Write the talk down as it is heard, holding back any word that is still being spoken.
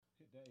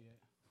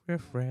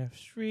Riff raff,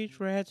 street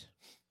rat.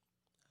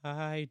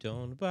 I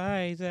don't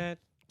buy that.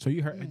 So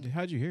you heard?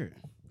 How'd you hear it?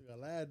 You got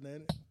Aladdin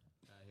in it.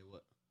 I hear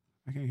what?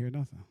 I can't hear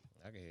nothing.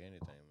 I can hear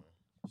anything,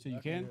 man. So you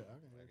can?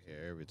 I can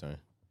hear everything.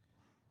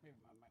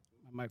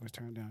 My mic was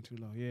turned down too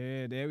low.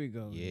 Yeah, there we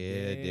go.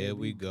 Yeah, there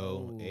we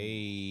go.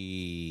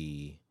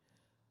 Hey.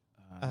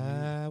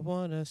 I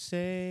wanna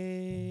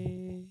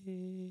say.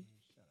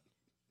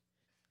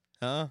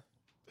 Huh?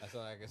 That's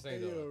all I can say Hey,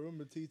 though.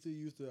 remember TT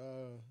used to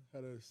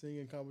had a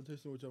singing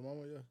competition with your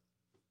mama? Yeah,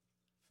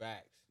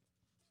 Facts.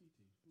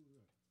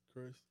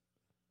 Chris.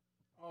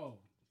 Oh,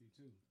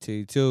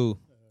 T2.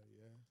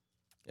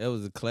 Yeah. That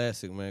was a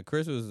classic, man.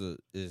 Chris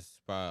is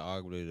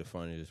probably arguably the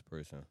funniest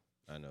person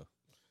I know.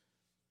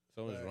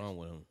 Something's wrong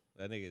with him.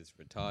 That nigga is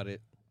retarded.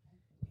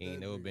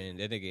 That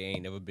nigga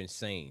ain't never been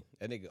sane.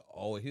 That nigga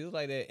always, he was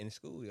like that in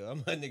school, yo.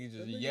 That nigga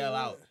just yell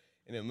out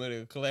in the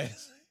middle of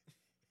class.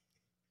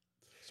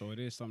 so it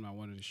is something I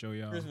wanted to show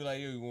y'all. Chris be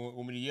like, yo, you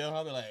want me to yell?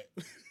 I be like,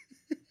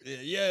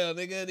 yeah,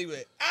 nigga. And he be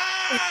like,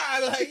 ah! I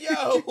be like,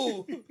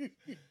 yo.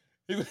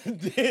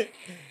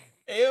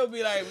 He'll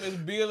be like Miss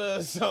Beeler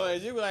or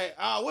something. She'll be like,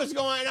 oh, what's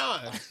going on?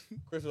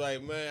 Chris be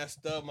like, man, I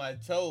stubbed my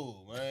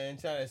toe, man.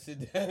 Trying to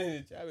sit down in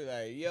the chair. I be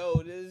like,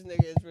 yo, this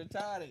nigga is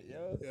retarded,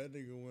 yo. Yeah, that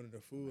nigga wanted the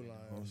food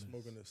line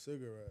smoking a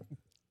cigarette.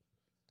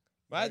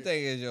 My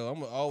thing is, yo, I'm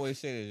going to always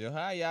say this, yo.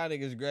 How y'all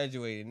niggas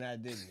graduated and I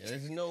didn't? Yo?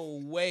 There's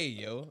no way,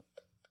 yo.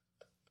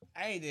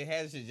 I ain't did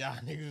half shit y'all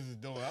niggas is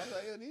doing. I was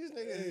like, yo, these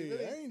niggas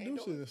really I ain't do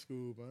shit in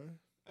school, man.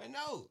 I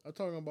know. I'm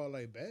talking about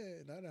like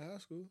bad, not in high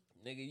school.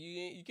 Nigga,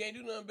 you can't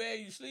do nothing bad.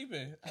 You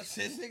sleeping. I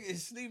said this nigga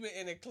is sleeping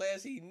in the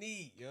class he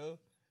need, yo.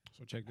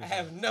 So check this I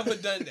have never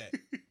done that.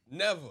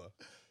 Never.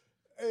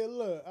 Hey,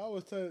 look, I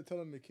was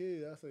telling the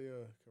kid, I said,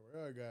 yo,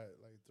 Carrera got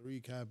like 3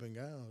 camping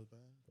gowns,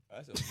 man.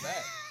 That's a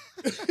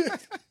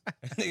fact.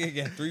 That nigga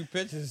got 3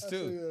 pictures too.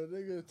 I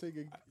said,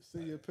 nigga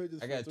send your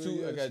pictures. I got for 3 two. I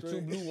years got straight.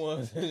 2 blue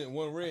ones and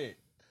 1 red.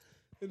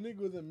 The nigga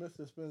was in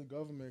Mr. Spence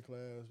government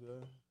class,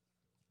 man.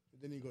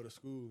 And then he go to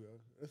school, yo.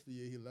 That's the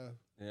year he left.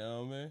 You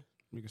know what I mean?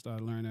 Nigga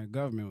started learning that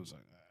government was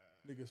like,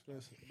 Nigga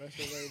Spence, that's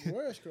like,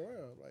 where's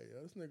Carrera? Like,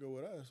 yo, this nigga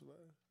with us, man.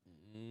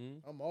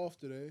 Mm-hmm. I'm off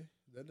today.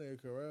 That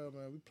nigga Carrera,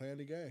 man, we playing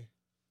the game.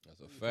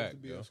 That's a We fact, supposed to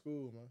be yo. in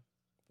school, man.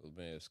 Supposed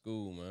to be at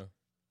school, man.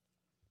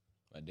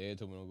 My dad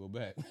told me don't go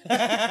back.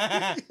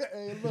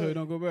 Hey, so you look.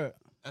 don't go back.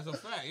 That's a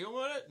fact. You don't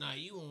want it? Nah,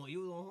 you on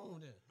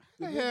home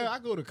then. Yeah, I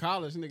go to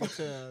college. Nigga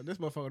tell this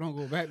motherfucker don't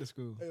go back to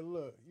school. Hey,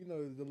 look. You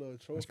know the little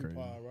trophy crazy.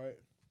 pile, right?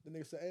 The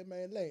nigga say, hey,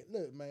 man,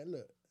 look, man,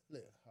 look.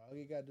 How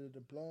you got the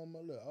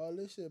diploma? Look, all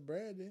this shit,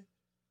 Brandon.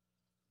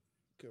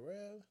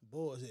 Carrera,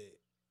 boy's head.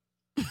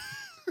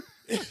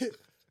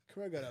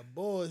 Carrera got a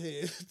boy's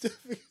head.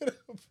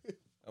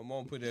 I'm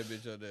gonna put that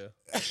bitch up there.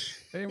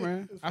 Hey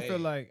man, I feel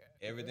like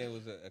everything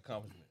was an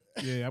accomplishment.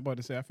 yeah, I'm about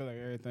to say I feel like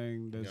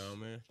everything You that's know what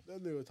I mean?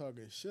 That nigga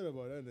talking shit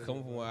about that nigga.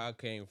 Coming from where I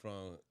came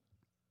from,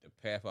 the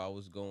path I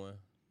was going,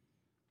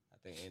 I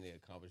think any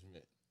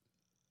accomplishment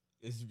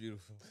is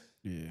beautiful.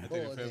 yeah. I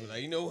think the family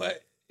like, you know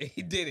what?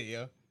 He did it,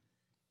 yo.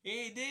 He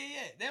ain't did it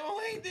yet. That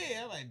one ain't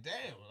dead. I'm like,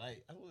 damn,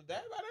 like I would have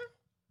died by now.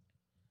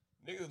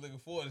 Niggas looking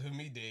forward to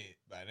me dead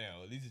by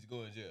now. At least he's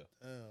going to jail.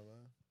 Damn,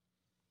 man.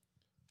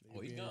 Oh,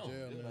 he Nigga be in gone.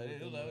 jail, Just man.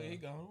 like, What like, them, he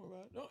gone. Don't worry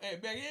about it. Don't, hey,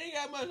 Becky, you ain't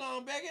got much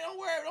on, Becky. Don't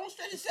worry. Don't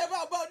stress yourself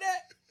out about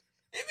that.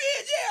 He be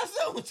in jail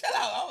soon. Chill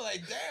out. I was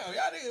like, damn,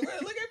 y'all niggas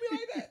really look at me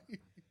like that.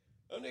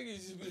 Them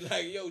niggas just be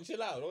like, yo, chill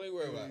out. Don't even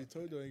worry about He it.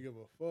 told you I ain't give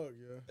a fuck,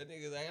 yeah. That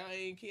nigga's like, I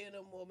ain't care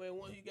no more, man.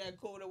 Once you got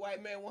caught with a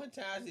white man one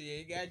time, I said, yeah,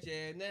 you got your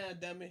ass now,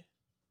 dummy.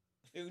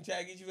 They gonna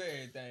try to get you for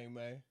everything,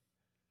 man.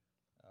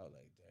 I was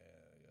like,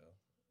 damn, yo.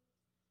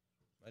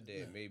 My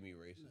dad made me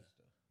racist,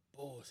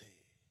 though. Boy's head.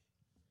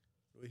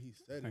 The way he I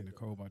said think it.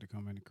 Nicole about to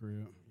come in the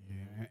crib.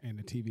 Yeah, and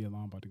the TV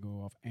alarm about to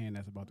go off, and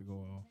that's about to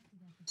go off.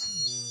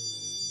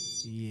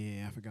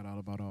 Yeah, I forgot all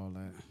about all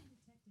that.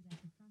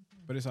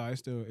 But it's all right.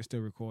 It's still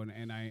recording,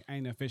 and I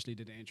ain't officially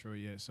did the intro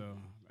yet, so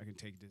I can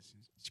take this,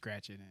 and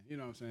scratch it, and you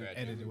know what I'm saying, Scratch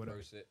edit it, it, whatever.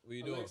 reverse it. What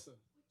you doing? Alexa,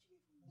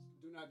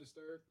 do not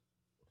disturb.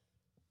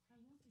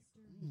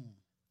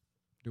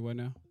 Do what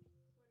now?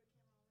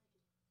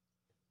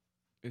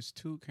 It's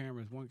 2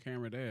 cameras, 1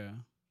 camera there,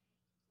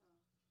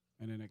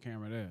 and then a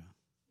camera there.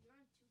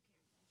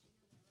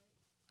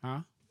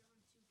 Huh?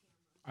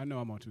 I know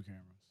I'm on 2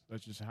 cameras.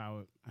 That's just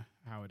how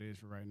it is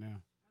for right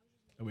now.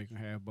 So we can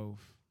have both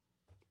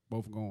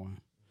going.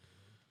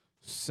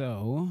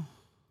 So,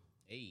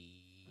 Hey.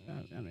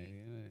 I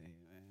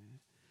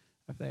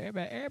feel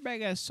like everybody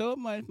got so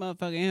much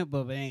motherfucking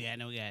input, but ain't got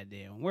no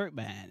goddamn work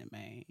behind it,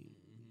 man.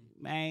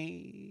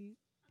 Man.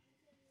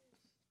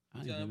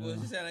 John Bush,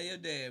 you sound like your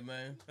dad,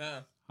 man.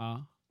 Huh?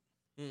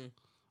 Hmm.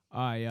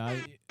 All right, y'all.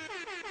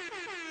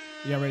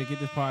 Y'all ready to get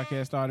this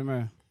podcast started,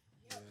 man?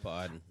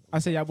 Pardon. I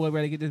said y'all boy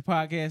ready to get this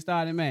podcast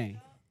started,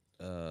 man.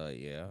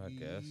 Yeah, I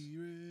guess.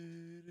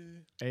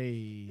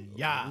 Hey,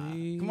 yeah.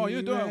 Come on,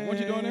 you doing what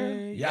you doing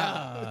there?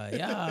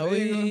 Yeah,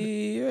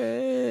 we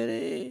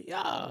ready.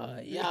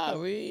 Yeah,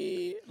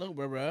 we. Look,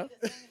 bro.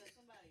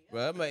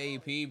 Bro, I'm my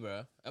AP,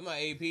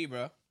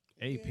 bro.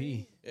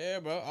 AP. Yeah,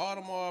 bro. All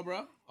tomorrow,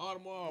 bro.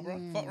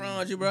 Fuck around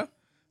with you, bro.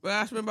 But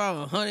I spent about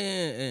 100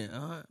 and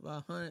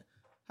about 100.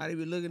 How they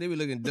be looking? They be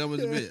looking dumb as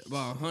a bitch.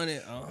 About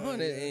 100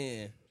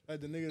 and. Like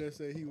the nigga that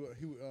said he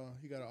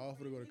got an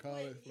offer to go to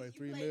college for like $3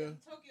 million.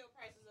 Tokyo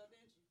prices up,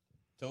 didn't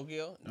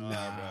you? Tokyo?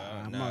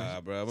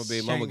 Nah, bro. My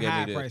baby mama gave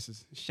me this.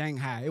 Prices.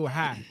 Shanghai. It was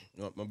high.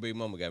 My baby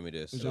mama got me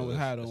this. Which So one was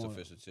high, it's though?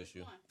 official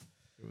tissue.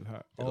 It was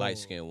high. The light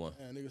skinned one.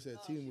 Yeah, nigga said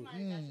Timu.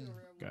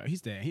 God,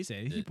 he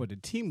said he put the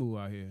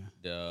Timu out here.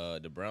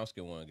 The brown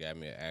skin one got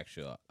me an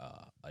actual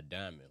a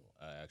diamond.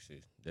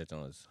 Actually, that's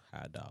on his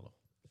high dollar.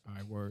 All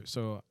right, word.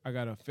 So I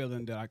got a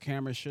feeling that our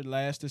camera should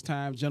last this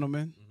time,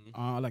 gentlemen.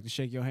 I'd like to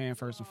shake your hand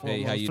first and foremost.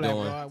 Hey, how you Flat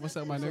doing? Rod. What's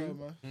up, my nigga?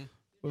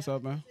 What's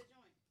up, man?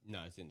 No,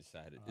 it's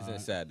inside. It's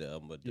inside the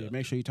but Yeah,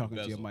 make sure you're talking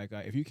to your bezel. mic. All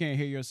right? If you can't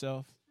hear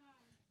yourself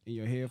in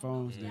your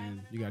headphones,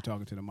 then you got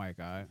talking to the mic.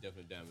 All right.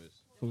 Definitely diamonds.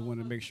 So we want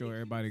to make sure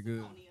everybody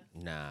good.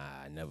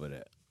 Nah, never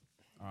that.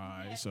 All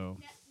right. So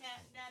Now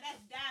that's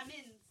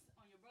diamonds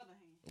on your brother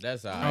hand.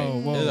 That's all right. Oh,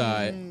 whoa. That's all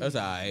right. That's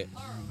all right.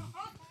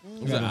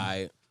 That's all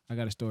right. I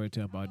got a story to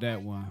tell about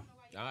that one.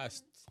 I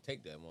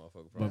take that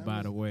motherfucker. But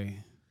by the way,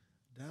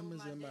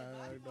 Diamonds in my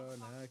eye, dog.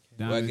 Nah, I can't.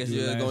 Well, I diamonds guess do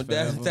you're last gonna die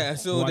forever. sometime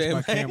soon, Watch then, my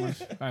man.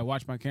 cameras. All right,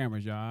 watch my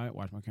cameras, y'all. All right,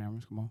 watch my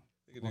cameras. Come on.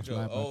 Watch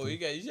my Oh, button.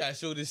 you gotta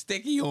show this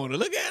sticky on her.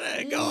 Look at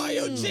her. Go on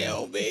your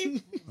chill,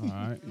 B. All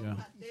right, yeah.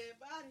 Dead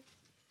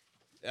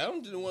body.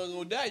 I'm the one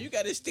gonna die. You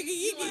got this sticky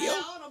You yicky, gonna yo.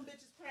 have all them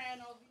bitches crying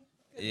over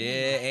you.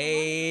 Yeah,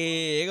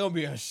 hey, it's gonna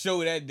be a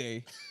show that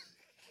day.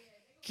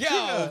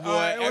 God, boy, All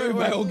right, wait,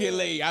 everybody wait. gonna get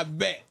laid. I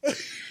bet.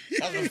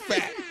 That's a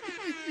fact.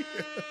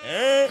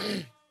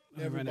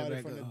 Everybody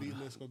back from the up. beat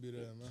list gonna be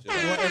there, man.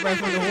 Everybody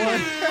from the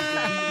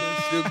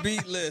one? The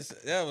beat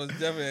list. That was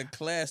definitely a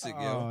classic,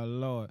 yo. Oh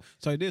Lord!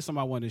 So this is something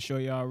I wanted to show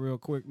y'all real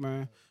quick,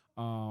 man.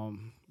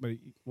 But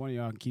one of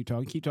y'all can keep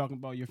talking. Keep talking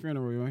about your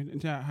funeral, man.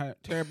 And tell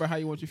everybody how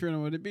you want your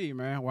funeral to be,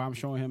 man. While I'm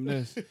showing him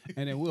this,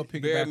 and then we'll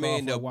pick it Bear back me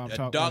in off while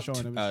I'm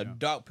showing him this.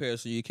 dark pair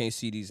so you can't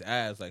see these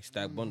eyes like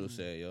Stack Bundle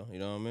said, yo. You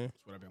know what I mean?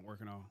 That's what I've been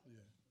working on.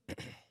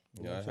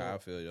 You know, that's how I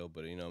feel, yo.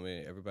 But you know what I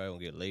mean? Everybody gonna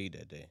get laid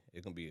that day.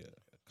 It's gonna be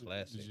a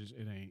classic. It's just,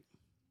 it ain't.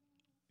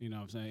 You know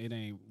what I'm saying? It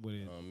ain't what it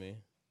You know what I mean?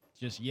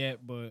 just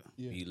yet, but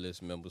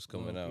B-list members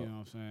coming out. You know what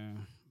I'm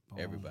saying?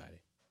 Everybody.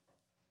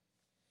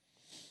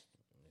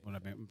 What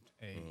I've been.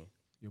 Hey, Mm-hmm.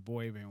 your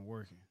boy been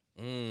working.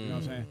 You know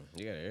what I'm saying?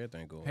 You got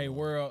everything going Hey, on.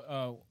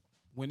 world.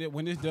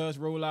 When this does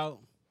roll out,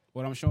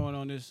 what I'm showing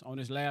on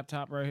this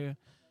laptop right here,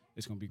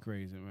 it's gonna be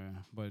crazy, man.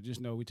 But just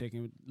know we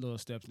taking little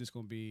steps. This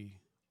gonna be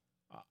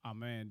our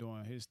man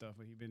doing his stuff,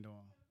 what he been doing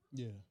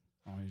Yeah.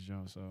 on his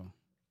job. So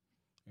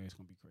yeah, it's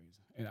gonna be crazy.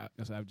 And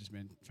that's what I've just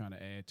been trying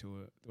to add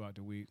to it throughout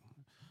the week.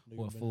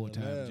 Well, a Nigga been in the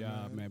full-time lab,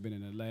 job, man. Been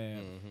in the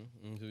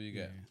lab. Who you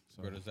got?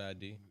 so- Brothers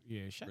ID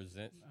Yeah,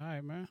 presents. all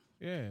right, man.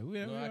 Yeah,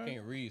 No, I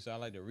can't read, so I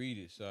like to read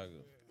it. So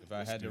if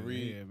I had to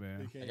read, Yeah, man.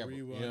 They I can't got- read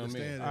you well know what I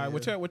mean? understand. All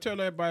right, well tell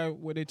everybody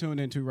what they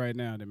tuned into right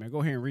now, then, man. Go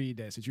ahead and read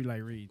that since you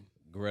like reading.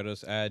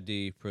 Greta's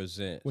ID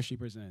presents What she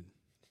presenting?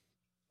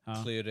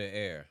 Huh? Clear the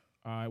Air.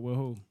 All right, well,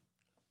 who?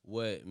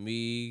 What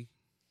me,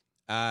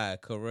 I,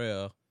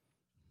 Carell,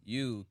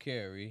 you,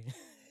 Carrie.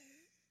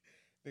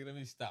 Nigga, let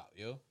me stop,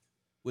 yo.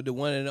 With the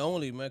one and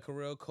only, man,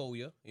 Carell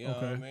Koya. You know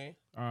what I Okay. mean?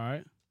 All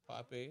right.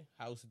 Poppy,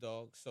 House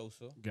Dog,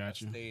 Sosa.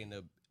 Gotcha. I stay in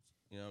the,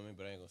 you know what I mean?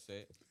 But I ain't gonna say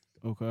it.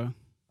 Okay.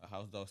 A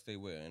house dog stay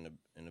where? In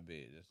the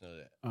bed. There's none of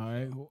that. All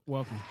right.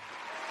 Welcome.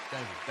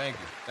 Thank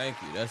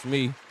you. That's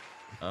me.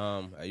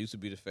 I used to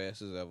be the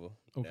fastest ever.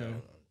 Okay. Now,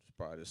 I'm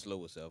probably the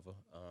slowest ever.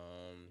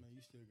 Man,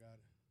 you still got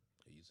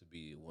it. I used to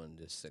be one of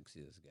the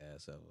sexiest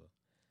guys ever.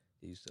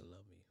 They used to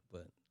love me,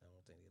 but I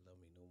don't think they love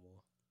me no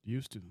more.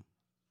 Used to.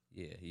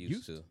 Yeah, he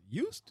used to.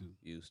 Used to.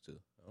 Used to.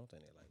 I don't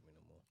think they like me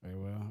no more. Hey,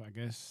 well, I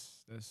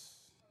guess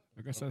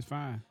that's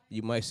fine.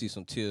 You might see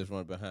some tears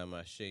run behind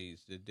my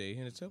shades today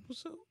in this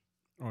episode.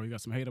 Oh, you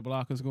got some hater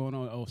blockers going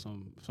on. Oh,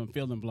 some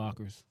feeling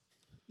blockers.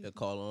 They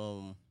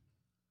call them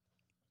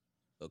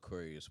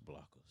Aquarius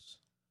blockers.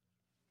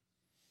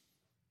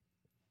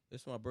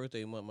 It's my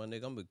birthday month, my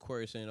nigga. I'm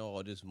Aquarius in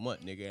all this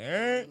month,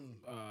 nigga.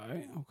 All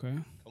right. Okay.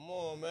 Come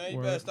on, man. You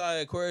Word. better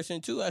start Aquarius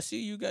too. I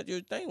see you got your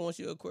thing. Once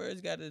you're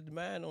Aquarius, got a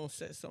mind on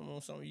set something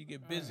on something, you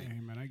get busy. Hey,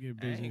 man, I get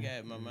I busy. ain't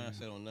got my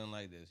mindset on nothing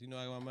like this. You know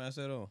I got my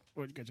mindset on?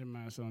 What you got your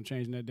mindset on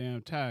changing that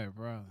damn tire,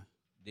 brother?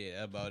 Yeah,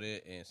 that's about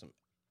it. And some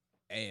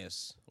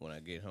ass when I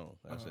get home.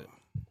 That's it.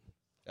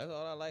 That's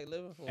all I like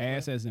living for.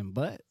 Ass man. as in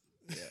butt.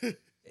 Yeah.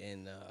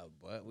 And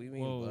butt. We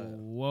mean Whoa,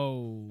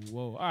 butt.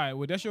 whoa. All right.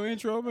 Well, that's your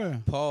intro,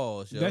 man.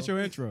 Pause, yo. That's your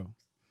intro.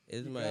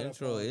 Is You my gotta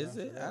intro? pause, Is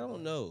man. it? I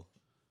don't know.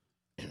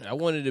 I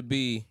wanted to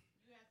be.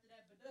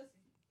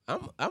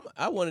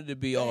 I wanted to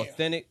be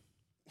authentic.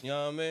 You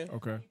know what I mean?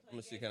 Okay. I'm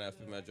gonna see can I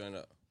fit my joint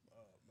up.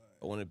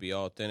 I want to be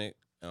authentic,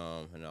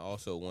 and I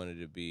also wanted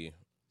to be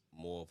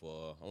more of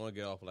a. I want to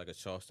get off like a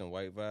Charleston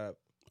White vibe.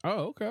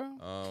 Oh, okay.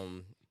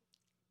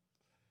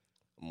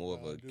 More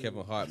of a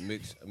Kevin Hart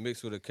mix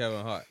with a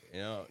Kevin Hart. You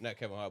know, not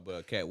Kevin Hart,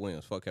 but Cat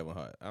Williams. Fuck Kevin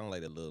Hart. I don't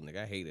like that little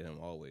nigga. I hated him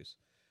always.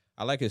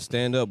 I like his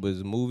stand up, but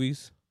his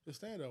movies. The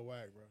stand up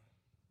whack,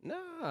 bro.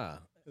 Nah,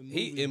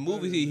 In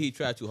movies he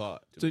tried too hard.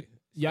 To me.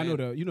 Yeah, I know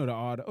the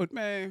order. Oh,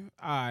 man,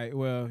 all right.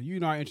 Well, you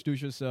know,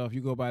 introduce yourself.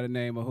 You go by the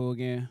name of who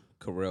again?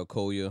 Karel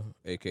Collier,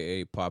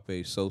 a.k.a.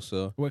 Pape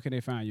Sosa. Where can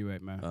they find you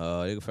at, man?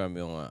 They can find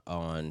me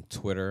on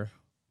Twitter.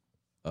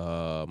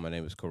 My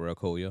name is Karel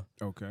Collier.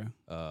 Okay.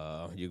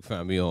 You can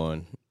find me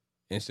on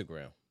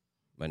Instagram.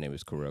 My name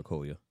is Karel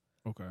Collier.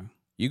 Okay.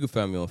 You can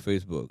find me on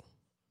Facebook.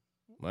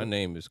 My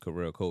name is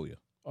Karel Collier.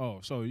 Oh,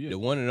 so yeah. The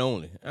one and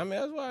only. I mean,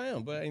 that's what I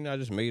am. But, I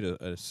just made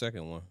a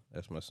second one.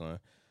 That's my son.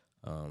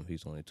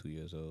 He's only 2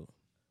 years old.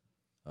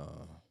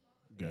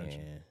 Gotcha.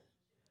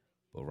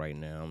 But right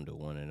now, I'm the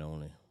one and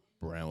only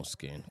brown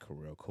skin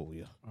Karel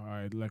Collier. All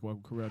right,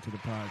 welcome Karel to the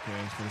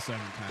podcast for the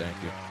second time.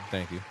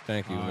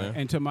 Thank you, man.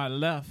 And to my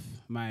left,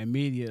 my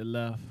immediate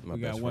left, My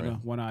we got best one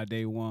friend. of our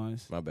day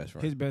ones. My best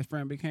friend. His best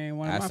friend became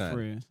one of my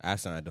friends. I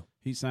signed him.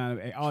 He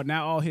signed.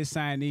 Now all his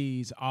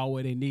signees are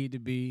where they need to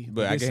be.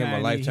 But I this gave him a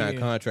signee lifetime here-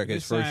 contract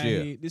his this first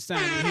year. signee- This signee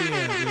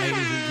here, ladies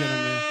and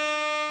gentlemen,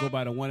 go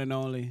by the one and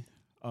only.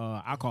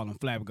 I call him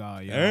Flap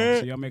God, y'all.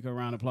 So y'all make a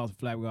round of applause for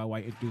Flap God while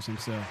he introduce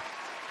himself.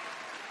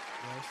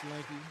 That's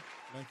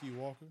Lanky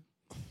Walker,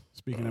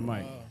 Speaking of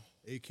Mike.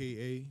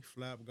 a.k.a.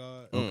 Flap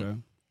God, Okay.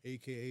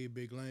 a.k.a.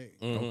 Big Lank,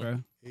 Okay.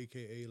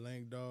 a.k.a.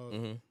 Lank Dog.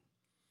 Mm-hmm.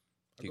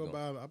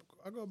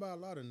 I go by a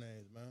lot of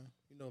names, man.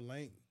 You know,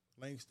 Lank.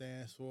 Lank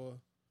stands for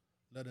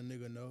let a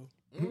nigga know.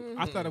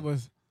 I thought it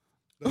was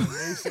Let a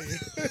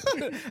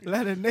naysayer.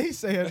 let a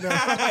naysayer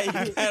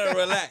know. You gotta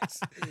relax.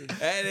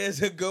 That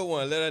is a good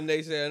one. Let a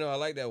naysayer know. I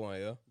like that one,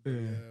 yo. Yeah,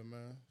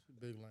 man.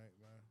 Big Lank,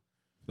 man.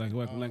 Like,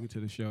 welcome Lanky to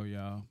the show,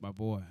 y'all. My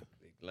boy.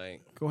 Big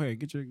Lank. Go ahead,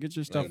 get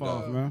your stuff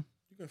off, man.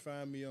 You can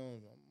find me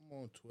I'm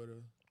on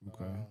Twitter.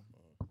 Okay.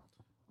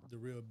 The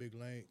Real Big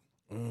Lank.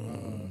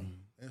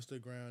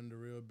 Instagram, The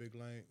Real Big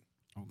Lank.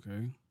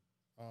 Okay.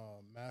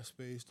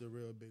 MySpace, The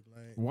Real Big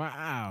Lank.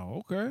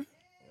 Wow. Okay.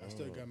 I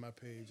still got my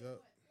page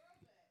up.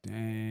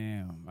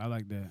 Damn, I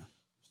like that.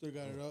 Still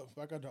got it up.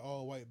 I got the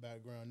all white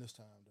background this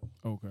time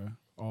though. Okay.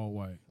 All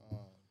white.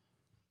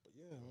 But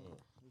yeah,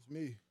 it's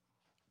me.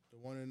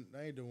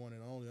 I ain't the one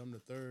and only. I'm the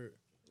third.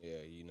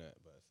 Yeah, you not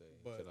about to say.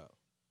 But- Chill out.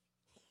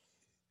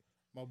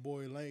 My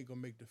boy Lane gonna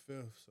make the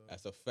fifth, so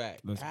That's a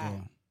fact. Let's go.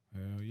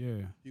 Hell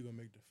yeah. he gonna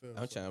make the fifth.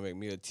 I'm so trying to make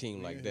me a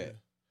team like yeah. that.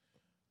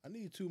 I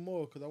need two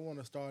more because I want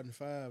to start in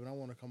 5 and I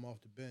want to come off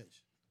the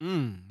bench.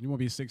 You want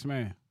to be 6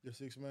 man? The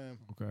 6 man,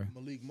 Okay.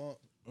 Malik Monk.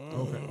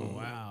 Okay. Oh,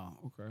 wow.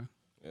 Okay.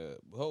 Yeah.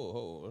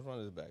 Hold. Let's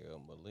run this back.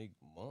 Malik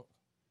Monk.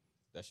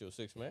 That's your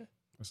 6 man?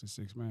 That's a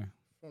 6 man.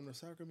 From the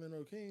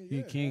Sacramento Kings. He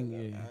Yeah. king,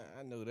 yeah.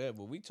 I know that,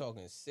 but we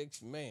talking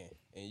 6 man,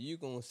 and you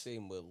gonna say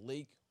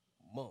Malik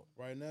Monk?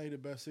 Right now, he the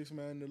best 6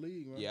 man in the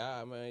league, man.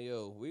 Yeah, man.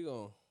 Yo, we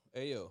gonna.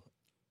 Hey, yo,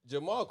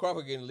 Jamal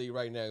Crawford getting the league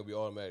right now gonna be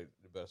automatic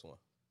the best one,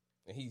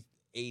 and he's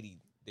 80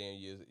 damn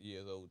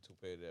years old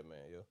compared to that man,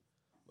 yo.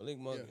 Malik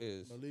Monk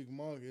is. Malik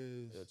Monk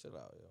is. Yo, chill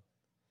out, yo.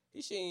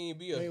 He shouldn't even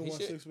be Ain't he one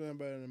should, 6 man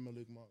better than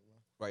Malik Monk, man.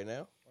 right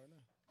now. Right now.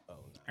 Oh,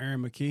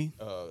 Aaron McKee.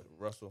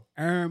 Russell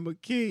Aaron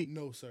McKee.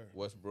 No, sir.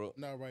 Westbrook.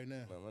 Not right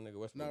now. Man, my nigga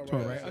Westbrook. Not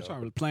Trying right right, now. I'm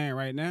trying to playing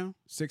right now.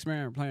 6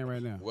 man playing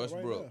right now.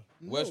 Westbrook. Right now.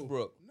 No.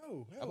 Westbrook.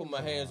 No. I hell put my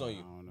no. hands on you.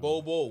 I don't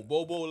know.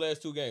 Bobo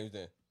last 2 games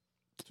then.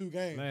 2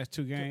 games. Last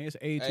 2 games.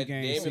 It's 82 Hey, games. they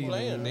ain't been season,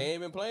 playing. man. They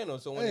ain't been playing them.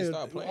 So when Hey, they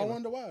start playing, I them-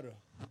 wonder why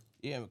though.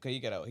 yeah, because he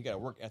got a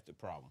work ethic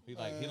problem. He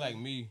like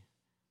me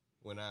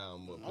when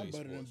I'm I'm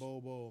better than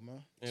Bobo,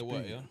 man. And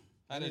what, yeah?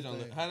 How does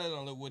Anything.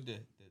 on look with the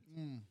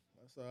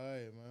That's all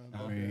right,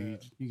 man. I mean,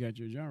 you got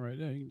your joint right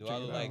there. You can do check I it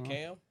look out, like huh?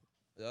 Cam?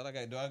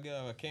 Do I get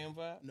a Cam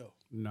vibe? No,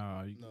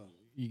 Nah, no.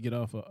 you get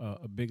off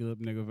a big lip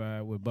nigga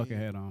vibe with bucket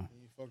hat on.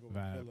 You fucking with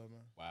Vibe. Killer,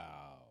 man.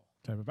 Wow.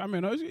 Type of. I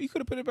mean, no, you could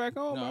have put it back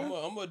on, No,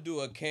 man. I'm gonna do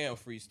a Cam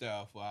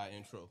freestyle for our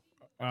intro.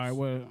 All right,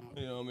 well,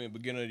 You know what I mean?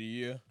 Beginning of the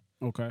year.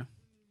 okay.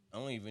 I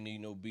don't even need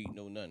no beat,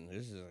 no nothing.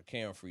 This is a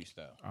Cam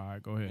freestyle. All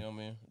right, go You ahead. know what I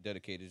mean?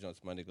 Dedicated to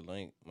my nigga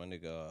Link, my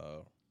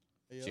nigga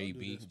Hey, yo, JB. don't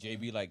do this, man.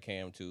 JB like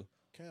Cam too.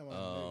 Cam,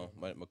 I'm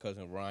My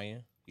cousin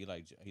Ryan, he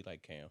like Cam.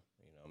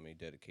 You know what I mean?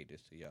 Dedicate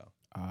this to y'all.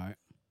 All right.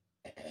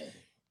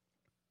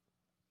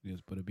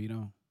 Just put a beat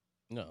on.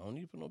 No, I don't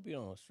need to put no beat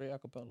on. Straight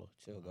acapella.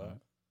 Chill, God. Alright.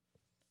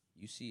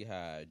 You see how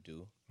I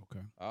do.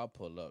 Okay. I'll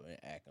pull up and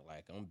acting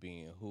like I'm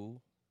being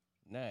who?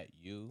 Not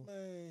you.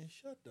 Man,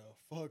 shut the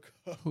fuck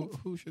up.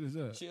 Who shit is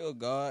that? Chill,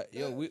 God.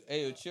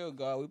 Chill,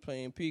 God. We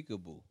playing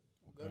peekaboo.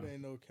 That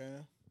ain't no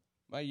Cam.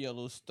 My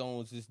yellow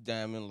stones is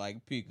diamond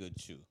like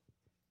Pikachu.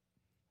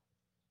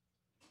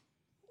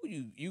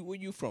 Where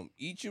you from?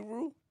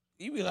 Ichiru?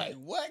 You be like,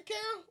 what, Cam?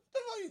 The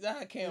fuck you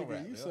that Cam Nigga,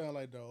 rap? you yo? sound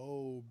like the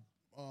old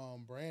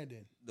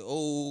Brandon. The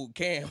old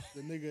Cam.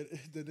 The nigga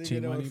that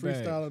T-Money was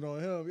bag. freestyling on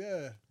him,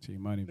 yeah. T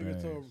Money Nigga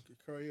bags. told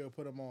Curry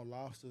put him on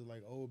lobsters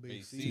like old big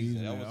Big C.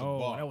 season. That was a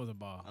bar. That was a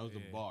bar. That was Yeah.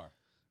 a bar.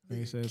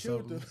 He said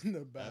Killed something. him in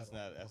the battle.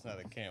 That's not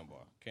a Cam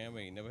bar. Cam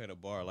ain't never had a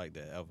bar like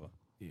that ever.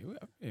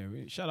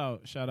 Shout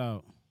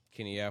out.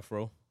 Kenny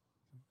Afro.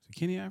 Is it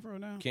Kenny Afro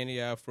now? Kenny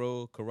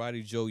Afro,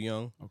 Karate Joe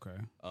Young, Okay.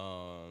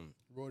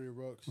 Roddy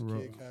Rux, Ro-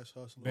 Kid Cash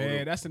Hustler.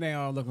 Man, that's the name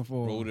I'm looking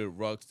for. Roaded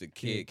Rux, the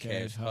Kid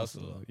Cash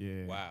Hustler.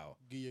 Yeah. Wow.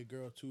 Give your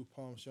girl 2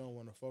 pumps. She don't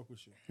want to fuck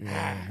with you.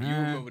 Yeah. You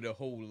remember the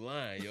whole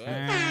line, yo.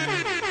 Yeah,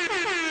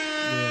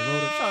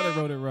 shout out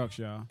to Roddy Rux,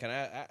 y'all. Can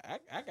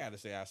I gotta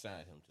say I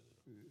signed him to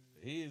it.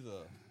 He's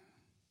a,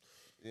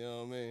 you know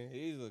what I mean?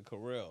 He's a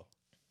Corel.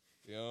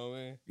 You know what I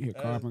mean? He a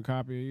carbon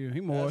copy of you.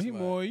 He more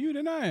of you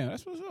than I am.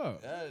 That's what's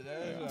up.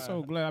 I'm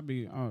so glad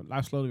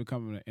I slowly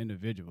becoming an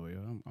individual,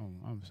 yo.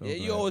 I'm so glad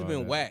you always about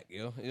been that. whack,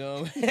 yo. You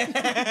know what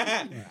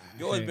I mean?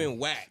 You always been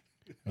whack.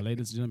 Well,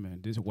 ladies and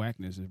gentlemen, this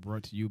whackness is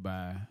brought to you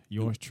by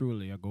yours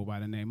truly. I go by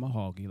the name of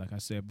Hoggy, like I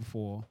said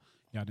before.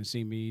 Y'all done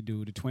see me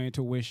do the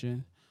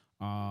Twin2ition.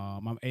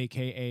 I'm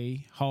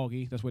AKA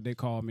Hoggy. That's what they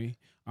call me.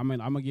 I'm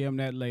gonna give them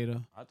that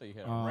later. I thought you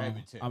had a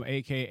rabbit tail. I'm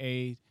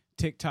AKA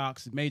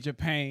TikTok's Major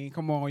Pain.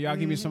 Come on, y'all,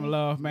 give me some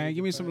love, man.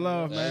 Give me some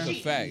love, man. That's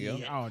a fact, yo.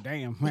 Oh,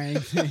 damn, man.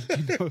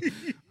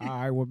 All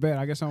right, well, bet.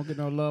 I guess I don't get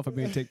no love for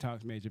being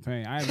TikTok's Major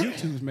Pain. I am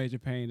YouTube's Major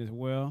Pain as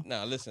well.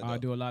 Nah, listen. I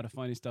do a lot of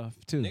funny stuff,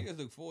 too. Niggas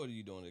look forward to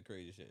you doing that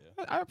crazy shit,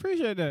 yo. I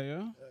appreciate that,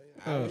 yo.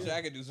 I wish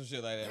I could do some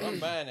shit like that. My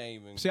mind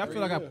ain't even. See, I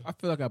feel like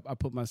I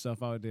put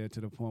myself out there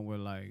to the point where,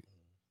 like,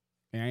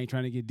 and I ain't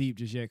trying to get deep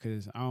just yet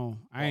because I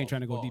ain't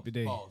trying to go deep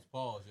today.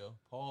 Pause, yo.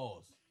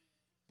 Pause.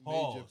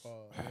 Major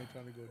pause. I ain't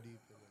trying to go deep.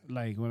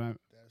 Like, when I...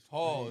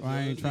 Pause. I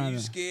ain't trying you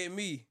to... scared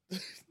me.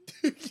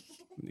 Nigga,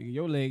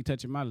 your leg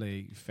touching my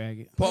leg, you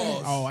faggot.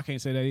 Pause. Oh, I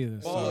can't say that either.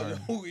 Pause.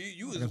 Sorry.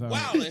 You was Guess I-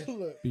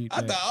 wilding. Beat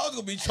I that. thought I was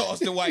gonna be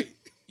Charleston White.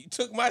 You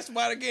took my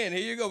spot again.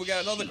 Here you go. We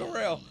got another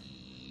Corral.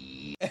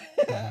 All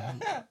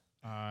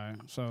right.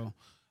 So,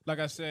 like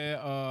I said,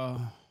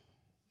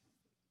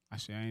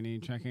 actually,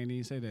 I can't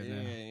even say that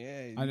now.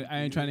 Yeah. I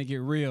ain't trying to get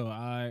real, all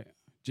right,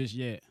 just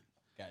yet.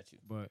 Got you.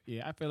 But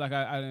yeah, I feel like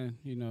I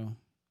didn't,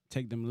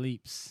 take them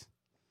leaps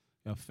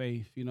of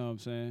faith. You know what I'm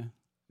saying?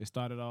 It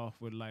started off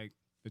with like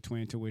the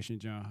Twin2ition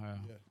John, how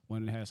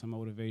wanted to have some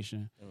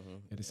motivation.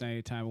 At the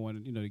same time, I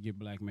wanted, to get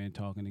black men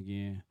talking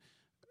again.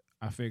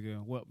 I figure,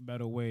 what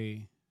better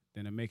way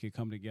than to make it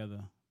come together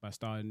by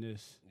starting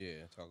this?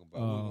 Yeah, talk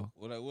about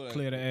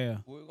clear the air.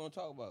 What we're gonna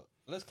talk about?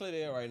 Let's clear the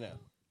air right now.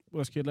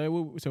 What's kid? So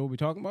what we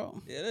talking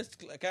about? Yeah,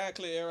 can I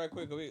clear the air right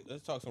quick?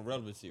 Let's talk some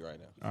relevancy right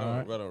now. All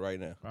right. Relevant right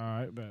now. All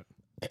right, bet.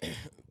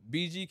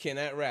 BG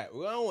cannot rap.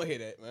 Well, I don't want to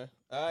hear that, man.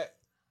 All right.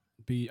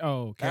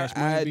 Cash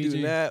Money I BG.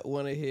 do not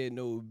want to hear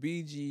no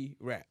BG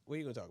rap. What are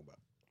you gonna talk about?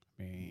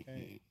 Man,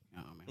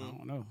 I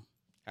don't know.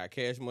 How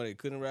Cash Money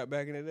couldn't rap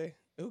back in the day?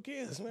 Who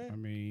cares, man? I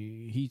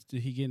mean, he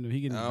getting the I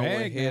don't want to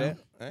bag hear now.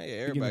 that.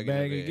 Everybody the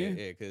bag getting again?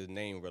 Yeah, because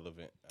name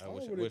relevant. I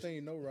don't really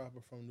think no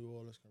rapper from New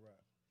Orleans can rap.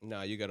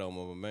 Nah, you got on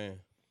my man.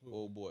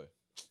 Oh boy,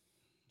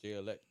 J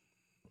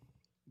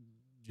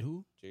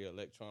Who?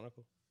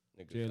 Electronical.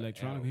 Jay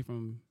Electronic. He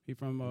from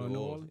New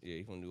Orleans. Yeah,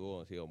 he from New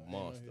Orleans. He a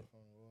monster.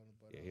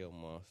 He a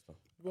monster.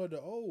 Well, the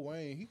old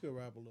Wayne, he could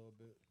rap a little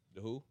bit.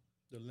 The who?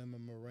 The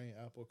lemon meringue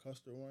apple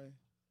custard Wayne.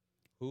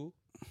 Who?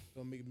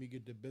 Gonna make me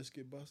get the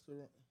biscuit buster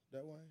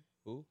that Wayne.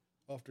 Who?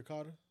 Off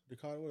Dakota.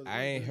 Dakota. What is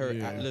I ain't heard.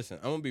 Yeah. Listen,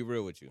 I'm gonna be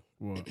real with you.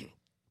 What?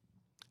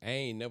 I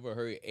ain't never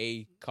heard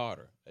A.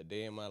 Carter a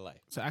day in my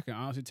life. So I can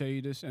honestly tell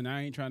you this, and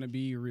I ain't trying to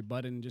be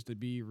rebutting just to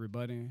be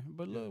rebutting.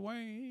 But Lil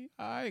Wayne,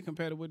 I ain't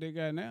compared to what they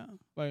got now.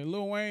 Like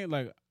Lil Wayne,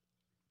 like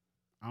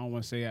I don't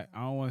want to say it.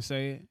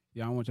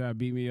 Y'all don't want y'all to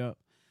beat me up.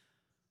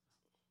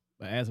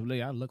 But as of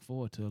late, I look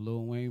forward to a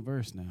Lil Wayne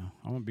verse now.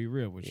 I'm gonna be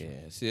real with you.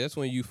 Yeah, see, that's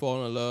when you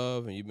fall in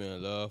love and you've been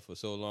in love for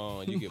so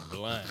long, you get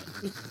blind.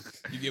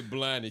 You get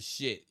blind as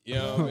shit. You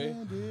know what I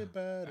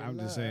mean? I'm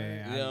just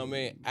saying. You know what I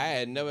mean? I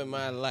had never in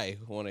my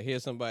life want to hear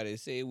somebody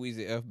say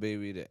Weezy F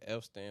baby. The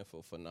F stand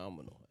for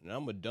phenomenal, and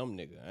I'm a dumb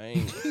nigga. I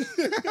ain't,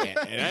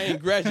 and I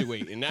ain't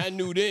graduate, and I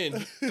knew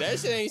then that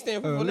shit ain't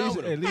stand for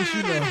phenomenal. At least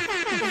you know.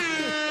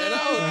 And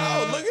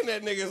I was looking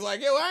at niggas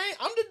like, yo,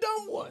 I'm the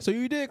dumb one. So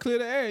you did clear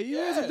the air. You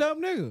is a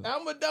dumb nigga.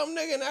 I'm a dumb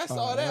nigga, and I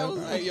saw that. I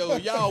was like, yo,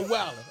 y'all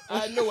wildin'.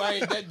 I know I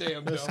ain't that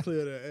damn dumb. Let's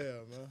clear the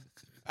air, man.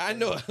 I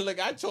know. Like,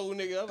 I told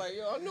niggas, I was like,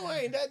 yo, I know I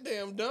ain't that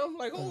damn dumb.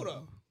 Like, hold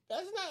up.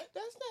 That's not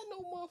no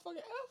motherfucking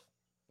F.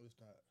 It's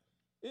not.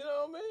 You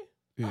know what I mean?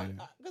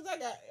 Yeah.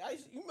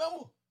 Because you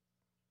remember?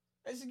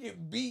 I used to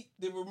get beat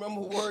to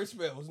remember word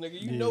spells,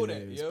 nigga. You know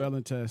that, yo.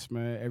 Spelling test,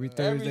 man. Every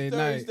Every Thursday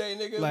night.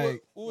 nigga.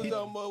 Like, what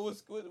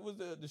was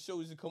the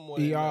shows that come on?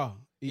 ER.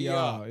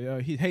 Yeah,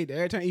 he hate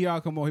every time ER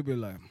come on, he be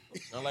like,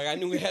 I'm like, I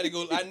knew we had to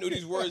go. I knew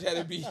these words had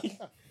to be.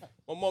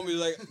 My mom was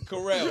like,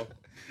 Corel.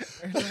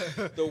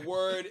 The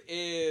word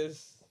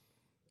is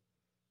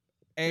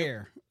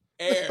air.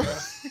 air.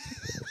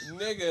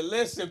 Nigga,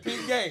 listen,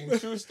 peep game.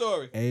 True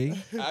story. A.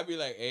 I be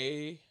like,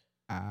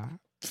 I.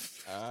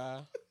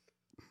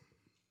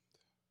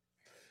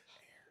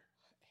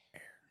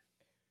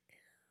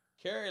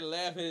 Carrie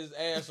laughing his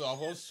ass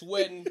off. I'm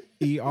sweating.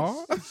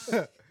 ER.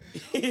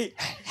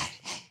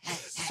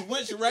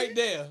 Switch right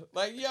there.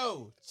 Like,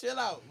 yo, chill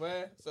out,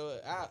 man. So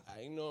I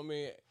you know what I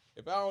mean?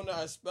 If I don't know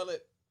how to spell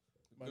it,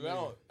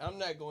 I'm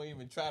not gonna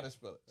even try to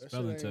spell it.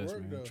 Spelling test,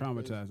 man.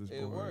 Traumatized this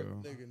It boy.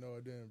 worked. Yo. Nigga, no,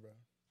 it didn't, bro.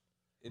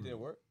 It didn't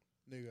work.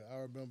 Nigga, I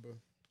remember.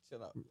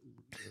 Chill out.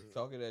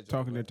 Talking that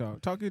talking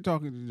to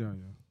John,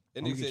 yo.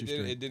 And nigga said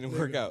it didn't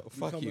work out.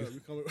 Fuck you.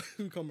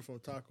 We coming from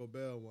Taco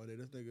Bell one day.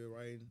 This nigga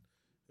writing.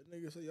 This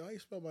nigga said, "Yo, how you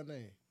spell my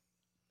name?"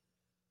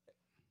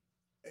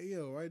 Hey,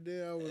 yo, right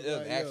there, I was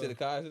like, after the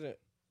car accident?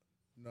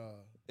 Nah.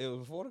 It was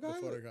before the car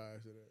accident? Before the car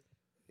accident.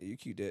 Yeah, you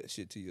keep that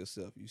shit to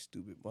yourself, you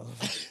stupid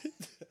motherfucker.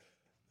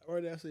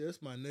 Right there, I said, that's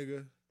my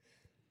nigga.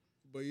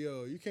 But,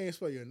 yo, you can't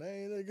spell your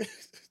name, nigga.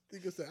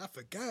 Nigga said, I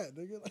forgot,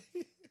 nigga.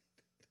 Like,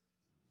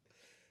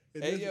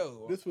 hey,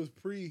 yo. This was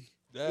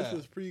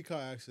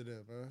pre-car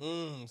accident,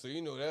 man. So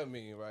you know what that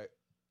mean, right?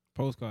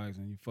 Post-car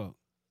accident, you fuck.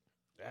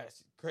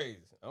 That's crazy.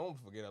 I don't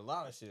forget a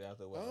lot of shit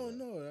after. I don't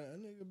know. That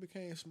nigga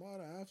became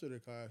smarter after the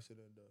car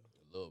accident, though.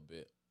 A little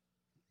bit.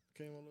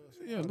 Became a little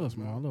smarter. Yeah, a little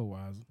small, a little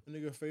wiser. The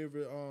nigga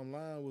favorite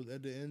line was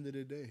at the end of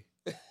the day.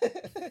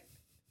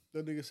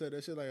 That nigga said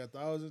that shit like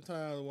 1,000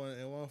 times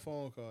in one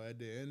phone call. At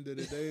the end of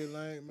the day,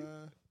 like,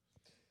 man.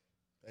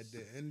 At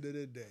the end of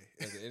the day.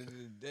 At the end of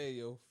the day,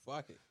 yo,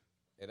 fuck it.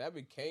 And that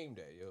became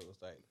that, yo.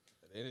 It's like,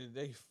 at the end of the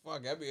day,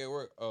 fuck, I be at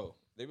work. Oh,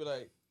 they be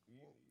like,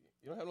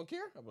 you don't have no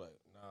care? I be like,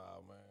 nah,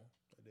 man.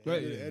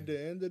 At the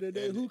end of the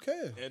day, who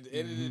cares? At the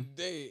end of the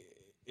day,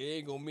 it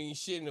ain't gonna mean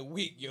shit in a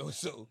week, yo.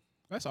 So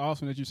that's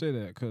awesome that you say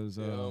that, because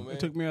it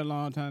took me a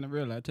long time to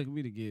realize. It took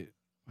me to get,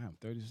 I'm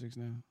 36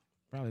 now,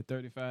 probably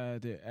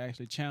 35 to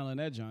actually challenge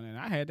that John. And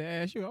I had to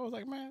ask you. I was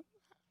like, man,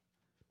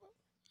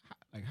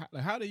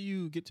 how do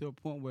you get to a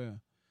point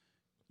where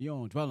you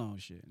don't dwell on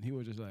shit? And he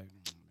was just like,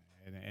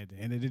 at the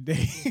end of the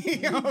day,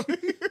 you know what I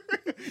mean?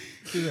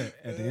 He's like,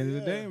 at the end of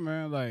the day,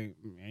 man, like,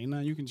 ain't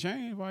nothing you can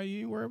change. Why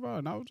you ain't worried about it?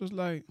 And I was just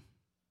like,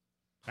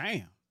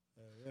 damn.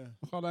 Yeah.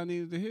 That's all I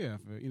needed to hear.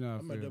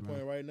 I'm at that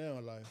point right now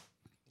in life.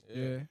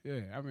 Yeah.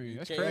 I mean,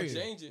 that's can't crazy.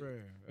 Change it.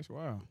 Yeah, that's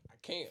wild. I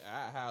can't.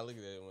 How I look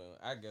at it,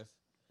 I guess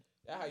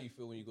that's how you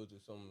feel when you go through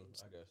something,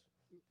 I guess,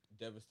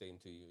 devastating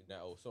to you.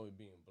 Now, something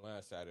being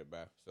blindsided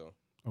by. So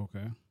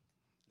okay.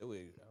 The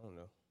way, I don't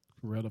know.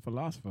 Real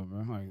philosopher,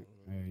 man. Like,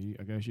 hey,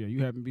 I guess you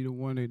happen to be the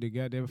one that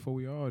got there before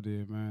we all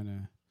did, man.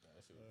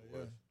 That shit was the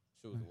worst.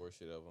 Shit was the worst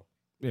shit ever.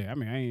 Yeah, I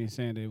mean, I ain't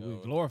saying that we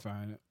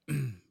glorifying it.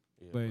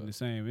 Yeah, but in the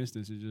same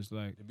instance, it's just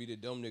like to be the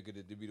dumb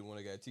nigga to be the one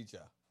that got to teach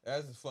y'all.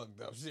 That's a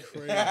fucked up shit.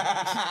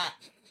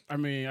 I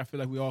mean, I feel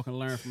like we all can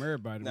learn from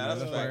everybody. Nah,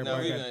 that's right. No,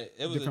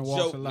 it was a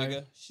joke,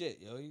 nigga.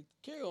 Shit, yo, you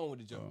carry on with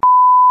the joke.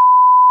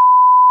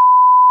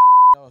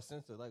 Y'all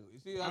sensitive, like you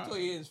see. I told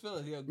you his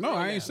feelings. No,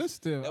 I ain't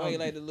sensitive. That way,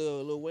 like the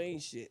little Wayne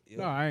shit. Yo.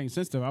 No, I ain't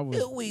sensitive. I was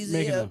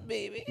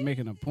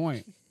making a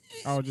point.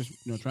 I was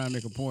just, trying to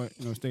make a point,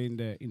 stating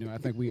that, I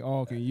think we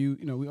all can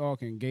we all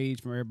can gauge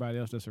from everybody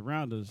else that's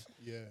around us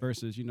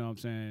versus, what I'm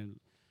saying,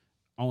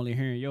 only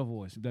hearing your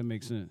voice, if that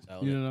makes sense.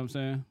 You know what I'm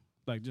saying?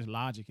 Like just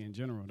logic in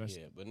general. That's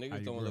but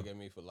niggas don't look at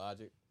me for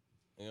logic.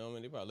 You know what I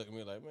mean? They probably look at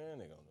me like, man,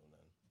 they don't know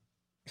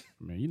nothing.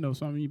 Man, you know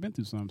something. You've been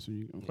through something, so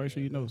I'm quite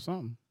sure you know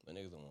something. But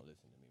niggas don't want to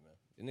listen to me, man.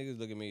 The niggas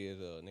look at me as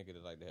a nigga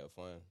that like to have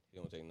fun. He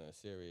don't take nothing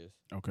serious.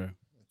 Okay.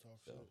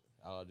 So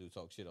all I do is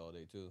talk shit all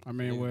day too. I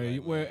mean,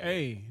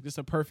 hey, this is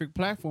a perfect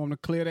platform to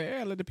clear the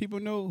air. Let the people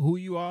know who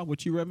you are,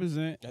 what you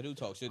represent. I do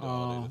talk shit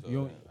all day.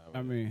 So,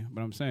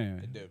 but I'm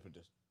saying.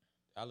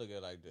 I look at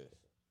it like this.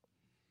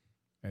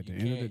 At the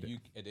end of the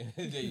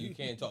day, you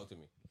can't talk to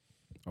me.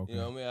 Okay. You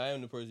know what I mean? I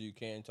am the person you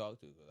can talk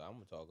to because I'm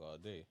going to talk all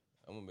day.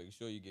 I'm going to make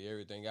sure you get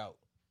everything out.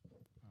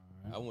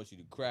 Right. I want you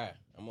to cry.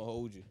 I'm going to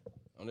hold you.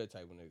 I'm that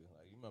type of nigga.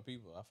 Like, you my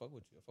people. I fuck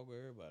with you. I fuck with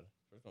everybody.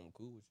 First, I'm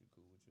cool with you.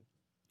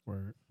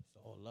 Word. It's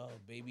all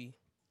love, baby.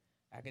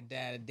 I could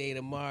die today,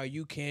 tomorrow.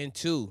 You can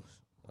too.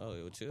 Oh,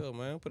 yo, chill,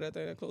 man. Put that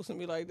thing that close to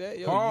me like that.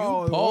 Yo,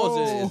 you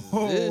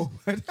pausing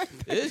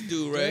this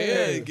dude right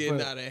here is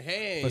getting out of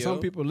hand. But some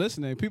people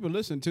listen to the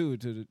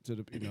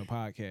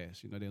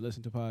podcast. They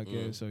listen to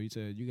podcasts. So you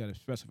said you got to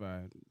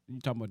specify. You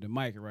talking about the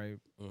mic, right?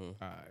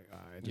 Mm-hmm. All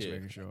right. Just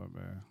making sure,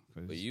 man.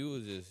 But you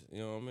was just,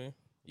 you know what I mean?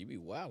 You be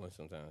wilding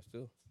sometimes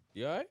too.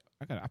 You all right?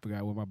 I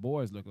forgot what my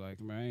boys look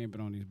like, man. I ain't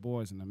been on these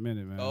boys in a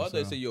minute, man. Oh, I thought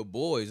you said your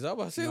boys. I was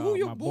about to say, who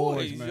your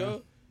boys,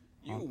 yo?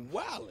 You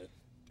wilding.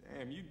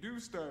 Damn, you do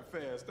start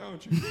fast,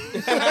 don't you?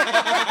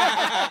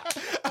 I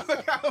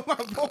forgot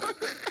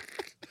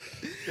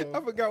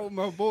what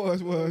my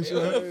boys was. Yo,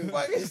 what the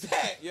fuck is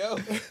that, yo?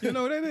 You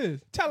know what it is?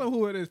 Tell them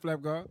who it is,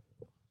 Flap God.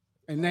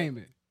 And name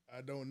it.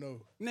 I don't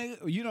know.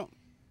 Nigga, you don't.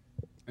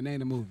 And name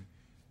the movie.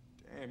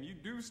 Damn, you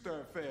do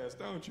start fast,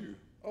 don't you?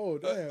 Oh,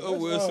 damn.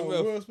 Will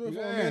Smith. Will Smith on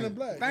Man in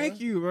Black. Thank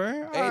you,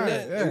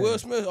 man. Will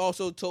Smith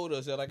also told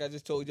us that, like I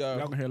just told y'all.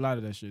 Y'all can hear a lot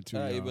of that shit, too.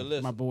 But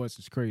listen, my boys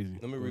is crazy.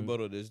 Let me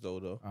rebuttal this, though.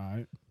 All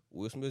right.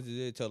 Will Smith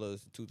did tell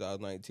us in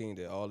 2019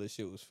 that all this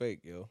shit was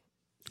fake, yo.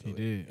 He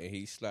did. And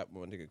he slapped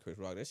my nigga Chris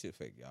Rock. That shit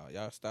fake, y'all.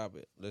 Y'all stop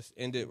it. Let's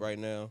end it right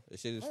now. That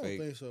shit is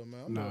fake. I don't think so,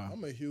 man.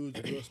 I'm a huge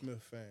Will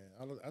Smith fan.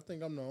 I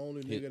think I'm the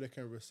only nigga that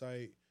can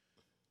recite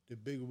the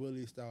Big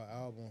Willie style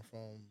album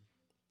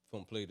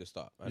from play to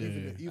stop. I give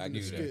you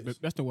that.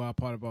 But that's the wild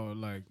part about,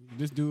 like,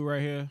 this dude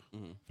right here,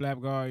 Flap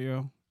God,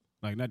 yo.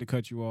 Like, not to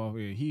cut you off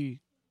here.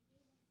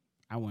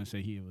 I wouldn't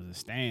say he was a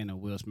stan of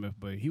Will Smith,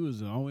 but he was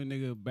the only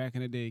nigga back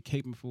in the day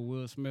caping for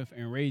Will Smith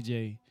and Ray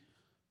J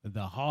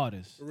the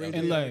hardest. Ray And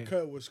J like,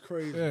 cut was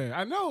crazy. yeah,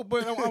 I know,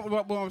 but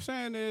what I'm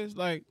saying is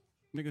like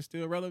niggas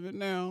still relevant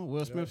now.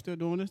 Will Smith still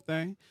doing his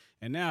thing,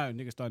 and now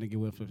niggas starting to get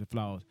Will Smith the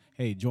flowers.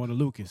 Hey, Jordan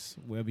Lucas,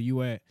 wherever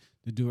you at,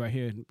 the dude right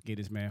here get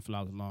this man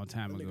flowers a long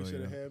time That ago. nigga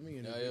should have had me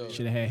in the video.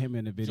 Should have had him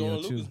in the video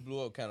Jordan too. Lucas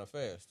blew up kind of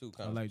fast too.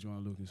 I like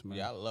Jordan Lucas, man.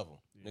 Yeah, I love him.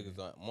 Niggas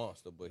like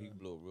monster, but he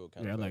blew up real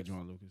kind of Yeah, I fast. like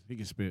Jordan Lucas. He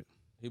can spit.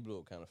 He blew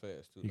up kind of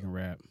fast too. He can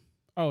rap.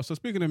 Oh, so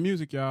speaking of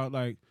music, y'all,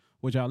 like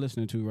what y'all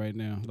listening to right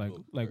now?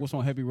 Like what's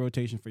on heavy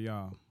rotation for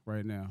y'all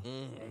right now?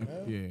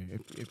 Yeah,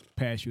 if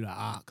pass you the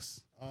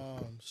ox.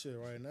 Shit,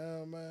 right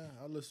now, man,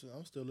 I'm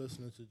still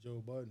listening to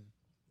Joe Budden.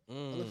 I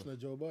listen to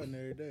Joe Budden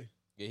every day.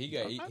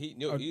 Yeah, you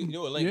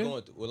know what Lane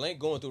going through. What Lane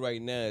going through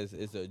right now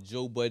is a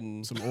Joe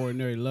Budden Some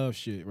ordinary love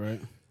shit, right?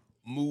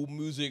 mood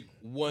music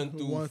 1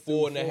 through 1 4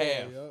 through and a 4,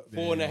 half. yep.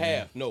 4 and a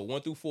half. No,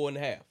 1 through 4 and a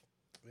half.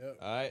 Yep.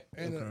 All right.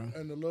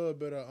 And a little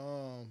bit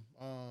of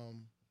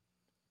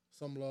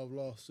Some Love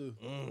Lost too.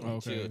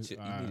 Okay. Chill.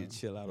 You need to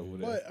chill out over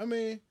there. But I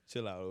mean,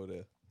 Chill out over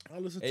there. I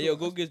listen Hey, to yo,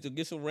 go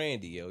get some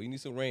Randy, yo. You need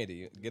some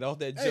Randy. Get off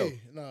that Joe.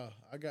 Hey, nah,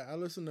 I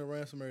listen to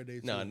Ransom every day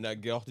too. Nah,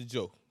 get off the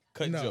Joe.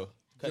 Cut Nah, Joe.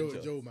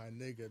 Cut Joe, my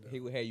nigga though. He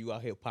would have you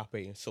out here,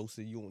 Popeye and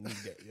Sosa. You don't need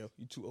that, yo.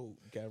 You too old.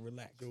 You gotta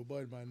relax. Joe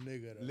Budden, my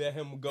nigga though. Let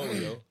him go,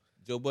 yo.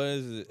 Joe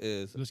Budden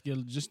is Let's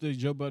get just the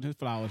Joe Budden his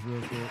flowers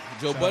real quick.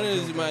 Joe Budden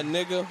is my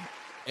nigga,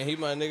 and he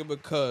my nigga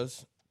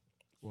because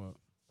What?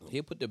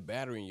 he'll put the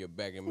battery in your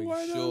back and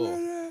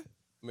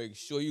make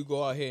sure you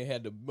go out here and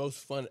have the most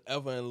fun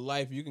ever in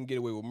life. You can get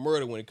away with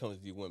murder when it comes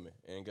to these women.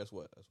 And guess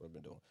what? That's what I've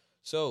been doing.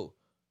 So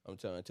I'm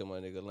trying to tell my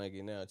nigga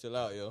Lanky now, chill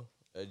out, yo.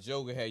 That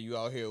Joker had you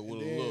out here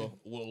with another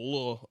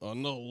little.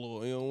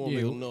 You don't want to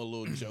make another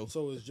little Joe.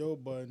 So is Joe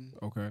Budden.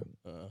 Okay.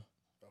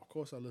 Of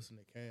course, I listen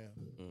to Cam.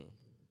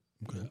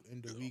 Okay.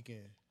 And the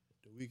Weeknd.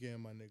 The Weeknd,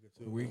 my nigga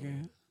too. The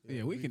Weeknd?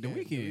 Yeah, Weeknd. The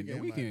Weeknd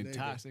my nigga.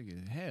 toxic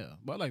as hell.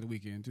 But I like the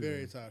Weeknd too.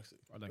 Very though. toxic.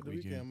 I like the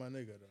Weeknd. Weeknd, my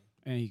nigga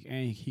though. And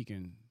he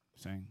can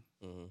sing.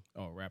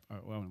 Or rap. Well,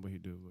 I don't know what he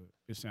do, but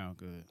it sound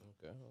good.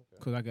 Okay.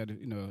 Cause I got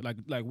to,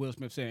 like Will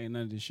Smith said, ain't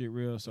none of this shit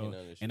real. So,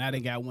 This and I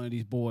done got one of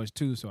these boys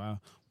too. So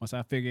once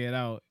I figure it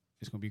out,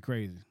 it's gonna be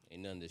crazy.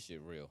 Ain't none of this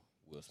shit real,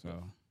 Will Smith.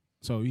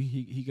 So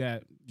he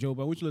got Joe.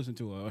 But what you listen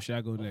to? Or should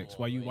I go next?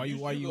 Why you go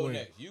wait?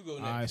 next. You go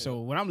next. All right. So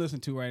what I'm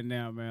listening to right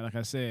now, man, like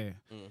I said,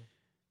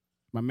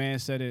 my man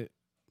said it.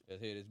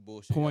 Let's hear this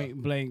bullshit.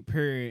 Point blank,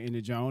 period, in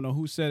the joint. I don't know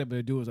who said it, but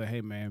the dude was like,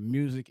 "Hey, man,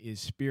 music is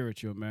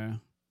spiritual,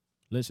 man.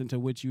 Listen to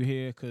what you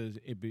hear, cause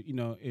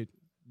it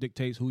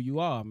dictates who you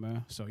are,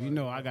 man. So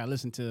I gotta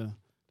listen to the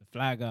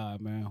Fly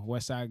God, man.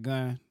 Westside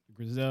Gun,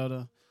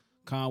 Griselda,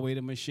 Conway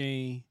the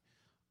Machine.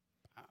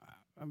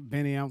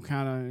 Benny, I'm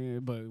kind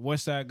of, but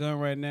Westside Gun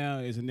right now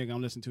is a nigga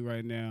I'm listening to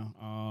right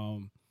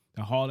now.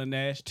 The Hall and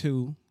Nash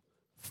 2,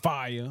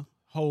 Fire,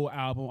 whole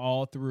album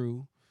all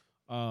through.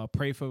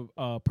 Pray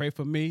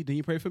for me. Then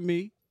you pray for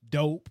me.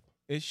 Dope.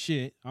 It's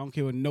shit. I don't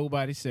care what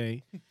nobody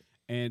say.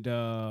 And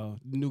the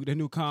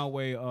new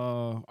Conway,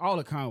 all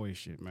the Conway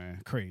shit,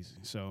 man, crazy.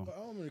 So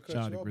shout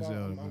out to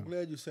Griselda. I'm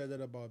glad you said that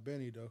about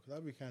Benny though, cause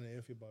I be kind of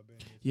iffy about Benny.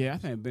 Yeah, I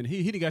think Benny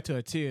he got to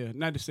a tier.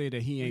 Not to say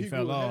that he ain't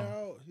fell off.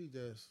 He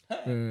just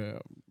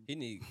He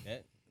need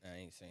that. I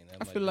ain't saying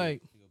that. I feel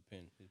like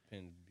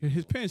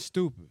his pen's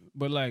stupid,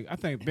 but like I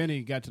think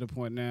Benny got to the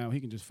point now he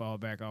can just fall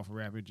back off of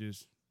rap and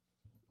just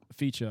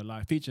feature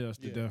us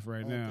to death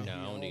right now. I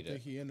don't need that.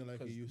 He ended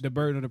like he used The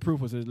Burden of the Proof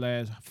was his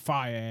last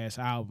fire ass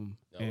album.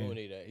 No, we don't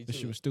need that. This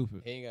shit was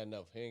stupid. He ain't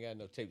got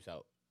enough tapes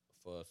out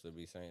for us to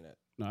be saying that.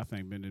 No, I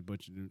think Benny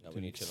Butcher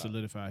we to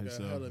solidify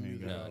himself.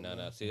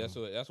 No. See,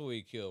 that's where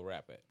he killed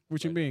rap at.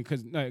 What you mean?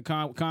 Because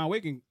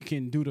Conway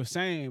can do the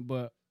same,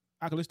 but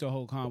I can listen to a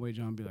whole Conway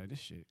John and be like, this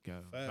shit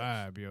got a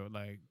vibe, yo.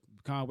 Like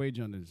Conway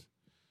John is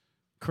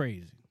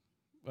crazy.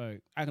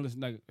 Like I can listen.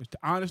 Like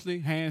honestly,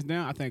 hands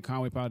down, I think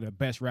Conway probably the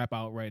best rap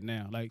out right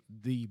now. Like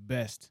the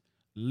best,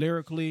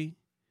 lyrically,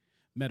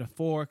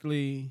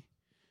 metaphorically,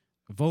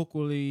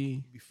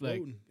 vocally.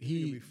 Like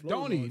he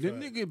don't he? The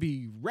nigga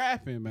be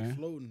rapping, man.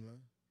 Floating, man.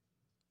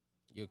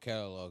 Your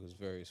catalog is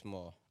very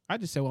small. I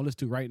just said, well, let's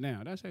do right now.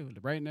 Did I say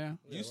right now?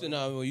 You said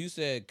no. When you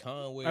said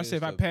Conway, I said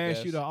if I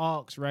pass you the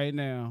aux right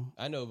now.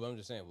 I know, but I'm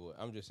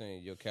just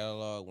saying your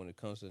catalog when it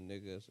comes to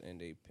niggas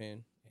and they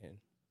pen and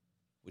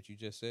what you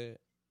just said.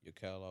 Your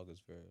catalog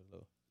is very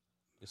low.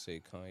 Just say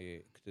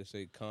Kanye. Just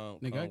say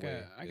Nigga,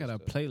 Conway. I got a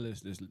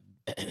playlist that's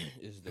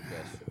is the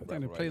best. I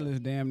think the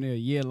playlist damn near a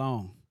year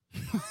long.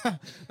 So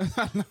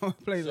that's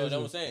what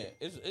I'm saying.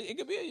 It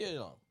could be a year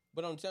long.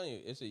 But I'm telling you,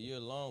 it's a year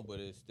long,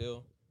 but it's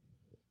still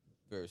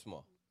very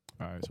small.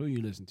 All right, so who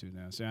you listen to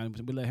now? So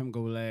we let him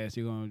go last.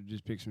 You're gonna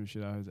just pick some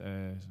shit out his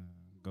ass and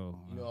go.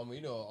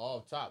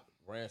 Off top,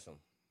 Ransom.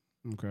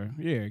 Okay.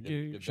 Yeah,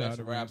 the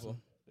best rapper.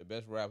 The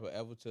best rapper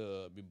ever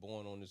to be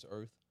born on this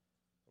earth.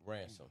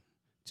 Ransom.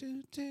 I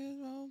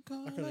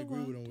can agree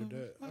with him with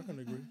that. I can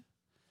agree.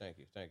 Thank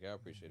you. I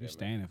appreciate You're that.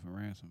 standing for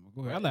Ransom.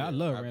 Go ahead. I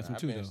love Ransom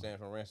too, though. I've been standing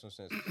for Ransom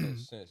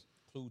since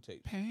Clue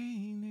tape.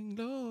 Pain and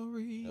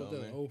glory. What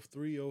that,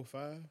 03, 05,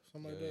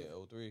 something like that?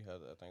 Yeah, 03,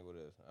 I think what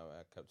it is.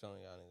 I kept telling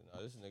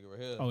y'all, this nigga right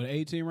here. Oh, the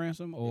 18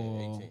 Ransom? Or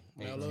 18.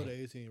 I love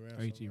the 18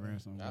 Ransom. 18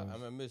 Ransom. I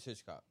remember Miss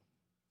Hitchcock.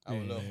 I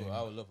would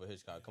love for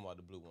Hitchcock to come out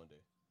the blue one day.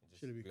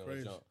 Should be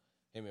crazy.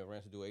 Him and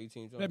Ransom do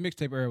 18 jump. That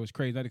mixtape era was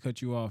crazy. Not to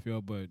cut you off,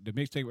 yo, but the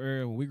mixtape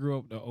era when we grew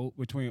up,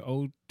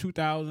 between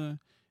 2000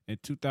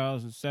 and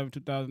 2007,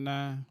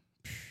 2009,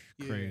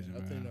 crazy,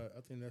 man.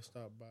 I think that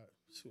stopped by.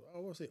 I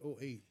want to say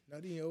 08,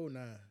 not even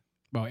 09.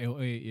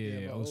 About 08,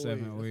 yeah, about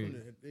 07,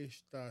 08. They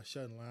started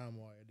shutting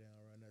LimeWire down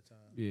around that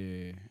time.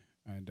 Yeah.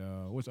 And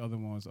what's the other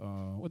ones?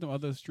 What the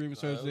other streaming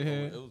services they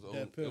had?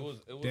 Dat Piff.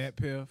 Dat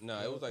Piff. No,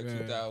 it was like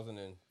 2000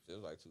 and it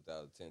was like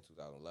 2010,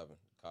 2011.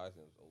 Car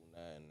accident was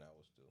 09 and I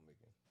was still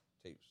making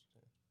tapes.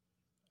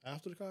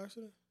 After the car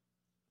accident?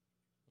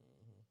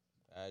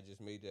 I just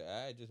made the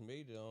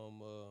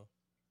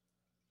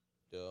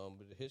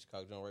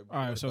Hitchcock joint right before.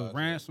 All right, so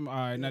Ransom. All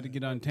right, not to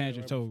get on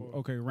tangent. So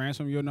okay,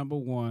 Ransom, you're number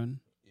one.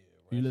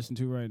 Yeah, you listen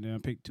to right now.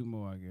 Pick two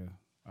more, I guess.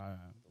 All right.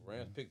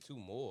 Ransom picked two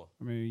more.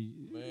 I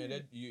mean, man,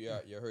 that you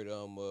heard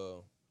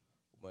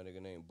my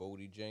nigga named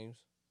Bodie James.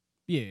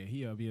 Yeah,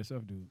 he a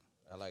BSF dude.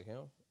 I like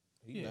him.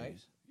 He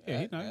nice. Yeah,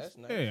 he nice. That's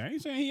nice. Yeah, I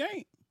ain't saying he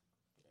ain't.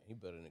 He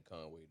better than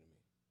Conway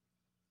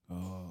to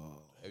me.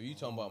 Oh. If you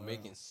talking about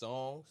making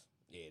songs,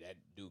 yeah, that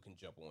dude can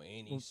jump on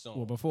any song.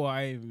 Well, before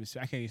I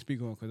can't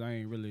speak on because I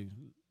ain't really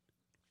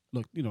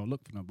look for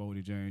no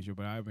Bodie James,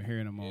 but I've been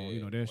hearing him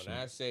on, that shit. When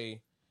I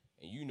say,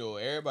 and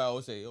everybody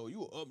always say, oh,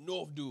 you up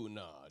north dude.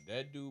 Nah,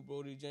 that dude,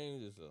 Bodie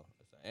James, it's an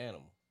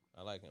animal.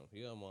 I like him.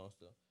 He a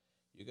monster.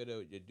 You got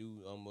your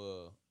dude,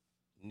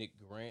 Nick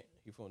Grant.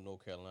 He from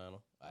North Carolina.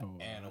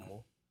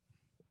 Animal.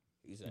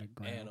 He's an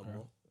animal.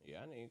 Okay.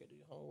 Yeah, I know you got to do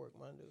your homework,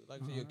 man, dude.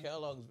 Like I said, your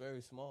catalog is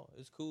very small.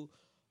 It's cool.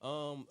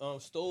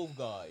 Stove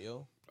God,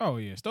 yo. Oh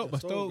yeah,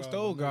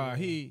 Stove God.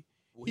 He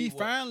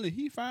finally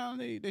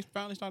they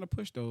finally started to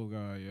push Stove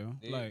God, yo.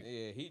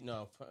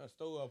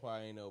 Stove God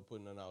probably ain't never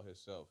putting nothing out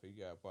himself. He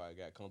probably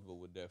got comfortable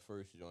with that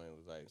first joint. It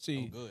was like,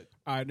 I'm good.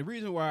 All right, the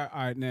reason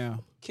why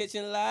now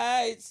kitchen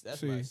lights.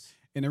 That's nice.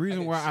 And the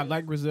reason why I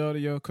like Griselda,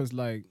 yo, cause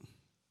like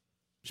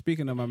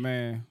speaking of my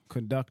man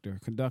Conductor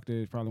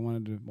is probably one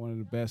of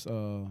the best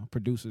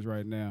producers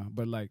right now.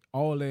 But like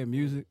all their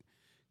music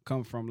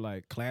come from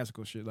like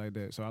classical shit like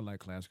that, so I like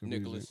classical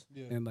music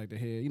and like the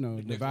head,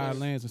 the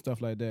violins and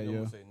stuff like that.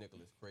 You say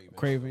Nicholas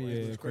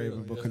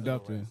Craven, but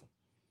Conductor.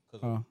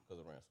 Because of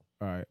Ransom.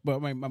 All right,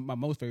 but my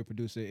most favorite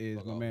producer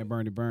is my man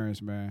Bernie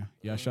Burns, man.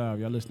 Y'all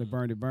listen to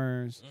Bernie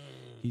Burns.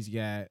 He's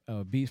got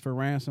beats for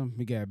Ransom.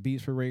 He got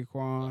beats for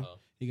Raekwon.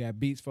 He got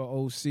beats for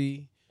OC.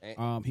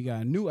 He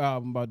got a new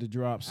album about to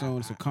drop soon.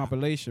 It's a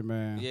compilation,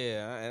 man.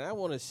 Yeah, and I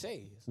want to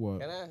say,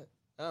 what?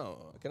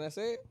 Can I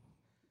say it?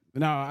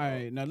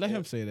 No, now let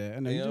him say that.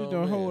 And you just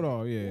don't hold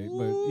on,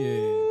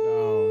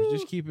 no,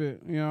 just keep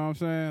it. You know what I'm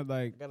saying?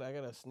 Like, I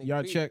got a sneak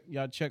peek.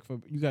 Y'all check for.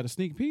 You got a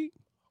sneak peek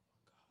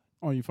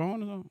on your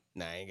phone or something?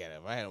 Nah, I ain't got it.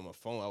 If I had it on my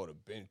phone, I would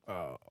have been.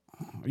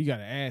 You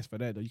gotta ask for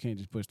that though. You can't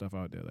just put stuff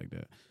out there like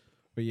that.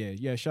 But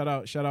yeah. Shout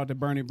out to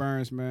Bernie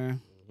Burns,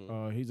 man.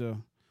 He's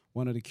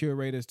one of the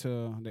curators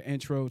to the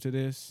intro to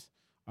this,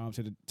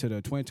 to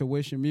the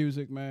Twin2ition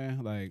music,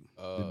 man. Like,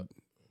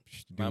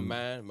 my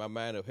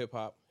mind of hip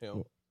hop,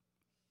 him.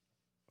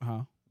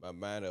 Huh? My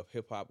mind of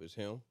hip hop is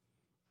him.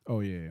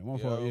 Oh yeah,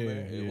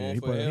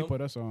 he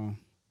put us on.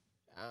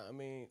 I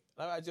mean,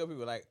 like I tell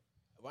people, like,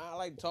 why I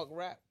like to talk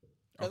rap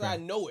because I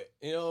know it.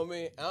 You know what I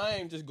mean? I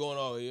ain't just going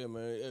all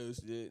man,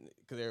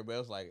 because everybody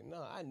else like,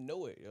 no, I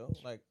know it, yo.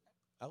 Like,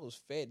 I was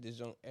fed this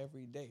junk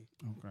every day.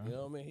 Okay. You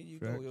know what I mean? Here you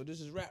go, yo.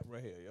 This is rap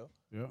right here, yo.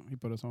 Yeah, he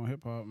put us on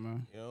hip hop,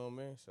 man. You know what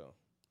I mean? So.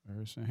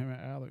 Him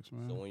and Alex,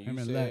 man. So when him you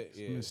and say, Lex,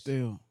 him and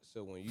Still.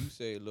 So when you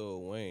say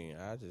Lil Wayne,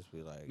 I just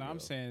be like, no, I'm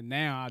saying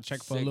now I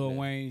check for Lil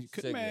Wayne.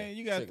 Man,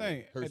 you gotta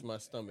think. Hurts my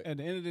stomach. At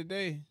the end of the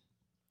day,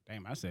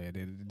 damn, I said at the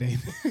end of the day.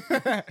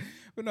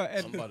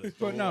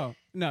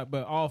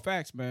 But all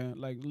facts, man.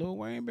 Like Lil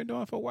Wayne been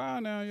doing for a while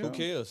now, yo. Who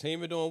cares? He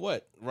ain't been doing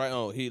what? Right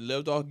on. He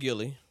lived off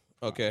Gilly.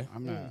 Okay.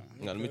 I'm not.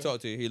 Now let me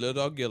talk to you. He lived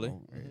off Gilly.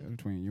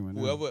 Between you and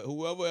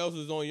whoever else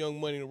was on Young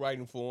Money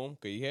writing for him,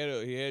 cause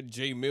he had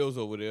Jay Mills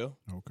over there.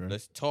 Okay.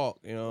 Let's talk.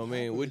 You know what I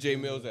mean? Where Jay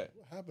Mills at?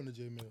 What happened to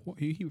Jay Mills? Well,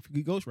 he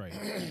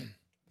ghostwriting.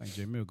 Like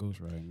Jay Mills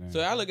ghostwriting now. So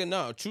I look at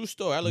now, true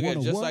story. I look at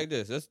it just like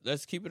this.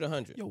 Let's keep it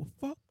 100. Yo,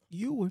 fuck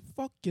you and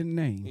fuck your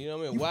name. You know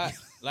what I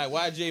mean?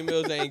 Why Jay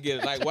Mills ain't get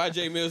it? Like why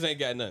Jay Mills ain't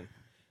got nothing?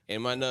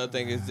 And my another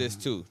thing is this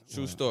too.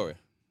 True story.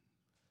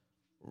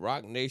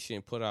 Rock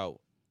Nation put out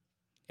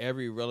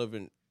every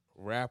relevant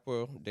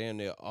rapper, damn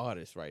near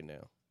artist right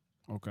now.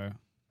 Okay.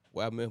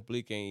 Why Myth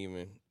Bleak ain't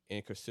even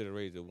in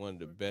consideration one of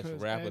the best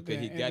rappers? Cause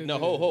he got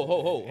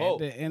ho. At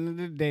the end of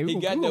the day, we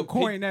gonna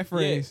coin that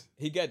phrase.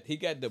 Yeah, he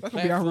got the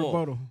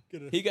platform.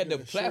 He got the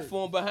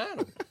platform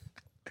behind him.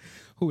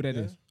 Who that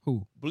is?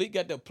 Who? Bleak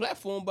got the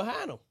platform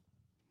behind him.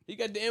 He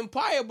got the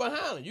empire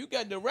behind him. You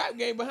got the rap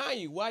game behind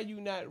you. Why you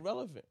not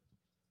relevant?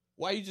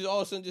 Why you just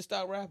all of a sudden just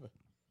stop rapping?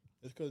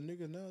 It's because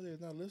niggas nowadays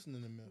not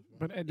listening to myth. Man.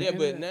 But at the Yeah, end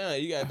but of now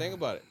you gotta think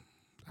about it.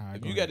 All right,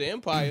 If go you ahead. got the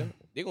empire,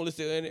 they gonna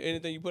listen to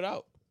anything you put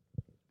out.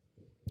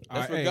 All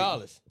That's right, hey,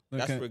 regardless. look,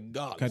 That's can-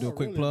 regardless. Can I do a Not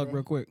quick really, plug bro.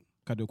 real quick?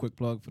 Can I do a quick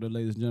plug for the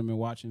ladies and gentlemen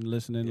watching,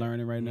 listening,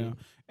 learning right now?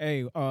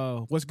 Hey,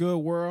 what's good,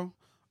 world?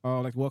 I'd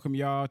like to welcome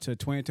y'all to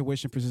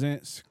Twin2ition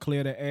Presents,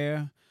 Clear the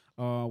Air,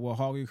 with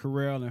Hoggy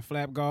Carell and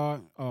Flap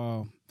God.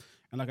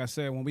 And like I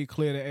said, when we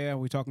clear the air,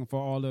 we're talking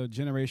for all the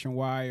generation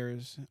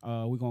wires.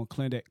 We're going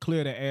to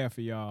clear the air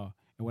for y'all.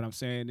 And what I'm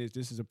saying is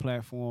this is a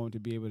platform to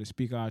be able to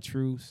speak our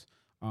truths.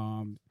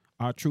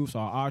 Our truths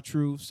are our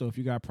truths. So if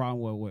you got a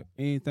problem with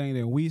anything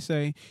that we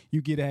say,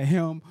 you get at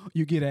him,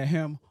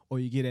 or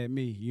you get at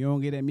me. You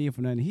don't get at me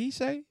for nothing he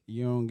say.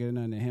 You don't get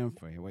nothing at him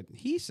for what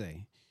he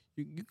say.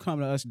 You come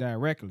to us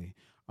directly.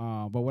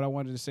 But what I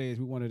wanted to say is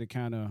we wanted to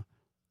kind of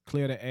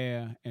clear the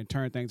air and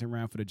turn things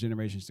around for the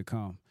generations to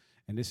come.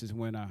 And this is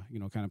when I,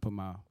 kind of put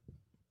my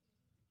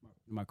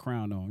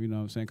crown on, you know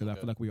what I'm saying? Because I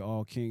feel like we're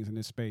all kings in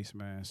this space,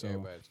 man. So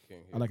Everybody's king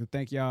here. I'd like to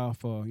thank y'all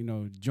for,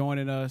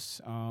 joining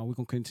us. We're going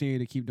to continue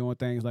to keep doing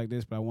things like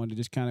this, but I wanted to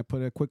just kind of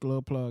put a quick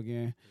little plug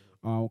in.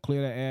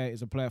 Clear the Air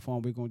is a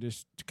platform we're going to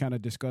just kind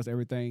of discuss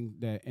everything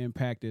that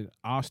impacted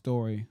our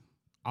story,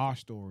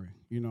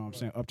 you know what I'm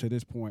saying, up to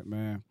this point,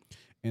 man.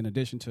 In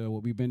addition to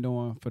what we've been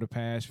doing for the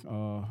past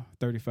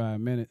 35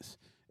 minutes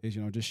is,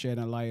 just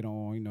shedding light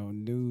on,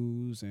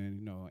 news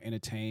and,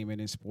 entertainment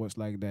and sports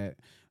like that,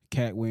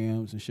 Cat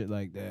Williams and shit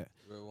like that.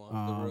 Real ones,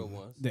 the real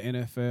ones. The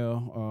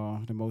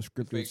NFL, the most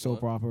scripted fake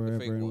soap ones, opera the ever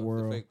fake in the ones,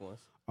 world. The fake ones.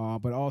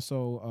 But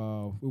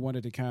also, we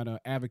wanted to kind of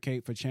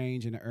advocate for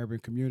change in the urban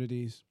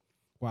communities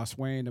while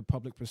swaying the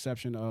public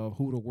perception of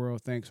who the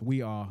world thinks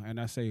we are. And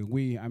I say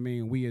we, I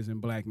mean we as in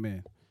black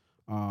men.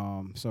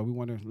 So we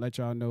want to let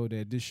y'all know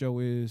that this show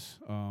is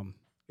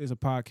a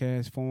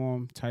podcast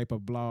form type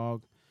of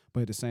blog,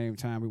 but at the same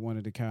time, we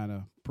wanted to kind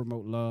of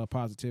promote love,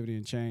 positivity,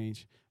 and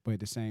change, but at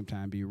the same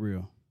time, be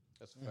real.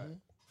 That's a fact.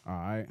 All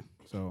right.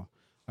 So,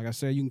 like I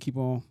said, you can keep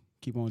on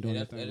doing And your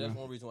that's, thing. and that's man.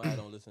 one reason why I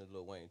don't listen to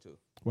Lil Wayne too,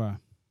 Why?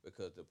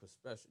 because the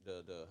perspective,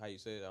 the how you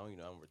say it, I'm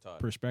retarded.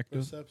 Perspective.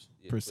 Perception.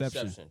 Yeah,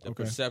 perception. The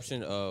Okay.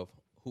 perception of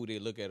who they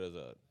look at as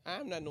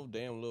I'm not no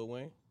damn Lil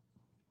Wayne.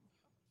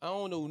 I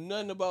don't know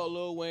nothing about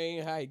Lil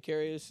Wayne, how he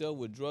carry himself,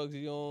 what drugs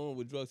he on,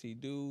 what drugs he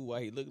do,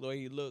 why he look the way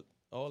he look,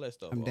 all that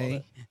stuff. I'm all day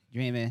that.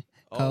 dreaming,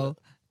 All cold,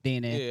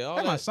 dinner. Yeah, all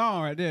That's my that.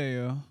 song right there,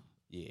 yo.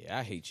 Yeah,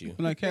 I hate you.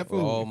 Like cat With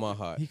food. all my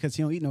heart. Because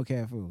he don't eat no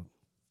cat food.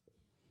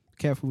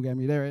 Cat food got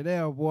me there right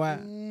there, boy.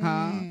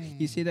 Huh?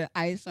 You see the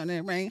ice on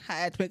that ring?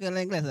 High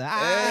twinkling glisten.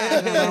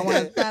 Number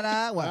one,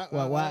 ta-da.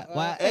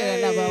 What?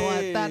 Hey. Number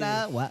one,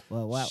 ta-da.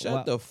 What?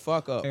 Shut the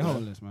fuck up. Hey, hold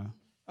on this, man.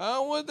 I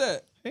don't want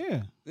that.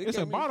 Yeah. They It's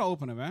a got me- bottle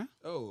opener, man.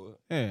 Oh,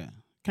 Yeah.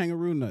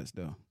 Kangaroo nuts,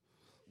 though.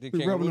 the He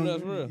kangaroo rubbing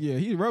nuts on, real. yeah,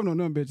 he's rubbing on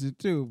them bitches,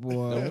 too,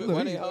 boy. Them- Look,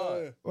 why he- they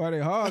hard? Why they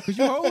hard? Because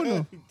you holding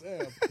them.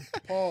 Damn.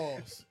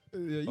 Pause. Yeah,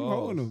 you Pause.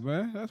 holding them,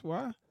 man. That's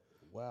why.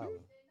 Wow.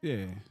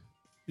 Yeah.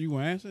 You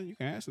want to answer? You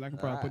can answer. I can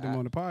probably put them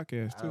on the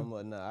podcast, too.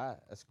 I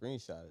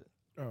screenshot it.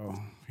 Oh,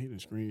 he didn't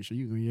screenshot.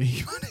 You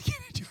want to get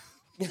it?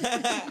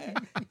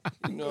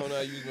 You know I'm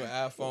not using my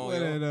iPhone.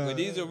 What Yo. it, But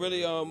these are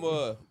really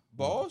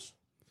balls.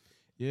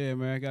 Yeah,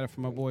 man. I got it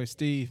from my boy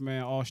Steve,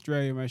 man.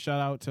 Australia, man. Shout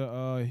out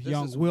to This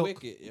Young is Wilk.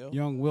 wicked, yo.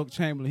 Young Wilk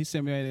Chamberlain. He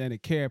sent me that in a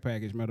care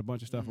package, man. A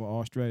bunch of stuff from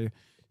Australia.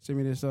 Sent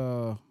me this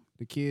the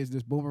kids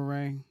this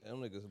boomerang.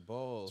 Them niggas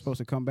balls. Supposed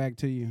to come back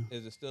to you.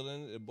 Is it still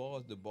in the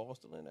balls? The ball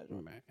still in that?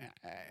 joint? Man,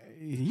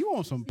 you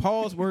on some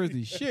pause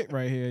worthy shit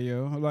right here,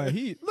 yo. Like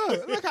he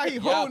look how he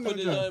Y'all holding put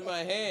it. it in my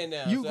hand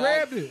now. You so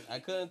grabbed it. I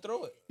couldn't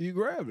throw it. You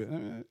grabbed it.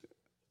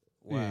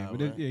 Wow, yeah, but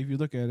man. if you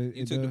look at it,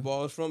 You it took the does-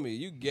 balls from me.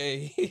 You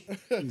gay.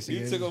 you see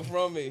You it. took them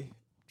from me.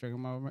 Check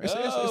 'em out, man. It's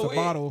Oh, a wait.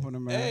 bottle opener,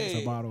 man. It's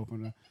Hey. a bottle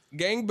opener.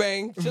 Gang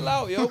bang. Chill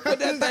out, yo. Put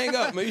that thing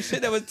up, man. You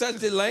should never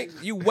touch it, Link.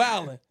 You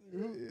wildin'.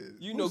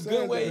 You know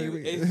good way.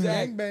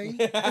 Exactly. Bang,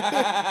 bang.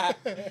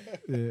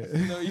 Yeah.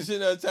 No, you should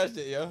never touched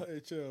it, yo. Hey,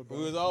 chill, bro.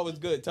 It was always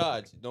good.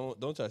 Taj, don't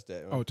touch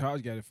that, man. Oh,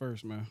 Taj got it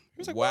first, man. He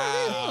was like,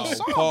 Wow. "What is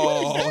this?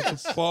 What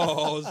is this?"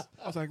 Pause.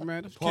 I was like,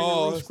 man, this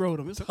Pause. kangaroo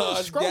scrotum. It's like, oh,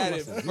 Taj scrotum. got I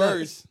it said,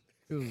 first.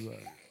 It was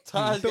like,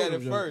 Taj he threw got it,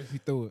 it Joe. first. He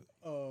threw it.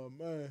 Oh,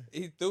 man.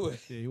 He threw it.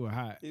 Yeah, he was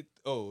hot. He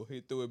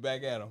threw it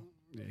back at him.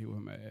 Yeah, he was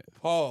mad.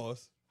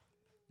 Pause.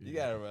 You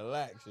gotta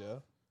relax,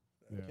 yo.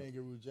 Yeah.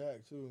 Kangaroo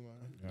Jack, too,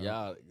 man.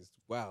 Y'all is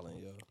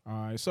wildin', yo. All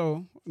right,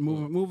 so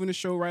moving the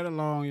show right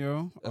along,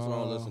 yo. That's why I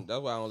don't listen.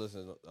 That's why I don't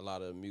listen to a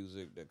lot of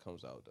music that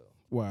comes out though.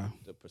 Why?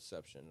 The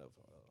perception of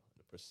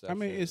the perception. I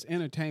mean, it's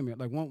entertainment.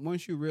 Like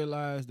once you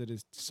realize that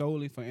it's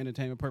solely for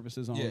entertainment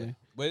purposes only.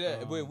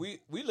 yeah, but we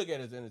look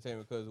at it as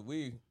entertainment because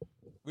we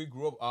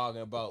grew up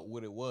arguing about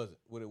what it was.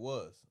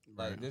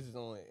 Like Right. this is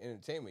only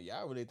entertainment.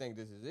 Y'all really think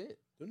this is it?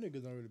 Them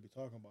niggas don't really be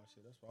talking about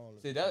shit. That's why I don't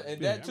listen. See that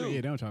and Yeah, that too. I mean,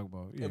 yeah, they don't talk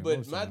about. Yeah, but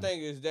most my times.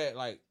 thing is that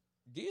like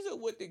these are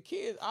what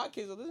our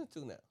kids are listening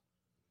to now.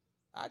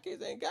 Our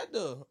kids ain't got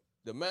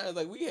the minds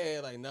like we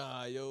had. Like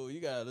nah, yo, you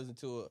gotta listen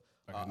to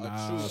Like a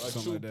Nas, a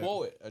something true like that.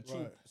 poet, a true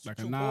Right. Like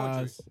a true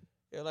Nas. poetry.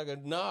 Yeah, like a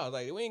Nas.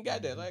 Like we ain't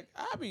got that. Like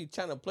I be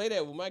trying to play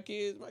that with my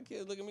kids. My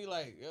kids look at me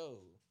like, yo,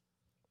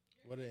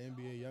 What an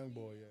NBA young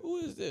boy yet. Who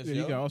is this? Yeah,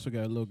 yo? you also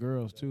got little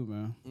girls too,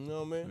 man. You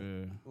know what I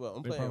mean? Yeah. Well,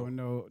 I'm They playing.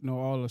 probably know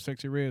all the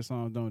Sexy Red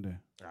songs, don't they?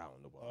 I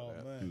don't know about Oh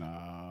that. man.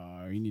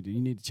 Nah, you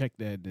need to check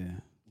that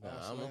then. Nah,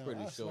 I I'm slam-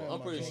 pretty I sure. slam I'm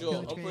my pretty daughter.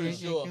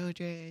 sure.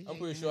 I'm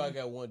pretty sure I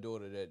got one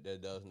daughter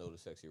that does know the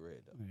Sexy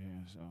Red though.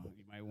 Yeah, so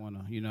you might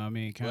wanna, you know what I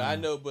mean? Well, I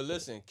know, but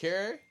listen,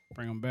 Carrie,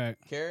 Bring them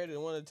back. the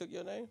one that took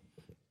your name.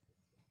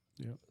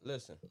 Yep.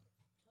 Listen,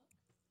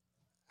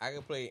 I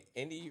can play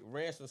any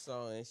Ransom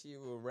song and she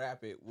will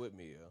rap it with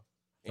me, yo.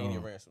 Any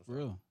Ransom song.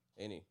 Really?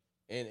 Any.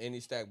 And any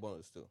Stack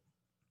Bonus too.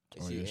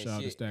 And Oh yeah, shout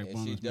out to Stack and she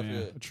Bundles, man.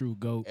 definitely- A true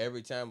GOAT.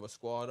 Every time a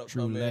squad up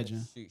True come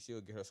legend. in,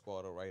 she'll get her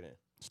squad up right in.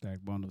 Stack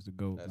Bundles, the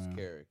GOAT, That's man.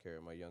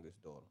 Carrie, my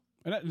youngest daughter.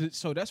 And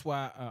so that's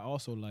why I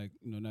also like,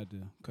 you know, not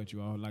to cut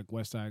you off, like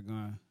West Side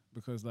Gun,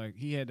 because like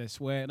he had that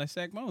swag, like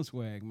Stack Bundles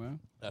swag, man.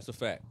 That's a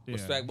fact. Yeah,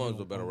 But Stack Bonus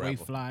was a better way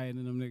rapper. flyer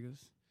than them niggas.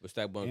 But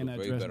Stack Bonus And was I a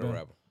way dress better better.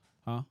 rapper.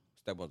 Huh?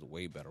 Stack Bonus was a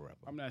way better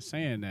rapper. I'm not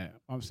saying that.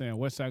 I'm saying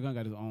West Side Gun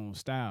got his own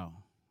style.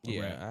 of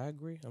Yeah, rap. I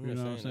agree. I'm You not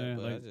know what I'm saying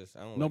that, saying? but Like, I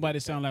don't Nobody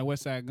like sound like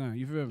West Side Gun.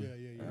 You feel me?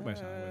 Yeah. Nobody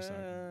sound like West Side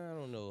Gun. I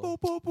don't know. Boom,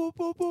 boom, boom,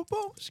 boom, boom,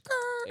 boom, skirt.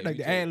 If Like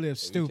you the take- ad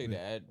libs if you take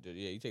stupid.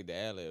 you take the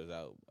ad libs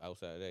out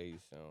outside of that, he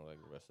sound like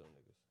the rest of them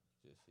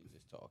niggas. He's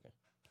just talking.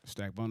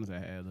 Stack Bundles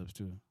had ad libs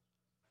too.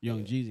 Young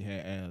Yeah. Jeezy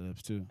had ad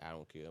libs too. I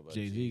don't care about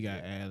Jay-Z Jeezy.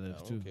 got I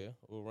ad-libs, don't too. care.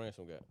 What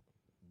Ransom got?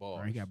 Bars.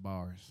 Bro, he got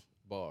bars.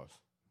 Bars.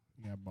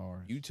 He got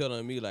bars. You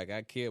telling me like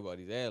I care about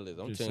these ad libs?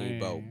 I'm Just telling you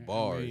saying, about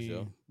bars, I mean,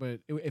 yo. But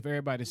if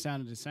everybody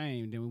sounded the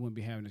same, then we wouldn't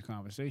be having this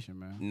conversation,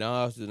 man.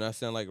 Nas does not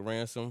sound like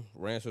Ransom.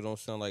 Ransom don't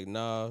sound like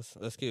Nas.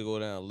 Let's go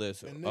down the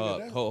list. And nigga,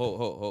 that's-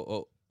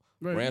 Ho.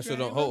 Right, Ransom you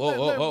don't.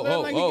 gotta-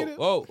 let get it.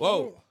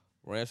 Ho.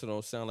 Ransom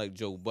don't sound like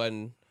Joe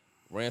Budden.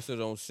 Ransom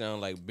don't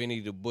sound like Benny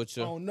the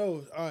Butcher. Oh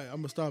no! All right, I'm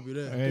gonna stop you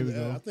there. There we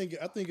go. I think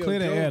Clear if the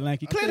Joe, air,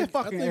 Lanky. Clear the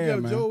fucking I think air,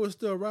 if man. Joe was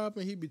still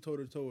rapping, he'd be toe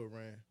to toe with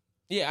Ran.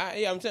 Yeah,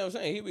 I'm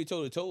saying he be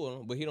toe to toe with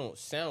him, but he don't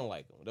sound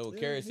like him. That's what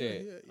Carrie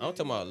said. I'm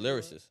talking about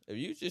lyricists. If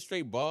you just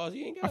straight bars,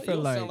 you ain't got. I You feel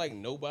don't like- sound like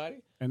nobody.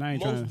 And I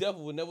ain't Most trying.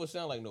 Definitely would never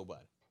sound like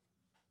nobody.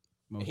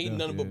 Most He def,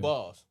 nothing yeah. but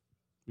bars.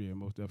 Yeah,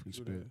 most definitely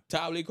spit.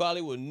 Talib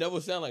Kweli would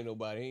never sound like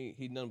nobody.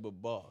 He nothing but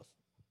bars.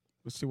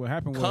 Let's see what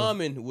happened. Was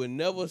Common would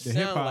never the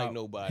sound like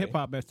nobody. Hip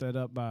hop messed that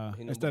up by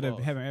He instead of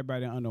bars. having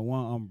everybody under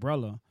one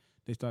umbrella,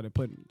 they started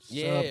putting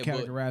Yeah, but-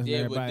 subcategorizing yeah,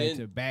 but everybody then-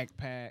 to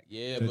backpack,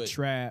 Yeah, to but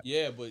trap,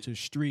 yeah, but to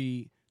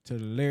street, to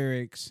the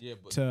lyrics, yeah,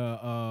 but to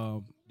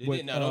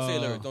don't say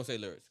lyrics. Don't say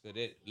lyrics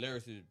because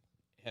lyrics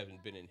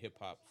haven't been in hip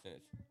hop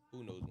since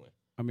who knows when.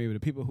 I mean, the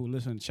people who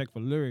listen check for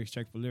lyrics for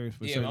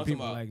Yeah, certain but I'm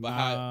people talking like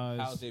about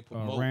how Nas, they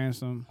promote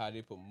Ransom. how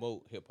they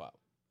promote hip hop.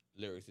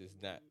 Lyrics is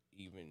not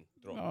even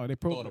thrown. Oh, they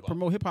thought about.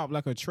 promote hip hop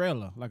like a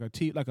trailer, like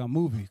a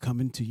movie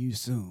coming to you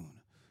soon.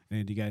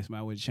 And you guys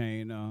might with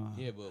chain.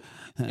 Yeah, but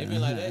it been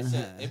like that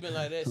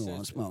since Who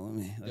wants smoke with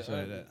me? That's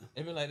like that.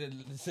 It been like that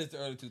since the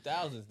early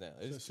 2000s now.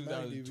 It's Since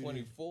Smack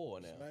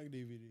 2024 now. Smack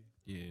DVD.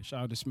 Yeah,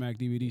 shout out to Smack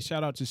DVD.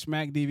 Shout out to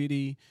Smack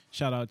DVD.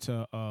 Shout out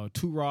to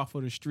Too Raw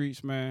for the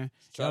Streets, man.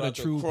 Shout out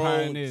to to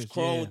Pioneers.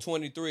 Chrome Yeah.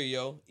 23,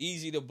 yo.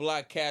 Easy the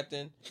Block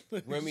Captain.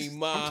 Remy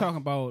Ma. I'm talking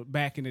about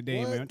back in the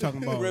day, man. I'm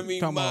talking about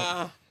Remy talking Ma.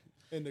 about-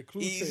 And the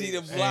clue Easy the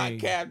tapes. Block Hey,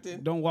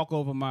 Captain. Don't walk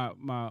over my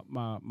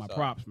Sorry.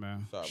 props,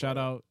 man. Sorry Shout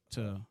about out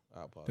to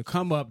I apologize. the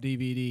Come Up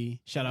DVD.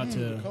 Shout out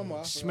to Come on,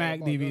 I forgot Smack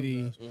about DVD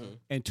them guys, man.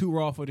 and Too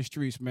Raw for the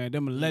Streets, man.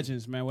 Them are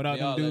legends, man. Without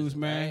They all them dudes, legends.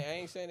 man, I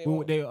ain't saying they we,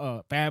 won't.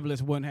 they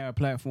Fabulous wouldn't have a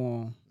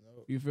platform.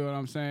 You feel what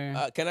I'm saying?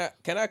 Can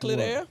I clear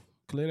the What? air?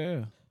 Clear the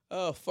air.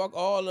 Fuck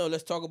all of them.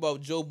 Let's talk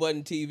about Joe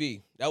Budden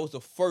TV. That was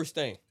the first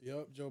thing.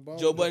 Yep, Joe Budden.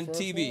 Joe was the Budden first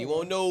TV. You one,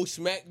 won't man. know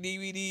Smack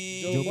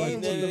DVD. Joe Budden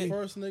was Budden the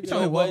first nigga. You talking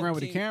Joe walk Budden around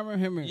with the TV. camera?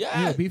 Him and Yes.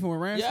 he was beefing with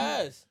Ransom?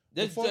 Yes.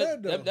 Before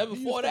that, though. That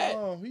before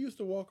that. He used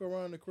to walk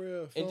around the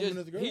crib And filming just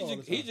his girl all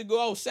the he time. just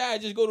go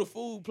outside, just go to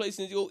food places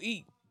and go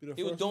eat. Be the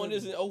He was first doing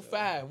this nigga. in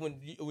 05 when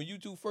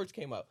YouTube first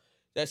came out.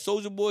 That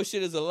Soulja Boy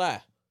shit is a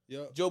lie.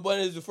 Yep. Joe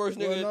Budden is the first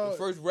Well, nigga, no, the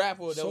first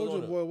rapper that was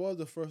on Soulja it. Boy was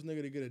the first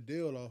nigga to get a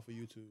deal off of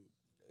YouTube.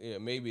 Yeah,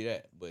 maybe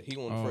that. But he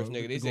wasn't the first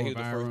nigga. They go said he was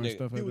the viral first and nigga.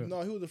 stuff He like was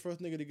that. he was the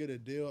first nigga to get a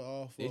deal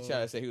off. They tried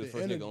to say he was the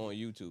first internet. nigga on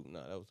YouTube.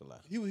 No, that was a lie.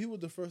 He was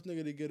the first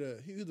nigga to get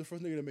he was the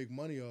first nigga to make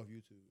money off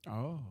YouTube.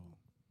 Oh,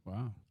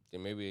 wow.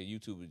 Then maybe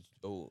YouTube is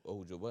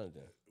old Joe Budden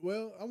then.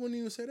 Well, I wouldn't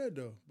even say that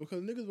though,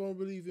 because niggas weren't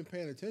really even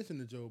paying attention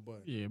to Joe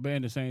Budden. Yeah, but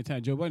at the same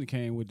time, Joe Budden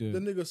came with The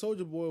nigga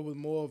Soulja Boy was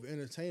more of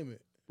entertainment,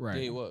 right.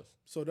 Yeah, he was.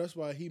 so that's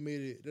why he made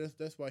it.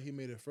 That's why he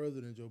made it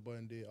further than Joe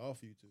Budden did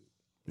off YouTube.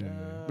 Yeah.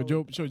 Nah, But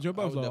Joe Budden was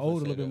definitely older, a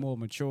say little bit that. more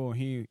mature.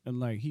 He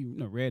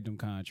read them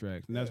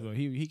contracts, and that's Yeah. what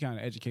he kind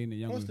of educating the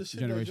younger Plus the shit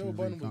that generation. Joe to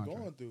Budden read was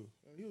contracts. going through.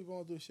 He was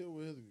going through shit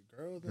with his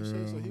girls and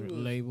shit. So he was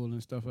label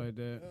and stuff like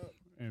that. Yeah.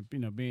 And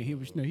being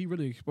he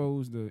really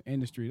exposed the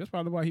industry. That's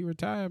probably why he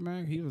retired,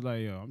 man. He was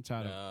like, yo, I'm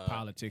tired Nah, of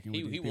politicking. With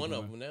He these one people,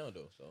 of man. them now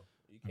though, so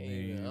you I can't.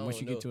 mean, even, I don't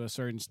once you know. get to a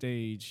certain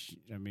stage,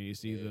 I mean,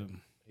 it's either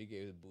He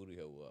gave his booty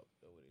hole up.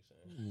 That's what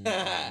he's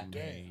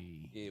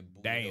saying. Yeah,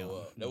 booty damn, hole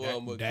up. That's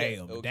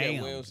what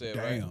Cat Williams said,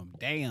 right?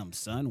 damn,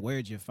 son,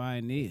 where'd you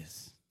find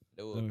this? That's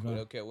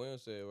What Cat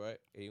Williams said, right?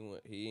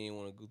 He ain't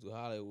want to go to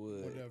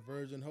Hollywood. With that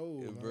virgin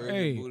hole.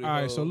 Hey, all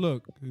right. So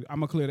look, I'm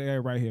gonna clear the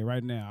air right here,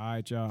 right now. All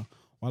right, y'all.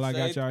 While I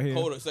got y'all here.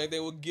 Hold up. Same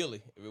thing with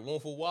Gilly. If it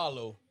weren't for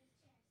Wallow,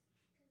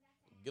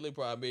 Gilly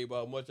probably made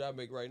about how much I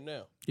make right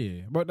now.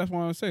 Yeah, but that's what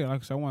I'm saying.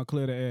 Like I said, I want to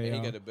clear the air. And he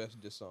y'all. got the best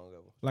diss song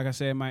ever. Like I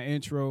said in my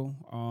intro,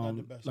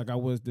 like I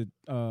was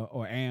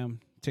or am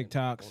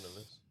TikToks, On the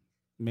list.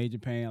 Major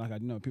Pain. Like I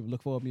people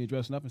look forward to me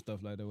dressing up and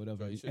stuff like that,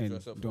 whatever, Right, you should and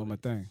dress up doing my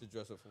thing. You should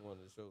dress up for one of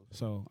the shows.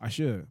 So I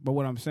should. But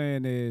what I'm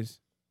saying is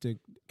to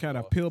kind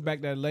of peel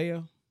back that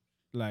layer.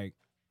 Like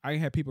I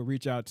had people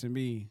reach out to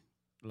me,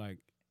 like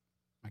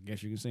I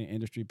guess you can say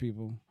industry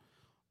people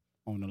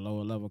on the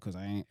lower level, because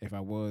I ain't. If I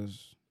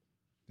was,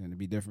 then it'd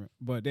be different.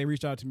 But they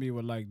reached out to me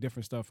with like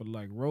different stuff for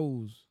like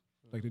roles,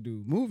 like to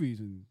do movies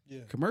and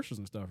commercials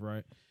and stuff,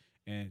 right?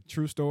 And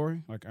true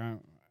story, like I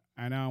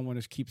don't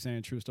want to keep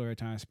saying true story every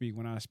time I speak.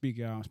 When I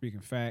speak, I'm speaking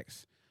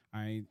facts.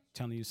 I ain't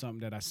telling you something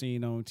that I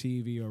seen on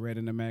TV or read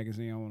in the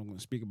magazine. I want to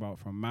speak about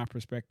from my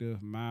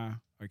perspective, my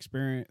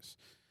experience.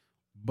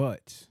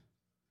 But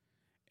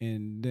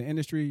in the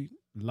industry,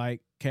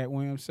 like Cat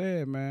Williams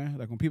said, man,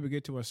 like when people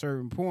get to a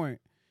certain point,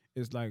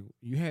 it's like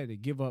you had to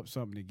give up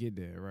something to get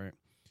there, right?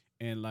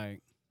 And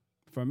like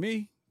for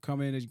me,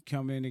 coming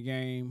in the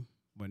game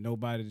with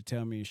nobody to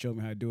tell me and show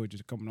me how to do it,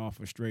 just coming off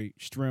of straight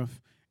strength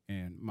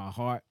and my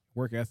heart,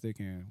 work ethic,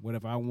 and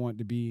whatever I want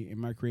to be in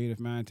my creative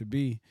mind to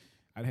be,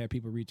 I'd have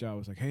people reach out. It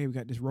was like, hey, we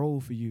got this role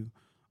for you,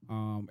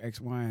 X,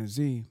 Y, and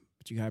Z,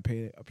 but you gotta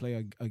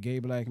play a gay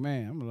black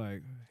man. I'm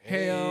like,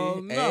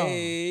 hell no.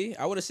 Hey.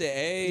 I would have said,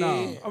 hey.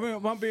 No, I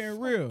mean, I'm being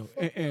real,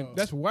 and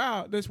that's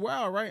wild. That's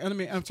wild, right? And I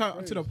mean, I'm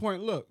talking to the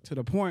point. Look, to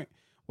the point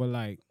where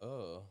like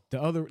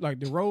the other, like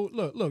the road.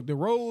 Look, the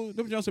road.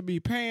 Them just would be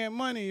paying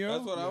money, yo.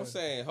 That's what I'm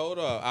saying. Hold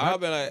up, I'll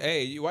be like,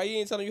 hey, why you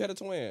ain't telling you had a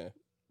twin?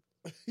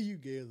 You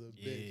gave a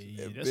bitch.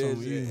 Yeah, that's bitch,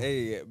 on you.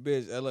 hey,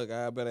 bitch, look,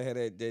 I better have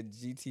that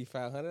GT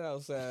 500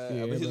 outside.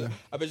 Yeah,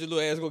 I bet your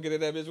little ass gonna get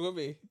in that bitch with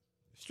me.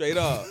 Straight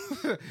up.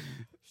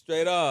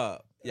 Straight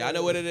up. Yeah, I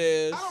know what it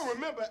is. I don't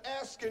remember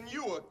asking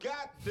you a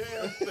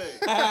goddamn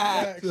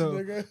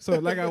thing. So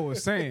like I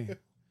was saying,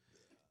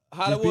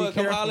 Hollywood,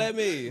 come holler at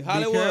me.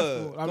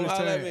 Hollywood, I'm come just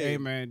holler at saying, me. hey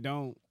man,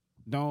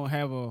 don't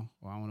have a. Well,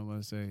 I don't know what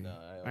to say. No,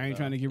 I ain't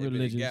trying to get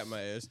religious. Got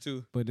my ass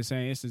too. But the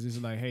same instance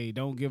is like, hey,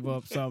 don't give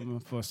up something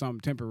for something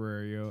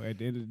temporary, yo. At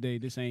the end of the day,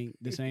 this ain't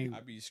I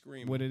be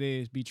screaming what it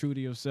is. Be true to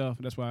yourself.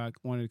 That's why I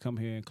wanted to come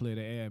here and clear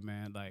the air,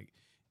 man. Like,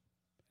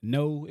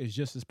 no is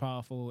just as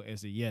powerful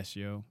as a yes,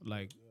 yo.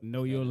 Like,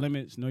 know your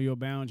limits, know your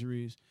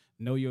boundaries,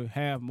 know you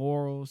have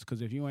morals.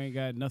 Because if you ain't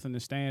got nothing to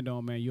stand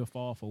on, man, you'll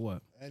fall for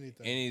what?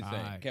 Anything.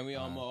 Right. Can we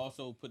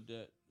also put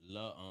that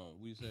love on?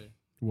 What you say?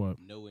 What?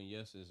 No and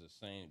yes is the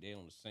same. They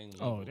on the same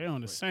level. Oh, they're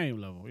on the same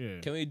level,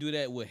 yeah. Can we do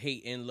that with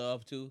hate and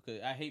love too? Because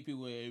I hate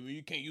people when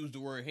you can't use the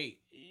word hate.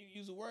 You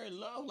use the word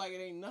love like it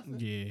ain't nothing.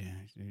 Yeah,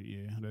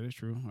 that is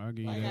true. I'll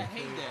give you Like, that. I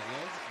hate that,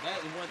 yo. That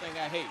is one thing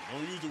I hate.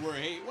 Don't use the word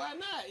hate. Why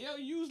not? Yo,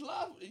 use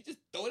love. Just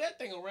throw that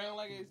thing around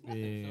like it's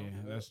nothing.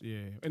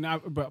 And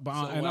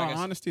in all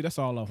honesty, that's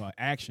all of our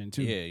action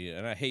too. Yeah.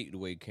 And I hate the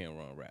way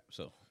Cameron rap.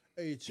 So.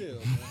 Hey, chill,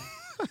 man.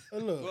 Hey,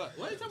 look.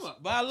 What are you talking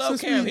about? But I love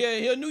Cam.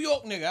 He a New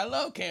York nigga. I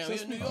love Cam.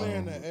 Since He a New we York.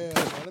 clearing the air,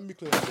 man, let me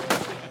clear the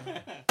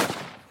air,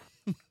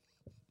 man.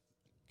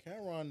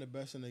 Cameron the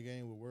best in the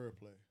game with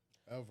wordplay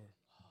ever.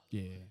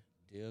 Yeah.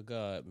 Dear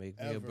God, make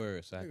me a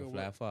bird so I can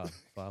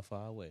fly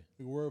far away.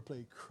 His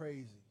wordplay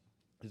crazy.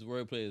 His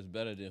wordplay is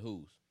better than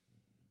whose?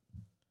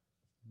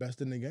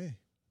 Best in the game.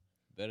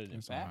 Better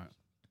than Facts.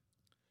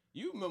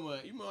 You remember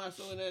I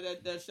saw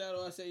that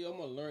shadow. I said, yo, I'm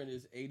gonna learn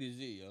this A to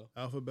Z, yo.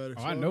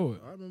 Alphabetical. I know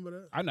it. I remember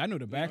that. I know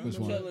the backwards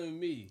You one. telling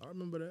me? I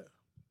remember that.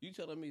 You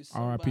telling me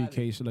somebody? R.I.P.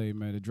 K. Slade,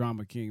 man, the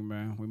drama king,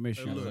 man. We miss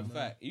you. That's a Man.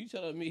 fact. You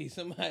telling me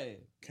somebody?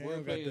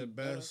 Cam got the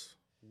best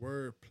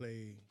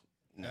wordplay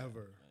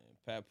ever. Man,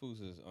 Papoose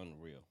is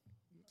unreal.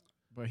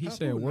 But he Papoose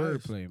said nice.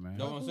 wordplay, man.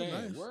 Know what I'm saying?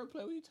 Nice. Wordplay.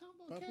 What you talking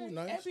about? Papoose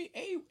Cam? nice.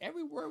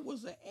 Every word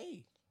was an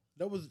A.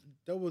 That was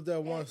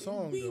that one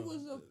song. B though.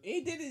 was he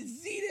did it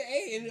Z to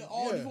A in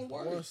all different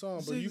words. One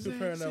song, but you Zigzag,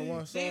 comparing that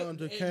one song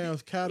to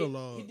Cam's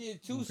catalog. He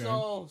did two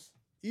songs.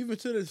 Even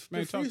to the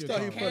Man, talk your freestyle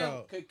he talk. put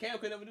out. Cam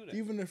could never do that.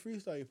 Even the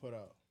freestyle he put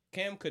out.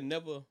 Cam could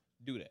never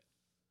do that.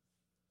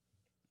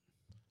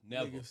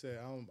 Never. Nigga said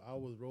I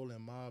was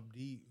rolling Mob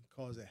Deep,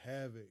 causing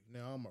havoc.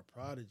 Now I'm a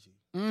prodigy.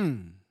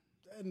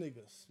 That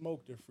nigga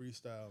smoked the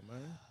freestyle,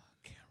 man.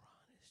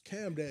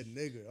 Cam that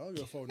nigga. I don't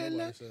give a fuck what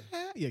nobody say.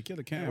 Yeah,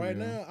 Killer Cam. Right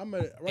yo. now, I'm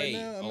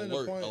in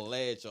the point.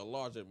 Alleged, a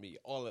larger me,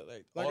 all that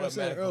Like all I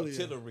said earlier,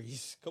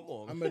 artilleries. Come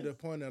on, I'm at the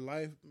point in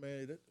life,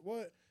 man.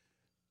 What?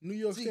 New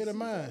York State of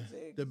Mind,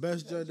 the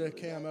best judge that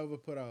Cam ever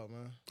put out,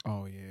 man.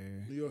 Oh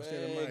yeah. New York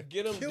State of Mind.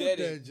 Get him Killed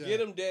daddy. that job. Get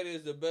him daddy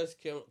is the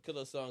best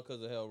killer song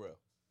because of Hell Rail.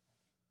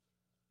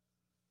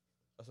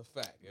 That's a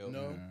fact, yo.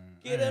 No.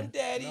 Get him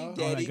daddy. No.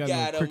 Daddy got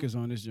got him. crickets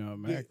on this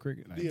jump, man. Yeah.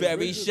 Cricket. Like, Yeah.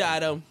 Barry original-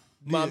 shot him.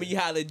 Mommy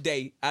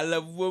holiday. I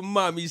love what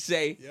mommy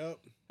say. Yep.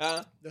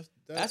 Huh?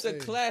 That's a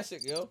it.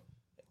 classic, yo.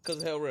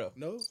 Because of Hell Rail.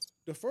 No,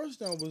 the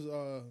first one was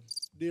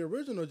The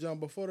original jump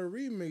before the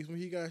remix when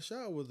he got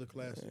shot was a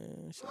classic.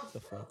 Man, shut the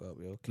fuck up,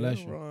 yo. Bless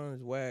Ken you. Ron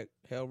is whack.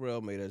 Hell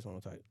Real made that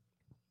song type.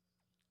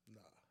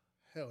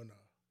 Hell no.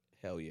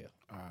 Hell yeah.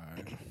 All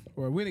right.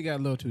 Well, we done got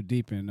a little too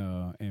deep in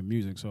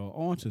music, so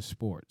on to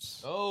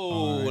sports. Oh,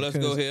 All right, let's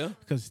go here.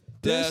 Because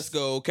Let's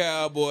go,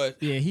 Cowboys.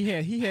 Yeah, he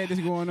had this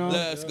going on.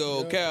 Let's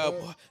go,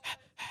 Cowboys.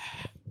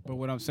 But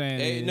what I'm saying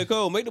Hey, is,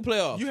 Nicole, make the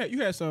playoffs.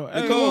 you had some.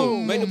 Nicole,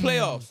 Hey, make the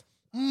playoffs.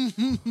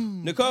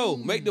 Nicole,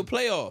 make the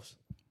playoffs.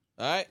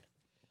 All right?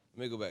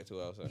 Let me go back to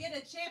what I was saying. Get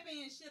a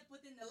championship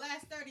within the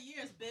last 30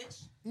 years,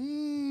 bitch.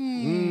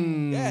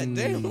 God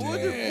damn,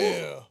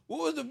 what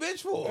was the bitch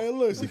for? Hey,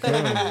 look, she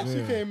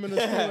came in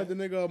the school like the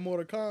nigga of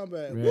Mortal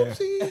Kombat. Yeah.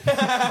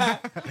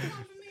 Whoopsie.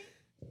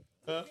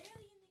 We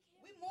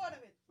more than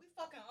it. We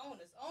fucking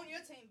owners. Own your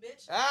team,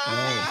 bitch.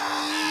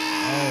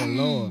 Oh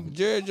Lord.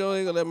 Jared Jones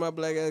ain't gonna let my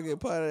black ass get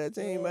part of that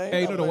team, man.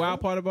 Hey, you know the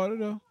wild part about it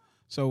though?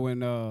 So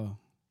when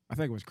I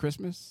think it was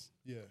Christmas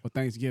Yeah. or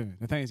Thanksgiving,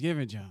 the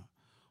Thanksgiving jump.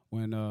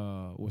 When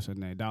what's her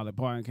name? Dolly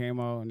Parton came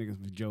out, niggas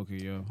was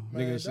joking, yo.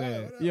 Man, Niggas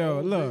said, that yo,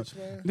 old look, bitch,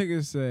 man.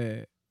 niggas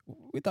said,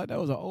 we thought that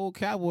was an old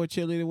cowboy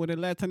cheerleader when the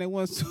last time they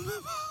won Super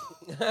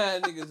Bowl.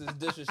 Niggas is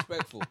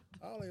disrespectful.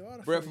 I was like, why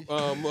the Brett,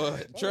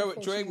 fuck Trey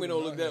fuck Trey she don't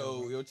look was that out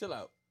old. here? Yo, chill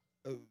out.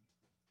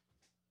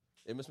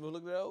 Hey, Miss Smith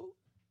look that old?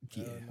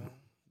 Yeah.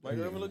 Mike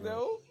Irvin look that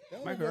old?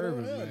 Michael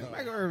Irvin, man.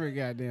 Michael Irvin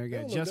goddamn got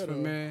Don't look just that for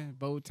old. men,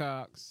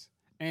 Botox,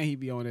 and he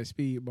be on that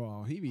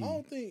speedball. He be I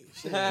don't think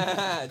shit.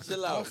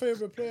 Chill My out.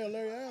 favorite player,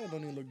 Larry Allen,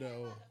 don't even look that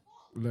old.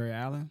 Larry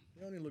Allen. He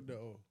don't even look that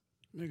old.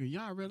 Nigga,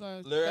 y'all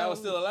realize Larry that Allen was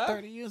still alive?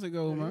 30 years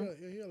ago, Yeah, man.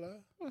 he alive.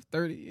 What's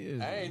 30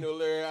 years? I ain't man? know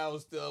Larry Allen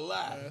was still Man,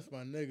 alive. that's my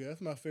nigga.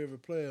 That's my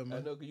favorite player, I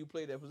man. know, cause you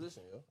played that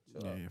position, yo.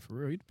 Chill out. Yeah, for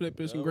real. He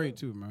played some All great right.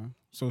 too, man.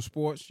 So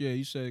sports, yeah,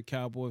 you said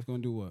Cowboys gonna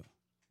do what?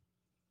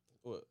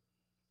 What?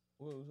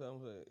 What was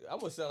I'm saying? I'm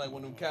gonna sound like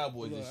one of them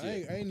Cowboys Look, and I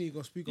shit. ain't even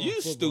gonna speak on You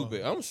football.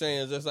 stupid. I'm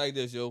saying just like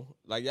this, yo.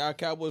 Like y'all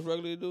Cowboys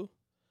regularly do.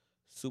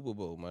 Super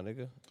Bowl, my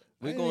nigga.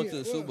 We ain't going even-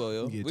 to the Super Bowl,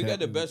 yo. You get We got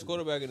the tapped best in.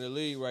 quarterback in the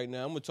league right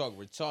now. I'm gonna talk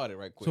retarded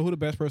right quick. So who the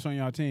best person on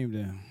y'all team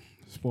then,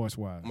 sports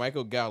wise?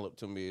 Michael Gallup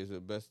to me is the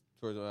best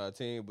person on our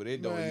team, but they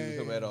don't use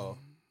him at all.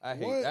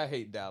 What? I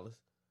hate Dallas.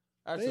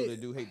 I truly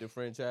do hate the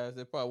franchise.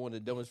 They're probably one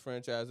of the dumbest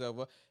franchises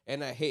ever.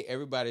 And I hate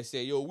everybody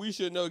say, yo, we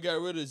should never got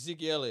rid of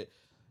Zeke Elliott.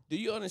 Do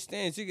you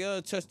understand? Zeke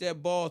Elliott touched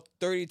that ball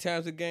 30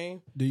 times a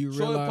game. Do you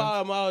Troy realize?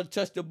 Polamalu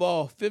touched the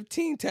ball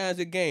 15 times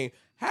a game.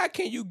 How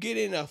can you get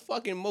in a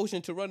fucking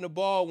motion to run the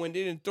ball when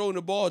they didn't throw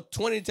the ball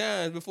 20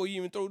 times before you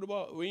even throw the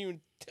ball, when you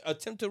even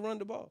attempt to run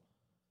the ball?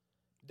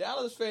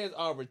 Dallas fans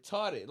are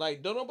retarded.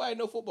 Like, don't nobody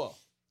know football.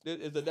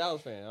 It's a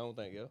Dallas fan, I don't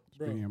think, yo.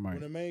 Bro, Speaking of Mike.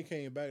 when the man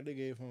came back, they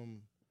gave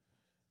him.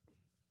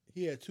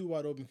 He had 2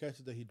 wide open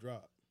catches that he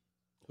dropped.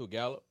 Who,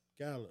 Gallup?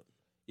 Gallup.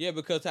 Yeah,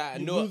 because I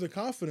You know. lose the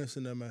confidence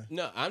in that man.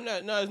 No, I'm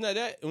not. No, it's not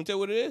that. I'm gonna tell you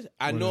what it is.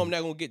 I What know is I'm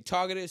not gonna get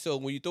targeted. So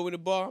when you throw me the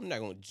ball, I'm not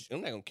gonna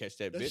catch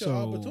that That's bitch. your So-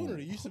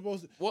 opportunity. You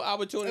supposed to. What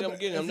opportunity I'm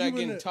getting? I'm not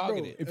getting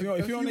targeted. If you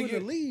only in get-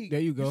 the league,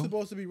 there you go. You're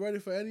supposed to be ready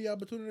for any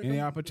opportunity. Any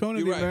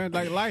opportunity, You're right. man.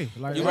 Like life.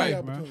 Like You're life,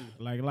 right. man.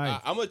 Like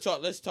life. I'm gonna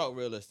talk. Let's talk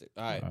realistic.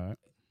 All right. All right.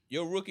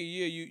 Your rookie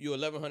year, you're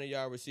 1,100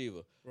 yard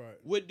receiver. Right.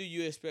 What do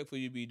you expect for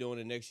you to be doing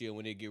the next year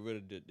when they get rid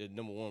of the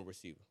number one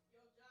receiver?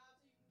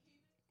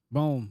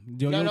 Boom.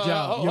 Your No,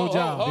 job. hold, Your hold,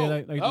 job. hold, Yeah,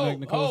 like hold,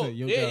 Nicole hold. said,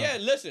 your Yeah, job. yeah.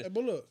 Listen. Hey,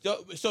 but look,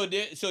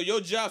 So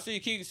your job, so you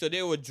keep. So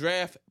they would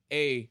draft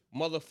a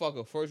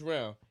motherfucker first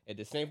round at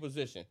the same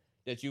position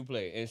that you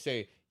play and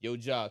say your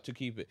job to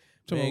keep it.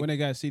 So Man, when they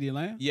got CD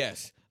Lamb?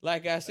 yes,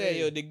 like I said, Hey.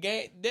 yo, the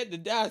game that the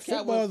Dallas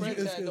football Cowboys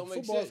franchise don't make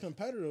football's sense.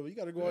 competitive. You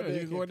got to go out Yeah,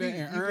 there you go out there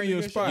compete. and You earn compete your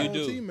against spot. You own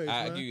do. Teammates,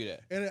 I man. give you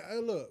that.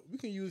 And look, we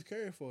can use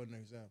Kerry for an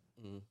example.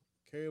 Mhm.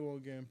 Kerry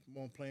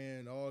won't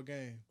playing all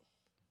game.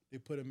 They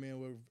put him in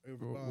with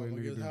What did he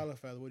against do?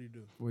 Halifax. What do you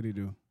do? What'd he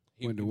do?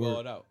 He Went to work.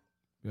 balled out,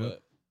 Yep.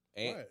 but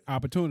ain't, Right.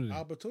 Opportunity.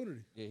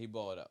 Opportunity. yeah, he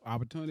balled out.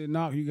 Opportunity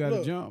knock. You got to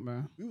Look. jump,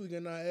 man. We was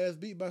getting our ass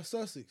beat by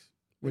Sussex.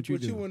 What They you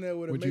put do? you in there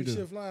with a What you do?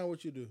 makeshift line.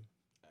 What you do?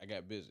 I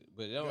got busy,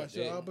 but it That's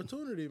don't. your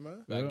opportunity,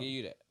 man. I Yeah. give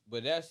you that,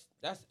 but that's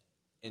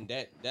in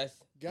that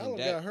Gallup in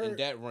that, got hurt. in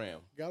that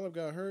realm. Gallup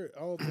got hurt. I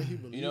don't think he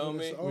believed. You know what I in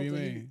mean? this. What do you don't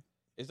think mean?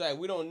 It's like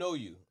we don't know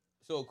you,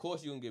 so of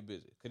course you gonna get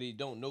busy because they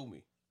don't know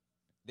me.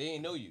 They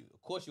ain't know you.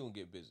 Of course you gonna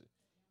get busy.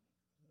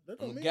 That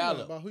don't I'm mean Gallup.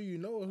 nothing about who you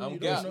know and who I'm you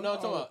Gallup. don't No, know.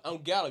 I'm talking about I'm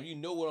Gallup. You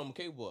know what I'm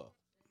capable of.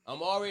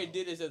 I'm already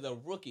did this as a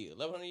rookie,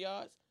 1,100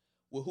 yards.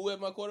 With who at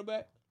my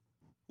quarterback?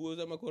 Who was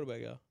at my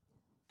quarterback, y'all?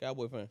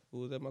 Cowboy fan. Who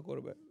was at my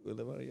quarterback? With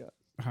 1,100 yards.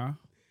 Huh?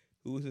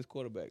 Who was his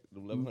quarterback? The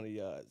 1,100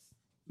 yards.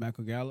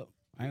 Michael Gallup.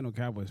 I ain't no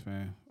Cowboys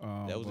fan.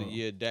 That was the but-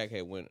 year Dak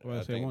had went. What I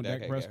I say, think one Dak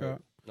Dak had got Prescott?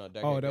 hurt. No,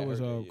 Dak Oh, had that got was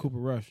hurt that year. Cooper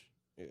Rush.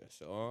 Yeah.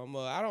 So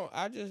I don't.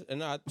 I just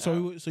and I.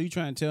 So you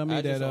trying to tell me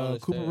I just that don't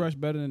Cooper understand. Rush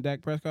better than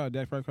Dak Prescott?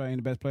 Dak Prescott ain't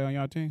the best player on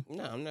your team?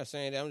 No, I'm not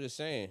saying that. I'm just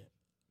saying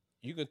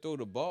you can throw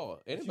the ball.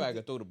 Anybody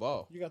can throw the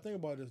ball. You got to think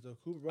about this though.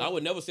 Cooper I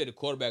would never say the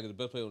quarterback is the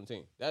best player on the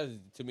team. That is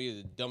to me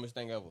is the dumbest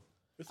thing ever.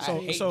 It's I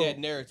hate that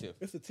narrative.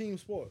 It's a team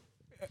sport.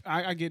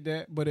 I get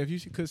that, but if you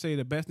could say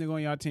the best nigga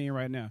on y'all team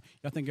right now,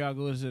 y'all think y'all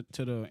go to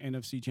the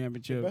NFC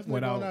Championship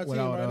without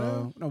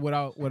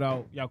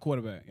y'all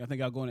quarterback? Y'all think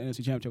y'all going to the NFC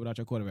Championship without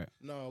your quarterback?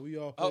 No, we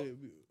all play.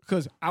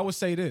 Because I would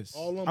say this.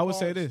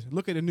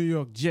 Look at the New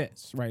York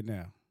Jets right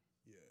now.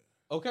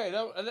 Okay,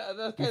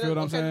 You feel what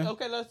I'm saying?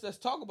 Okay, let's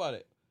talk about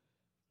it.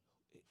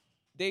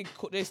 They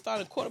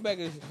started quarterback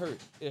is hurt.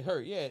 It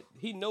hurt. Yeah,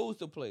 he knows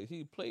the plays.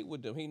 He played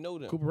with them. He know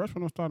them. Cooper Rush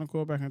wasn't starting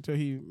quarterback until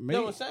he made.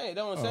 That's what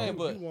I'm saying.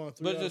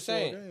 But just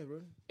saying,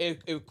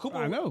 if Cooper,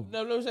 I know.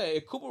 No, what I'm saying,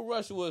 if Cooper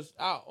Rush was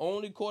our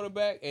only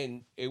quarterback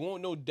and it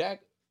won't no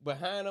Dak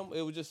behind him,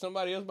 it was just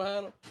somebody else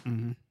behind him.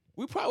 Mm-hmm.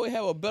 We probably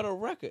have a better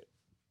record.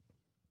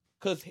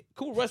 Cause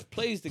Cooper Rush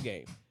plays the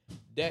game.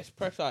 Dak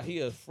Prescott, he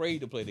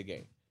afraid to play the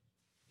game.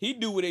 He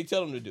do what they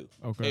tell him to do.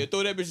 Okay. Hey,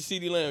 throw that bitch to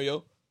CeeDee Lamb,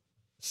 yo.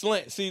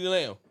 Slant CeeDee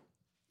Lamb.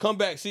 Come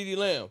back, CeeDee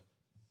Lamb.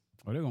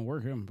 Oh, they're gonna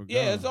work him.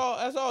 Yeah,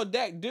 that's all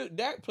Dak do.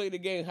 Dak play the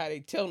game how they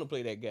tell him to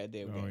play that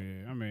goddamn game. Oh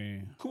yeah, I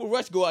mean, Cooper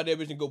Rush go out there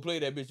bitch and go play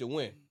that bitch to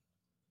win.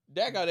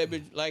 Dak out that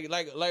bitch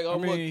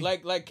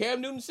like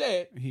Cam Newton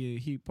said.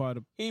 He part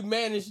of. He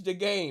managed the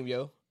game,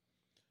 yo.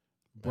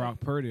 Brock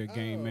Purdy, a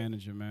game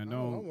manager, man.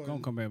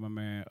 Don't come at my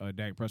man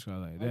Dak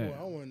Prescott like that.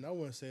 I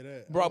wouldn't say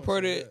that. Brock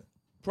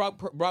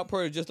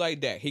Purdy just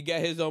like Dak. He got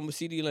his own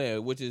CeeDee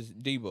Lamb, which is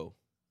Debo.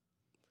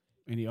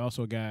 And he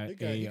also got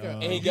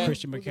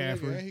Christian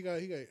McCaffrey. And he got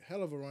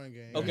hell of a run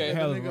game. Okay.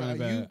 Hell of a running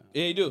back.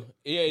 Yeah, he do.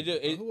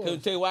 Can I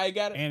tell you why he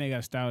got it? And they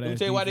got stout ass. Let me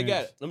tell you why they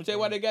got it. Let me tell you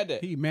why they got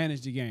that. He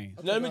managed the game.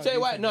 No, let me tell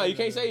you why. No, you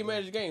can't say he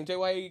managed the game. Let me tell you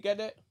why he got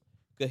that.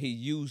 Because he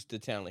used the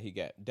talent he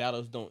got.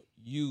 Dallas don't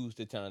use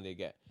the talent they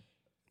got.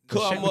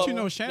 But you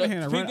know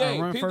Shanahan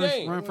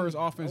run first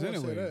offense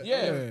anyway.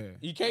 Yeah.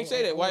 You can't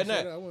say that. Why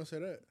not? I wouldn't say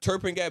that.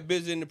 Turpin got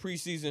busy in the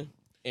preseason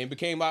and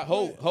became our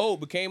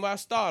Holt became our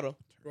starter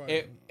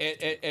at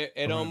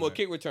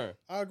kick return.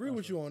 I agree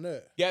with you on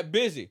that. Got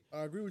busy.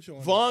 I agree with you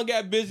on Vaughn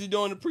got busy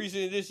during the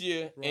preseason this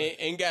year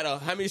and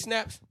got how many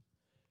snaps?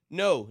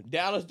 No,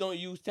 Dallas don't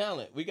use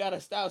talent. We gotta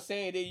stop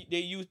saying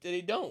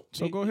they don't.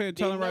 So go ahead,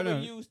 tell him right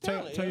now.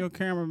 Tell your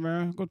camera,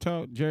 man. Go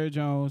tell Jerry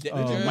Jones,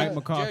 Mike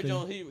McCarthy. Jerry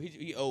Jones,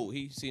 he old.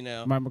 He see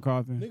now. Mike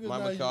McCarthy.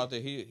 Mike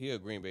McCarthy, he a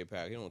Green Bay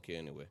Packer. He don't care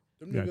anyway.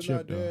 Them niggas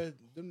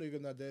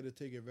not there to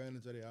take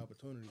advantage of their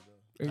opportunity though.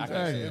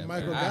 Exactly. And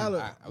Michael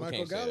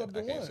Gallup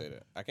the one.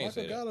 I can't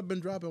say that. Michael Gallup been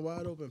dropping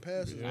wide open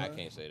passes. I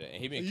can't say that.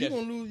 And he been You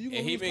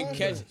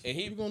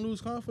gonna lose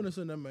confidence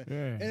in that man.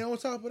 Yeah. And on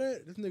top of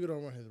that, this nigga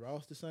don't run his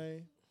routes the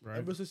same. Right.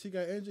 Ever since he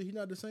got injured, he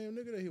not the same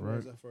nigga that he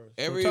was at first.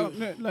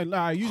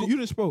 You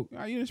didn't spoke.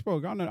 You didn't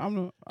spoke.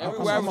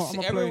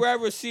 Every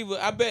wide receiver.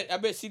 I bet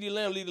CeeDee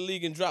Lamb lead the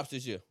league in drops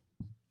this year.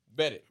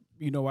 Bet it.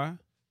 You know why?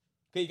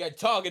 Cause you got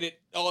targeted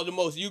all the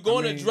most. You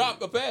going to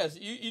drop a pass.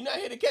 You're not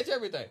here to catch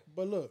everything.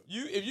 But look,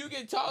 if you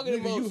get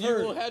targeted most,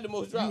 you're gonna have the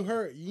most drops. You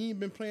hurt. You ain't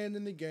been playing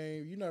in the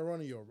game. You're not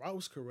running your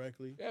routes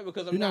correctly. Yeah,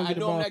 because I know I'm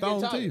not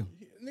getting targeted.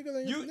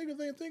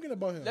 Niggas ain't thinking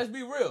about him. Let's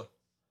be real.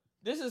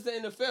 This is the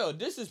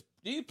NFL.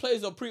 These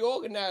plays are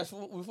pre-organized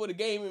before the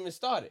game even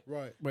started.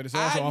 Right. But it's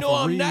also I know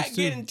I'm not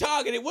getting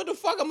targeted. What the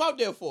fuck I'm out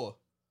there for?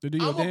 To do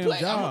your damn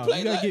job.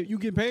 You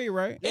get paid,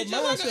 right? It's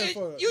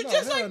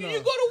just like you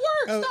go to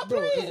work. Stop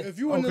playing. If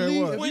you in the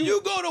league, when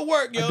you go to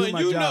work, yo, and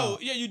you know,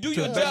 you do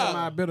your job.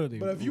 My ability.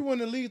 But if you in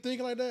the league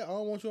thinking like that, I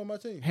don't want you on my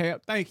team.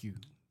 Thank you.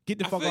 Get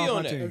the fuck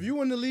off my team. If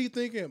you in the league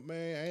thinking,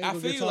 man, I ain't gonna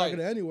get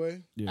targeted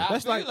anyway. Yeah.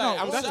 That's like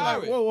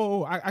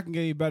whoa. I can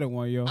give you a better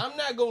one, yo. I'm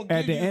not gonna.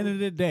 At the end of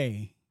the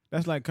day,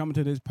 that's like coming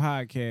to this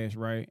podcast,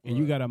 right? And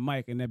you got a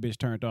mic and that bitch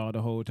turned off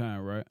the whole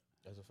time, right?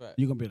 That's a fact.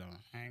 You gonna be like,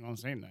 I ain't gonna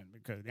say nothing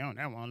because they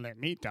won't let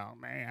me talk,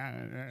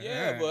 man.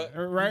 But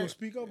right? You gonna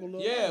speak up a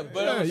little.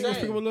 But you gonna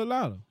speak up a little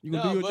louder. You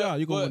gonna do your job.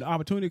 You gonna when the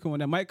opportunity come,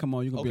 when that mic come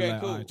on, you gonna be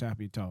like, all right, time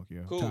for you to talk,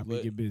 yo. Time for you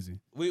to get busy.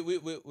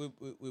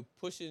 We're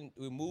pushing,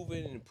 we're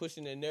moving and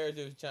pushing the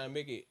narrative, trying to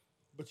make it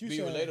be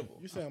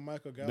relatable. You saying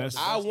Michael Gallup?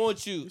 I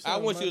want you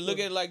to look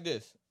at it like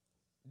this.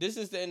 This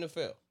is the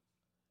NFL.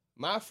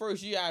 My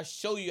first year, I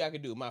show you I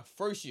can do it. My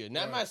first year,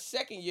 not my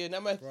second year,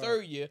 not my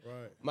third year.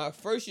 Right. My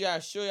first year, I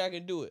show you I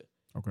can do it.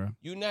 Okay.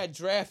 You not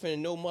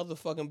drafting no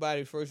motherfucking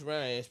body first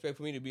round and expect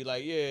for me to be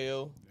like, yeah,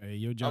 yo. Hey,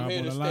 your job I'm here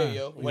on to the stay, line.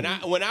 yo.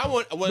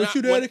 But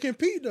you there to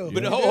compete though.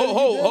 But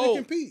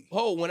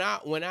hold.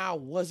 When I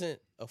wasn't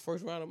a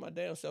first round of my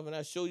damn self, and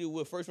I show you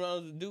what first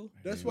rounders do.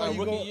 That's why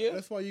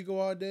you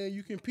go out there and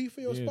you compete for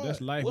your spot.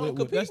 That's life.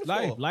 That's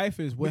life. Life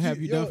is what have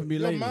you done for me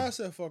lately? Your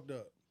mindset fucked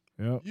up.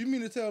 Yep. You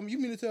mean to tell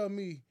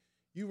me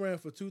you ran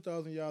for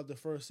 2,000 yards the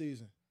first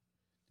season,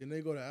 then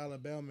they go to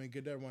Alabama and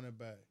get that running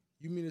back?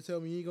 You mean to tell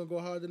me you ain't gonna go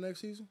hard the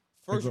next season?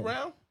 First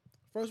round.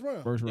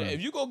 Yeah,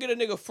 if you go get a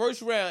nigga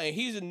first round and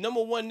he's a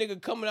number one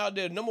nigga coming out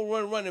there, number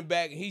one running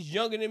back, and he's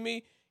younger than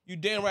me, you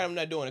damn right I'm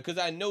not doing it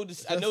because I know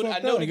this. I know the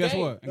and guess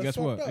game. What? And guess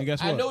what?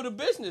 I know the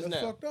business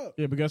That's now. Fucked up.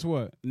 Yeah, but guess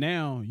what?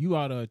 Now you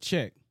out of a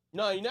check.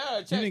 No, you're not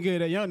out of check. You didn't give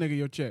that young nigga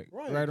your check.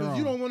 Right or wrong.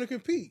 You don't want to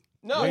compete.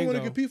 No, you want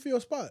to compete for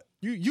your spot.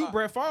 You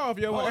Brett Favre,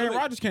 yo, when Aaron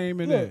Rodgers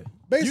came in there.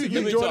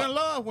 Basically, you Jordan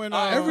Love when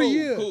every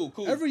year.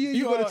 Cool. Every year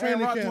you go to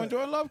training camp. When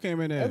Jordan Love came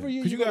in there. Every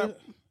year you got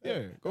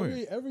Yeah, go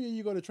ahead. Every year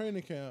you go to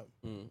training camp,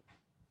 Mm.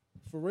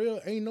 for real,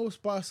 ain't no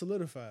spot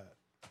solidified.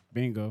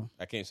 Bingo.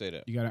 I can't say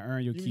that. You gotta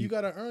earn your keep. You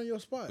gotta earn your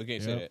spot. We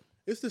can't say Yep. that.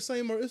 It's the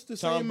same. It's the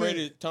Tom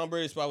same.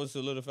 Brady's spot was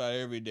solidified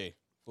every day.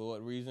 For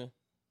what reason?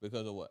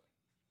 Because of what?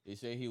 They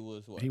say he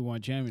was what? He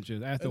won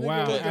championships. After a And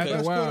while, nigga was the after a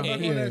best while, quarterback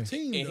on yeah. that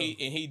team, and though.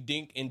 he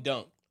dinked and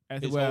dunked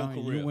After a his while,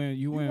 whole career.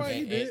 you win. right.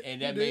 He did.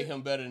 And that He made did.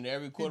 him better than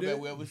every He quarterback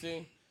did. we ever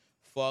seen?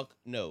 Fuck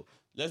no.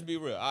 Let's be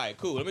real. All right,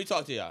 cool. Let me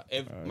talk to y'all.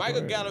 If right,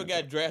 Michael go ahead, Gallup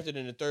got drafted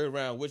in the 3rd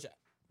round, which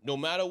no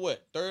matter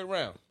what, 3rd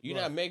round, you're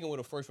Right. not making what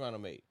a 1st rounder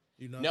made.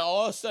 You know? Now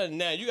all of a sudden,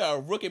 now you got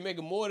a rookie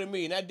making more than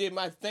me, and I did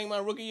my thing my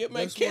rookie year.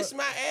 Man, That's kiss what-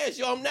 my ass,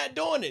 yo. I'm not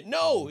doing it.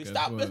 No, Guess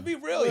stop. what? Let's be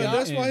real, Well, y'all.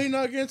 that's why and- he's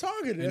not getting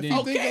targeted. and If then-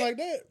 you thinking like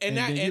that, And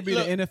I- then you be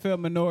look, the NFL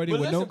minority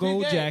but with no listen,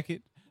 gold P.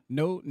 jacket,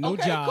 no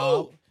Okay, job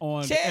cool.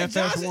 on Chad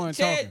FS1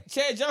 talking.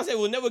 Chad Johnson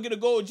will never get a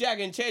gold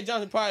jacket, and Chad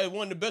Johnson probably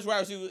one of the best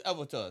wide receivers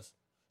ever to us.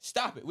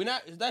 Stop it. We're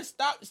not. Let's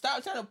stop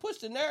trying to push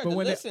the narrative. But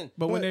when Listen.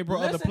 they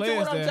brought other listen to players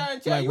what I'm there, trying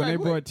to tell like you when right they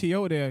quick. brought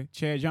T.O. there,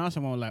 Chad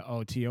Johnson won't like,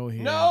 oh, T.O.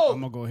 here. No. I'm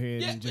going to go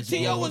ahead Yeah, and just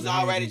T.O. go was over here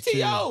already and chill.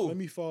 T.O. let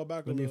me fall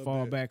back. Let me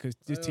fall back because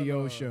this Hell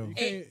T.O. no. show. You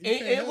can't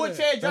And have what that.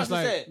 Chad That's Johnson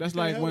like said. that's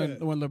You can't like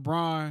have when that.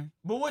 LeBron,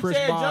 But what Chris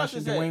Chad Bosh, Johnson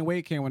and said. Dwayne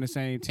Wade came on the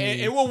same team.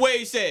 And what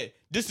Wade said.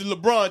 This is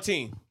LeBron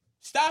team.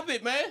 Stop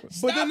it, man. But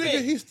Stop the nigga,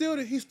 it.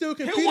 he still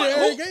competed won-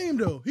 every who- game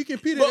though. He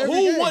competed But every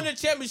who game. won the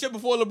championship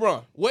before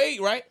LeBron? Wade,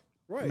 right?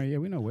 Right. I mean, yeah,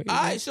 we know Wade. All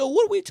right, so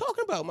what are we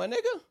talking about, my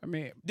nigga? I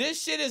mean, This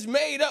shit is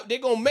made up. They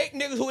gonna make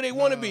niggas who they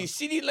want to be.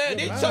 CD Lamb,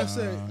 they Your talk. mind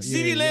said-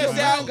 CD yeah, Lamb Your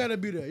said, mind gotta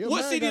be there. Your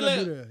what mind CD gotta be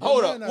Lamb? there. Your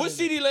Hold mind up. not What there.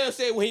 CD Lamb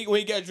said when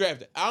he got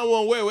drafted? I don't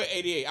want to wear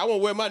 88. I want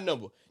to wear my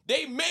number.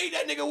 They made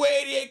that nigga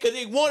wear 88 because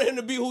they wanted him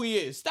to be who he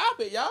is. Stop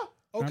it, y'all.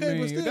 Okay, I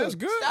mean, but still, that's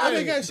good. That Hey,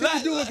 ain't got shit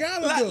to do with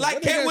Gallup. though. Like That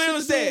ain't Ken got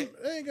Williams shit to do said,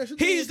 with- that ain't got shit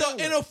to do he's the with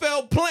Gallup.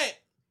 NFL plant.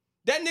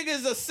 That nigga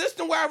is a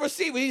system wide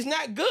receiver. He's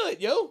not good,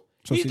 yo.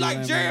 So He's CD like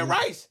Lamb, Jerry man.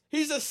 Rice.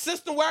 He's a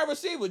system wide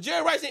receiver.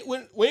 Jerry Rice,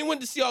 when he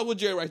went to Seattle, what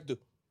Jerry Rice do?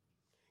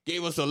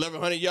 Gave us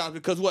 1,100 yards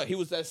because what? He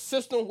was that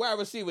system wide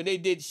receiver. They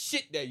did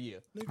shit that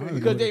year. Nigga,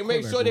 Because they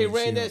made sure they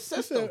ran that he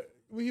system. said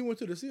when he went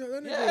to the Seahawks,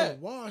 that nigga Yeah. was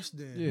washed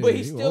then. Yeah. But he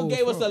he still old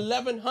gave us fuck.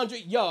 1,100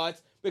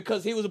 yards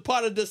because he was a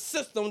part of the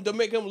system to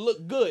make him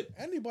look good.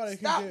 Anybody can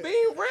Stop get.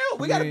 being real.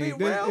 We gotta be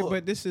real.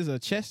 But this is a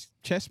chess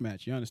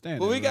match. You understand?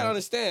 But that, we gotta right?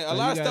 understand, a So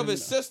lot you of stuff gotta-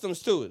 is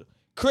systems to it.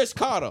 Chris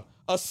Carter,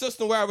 a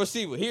system wide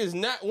receiver. He is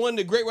not one of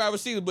the great wide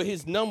receivers, but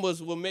his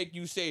numbers will make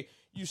you say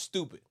you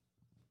stupid.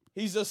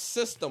 He's a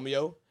system,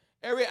 yo.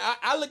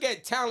 I look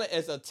at talent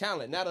as a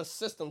talent, not a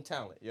system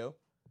talent, yo.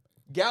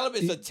 Gallup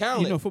is a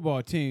talent. You know, football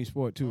a team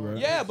sport too, right?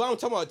 Yeah, but I'm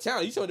talking about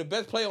talent. You talking the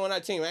best player on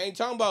that team. I ain't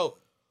talking about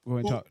Go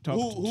ahead and talk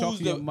who's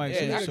to your the- mic. yeah,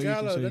 so that you can-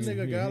 Gallup, so you that can nigga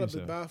hear Gallup is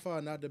yourself. by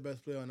far not the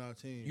best player on our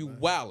team. you man.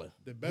 wildin'.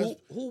 The best,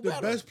 Who the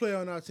wildin'? best player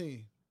on our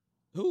team.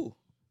 Who?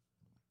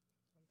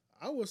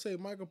 I would say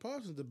Michael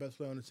Parsons the best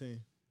player on the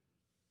team.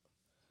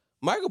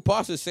 Michael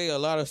Parsons say a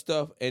lot of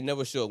stuff and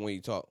never show it when he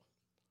talk.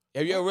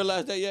 Have you ever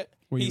realized that yet?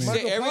 What do He you mean?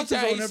 say Michael every Parsons time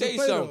on he every say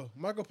play, something. though.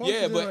 Michael Parsons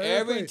Yeah, is but on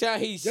every play. time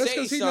he Just say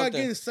because he's not something.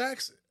 getting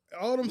sacks,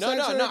 all them No, sacks.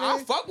 no, every I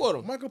game, fuck with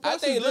him. Michael I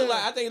think he Parsons look there.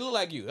 like. I think he look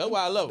like you. That's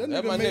why I love him.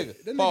 That's my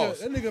nigga. That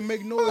Pause. nigga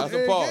make noise That's a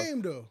every pause.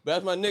 game though. But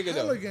that's my nigga though.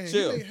 Hella game.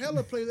 Chill. He make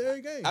hella plays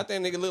every game. I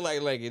think nigga look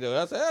like Lanky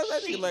though. That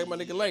nigga like my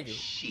nigga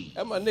Lanky.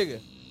 That's my nigga.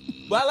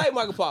 But I like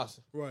Michael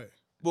Parsons. Right.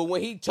 But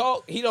when he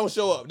talk, he don't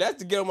show up. That's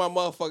to get on my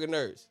motherfucking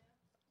nerves.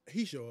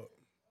 He show up.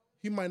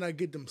 He might not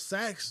get them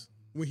sacks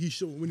when he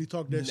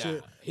talk that Nah,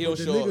 shit. he but don't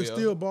the show up, nigga yo.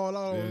 still ball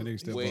out. Yeah, on nigga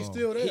still he's ball.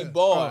 still there. He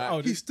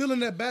ball. He's still in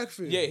that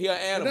backfield. Yeah, he an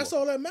And animal. that's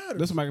all that matters.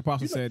 That's what Michael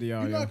Parsons You know- said to y'all.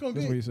 you're Yeah. not That's gonna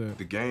what he get- said.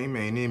 The game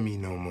ain't in me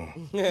no more.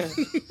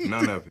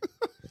 None of it.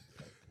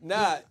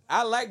 Nah,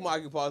 I like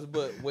Michael Parsons,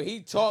 but when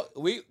he talk,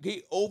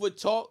 he over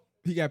talk.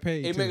 He got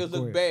paid. It too. make us Go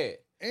look ahead.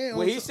 bad. And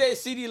When he also- said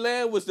CD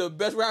Lamb was the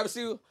best wide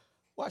receiver,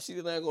 why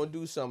CD Lamb gonna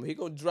do something? He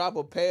gonna drop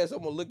a pass. I'm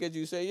gonna look at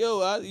you and say,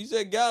 "Yo, you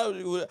said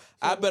Gallup.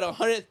 I bet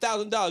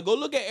 $100,000. Go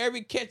look at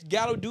every catch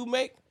Gallup do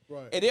make,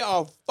 Right. and they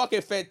are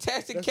fucking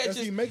fantastic That's catches.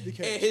 if he make the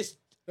catch. And his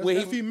That's when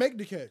if he make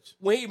the catch.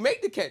 when he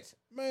make the catch,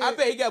 Man. I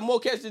bet he got more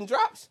catches than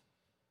drops.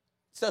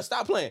 So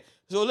stop playing.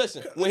 So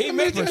listen, when he Look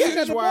make at the that. catch,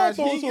 got the ball Percentage-wise,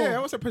 thrown to him. yeah,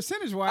 what's a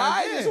percentage-wise? all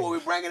right, yeah. this is what we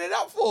bringing it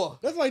up for.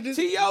 That's like this.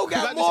 T.O.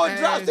 got I more just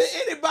drops than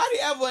asked- anybody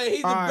ever, and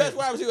he's the All right. best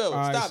wide receiver ever. All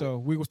right, Stop so it.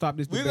 we gonna stop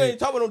this We debate. ain't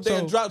talking about them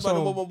damn drops by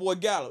so, my boy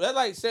Gallup. That's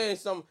like saying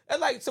something.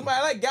 That's like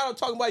somebody like Gallup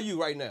talking about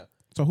you right now.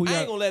 So who you I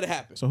ain't got? gonna let it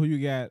happen. So who you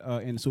got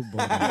in the Super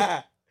Bowl?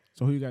 then?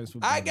 So who you got in the Super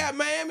Bowl? I got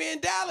Miami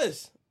and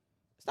Dallas.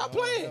 Stop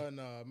playing.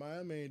 No,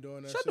 Miami ain't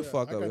doing that Shut shit. the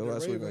fuck I up, got yo. the I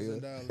swear to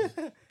Ravens God, in Dallas.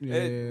 Yeah,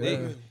 Hey,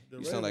 yeah. The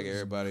you sound like Ravens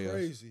is everybody else.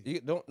 crazy. You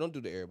don't do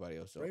the everybody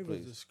else, though,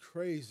 Ravens please. is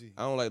crazy.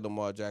 I don't like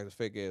Lamar Jackson,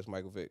 fake ass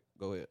Michael Vick.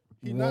 Go ahead.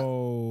 He not.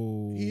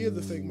 Whoa. He is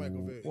a fake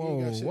Michael Vick. He ain't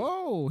Whoa, got shit.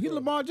 whoa. He Bro.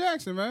 Lamar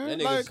Jackson, man.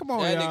 That Like, nigga's- come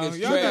on, that y'all. nigga's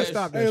Y'all gotta trash.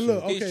 stop that Hey, shit.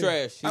 look, He's okay.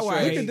 trash. He's That's why I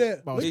trash. Look hate at that.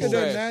 about Look He's at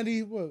that trash.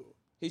 90. What?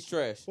 He's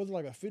trash. Was it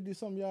like a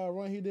 50-something yard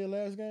run he did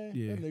last game?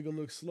 Yeah. That nigga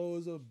looks slow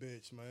as a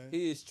bitch, man.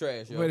 He is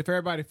trash, yo. But if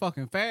everybody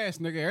fucking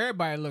fast, nigga,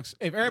 everybody looks.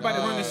 If everybody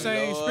run the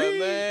same Lord, speed,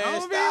 man, I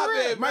don't stop be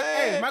real. it, man.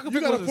 Hey, Michael You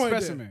Vick got was a a point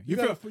there. specimen. You You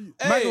got feel?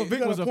 a- Michael Hey, Vick you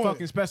got was a a point.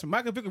 fucking specimen.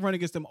 Michael Vick run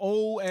against them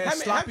old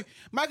ass sloppy.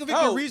 Michael Vick,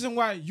 Oh. the reason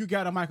why you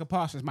got a Michael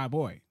Parsons, my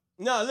boy.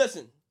 No,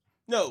 listen.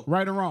 No.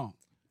 Right or wrong?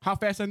 How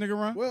fast that nigga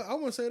run? Well, I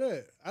wouldn't say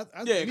that.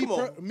 Yeah, come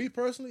on. Me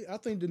personally, I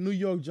think the New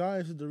York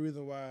Giants is the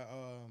reason why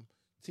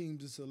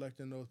teams are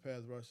selecting those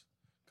pass rush.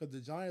 Because the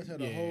Giants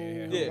had a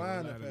whole Yeah.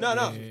 line of pass No.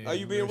 rushers. Are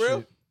you being real?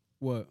 shit.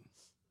 What?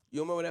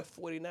 You remember that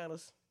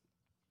 49ers?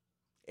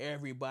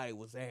 Everybody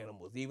was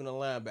animals, even the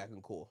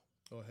linebacking core.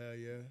 Oh, hell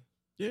yeah.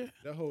 Yeah.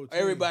 That whole team.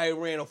 Everybody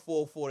ran a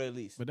 4-4 at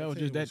least. But that was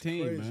team just that was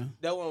team, crazy. man.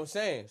 That's what I'm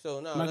saying. So,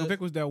 no. Michael Vick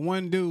was that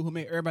one dude who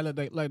made everybody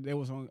look like they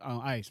was on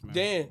ice, man.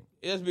 Dan,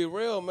 let's be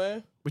real,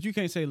 man. But you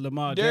can't say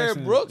Lamar Derrick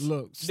Jackson Brooks.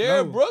 looks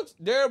Derrick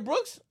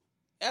Brooks.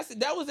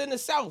 That was in the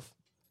South.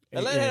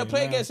 Atlanta had to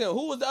play against him.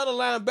 Who was the other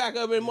linebacker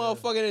up in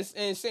motherfucking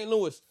in St.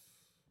 Louis?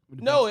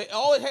 No, it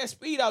always had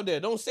speed out there.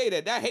 Don't say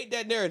that. I hate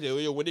that narrative.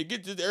 Yo, when they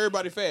get to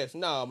everybody fast.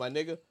 Nah, my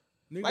nigga.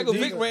 Michael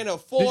Vick ran a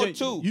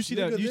 4-2. You see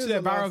that? Nigga, You see this that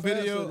a lot viral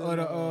video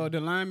faster of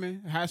than, the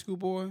lineman, high school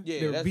boy? Yeah,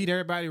 that that's- beat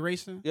everybody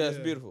racing. Yeah, it's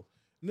beautiful.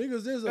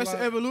 Niggas is a That's lot.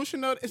 the evolution,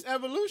 though. It's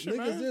evolution, Niggas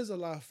man. is a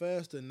lot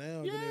faster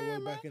now than they Yeah,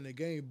 were back in the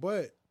game.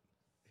 But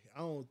I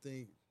don't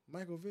think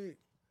Michael Vick.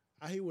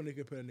 I hate when they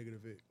compare nigga to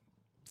Vick.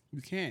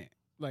 You can't.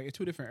 Like, it's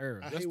two different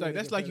eras. I That's hate like when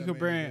that's they like you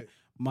compare that man comparing to Vick.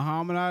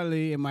 Muhammad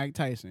Ali and Mike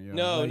Tyson. Yo.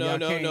 No, Like, no, y'all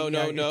no, can't- no,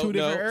 no, y'all- no, two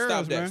different no. eras,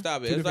 Stop that. man.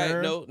 Stop it. Two It's like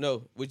different eras.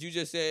 no. What you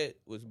just said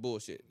was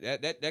bullshit.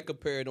 That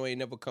comparison ain't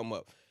never come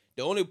up.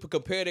 The only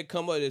compare that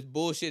come up is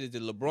bullshit is the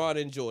LeBron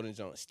and Jordan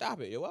Jones. Stop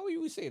it. Yo. Why would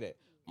you say that?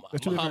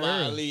 That's two different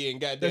Muhammad eras. Ali and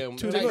goddamn.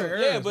 That's two Tyson.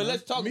 different Yeah, eras, but man.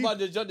 let's talk Me- about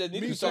the jump that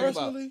Me niggas talking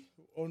about. personally,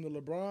 on the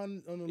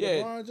LeBron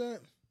Yeah.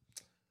 joint,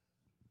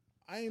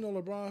 I ain't no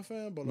LeBron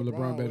fan, but Well,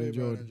 LeBron better way than better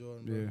Jordan. than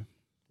Jordan. Bro. Yeah. Way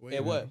And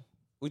better. what?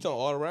 We talking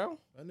all around?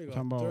 That nigga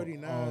Talking about all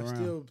 39 around.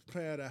 still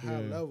playing at a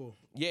high Yeah. level.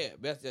 Yeah,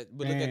 but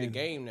look at the And-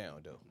 game now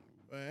though.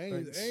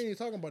 Man, I ain't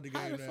talking about the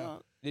How game the now.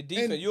 fuck? The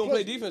defense. And You don't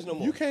plus, play defense no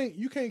more.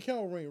 You can't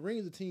count ring. Ring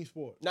is a team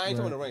sport. Nah, I ain't Right.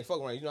 talking the rank.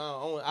 Fuck rank. You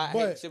know, I hate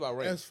But shit about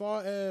rank. as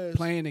far as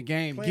Playing the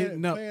game, Playing-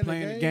 getting up, playing the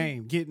playing the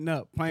game, getting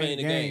up, playing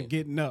the game,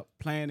 getting up,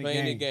 playing the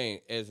Playing the game.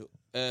 game as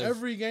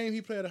every game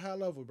he played at a high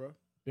level, bro.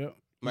 Yep.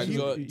 Michael You-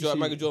 Jordan, you see-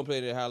 Michael Jordan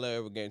played at a high level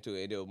every game too,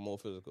 and they were more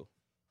physical.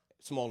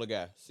 Smaller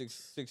guy,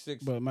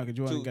 6'6". But Michael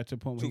Jordan Two- got to the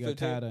point where he got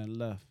 215. tired and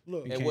left.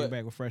 Look, He And came what-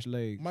 back with fresh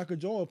legs. Michael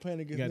Jordan playing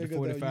He against got the niggas that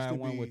 45 used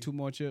to one be. with 2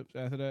 more chips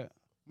after that.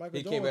 Michael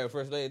He came Jordan. back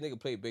first leg. Nigga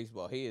played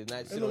baseball. He is not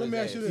Hey, sitting look, on let his me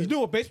ask ass. you You this. know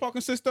what baseball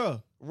consists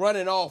of?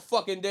 Running all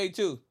fucking day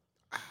too.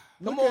 Come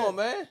Look on, at-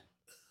 man.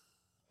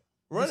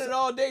 Running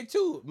all day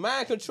too.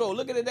 Mind control.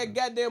 Looking at that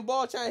goddamn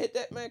ball trying to hit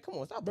that man. Come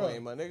on, stop Bro.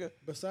 playing, my nigga.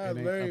 Besides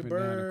And they Larry up and down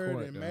the Bird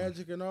court, and though.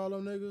 Magic and all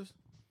them niggas,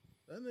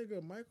 that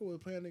nigga Michael was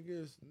playing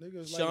against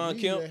niggas Sean like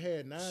me Kemp. that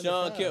had 9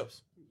 Sean to Kemp.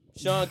 5s.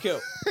 Sean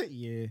Kemp.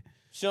 Yeah.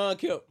 Sean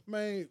Kemp.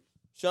 Man,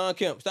 Sean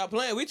Kemp. Stop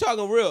playing. We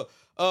talking real.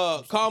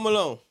 Karl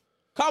Malone.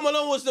 Karl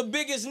Malone was the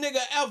biggest nigga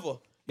ever.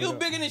 He was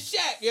bigger than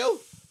Shaq, yo.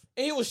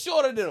 And he was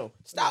shorter than him.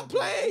 Stop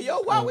playing,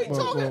 yo. Why we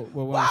talking?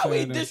 what Why I'm we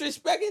saying is-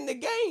 disrespecting the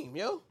game,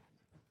 yo?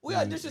 We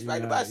are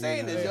disrespected by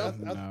saying this, yo.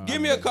 Nah,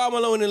 Give me a Karl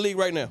Malone in the league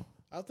right now.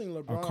 I think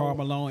A LeBron. Karl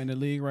Malone in the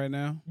league right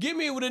now. Give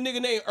me with a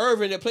nigga named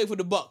Irvin that played for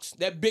the Bucks.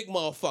 That big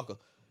motherfucker.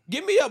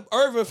 Give me up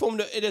Irvin from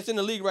that's in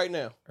the league right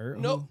now.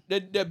 No,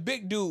 that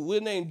big dude. What's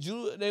his name?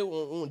 They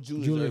want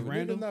Julius Julius Irvin.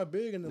 Randle? Niggas not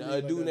big in the Nah, league. a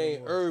like dude that named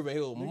no more. Irvin. He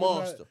was a Niggas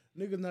monster.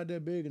 Niggas not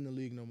that big in the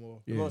league no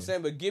more. You know what I'm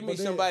saying? But give me But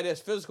they- somebody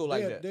that's physical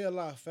like that. They're a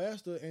lot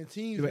faster and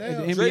teams Yeah, now.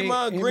 but the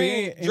Draymond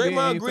Green.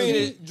 Draymond Green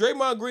is physical.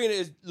 Draymond Green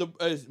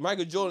is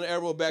Michael Jordan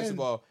era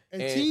basketball.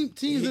 and teams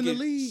he in the get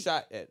league-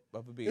 shot at by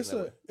being It's that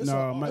a way. it's No,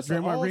 a, it's a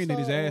Draymond Green need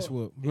his all-star- ass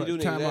whooped. He do need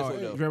his Time ass out.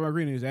 whooped, though. Draymond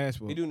Green need his ass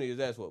He whooped. do need his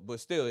ass whooped, but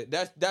still,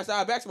 that's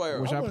our basketball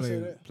era. Wish I I wouldn't say play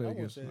that. play I wouldn't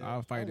against say him. that.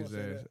 I'll fight I his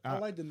wouldn't say ass. that. I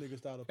like the nigga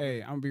style of play.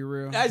 Hey, I'm gonna be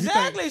real.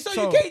 Exactly. So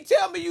you can't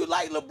tell me you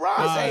like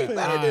LeBron. Say he's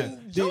better than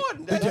Did-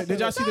 Jordan. Did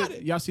y'all see about the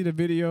it. y'all see the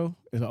video?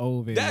 It's an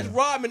old video. That's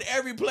robbing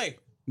every play.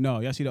 No,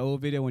 y'all see the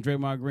old video when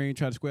Draymond Green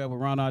tried to square up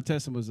with Ron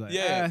Artest and was like,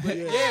 Yeah, but,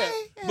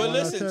 but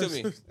listen to me.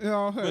 You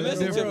know, But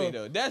listen to me world.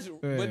 though. That's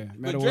but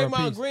matter world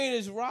Draymond peace. Green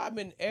is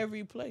robbing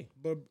every play.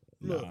 But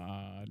look,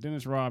 Nah,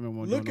 Dennis Rodman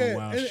won't Look do no at-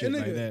 wild and- shit and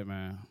like nigga- that,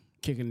 man.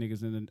 Kicking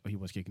niggas in the. Oh, he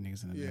was kicking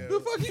niggas in the. yeah, net. The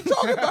fuck you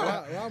talking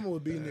about? Robin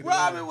would be nigga.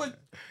 Robbing was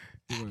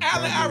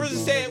Allen Iverson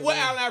said what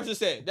Allen Iverson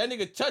said. That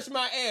nigga touched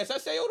my ass. I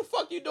say, what the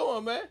fuck you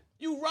doing, man?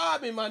 You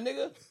robbing my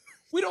nigga.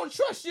 We don't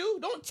trust you.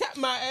 Don't tap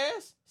my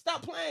ass.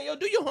 Stop playing, yo.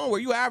 Do your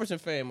homework. You an Iverson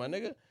fan, my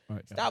nigga.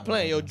 Right, Stop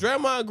playing, yo.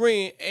 Draymond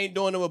Green ain't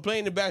doing no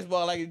playing the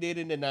basketball like he did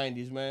in the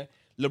 '90s, man.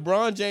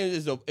 LeBron James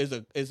is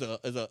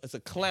a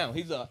clown.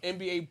 He's a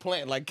NBA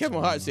plant, like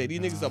Kevin Hart said. These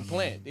niggas are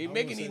plant. They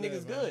making these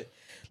niggas good.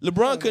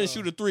 LeBron couldn't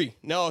shoot a three.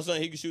 Now all of a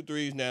sudden he can shoot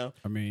threes now.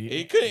 I mean,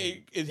 He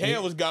couldn't. His hair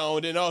was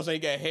gone. Then all of a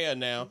sudden he got hair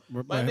now.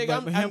 My nigga,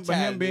 I'm him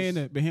tired of being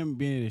this. him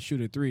being able to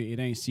shoot a three, it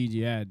ain't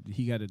CGI.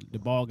 He got the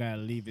ball got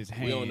to leave his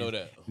hand. We don't know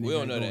that. and We it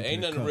don't know gotta that. go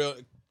Ain't into nothing the real.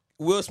 cup.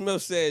 Will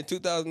Smith said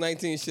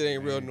 2019 shit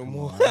ain't real no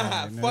more.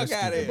 man, Fuck that's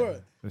out of stupid.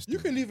 here. But you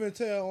can even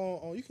tell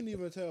on you can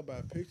even tell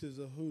by pictures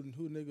of who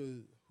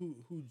niggas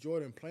who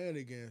Jordan playing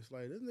against.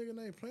 Like this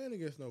nigga ain't playing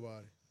against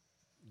nobody.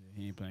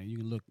 He ain't playing. You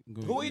can look.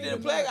 Go Who he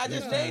didn't play? I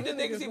just named the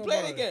niggas he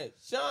played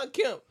against. Sean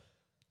Kemp.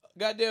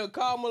 Goddamn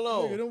Karl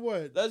Malone. Nigga, then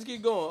what? Let's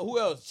keep going. Who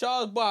else?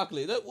 Charles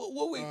Barkley.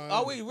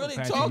 Are we really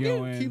Patrick talking?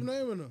 Ewing, Keep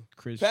naming them.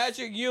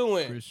 Patrick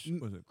Ewing.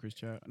 Was it Chris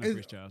Child? Not And-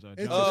 Chris Child. Sorry.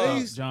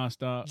 and John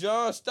Stock.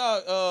 John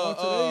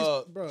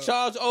Stock. Bro.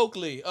 Charles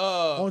Oakley.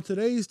 On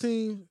today's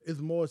team, it's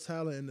more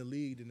talent in the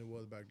league than it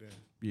was back then.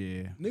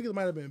 Yeah. Niggas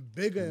might have been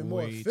bigger and more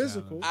Way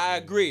physical. I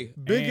agree.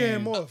 Bigger and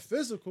And- more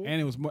physical. And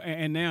it was more.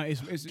 And now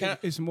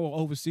it's more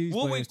overseas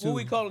What players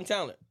we too. call him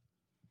talent?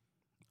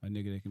 A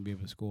nigga that can be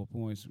able to score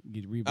points,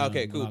 get rebounds.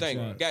 Okay, cool. block Thank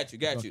you. shots.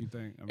 Got you. Fuck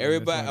think? I mean,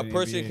 Everybody, that's a why the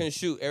person NBA can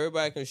shoot.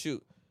 Everybody can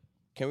shoot.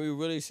 Can we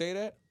really say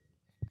that?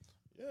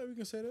 Yeah, we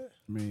can say that.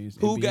 I mean, it's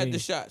Who got NBA. the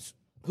shots?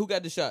 Who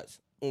got the shots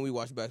when we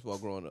watched basketball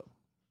growing up?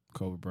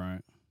 Kobe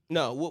Bryant.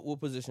 No, what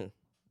position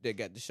they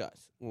got the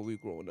shots when we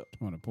growing up?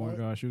 On the point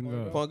guard, shooting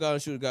Point guard. Point guard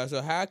and shooting guard.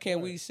 So how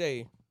can we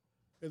say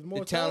It's more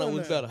the talent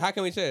was now. better? How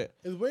can we say that?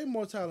 It's way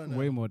more talent now.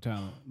 Way more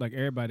talent. Like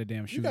everybody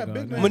damn shooting got guard.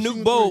 big now. man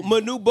shooting threes.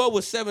 Manute Bo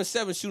was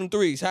 7'7" shooting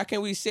threes. How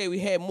can we say we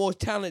had more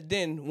talent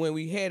then when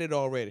we had it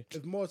already?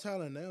 It's more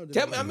talent now. Than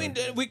Tell it me, was I mean,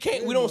 back then. we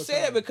can't. Way We don't more say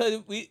that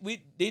talent. because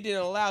they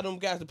didn't allow them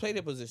guys to play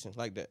their positions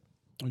like that.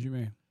 What you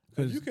mean?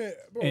 If you can,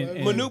 bro. and- if-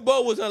 and- Manute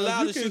Bo was if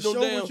allowed you to can shoot them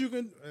show damn. what you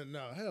can.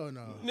 No, hell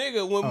no.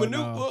 Nigga, when Oh, Manute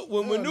no.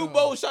 when Hell Manute no.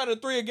 Bo shot a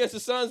 3 against the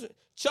Suns,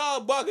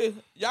 Charles Barkley,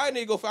 y'all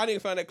need to go. I need to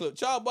find that clip.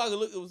 Charles Barkley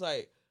looked. It was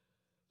like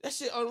that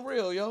shit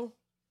unreal, yo.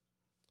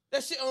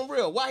 That shit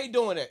unreal. Why he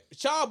doing that?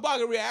 Charles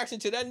Barkley reaction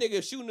to that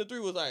nigga shooting the 3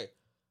 was like,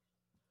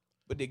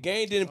 but the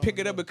game didn't pick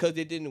it up because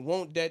they didn't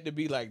want that to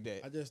be like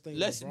that. I just think.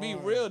 Let's be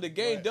LeBron- real. The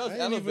game Right. does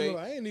elevate.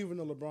 I ain't even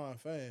a LeBron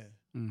fan.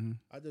 Mm-hmm.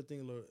 I just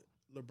think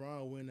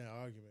LeBron win that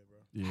argument, bro.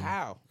 Yeah.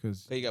 How?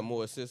 Because He got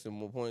more assists and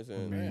more points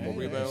and Man, more I ain't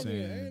rebounds.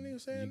 saying- I ain't even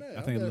saying that. I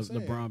I'm think just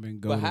saying. LeBron been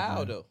But goated. how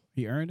man. though?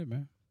 He earned it,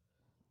 man.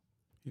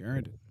 He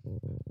earned it.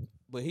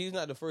 But he's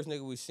not the first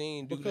nigga we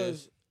seen do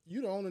Because this.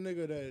 you the only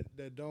nigga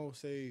that don't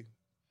say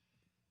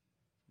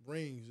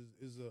rings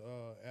is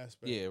a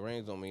aspect. Yeah,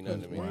 rings don't mean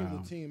nothing to me. Rings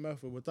Wow. a team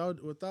effort.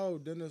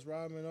 Without Dennis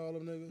Rodman and all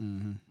them niggas,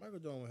 Mm-hmm. Michael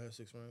Jordan would have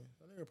 6 rings.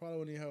 That nigga probably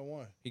wouldn't even have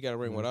 1. He got a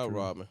ring That's without true.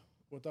 Rodman.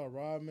 Without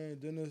Rodman,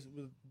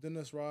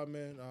 Dennis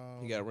Rodman.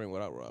 He got a ring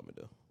without Rodman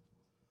though.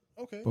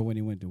 Okay. But when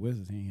he went to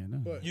Wizards, he ain't had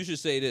nothing. But You should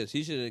say this.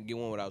 He shouldn't get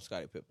one without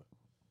Scottie Pippen.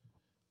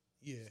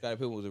 yeah, Scottie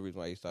Pippen was the reason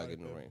why he started Scottie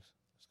getting the Pippen. rings.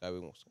 Scottie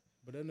Pippen was,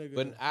 but that nigga.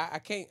 but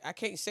I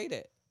can't say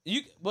that.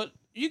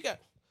 You got.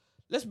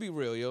 Let's be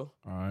real, yo.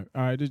 All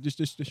right.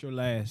 This your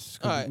last.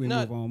 All right, we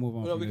nah, move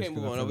on. No, from we this, can't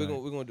move 'cause I on. No,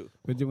 feel we're gonna do.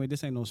 But then, wait,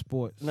 this ain't no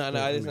sports. No,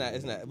 But, it's not.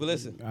 It's not. But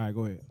listen, All right,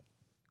 go ahead.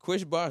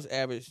 Chris Bosh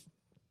averaged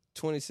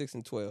 26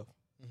 and 12.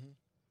 Mhm.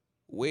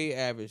 Wade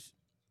averaged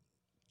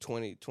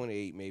 20,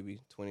 28,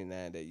 maybe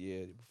 29 that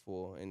year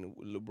before, and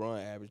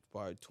LeBron averaged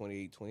probably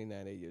 28,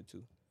 29 that year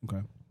too.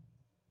 Okay.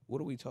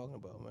 What are we talking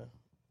about, man?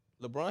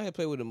 LeBron had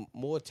played with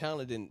more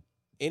talent than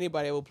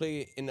anybody ever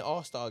played in the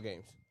All-Star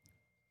games.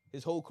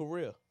 His whole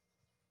career.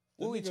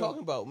 What are we nigga-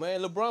 talking about,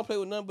 man? LeBron played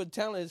with nothing but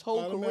talent his whole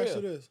Let me ask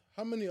you career. this: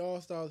 how many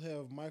All Stars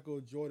have Michael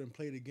Jordan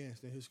played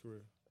against in his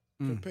career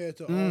Mm. compared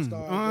to All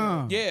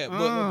Star? Yeah, but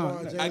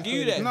LeBron James I give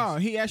you played that. No,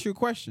 he asked you a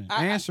question.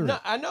 Answer no,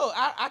 it. I know.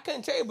 I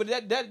couldn't tell you, but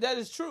that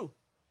is true.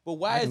 But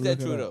why I is can that look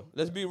it true up. though?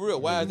 Let's be real.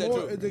 Why is that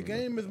true? The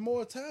game is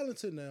more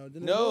talented now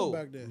than it No. was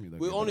back then.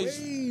 We only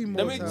Way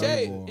more let me tell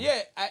you. talented.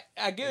 Yeah,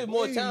 I give it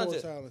more Way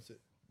talented. More talented.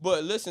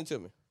 But listen to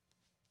me.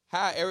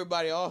 How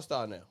everybody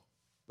all-star now?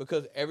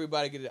 Because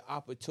everybody get the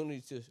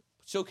opportunity to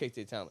showcase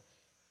their talent.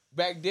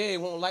 Back then,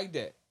 it wasn't like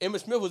that.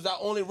 Emmitt Smith was our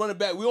only running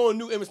back. We only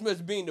knew Emmitt Smith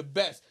as being the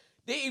best.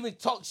 They even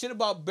talked shit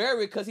about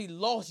Barry because he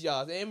lost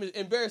yards.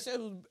 And Barry said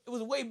it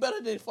was way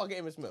better than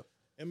fucking Emmitt Smith.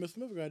 Emmitt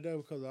Smith got that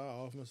because of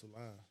our offensive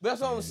line.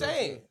 That's what I'm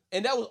saying.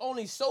 And that was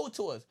only sold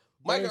to us.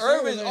 Barry Michael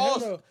Irvin is Sanders ain't had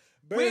also... no-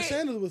 Barry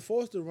Sanders was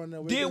forced to run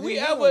that way. Did 'cause we he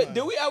had no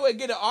line. ever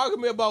get an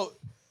argument about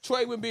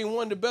Traeman being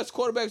one of the best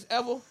quarterbacks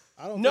ever?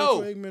 I don't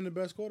No. think Traeman the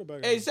best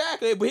quarterback.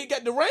 Exactly, but he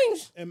got the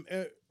rings. And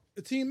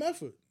a team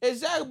effort.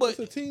 Exactly, but It's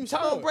a team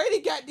Tom sport. Brady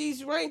got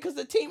these rings because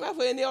the team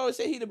effort, and they always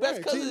say he the best Right,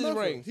 because of team his effort.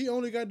 rings. He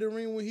only got the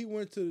ring when he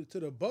went to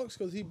the Bucks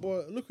because he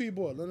bought. Look who he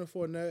bought: Leonard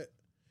Fournette.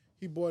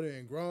 He bought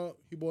in Gronk.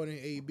 He bought in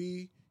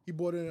AB. He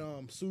bought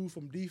in Sue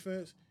from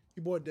defense.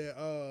 He bought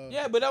that.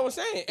 Yeah, but I was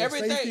saying that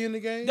everything. safety in the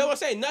game. That was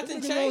saying nothing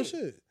Look at all changed.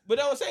 shit. But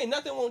I was saying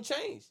nothing won't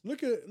change.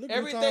 Look at Tom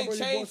Everything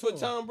Brady changed bought for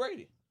to him. Tom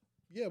Brady.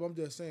 Yeah, but I'm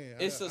just saying.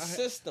 It's a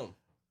system.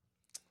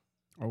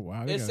 Oh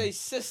wow. It's a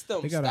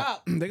system. They got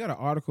Stop. they got an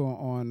article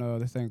on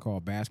this thing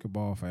called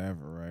Basketball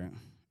Forever, right?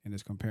 And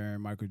it's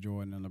comparing Michael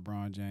Jordan and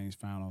LeBron James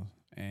finals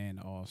and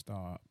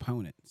All-Star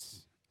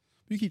opponents.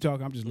 You keep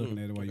talking. I'm just looking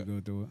at it while you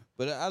go through it.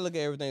 But I look at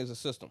everything as a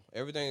system.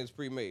 Everything is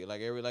pre-made. Like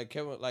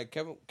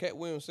Kevin Cat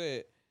Williams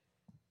said,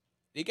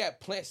 they got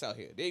plants out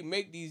here. They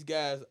make these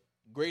guys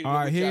greater. All than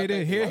right, what here y'all it is.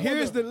 think they are.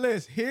 Here's the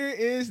list. Here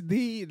is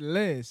the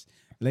list.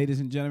 Ladies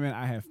and gentlemen,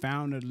 I have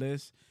found the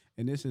list.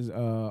 And this is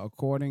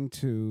according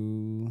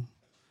to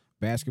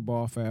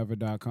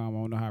basketballforever.com. I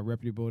don't know how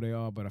reputable they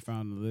are, but I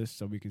found the list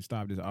so we can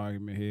stop this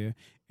argument here.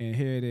 And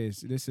here it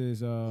is. This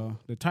is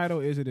the title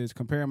is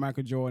Compare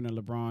Michael Jordan and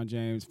LeBron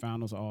James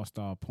Finals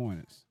All-Star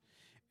Pointers.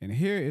 And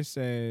here it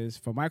says,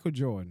 for Michael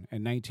Jordan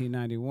in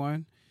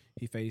 1991,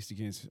 he faced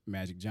against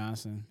Magic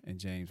Johnson and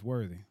James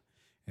Worthy.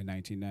 In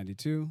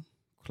 1992,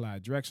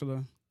 Clyde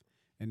Drexler.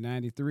 In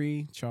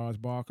 93, Charles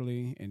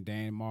Barkley and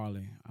Dan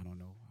Marley. I don't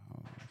know.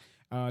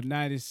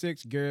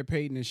 96, Gary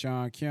Payton and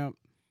Sean Kemp.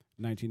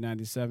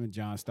 1997,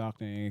 John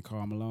Stockton and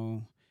Karl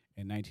Malone.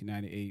 In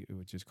 1998, it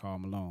was just Karl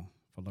Malone.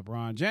 For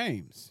LeBron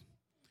James.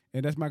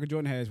 And that's Michael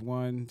Jordan has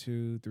 1,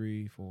 2,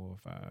 3, 4,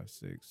 5,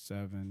 6,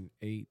 7,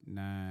 8,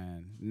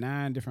 9.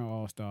 9 different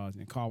All-Stars,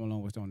 and Karl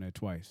Malone was on there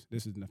twice.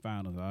 This is in the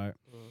finals, all right?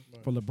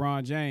 Right. For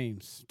LeBron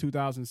James,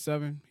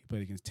 2007, he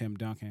played against Tim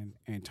Duncan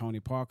and Tony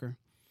Parker.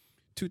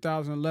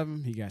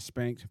 2011, he got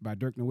spanked by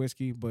Dirk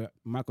Nowitzki, but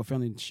Michael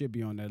Finley should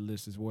be on that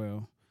list as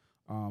well.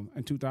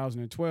 In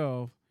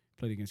 2012,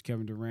 played against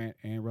Kevin Durant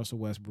and Russell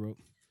Westbrook.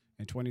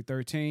 In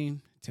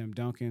 2013, Tim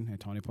Duncan and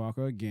Tony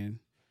Parker again.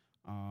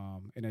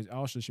 And it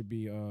also should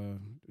be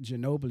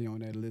Ginobili on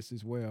that list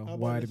as well.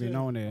 Why had it been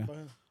on there?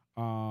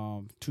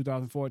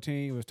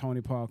 2014 was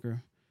Tony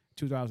Parker.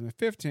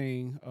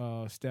 2015,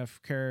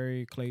 Steph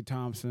Curry, Klay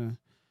Thompson.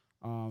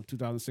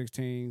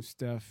 2016,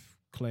 Steph,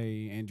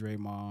 Klay, and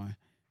Draymond.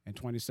 And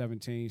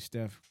 2017,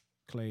 Steph,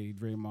 Klay,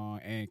 Draymond,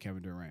 and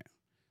Kevin Durant.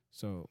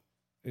 So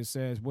it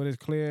says what is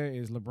clear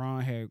is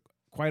LeBron had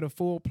quite a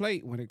full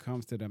plate when it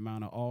comes to the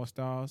amount of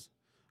All-Stars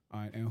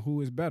and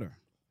who is better.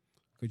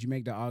 Could you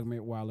make the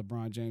argument while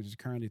LeBron James is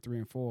currently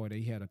 3-4 that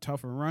he had a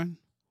tougher run,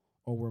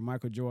 or were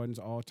Michael Jordan's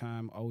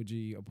all-time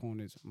OG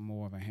opponents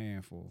more of a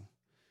handful?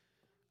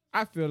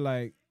 I feel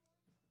like,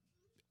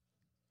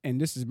 and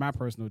this is my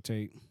personal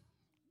take,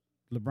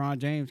 LeBron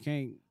James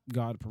can't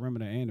guard the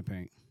perimeter and the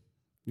paint.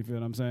 You feel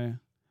what I'm saying?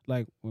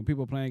 Like when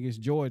people playing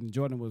against Jordan,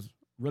 Jordan was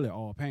really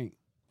all paint.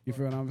 You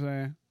feel what I'm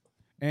saying?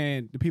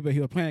 And the people he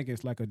was playing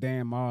against, like a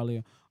Dan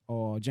Marley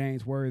or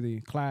James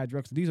Worthy, Clyde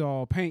Drexler, these are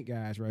all paint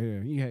guys right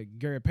here. You had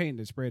Gary Payton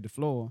that spread the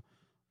floor,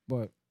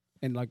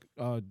 and like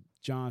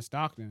John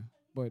Stockton.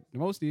 But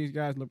most of these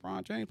guys,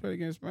 LeBron James played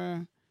against,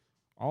 man,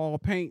 all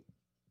paint,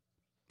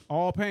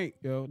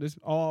 yo. This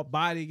all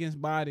body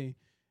against body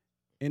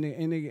in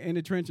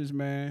the trenches,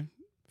 man.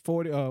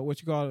 40,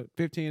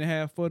 15 and a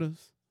half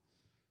footers.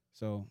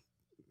 So,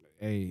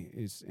 hey,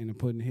 it's in the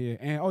pudding here.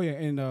 And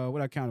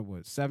what I counted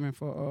was 7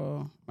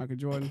 for Michael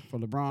Jordan. For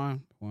LeBron,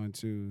 1,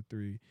 2,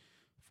 3,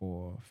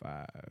 4,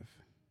 5,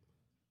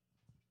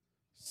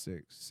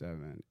 6,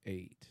 7,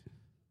 8,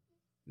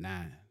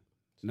 9.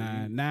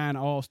 Nine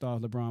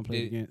All-Stars LeBron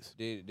played against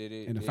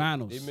in the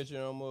finals. They mentioned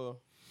them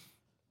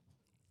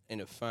in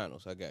the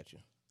finals. I got you.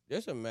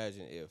 Just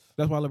imagine if.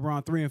 That's why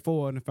LeBron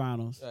 3-4 in the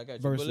finals. I got you.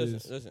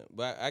 Versus but listen.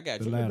 But I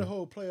got you. The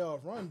whole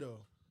playoff run, though.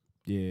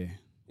 Yeah.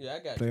 Yeah, I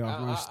got playoff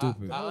you. run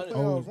stupid. The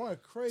whole playoff run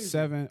crazy.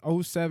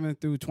 07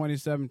 through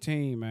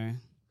 2017, man.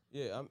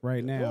 Yeah,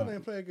 right now. Jordan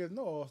ain't play against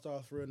no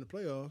All-Stars for in the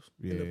playoffs.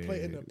 Yeah. In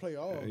the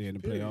playoffs. Yeah, in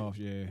the playoffs.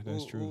 Yeah,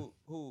 that's true.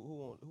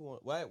 Who won?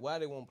 Why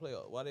they won't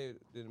playoffs? Why they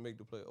didn't make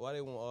the playoffs? Why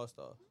they want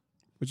All-Stars?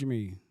 What you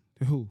mean?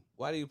 Who?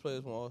 Why do you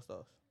players want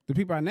All-Stars? The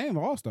people I named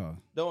are All-Stars.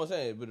 That's what I'm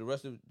saying. But the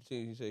rest of the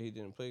team, he said he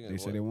didn't play against.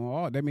 They said they want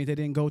all. That means they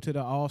didn't go to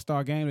the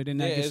All-Star game. They did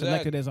not get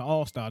selected as an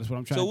All-Star. That's what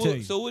I'm trying to tell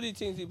you. So what are the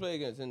teams he play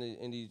against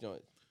in these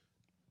joints?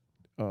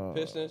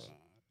 Pistons.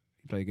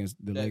 He played against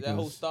the Lakers. That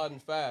whole starting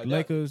five. The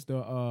Lakers,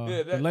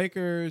 the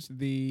Lakers,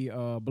 the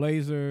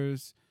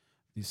Blazers,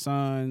 the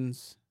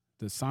Suns,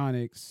 the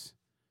Sonics,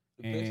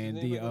 and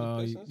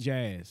the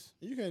Jazz.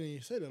 You can't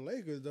even say the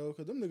Lakers though,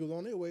 because them niggas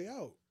on their way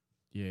out.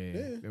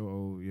 Yeah, they were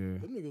old. Yeah,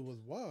 them niggas was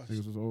washed.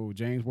 Niggas was old.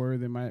 James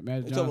Worthy,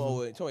 Magic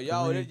Johnson.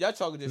 Y'all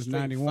talking just straight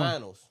 91.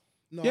 Finals.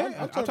 No, yeah,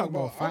 I'm talking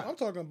about. I'm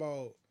talking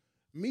about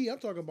me. I'm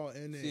talking about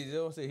in See, they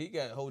don't say he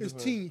got whole his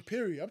team.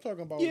 Period. I'm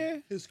talking about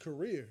his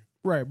career.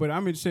 Right, but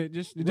I'm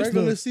just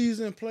regular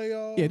season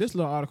playoffs. Yeah, this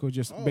little article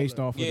just based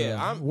off of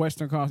the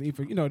Western Conference,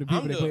 the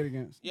people they played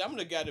against. Yeah, I'm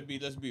the guy to be.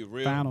 Let's be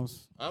real.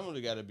 Finals. I'm the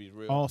guy to be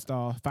real.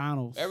 All-Star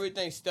finals.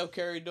 Everything Steph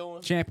Curry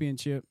doing.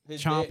 Championship.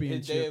 His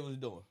dad was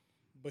doing.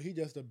 But he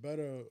just a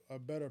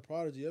better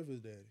prodigy of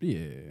his daddy.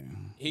 Yeah,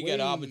 he got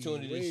an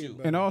opportunity to shoot.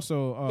 Better. And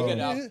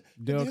also,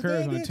 Del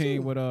Curry's on the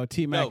team with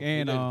T-Mac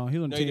and he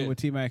was on the team with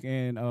T-Mac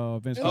and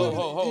Vince.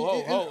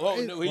 No,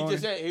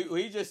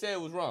 he just said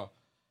it was wrong.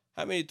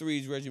 How many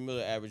threes Reggie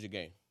Miller average a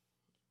game?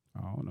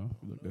 I don't know.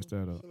 Look this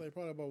that up. So like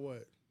probably about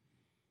what?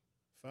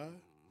 5?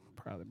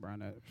 Probably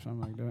around that,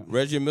 something like that.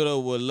 Reggie Miller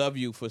will love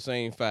you for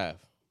saying 5.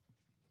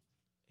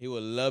 He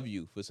will love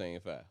you for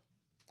saying 5.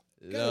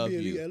 Love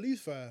you. At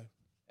least 5.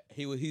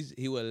 He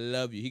would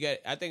love you. He got.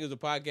 I think it was a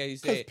podcast. He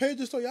said because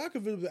Pedro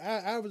Stojakovic was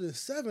averaging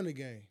 7 a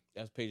game.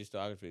 That's Pedro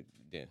Stojakovic.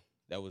 Then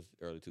that was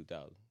early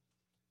 2000.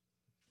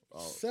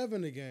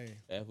 7 a game.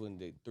 That's when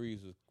the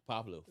threes was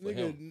popular for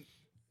him.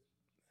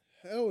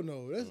 Hell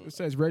no. It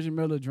says Reggie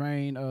Miller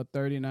drained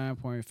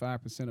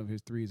 39.5% of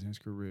his threes in his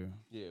career.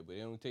 Yeah, but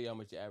they don't tell you how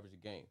much you average a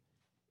game.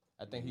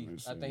 I think he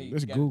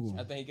Let's got Google.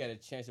 I think he got a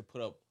chance to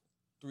put up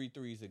 3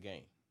 threes a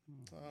game.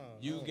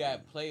 You Oh.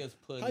 got players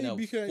How putting you, up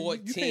you can't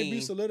 14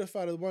 be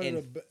solidified as one of the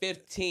and best.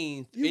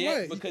 15. You Yeah,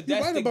 right. because You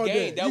that's right the about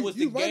game. That was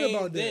the you right game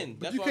about then. That.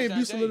 But That's you what I'm can't trying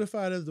be to say.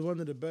 solidified as one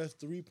of the best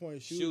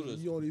 3-point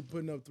shooters. You only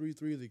putting up 3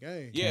 threes a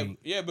game. Yeah, Can't.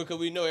 yeah, because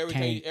we know every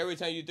Can't.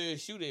 time you throw a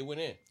shoot, it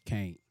went in.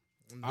 Can't.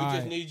 We All just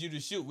right. need you to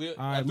shoot.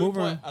 right,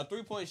 moving. A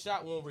 3-point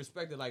shot won't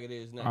respect it like it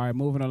is now. All right,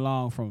 moving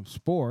along from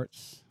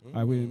sports. All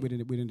right, we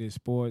didn't do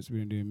sports. We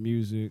didn't do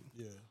music.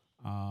 Yeah.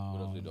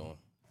 What else we doing?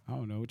 I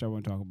don't know what y'all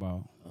want to talk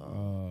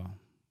about.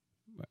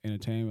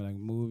 Entertainment, like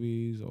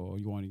movies, or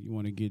you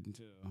want to get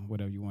into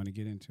whatever you want to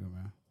get into,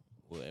 man.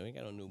 Well, we ain't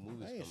got no new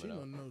movies I ain't seen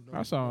coming out. no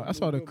I saw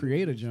no the good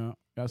Creator movies. jump.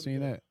 Y'all seen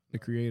that? The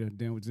Creator,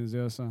 then with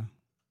Denzel's son,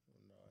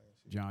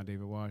 John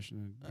David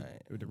Washington, All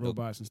right. with the No-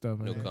 robots and stuff.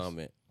 No like that.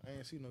 comment. I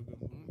ain't seen no good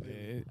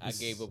movies. Yeah, I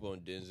gave up on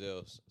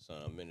Denzel's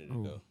son a minute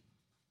Who? ago.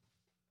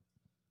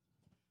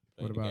 What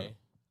Played the about game.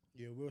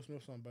 Yeah, Will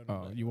Smith something better.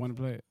 Oh, you want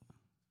to play it?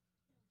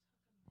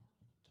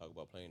 Talk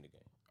about playing the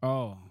game.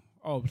 Oh,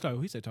 so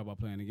he said talk about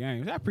playing the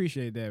games. I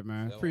appreciate that,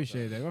 man. That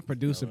Appreciate that. Our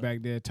producer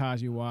back there,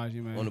 Taji Waji,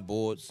 man. On the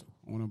boards.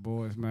 On the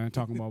boys, man.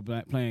 Talking about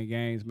playing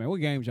games, man. What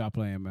games y'all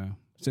playing, man?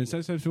 Since we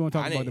want to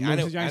talk I about the didn't- I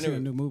movies, y'all ain't didn't-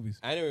 seen the new movies.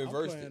 I didn't I'm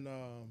reverse it.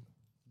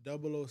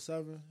 playing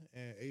 007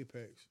 and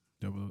Apex.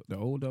 The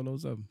old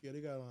 007. Yeah,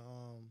 they got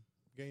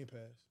Game Pass.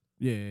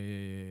 Yeah.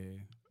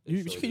 They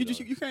You showed it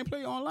you can't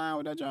play online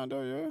with that, John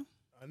Doe, yeah?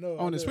 I know.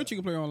 On the Switch, you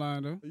can play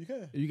online, though. Oh, you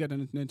can. You got the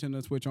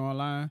Nintendo Switch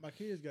online. My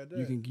kids got that.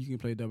 You can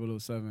play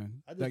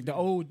 007. I just Like the did-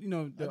 old,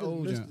 the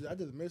old missed jump. it. I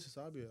just missed it,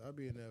 so I'll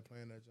be in there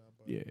playing that jump.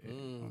 But Yeah,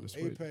 on the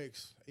Switch.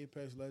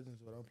 Apex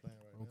Legends is what I'm playing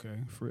right now.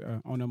 Okay, free,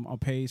 on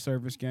paid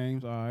service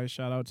games. All right,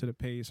 shout out to the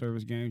paid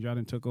service games. Y'all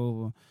done took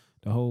over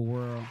the whole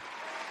world.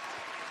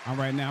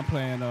 I'm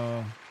playing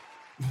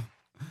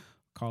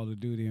Call of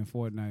Duty and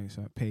Fortnite,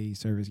 so paid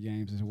service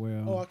games as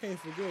well. Oh, I can't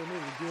forget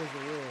nigga, Gears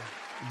of War.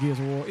 Gears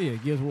of War,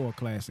 Gears of War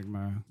classic,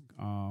 man.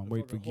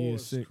 Wait for Fucking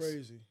Gears Horror's 6.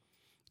 Crazy.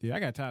 Yeah, I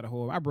got tired of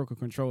Horde. I broke a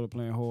controller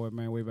playing Horde,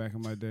 man, way back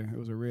in my day. It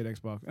was a red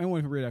Xbox. It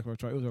wasn't a red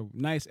Xbox. It was a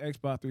nice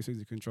Xbox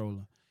 360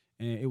 controller.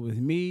 And it was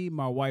me,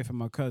 my wife, and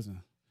my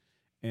cousin.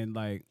 And,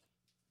 like,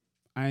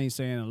 I ain't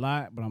saying a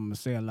lot, but I'm going to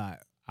say a lot.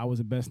 I was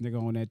the best nigga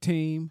on that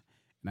team,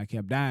 and I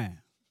kept dying.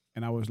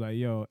 And I was like,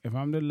 yo, if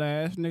I'm the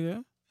last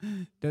nigga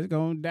that's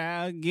going to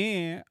die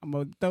again, I'm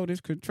going to throw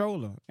this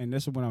controller. And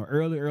this is when I was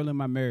early in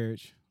my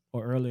marriage,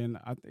 or early in,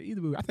 I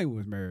think we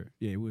was married.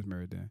 Yeah, we was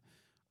married then.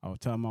 I was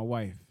telling my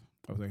wife,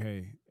 I was like,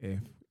 hey, if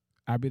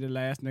I be the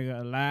last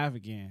nigga alive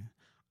again,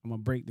 I'm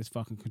gonna break this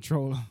fucking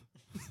controller.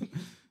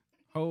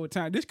 Whole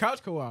time. This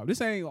couch co-op.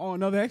 This ain't on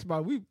another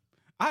Xbox.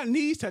 Our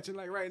knees touching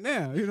like right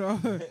now, you know?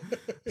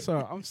 So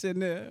I'm sitting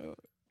there.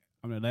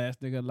 I'm the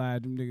last nigga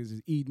alive. Them niggas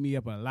is eating me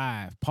up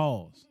alive.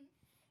 Pause.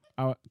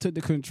 I took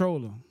the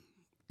controller,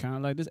 kind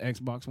of like this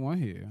Xbox One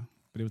here,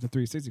 but it was a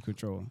 360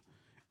 controller.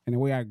 And the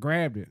way I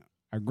grabbed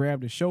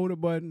the shoulder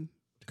button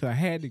because I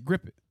had to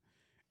grip it.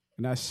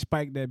 And I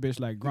spiked that bitch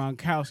like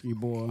Gronkowski,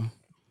 boy.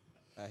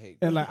 I hate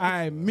And like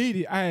I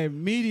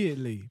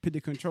immediately put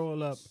the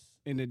control up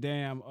in the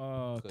damn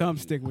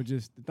thumbstick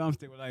the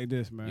thumbstick was like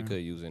this, man. You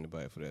could use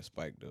anybody for that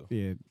spike though.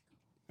 Yeah.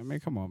 I mean,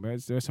 come on, man.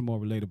 There's some more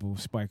relatable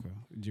spiker.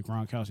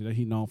 Gronkowski, that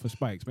he known for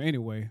spikes. But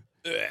anyway,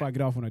 if I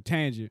get off on a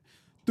tangent,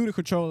 threw the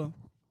controller,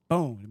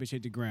 boom, the bitch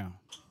hit the ground.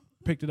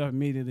 Picked it up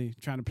immediately,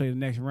 trying to play the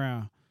next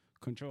round.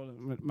 Controller,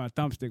 my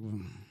thumbstick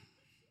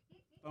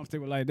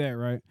was like that,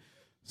 right?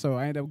 So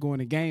I ended up going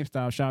to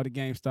GameStop. Shout out to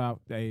GameStop.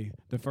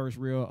 The first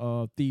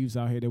real thieves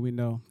out here that we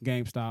know.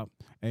 GameStop.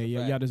 Hey,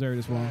 y'all deserve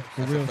this one.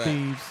 The real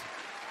thieves.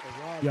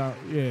 Y'all,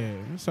 yeah.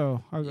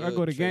 So I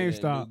go to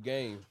GameStop.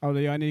 I was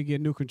like, y'all need to get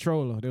a new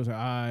controller. They was like,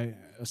 I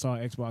saw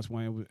Xbox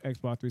One. It was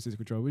Xbox 360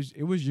 controller.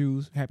 It was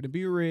used. Happened to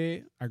be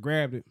red. I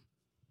grabbed it.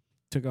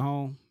 Took it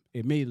home.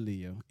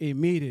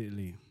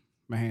 Immediately.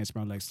 My hands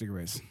smelled like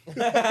cigarettes.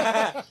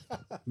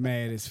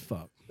 Mad as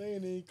fuck. They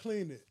ain't even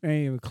clean it. I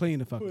ain't even clean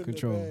the fucking Put in the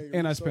controller. bag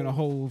And I and spent a sold.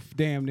 whole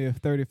damn near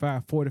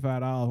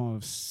 $45 on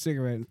a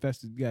cigarette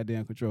infested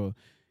goddamn controller.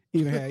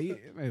 Even had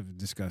it was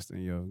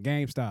disgusting, yo.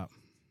 GameStop.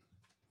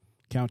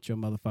 Count your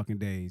motherfucking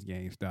days,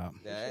 GameStop.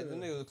 Yeah,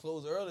 them niggas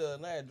closed earlier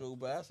than I drove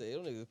by. I said,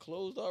 them niggas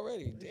closed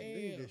already. They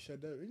need Damn. to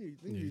shut that.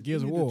 They Yeah, need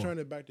Gears of to War. turn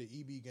it back to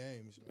EB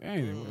Games. Man.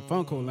 Ain't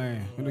Funko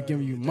Land. We're not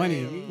giving you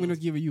money. We're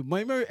not giving you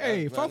money.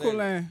 Hey, My Funko nigga.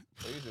 Land.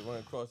 They used to run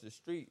across the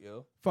street,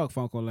 yo. Fuck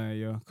Funko Land,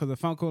 yo. Because of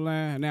Funko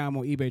Land, now I'm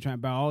on eBay trying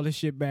to buy all this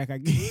shit back I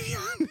gave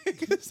y'all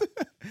niggas.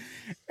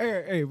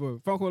 hey, but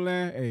Funko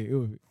Land, it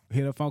was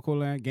hit up Funko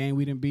Land, game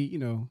we didn't beat,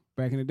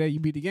 back in the day. You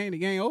beat the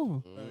game over.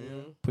 Mm-hmm.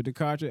 Put the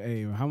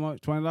cartridge, how much?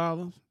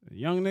 $20? A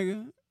young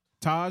nigga,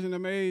 Taj in the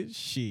maze,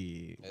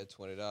 shit. That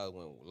 $20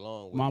 went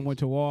long with Mom went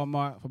to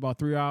Walmart for about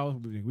 3 hours.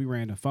 We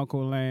ran to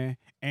Funko Land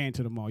and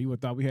to the mall. You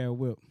would thought we had a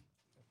whip.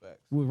 Facts.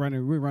 We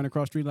were running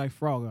across the street like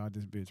frog out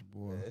this bitch,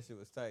 boy. Yeah, that shit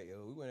was tight,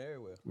 yo. We went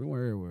everywhere. We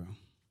went everywhere.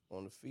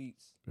 On the feet.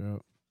 Yeah.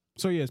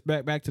 So yes,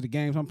 back to the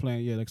games I'm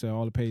playing. Yeah, like I said,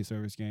 all the paid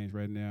service games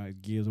right now. It's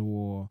Gears of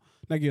War.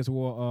 Not Gears of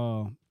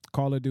War.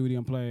 Call of Duty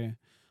I'm playing.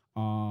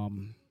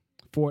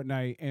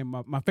 Fortnite, and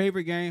my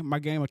favorite game, my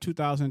game of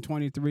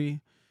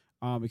 2023.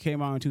 It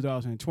came out in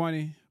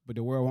 2020, but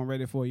the world wasn't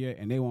ready for it yet,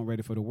 and they weren't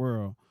ready for the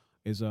world.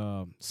 Is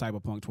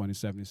Cyberpunk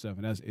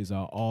 2077. That is an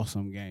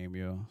awesome game,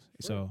 yo.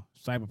 So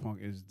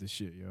Cyberpunk is the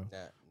shit, yo.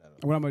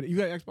 You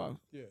got Xbox?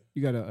 Yeah.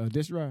 You got a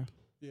disc drive?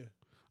 Yeah.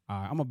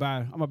 All right, I'm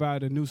gonna buy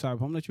the new Cyberpunk. I'm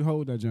gonna let you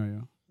hold that joint,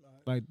 yo.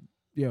 Like,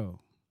 yo,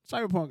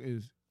 Cyberpunk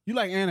is. You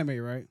like anime,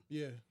 right?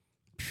 Yeah.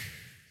 I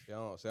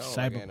don't like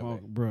Cyberpunk,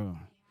 anime. bro.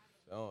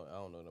 I don't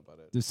know nothing about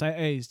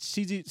that.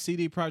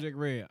 CD Projekt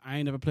Red. I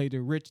ain't never played the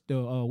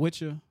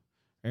Witcher.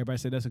 Everybody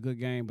said that's a good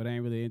game, but I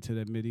ain't really into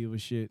that medieval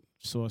shit,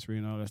 sorcery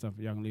and all that stuff.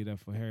 Y'all can leave that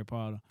for Harry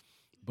Potter.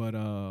 But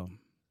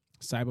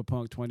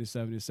Cyberpunk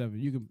 2077,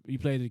 you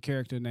play the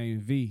character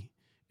named V,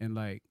 and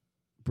like,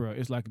 bro,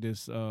 it's like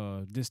this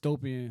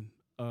dystopian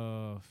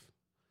of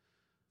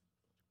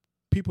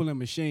people and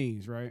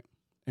machines, right?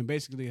 And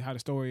basically, how the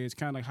story is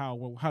kind of like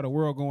how the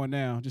world going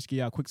down. Just give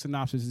y'all a quick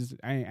synopsis.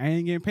 I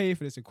ain't getting paid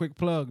for this. A quick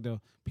plug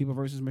though. People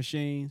versus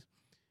machines.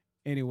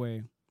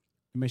 Anyway,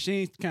 the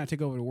machines kind of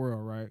take over the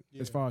world, right?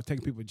 Yeah. As far as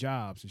taking people's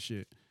jobs and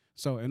shit.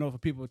 So in order for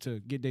people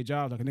to get their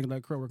jobs, like a nigga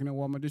like Crow working in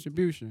Walmart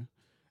distribution,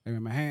 and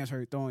when my hands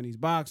hurt throwing these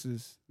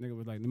boxes, nigga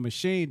was like, the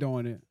machine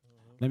doing it.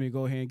 Let me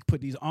go ahead and put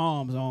these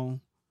arms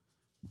on.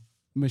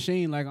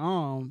 Machine like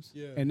arms,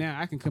 and now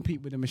I can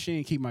compete with the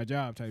machine, keep my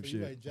job type So shit.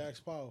 you like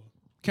Jack's Power.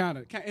 Kind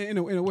of in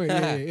a way,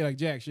 yeah, like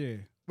Jack's, yeah.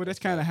 But that's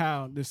kind of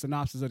how the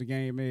synopsis of the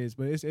game is.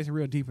 But it's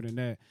real deeper than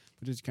that.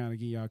 But just kind of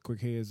give y'all a quick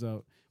heads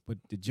up. But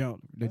the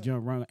jump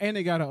run, and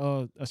they got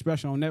a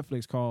special on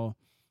Netflix called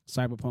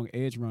Cyberpunk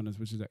Edge Runners,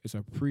 which is it's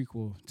a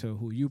prequel to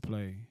who you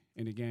play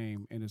in the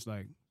game, and it's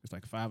like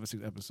 5 or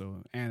 6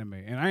 episodes anime.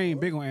 And I ain't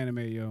big on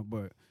anime, yo,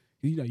 but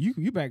you know you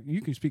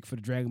can speak for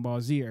the Dragon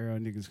Ball Z era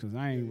niggas because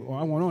I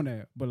wasn't on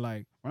that. But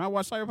like when I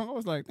watched Cyberpunk, I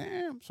was like,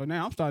 damn. So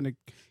now I'm starting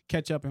to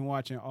catch up and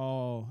watching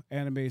all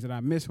animes that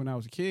I missed when I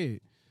was a kid,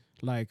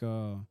 like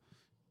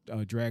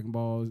Dragon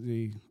Ball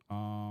Z,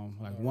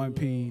 like One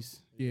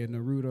Piece,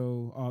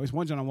 Naruto. It's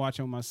one that I'm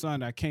watching with my son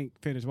that I can't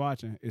finish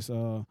watching. It's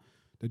the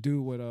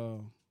dude with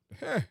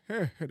that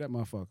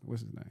motherfucker.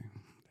 What's his name?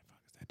 What the fuck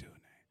is that dude's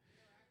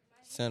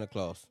name? Santa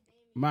Claus.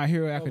 My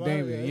Hero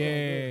Academia.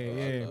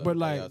 Yeah. But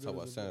like, talk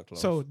about Santa Claus.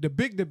 so the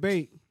big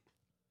debate,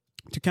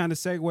 to kind of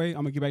segue, I'm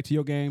gonna get back to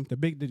your game. The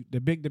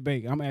big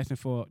debate. I'm asking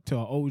to an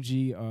OG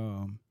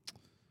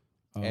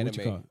what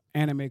you call it?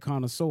 Anime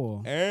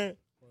connoisseur.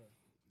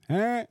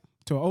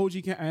 To an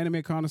OG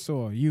anime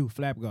connoisseur, you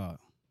Flap God,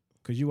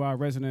 because you are a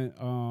resident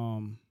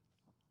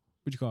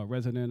what you call it?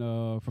 Resident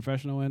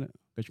professional in it.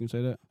 Bet you can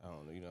say that. I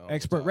don't know.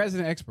 Expert,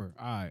 resident expert.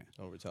 All right.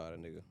 I'm retired,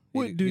 nigga.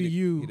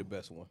 He the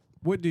best one.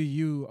 What do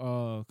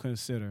you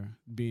consider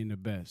being the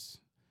best?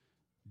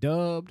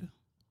 Dubbed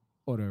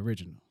or the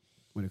original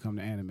when it comes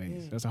to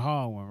animes? That's a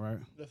hard one, right?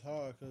 That's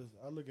hard because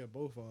I look at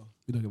both of them.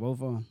 You look at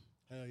both of them?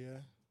 Hell yeah.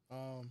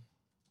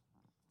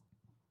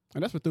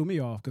 And that's what threw me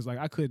off because like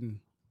I couldn't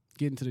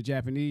get into the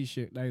Japanese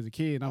shit like, as a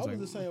kid. And I was the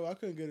like, same. I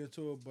couldn't get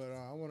into it, but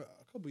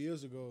a couple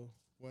years ago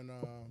when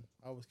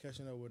I was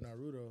catching up with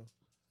Naruto,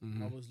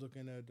 I was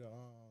looking at the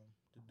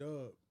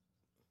dub.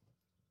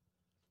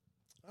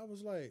 I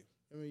was like,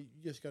 I mean,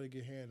 you just gotta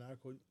get hand-eye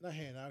code, not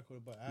hand-eye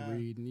code, but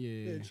reading,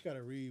 yeah. You just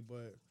gotta read.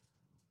 But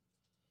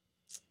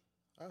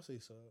I'll say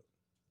sub.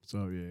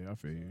 Sub, yeah, I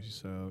feel you.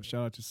 So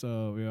shout out to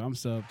Sub. Yeah, I'm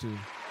Sub too.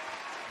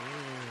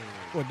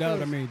 Well,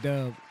 dub, I mean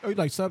dub. Oh, you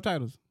like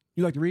subtitles?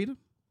 You like to read them?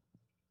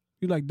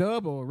 You like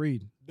dub or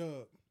read?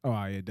 Dub.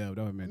 Oh, yeah, dub.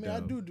 That would mean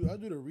dub. I do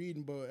the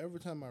reading, but every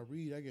time I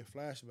read, I get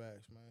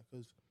flashbacks, man.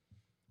 Because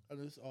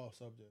this is all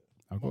subject.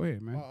 Oh, go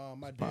ahead, man.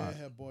 My dad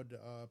had bought the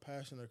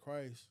Passion of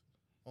Christ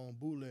on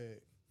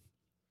bootleg,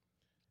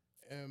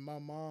 and my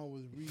mom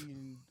was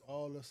reading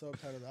all the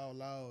subtitles out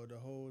loud the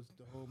whole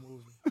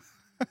movie.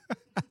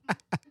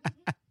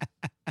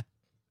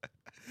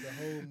 The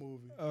whole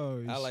movie.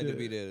 Oh, I like to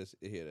be there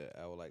to hear that.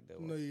 I would like that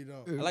one. No, you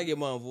don't. I like your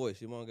mom's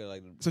voice. Your mom got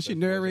like. So she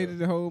narrated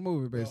the whole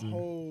movie, basically. The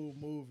whole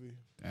movie.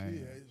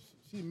 Dang.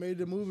 She made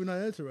the movie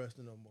not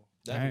interesting no more.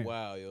 That's Dang.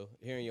 wild, yo.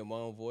 Hearing your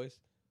mom's voice,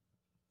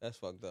 that's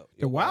fucked up.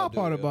 The wild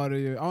part about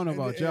it, I don't know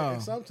about y'all.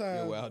 And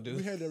sometimes wild, dude.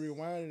 we had to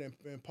rewind it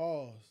and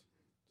pause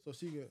so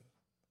she could.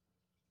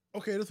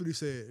 Okay, that's what he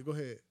said. Go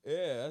ahead.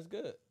 Yeah, that's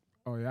good.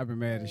 Oh yeah, I've been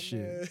mad as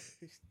shit. Man.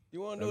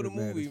 You want to know the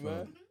movie,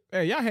 man?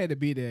 Hey, y'all had to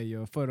be there,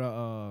 yo, for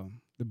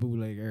the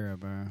bootleg era,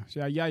 man.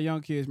 So y'all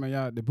young kids, man,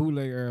 y'all the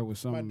bootleg era was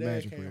something My dad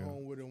magical. came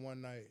home with it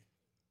one night.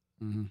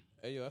 Mm-hmm.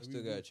 Hey, yo, I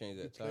still got to change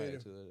that tire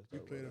to it. We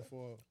played it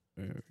for.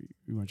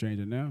 You want to change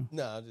it now?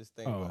 Nah, I'm just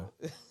thinking about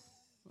it.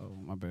 Oh,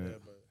 my bad. Yeah,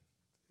 but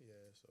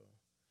so.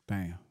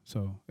 Damn.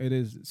 So it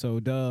is. So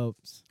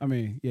Dubs. I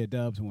mean, yeah,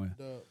 Dubs win.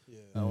 Dub,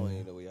 yeah. I don't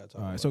even know what y'all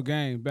talking All right.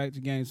 about. So back to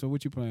game. So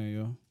what you playing,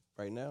 yo?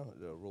 Right now,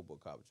 the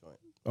RoboCop joint.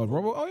 Oh, the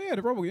Robo. Oh yeah,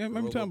 the Robo. Yeah,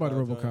 let me tell about the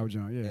RoboCop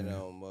joint. Yeah. And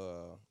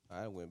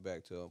I went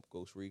back to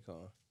Ghost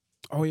Recon.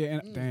 Oh yeah,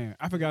 and damn,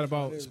 I forgot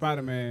about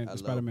Spider-Man. I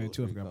Spider-Man love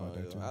 2. I Ghost forgot about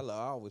Recon, that too. yo.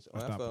 I always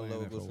when I stopped fell in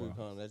playing love with that for Ghost a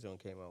while. Recon, that joint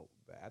came out.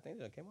 I think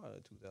that came out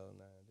in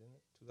 2009, didn't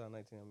it?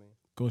 2019, I mean.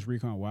 Ghost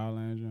Recon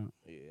Wildlands,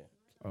 yeah. Yeah.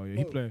 Oh yeah,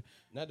 he played.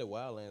 Not the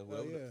Wildlands.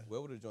 Oh, yeah.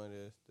 Wherever the joint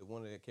is, the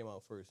one that came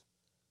out first.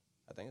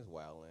 I think it's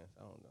Wildlands.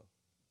 I don't know.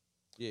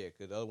 Yeah,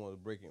 because the other one was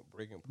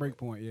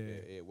Breakpoint.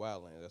 Yeah. Yeah,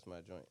 Wildlands. That's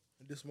my joint.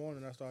 This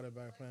morning I started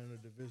back playing the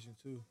Division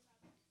 2.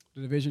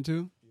 The Division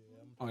 2 Yeah,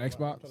 on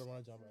Xbox. Yeah.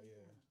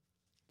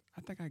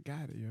 I think I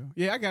got it, yo.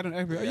 Yeah, I got it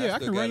on Xbox. Yeah, Yeah, I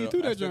can run you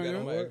through that joint, joint,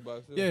 on my yo.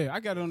 Xbox too. Yeah, I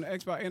got it on the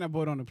Xbox and I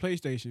bought it on the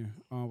PlayStation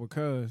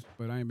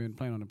but I ain't been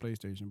playing on the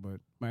PlayStation. But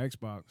my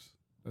Xbox,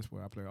 that's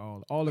where I play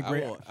all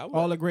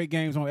the great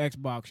games on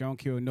Xbox. I don't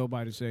care what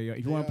nobody say. Yo.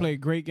 If you want to play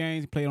great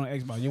games, play it on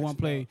Xbox. You want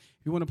to play?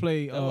 If you want to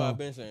play, That's what I've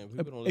been saying.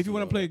 if you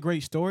want to play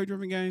great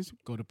story-driven games,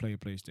 go to play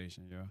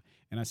PlayStation, yo.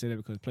 And I say that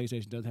because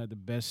PlayStation does have the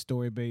best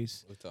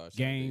story-based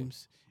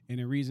games. And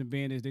the reason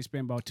being is they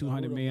spend about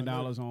 $200 million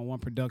on one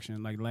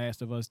production, like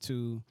Last of Us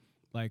 2,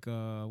 like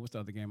what's the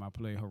other game I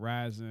play?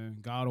 Horizon,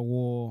 God of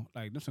War,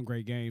 like there's some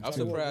great games. I'm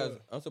surprised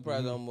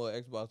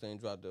Xbox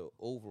ain't dropped the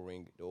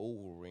Overring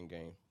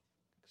game,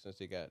 since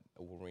they got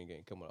Overring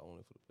game coming out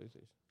only for the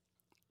PlayStation.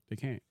 They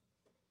can't.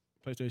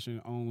 PlayStation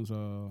owns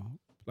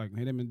like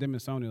them and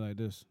Sony like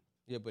this.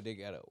 Yeah, but they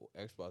got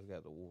Xbox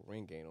got the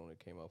Wolverine game on it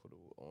came out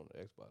on the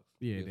Xbox.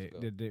 Yeah,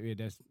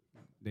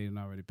 they done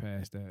already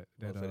passed that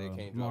so they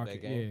can't drop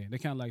market. that game? Yeah, they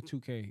kind of like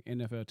 2K,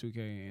 NFL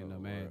 2K,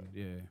 and Madden. Right.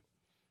 Yeah,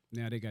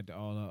 now they got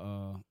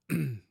all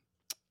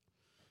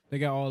they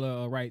got all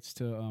the rights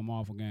to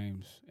Marvel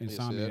games.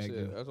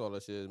 Insomniac. That's all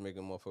that shit is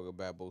making motherfucker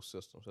buy both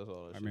systems. That's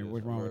all that shit. I mean,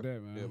 what's wrong with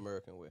that, man? The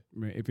American way. I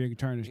mean, if you can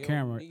turn this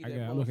camera,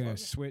 I'm looking at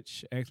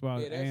Switch,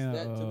 Xbox,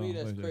 and to me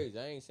that's crazy.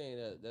 I ain't saying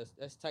that.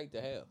 That's tight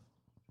to have.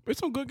 It's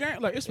some good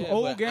games. Like, it's some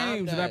old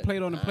games that I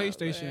played on the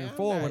PlayStation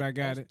 4 when I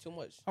got it. Too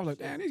much. I was like,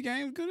 damn, these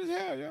games good as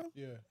hell, yo.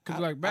 Yeah.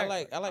 Cause like back,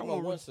 I like my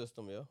one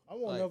system, yo. I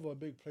won't never a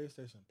big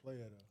PlayStation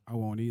player though. I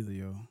won't either,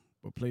 yo.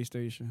 But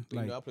PlayStation,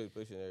 like I play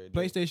PlayStation every day.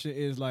 PlayStation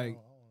is like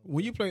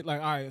when you play, like,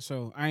 all right.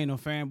 So I ain't no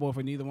fanboy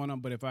for neither one of them.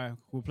 But if I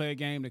will play a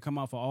game that come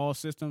out for all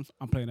systems,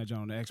 I'm playing that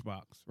joint on the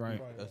Xbox,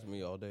 right? That's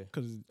me all day.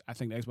 Because I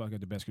think the Xbox got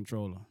the best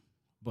controller.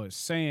 But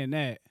saying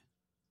that,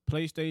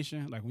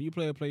 PlayStation, like when you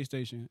play a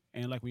PlayStation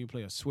and like when you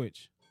play a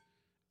Switch,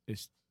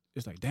 it's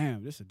like,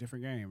 damn, this is a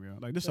different game, yo.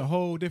 Like, this is a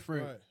whole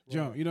different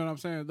jump. You know what I'm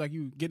saying? Like,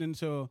 you get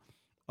into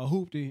a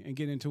hoopty and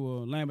get into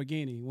a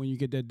Lamborghini when you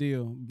get that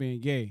deal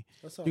being gay.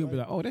 You can be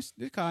like, oh, this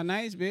car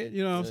nice, bitch.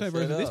 You know what I'm saying?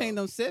 Versus this ain't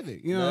no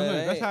Civic. You know what I'm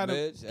saying? That's how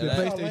the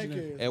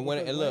PlayStation is. And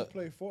when look,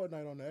 play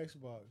Fortnite on the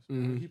Xbox.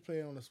 When he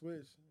played on the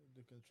Switch,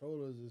 the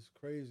controllers is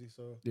crazy.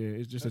 So yeah,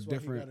 it's just that's a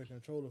different. Why he got a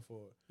controller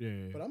for it.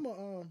 Yeah. But I'm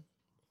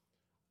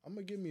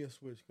gonna give me a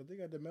Switch because they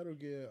got the Metal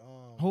Gear.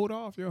 Hold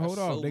off, yo. Hold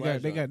off.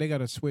 They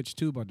got a Switch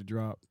 2 about to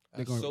drop.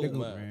 They're gonna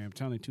man, I'm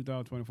telling you,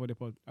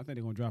 2024. I think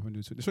they're gonna drop a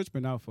new Switch. The Switch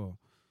been out for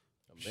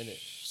a minute,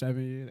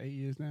 7 years, 8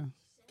 years now.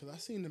 Cause I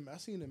seen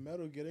the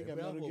Metal Gear. They got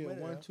Metal Gear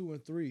 1, 2,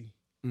 and 3.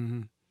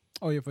 Mm-hmm.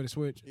 Oh yeah, for the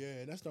Switch.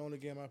 Yeah, that's the only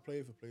game I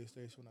played for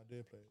PlayStation when I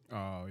did play it.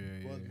 Oh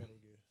yeah. Was Metal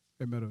Gear.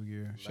 That Metal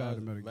Gear. Shout out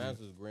to Metal Gear. Mine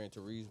was Gran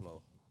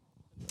Turismo.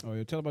 Oh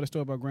yeah, tell about the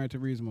story about Gran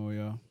Turismo,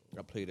 yo.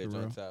 I played that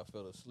joint until I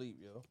fell asleep,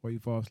 yo. Where you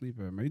fall asleep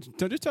at, man?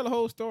 Just tell the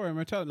whole story,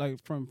 man. Tell it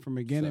like from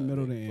beginning,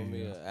 middle to end. For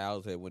me,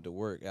 Alex had went to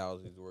work.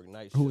 Alex used to work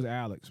night shift. Who's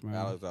Alex, man?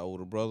 Alex, our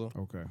older brother.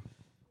 Okay.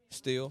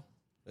 Still,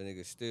 that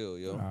nigga still,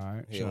 yo. All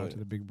right. Shout out to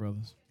the big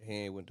brothers. He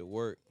ain't went to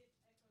work.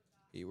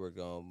 He worked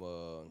on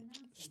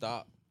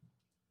stock.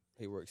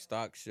 He worked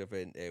stock shift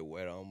at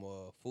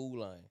Food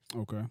Line.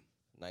 Okay.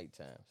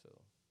 Nighttime, so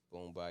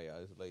boom by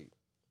y'all. It's late.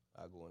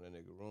 I go in that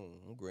nigga room.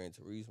 I'm Gran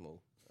Turismo.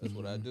 That's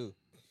what I do.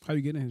 How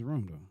you get in his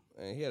room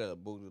though? And he had a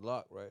bolted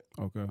lock, right?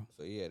 Okay.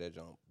 So he had that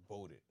jump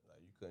bolted. Like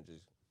you couldn't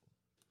just.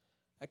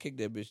 I kicked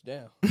that bitch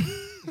down.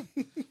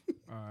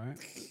 All right.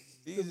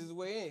 He's his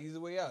way in. He's the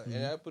way out.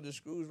 And I put the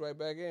screws right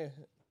back in.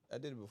 I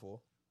did it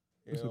before.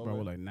 This is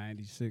probably like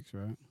 96,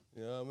 right?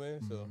 You know what I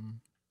mean? So,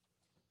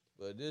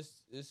 but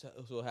this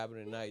so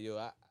happened tonight, yo.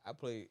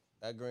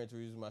 I Gran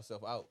Turismo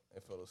myself out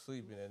and fell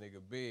asleep in that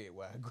nigga bed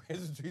while Gran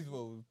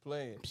Turismo was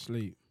playing.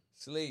 Sleep.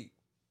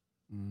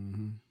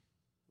 Mm-hmm.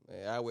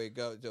 Man, I wake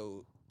up,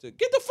 Joe, to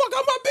get the fuck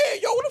out my bed,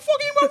 yo. What the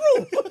fuck in my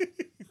room?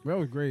 That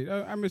was great.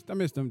 I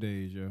missed them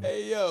days, yo.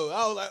 Hey, yo,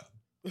 I was like,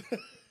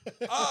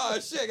 oh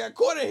shit, I got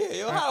caught in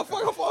here, yo. How the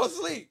fuck I fall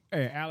asleep?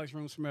 Hey, Alex's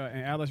room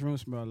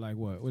smell like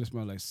what? What it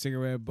smell like?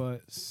 Cigarette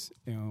butts,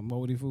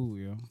 moldy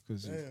food, yo.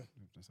 Because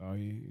that's all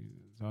he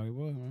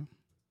was, man.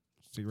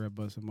 Cigarette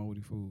butts and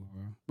moldy food,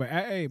 bro. But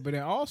but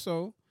then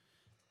also,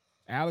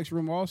 Alex's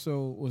room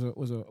also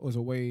was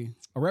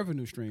a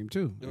revenue stream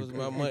too. It was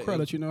my money.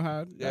 Let you know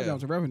how that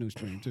was a revenue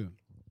stream too.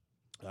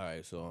 All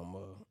right, so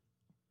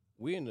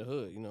we in the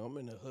hood, I'm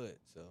in the hood,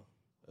 so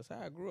that's how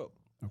I grew up.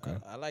 Okay,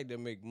 I like to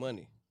make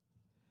money,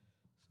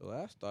 so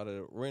I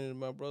started renting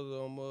my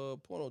brother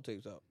porno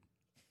tapes out.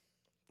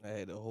 I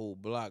had the whole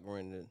block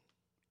renting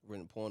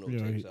porno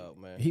tapes out,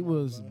 man. He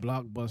was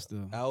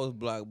Blockbuster. I was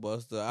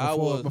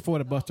Blockbuster. Before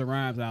the Busta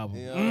Rhymes album.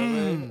 You know what I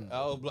mean?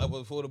 I was Blockbuster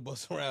before the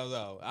Busta Rhymes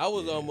album. I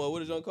was on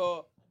what is the joint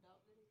called?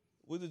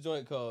 What's the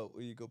joint called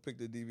where you go pick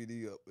the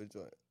DVD up and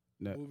joint?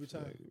 Movie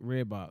time.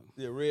 Red box.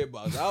 Yeah, red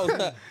box.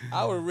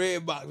 I was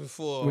red box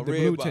before. With the red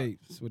blue box.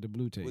 tapes. With the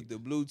blue tape. With the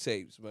blue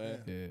tapes, man.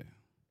 Yeah.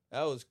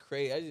 That was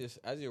crazy.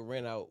 I just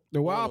ran out.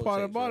 The wild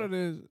part tapes, about it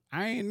is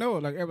I ain't know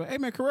it. Like, hey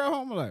man, Carell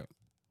home. I'm like,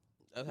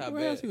 that's how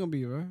where else he bad. gonna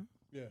be, bro?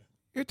 Yeah.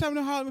 Every time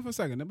they holler at me for a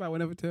second, nobody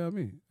would ever tell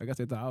me. I guess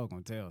they thought I was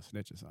gonna tell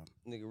snitch or something.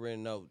 Nigga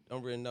renting out.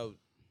 I'm renting out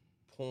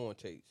porn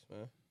tapes,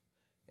 man.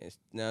 And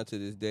now to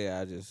this day,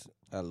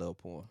 I love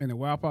porn. And the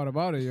wild part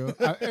about it, yo.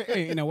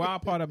 And the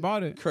wild part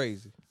about it,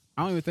 Crazy.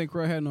 I don't even think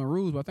Carell had no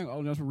rules, but I think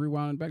all that's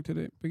rewind back to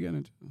the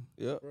beginning too.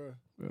 Yep. Bruh.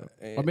 Yeah.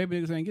 And- Or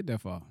maybe niggas ain't get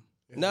that far.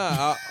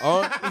 Nah,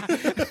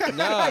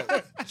 nah.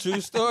 True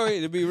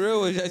story. To be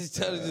real with you, I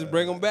just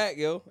bring them back,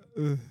 yo.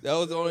 That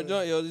was the only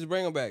joint, yo. Just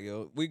bring them back,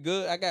 yo. We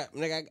good.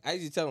 I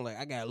used to tell them like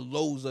I got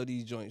loads of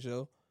these joints,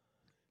 yo.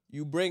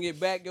 You bring it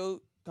back,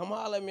 yo. Come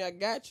holler at me. I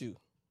got you.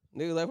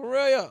 Niggas like for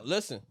real, yo.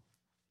 Listen,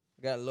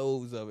 I got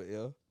loads of it,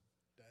 yo.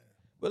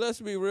 But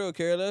let's be real,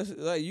 Carol. That's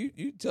like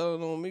you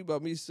telling on me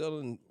about me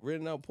selling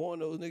renting out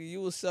pornos, nigga.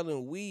 You was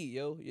selling weed,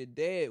 yo. Your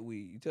dad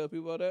weed. You tell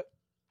people about that?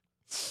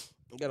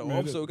 We got an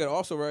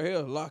officer right here.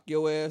 Lock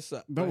your ass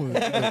up. That was,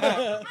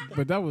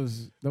 but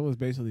that was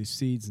basically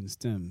seeds and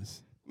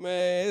stems.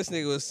 Man, this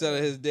nigga was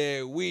selling his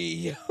dad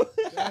weed.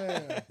 Damn.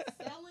 Selling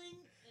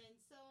and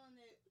selling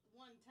it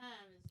one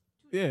time is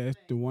two Yeah, different it's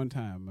the things. one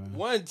time, man.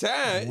 One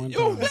time? One You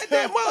don't time. let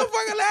that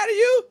motherfucker lie to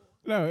you?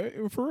 No,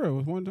 it, for real, it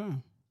was one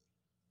time.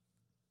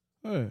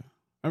 Yeah.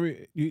 I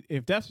mean,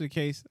 if that's the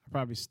case, I'm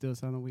probably still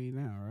selling weed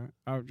now,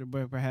 right?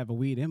 But if I have a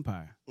weed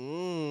empire,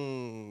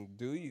 Do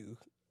you?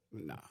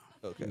 nah,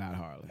 Okay. not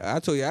hardly. I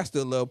told you I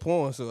still love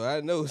porn, so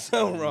I know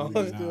something wrong.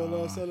 Nah. Still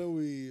love selling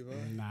weed,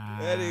 man. Nah.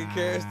 That nigga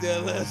Karen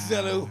still love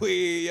selling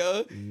weed,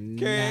 yo.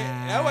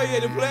 Karen, that's why you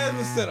at the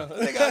plasma center. That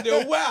nigga out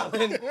there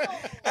wilding.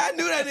 I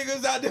knew that nigga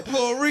was out there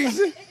for a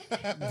reason.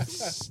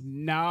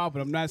 Nah,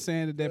 but I'm not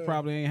saying that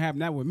probably ain't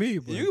happening that with me.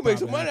 But You can make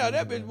some money out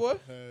of that bitch, boy.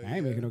 I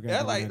ain't making no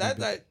That goddamn like money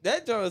out of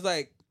that joint is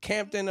like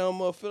camped in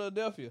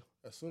Philadelphia.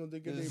 As soon as they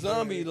get The their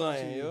zombie bread,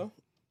 line, yo.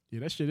 Yeah,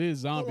 that shit is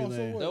zombie Hold on,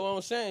 so land. what? That's what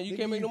I'm saying. You They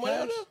can't make give no you money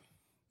out of cash? that?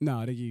 No,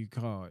 they give you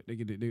card. They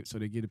get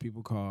the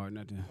people card.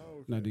 Not to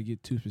not to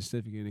get too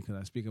specific in it because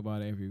I speak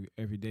about it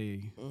every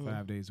day,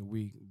 5 days a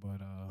week.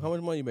 But How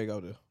much money you make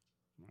out there?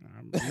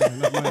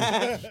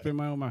 I spend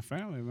money on my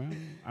family,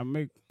 man. I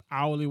make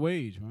hourly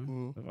wage,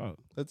 man.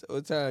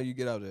 What time you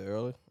get out there?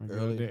 Early? I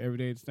go out there every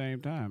day at the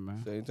same time,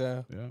 man. Same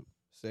time? Yeah.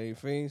 Same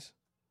fiends?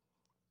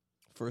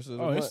 First of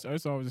the Oh, month?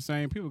 it's always the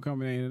same people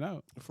coming in and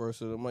out.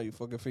 First of the month, you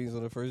fucking fiends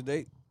on the first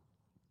date?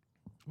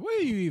 What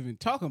are you even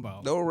talking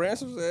about? No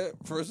ransom said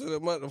first of the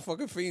month, the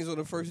fucking fiends on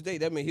the first date.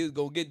 That means he was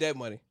gonna get that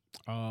money.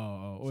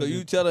 Oh, So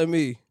you telling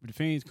me? the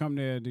fiends come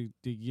there to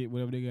get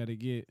whatever they got to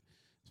get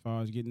as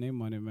far as getting their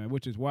money, man.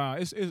 Which is wild.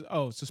 To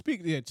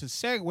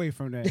segue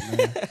from that,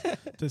 man.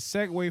 To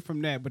segue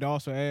from that, but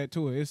also add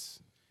to it, it's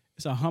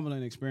a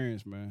humbling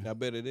experience, man. I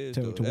bet it is.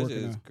 To though. That work shit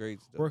in is a-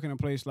 great stuff. Working in a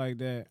place like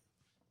that,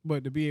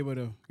 but to be able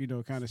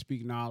to, kind of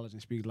speak knowledge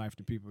and speak life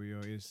to people,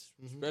 it's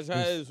That's how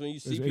it is when you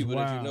see it's people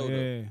that you wild, know. Though.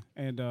 yeah.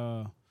 And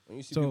When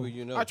you see so people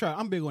you know.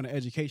 I'm big on the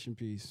education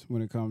piece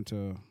when it comes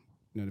to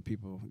the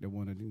people that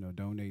want to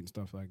donate and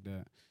stuff like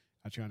that.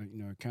 I try to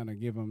kind of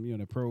give them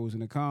the pros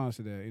and the cons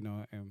to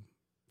that, and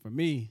for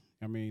me,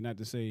 I mean, not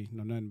to say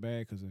nothing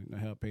bad because it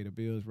help pay the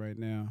bills right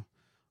now.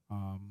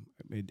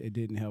 It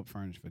didn't help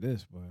furnish for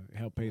this, but it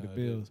helped pay the it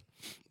bills.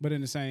 But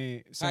in the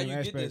same How you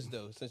aspect, get this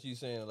though? Since you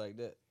saying it like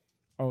that,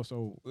 oh,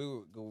 so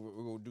we're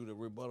gonna do the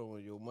rebuttal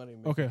on your money.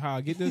 Man. okay, how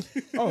I get this?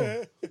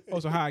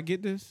 So how I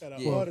get this?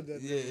 Gotta Yeah. order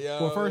that. Yeah.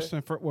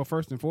 Well,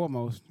 first and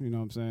foremost, you know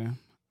what I'm saying.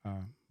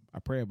 I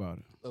pray about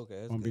it. Okay.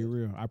 That's I'm gonna be good.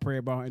 real. I pray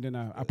about it, and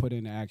then I put it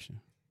into action.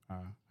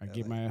 I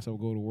get my ass up,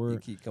 go to You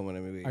work. keep coming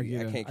at me. I I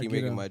get can't a- keep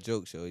making my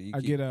jokes, yo. You I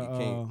keep, get you a,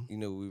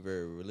 can't. We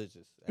very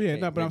religious. I Yeah,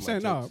 can't no, but make I'm my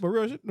saying no, jokes. but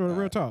real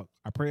Alright. talk.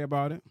 I pray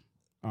about it.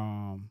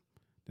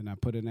 Then I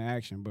put it into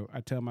action. But I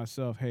tell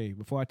myself, hey,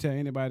 before I tell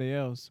anybody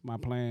else my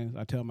plans,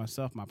 I tell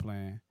myself my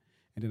plan,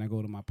 and then I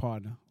go to my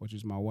partner, which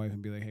is my wife,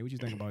 and be like, hey, what you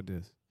think about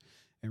this?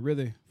 And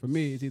really, for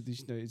me,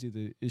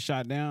 it's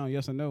shot down,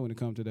 yes or no, when it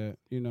comes to that.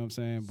 You know what I'm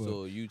saying? But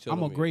So you telling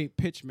I'm a me, great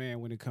pitch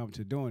man when it comes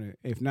to doing it.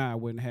 If not, I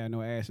wouldn't have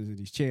no asses in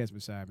these chairs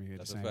beside me here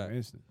at That's the a same fact.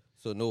 instant.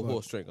 So no But-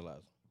 horse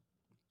tranquilizer.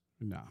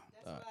 No.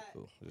 That's All right, why.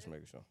 cool. Just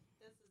making sure.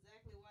 That's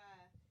exactly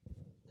why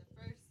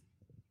the first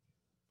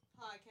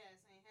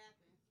podcast ain't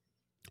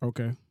happened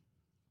Okay.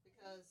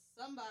 because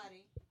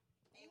somebody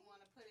ain't want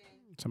to put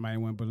in Somebody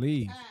wouldn't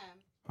believe. time.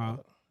 Huh?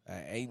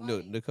 I ain't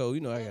no Nicole.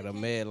 You know I got a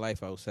mad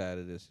life outside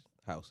of this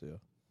house, yo.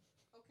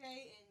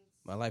 Okay, and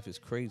My life is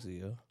crazy,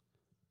 yo.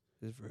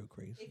 It's real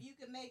crazy. if you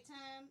can make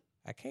time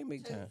I can't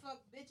make to time.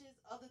 fuck bitches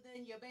other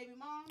than your baby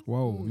mom,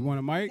 Whoa, you want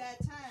a you mic? got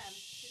time to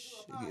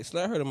do a podcast.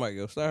 Slide her the mic,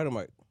 yo. Slide her the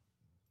mic.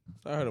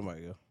 Slide her the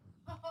mic, yo.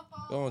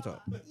 Go on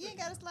talk. You ain't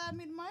gotta slide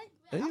me the mic.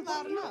 Hey, I'm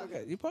loud enough.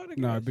 You part of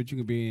the No, I cast. bet you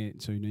can be in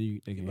so they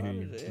can hear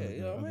you. Yeah,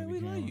 you know, man, we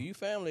love you. You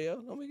family,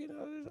 yo. Don't make it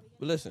out of this.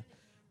 But listen,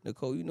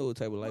 Nicole, you know what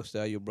type of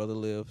lifestyle your brother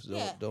lives.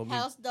 Don't be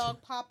house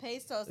dog, pop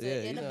sauce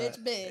in a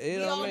bitch bed. You We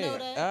know all what I mean? know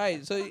that. All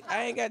right, so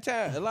I ain't got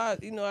time. A lot,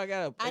 I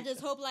got. I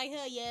just hope like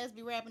hell your ass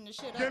be wrapping the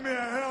shit up. Give me a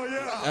hell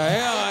yeah.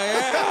 Hell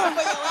yeah.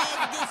 For your ass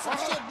to get some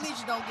shit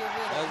bleach don't get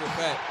rid of. That's a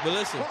fact. But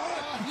listen,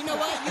 You know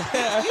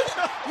what?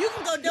 You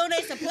can go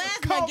donate some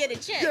plasma and get a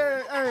check.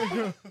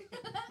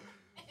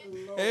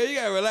 hey, you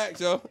gotta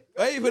relax, yo.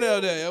 Why you put that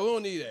out there? Yo? We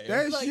don't need that. Yo.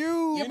 That's Look,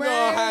 you, You man.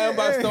 know how I am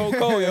about Stone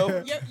Cold,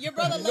 yo. Your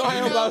brother You know how I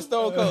am let about you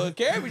Stone Cold.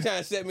 Carrie be trying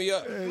to set me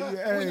up.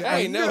 I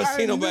ain't never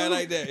seen nobody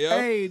like that, yo.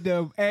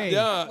 Hey,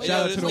 Shout out to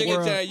this the nigga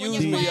world. trying to use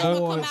When me, your yo. plasma come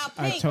Boards, out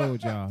I pink.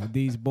 told y'all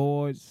these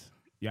boards.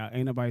 Y'all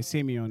ain't nobody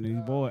see me on these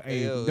boards.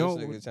 Hey, Yo, this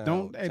nigga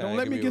don't trying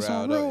let to me get get me some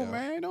riled up, room, yo.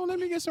 man. Don't let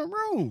me get some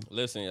room.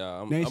 Listen,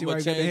 y'all. I'm Nancy, why a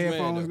you got the changed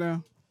headphones man,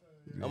 now?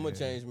 though. I'm a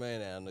changed man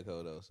now,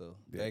 Nicole, though. So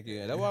thank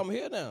you. That's why I'm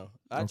here now.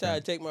 I try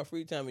to take my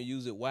free time and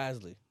use it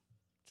wisely.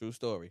 True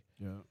story.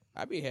 Yeah.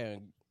 I be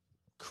having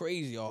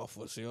crazy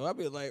offers, yo. I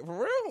be like, for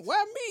real?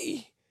 Why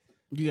me?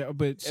 Yeah,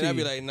 but see, And I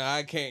be like, nah,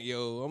 I can't,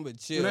 yo. I'm gonna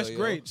chill. well, that's yo.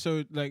 great.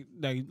 So like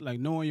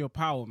knowing your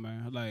power,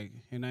 man. Like,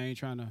 and I ain't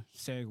trying to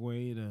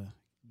segue to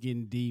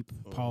getting deep.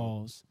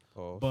 Pause.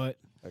 But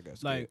I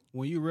got like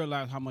when you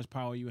realize how much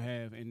power you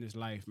have in this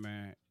life,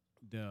 man,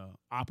 the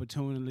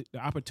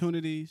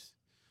opportunities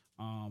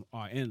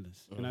are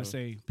endless. And I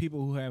say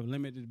people who have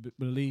limited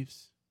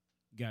beliefs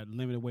got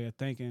limited way of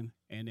thinking,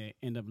 and they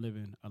end up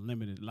living a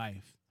limited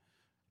life.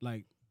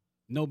 Like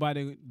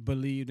nobody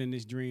believed in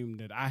this dream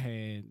that I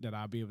had that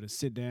I'll be able to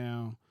sit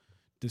down,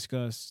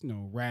 discuss,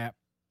 rap,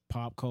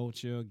 pop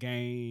culture,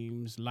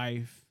 games,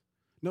 life.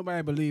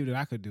 Nobody believed that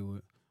I could do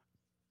it,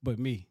 but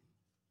me.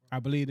 I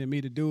believed in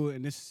me to do it,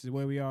 and this is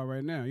where we are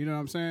right now. You know what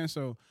I'm saying?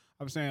 So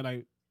I'm saying,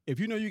 like, if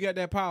you know you got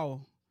that power,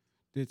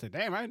 then say,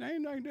 damn, I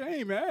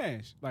ain't my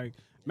ass. Like,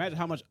 imagine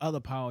how much other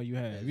power you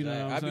have. You know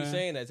what I'm saying? I be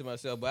saying that to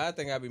myself, but I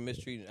think I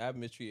mistreat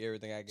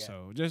everything I got.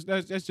 So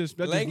that's just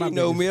Lanky my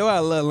know biggest- me. Oh, I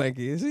love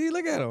Lanky. See,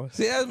 look at him.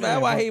 See,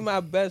 that's why he my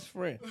best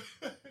friend.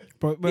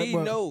 But He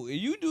know.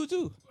 You do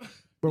too.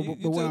 But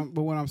You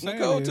what I'm saying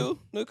Nicole is, too.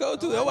 Nicole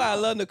too. That's why I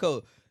love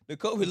Nicole.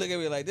 Nicole be looking at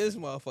me like, this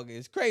motherfucker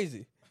is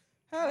crazy.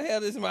 How the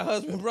hell this is my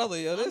husband, brother?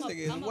 Yo, this nigga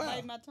is I'm gonna wild.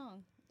 bite my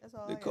tongue. That's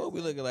all. Nicole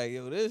be looking like,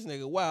 yo, this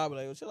nigga wild. I be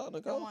like, yo, chill out, I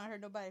don't Nicole. want to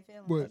hurt nobody's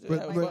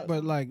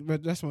feelings.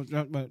 but that's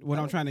what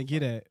I'm trying to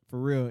get at for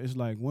real. It's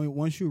like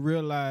once you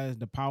realize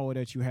the power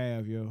that you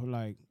have, yo,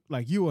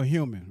 like you a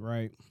human,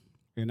 right?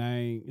 And I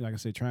ain't, like I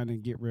said, trying to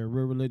get real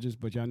religious,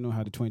 but y'all know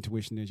how the Twin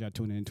Tuition is. Y'all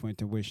tune in Twin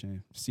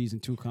Tuition. Season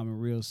 2 coming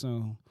real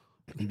soon.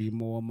 Gonna be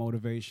more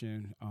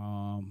motivation,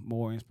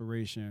 more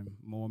inspiration,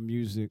 more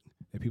music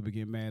that people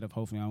get mad of.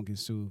 Hopefully I don't get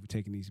sued for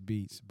taking these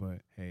beats. But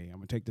hey, I'm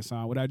gonna take the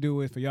song. What I do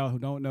is, for y'all who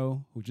don't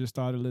know, who just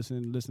started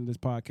listening to this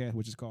podcast,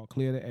 which is called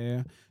Clear the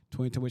Air,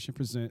 Twin2ition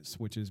Presents,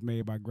 which is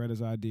made by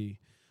Greta's ID.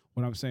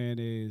 What I'm saying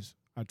is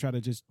I try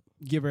to just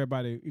give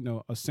everybody,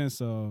 a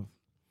sense of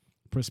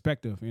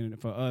perspective. And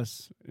for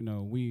us,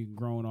 we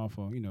grown off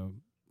of,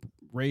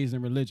 raised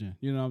in religion.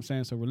 You know what I'm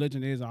saying? So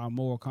religion is our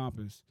moral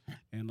compass.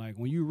 And like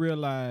when you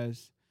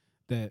realize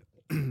that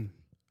I'm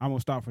gonna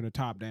start from the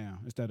top down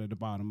instead of the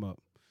bottom up,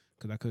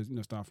 because I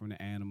could start from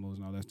the animals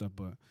and all that stuff.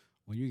 But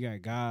when you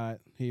got God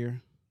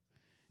here,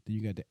 then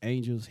you got the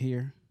angels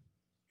here,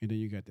 and then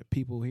you got the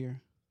people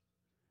here,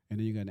 and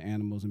then you got the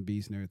animals and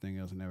beasts and everything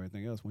else.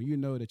 When you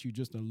know that you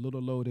just a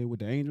little lower what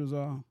the angels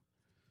are,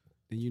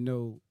 then you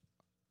know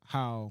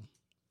how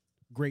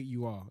great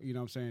you are. You know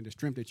what I'm saying? The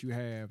strength that you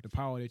have, the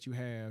power that you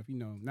have,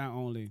 not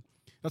only,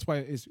 that's why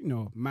it's,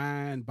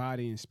 mind,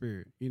 body, and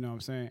spirit. You know what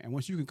I'm saying? And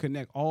once you can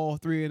connect all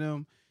three of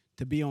them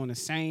to be on the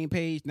same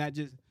page, not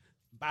just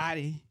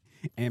body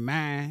and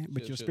mind,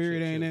 but your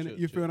spirit ain't in it.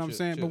 You feel what I'm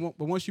saying?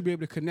 But once you be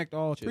able to connect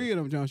all three of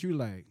them, Jones, you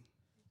like,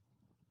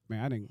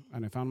 man, I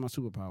didn't found my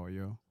superpower,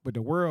 yo. But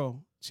the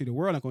world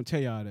not gonna tell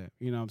y'all that.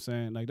 You know what I'm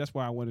saying? Like, that's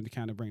why I wanted to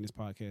kind of bring this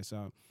podcast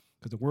out.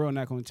 Because the world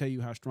not going to tell you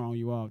how strong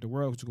you are. The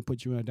world is going to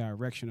put you in a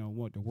direction of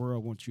what the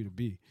world wants you to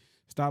be.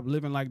 Stop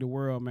living like the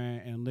world, man,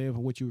 and live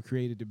what you were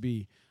created to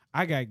be.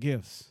 I got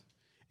gifts.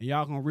 And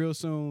y'all going to real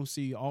soon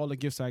see all the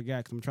gifts I got,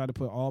 because I'm trying to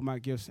put all my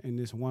gifts in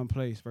this one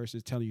place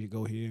versus telling you to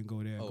go here and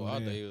go there. Oh, I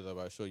thought he was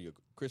about to show you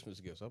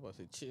Christmas gifts. I'm about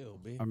to say, chill,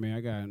 B. I mean,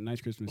 I got a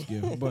nice Christmas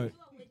gift. But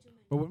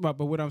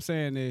what I'm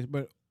saying is,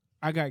 but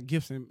I got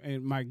gifts,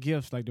 and my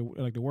gifts, like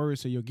the word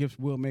say, your gifts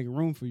will make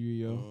room for you,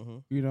 yo. Mm-hmm.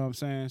 You know what I'm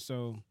saying?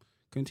 So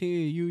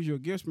continue to use your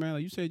gifts, man.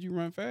 Like you said, you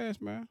run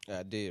fast, man.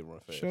 I did run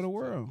fast. Show the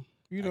world.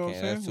 You know what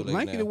I'm that's saying? too late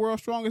Lanky, now. the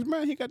world's strongest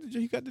man. He got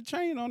the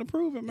chain on to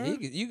prove it, man.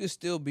 You can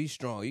still be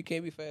strong. You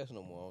can't be fast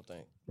no more, I don't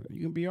think.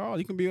 You can be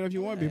whatever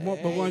you want to be.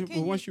 But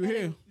once you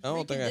here, I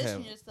don't think I have.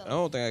 Yourself. I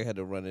don't think I had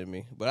to run in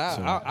me. But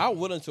I'm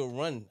willing to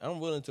run. I'm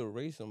willing to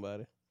race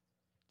somebody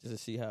just to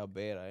see how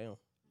bad I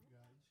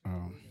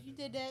am. You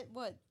did that,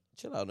 what,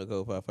 Chill out,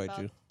 Nicole, if I fight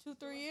about you.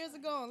 2-3 years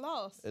ago and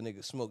lost. That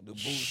nigga smoked the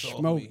boots off me.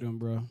 smoked them,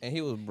 bro. And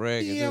he was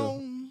bragging,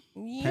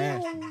 too.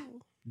 Pass.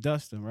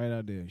 Dustin right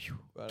out there.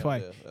 Right out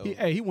Twice.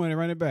 there. He wanted to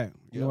run it back.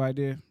 You know Yep. what I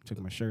did? Took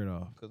my shirt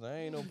off. Because I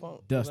ain't no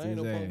punk. Dusted I ain't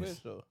no his punk ass.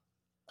 bitch, though.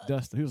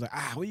 Dustin. He was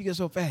like, where you get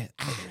so fast?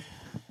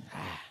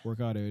 Work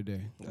out every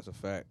day. That's a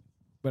fact.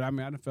 But I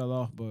mean, I done fell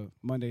off. But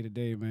Monday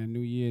today, man.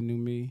 New year, new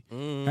me.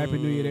 Happy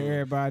New Year to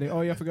everybody.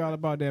 Oh, yeah, I forgot all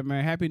about that,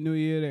 man. Happy New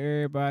Year to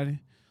everybody.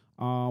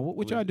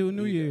 What y'all do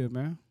New Year,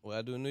 man? Well,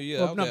 I do New Year.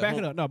 Oh, no, back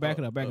it up. No, back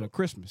it up. Back it up.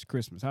 Christmas.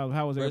 How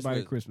was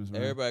everybody Christmas,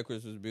 man? Everybody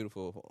Christmas is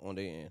beautiful on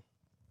their end.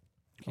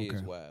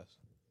 Kids wise.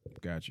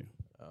 Got you.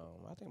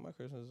 I think my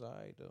Christmas is all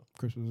right, though.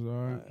 Christmas is all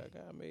right. I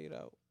got made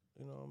out.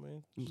 You know what I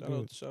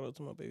mean? That's Shout out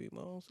to my baby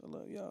moms. I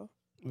love y'all.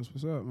 That's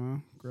what's up,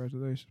 man.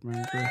 Congratulations,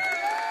 man.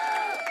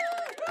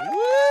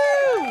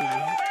 Woo!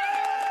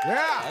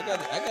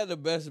 Yeah. I got the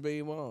best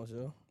baby moms,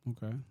 yo.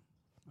 Okay.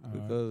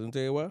 Because I'll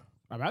tell you what.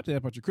 I'm about to tell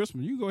about your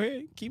Christmas. You go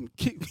ahead. Keep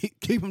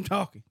them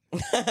talking.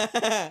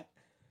 I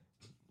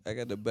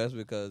got the best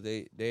because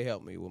they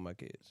help me with my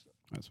kids.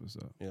 That's what's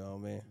up. You know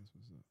what I mean? That's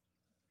what's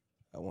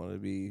up. I want to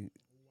be.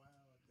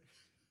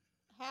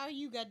 How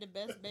you got the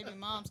best baby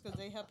moms because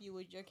they help you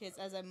with your kids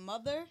as a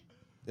mother?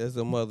 That's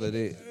a mother.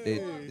 That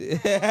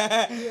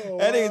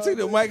nigga took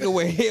the mic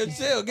away.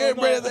 Chill. Get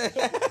rid of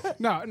that.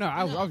 No.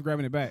 I was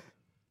grabbing it back.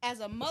 As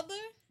a mother,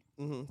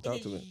 Talk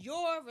it to is me.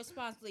 your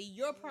responsibility,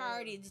 your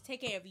priority to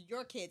take care of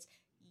your kids.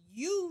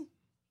 You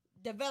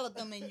develop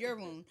them in your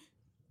womb.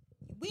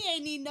 We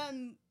ain't need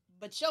nothing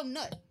but your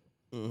nut.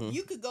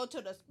 You could go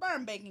to the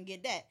sperm bank and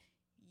get that.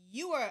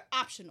 You are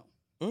optional.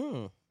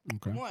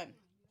 Okay. 1.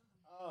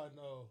 Oh,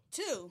 no.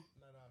 2.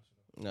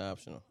 Not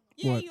optional.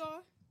 Yeah, What? you are.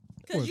 What,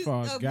 Because as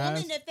far as a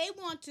guys? woman, if they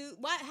want to,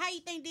 how you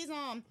think these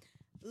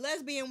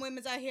lesbian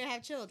women out here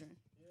have children?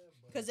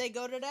 Because they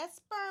go to that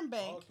sperm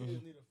bank All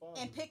kids need a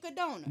father. and pick a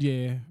donor.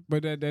 Yeah,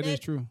 but that is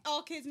true.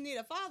 All kids need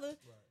a father.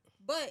 Right.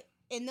 But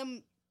in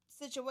them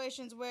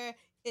situations where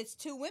it's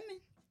 2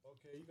 women,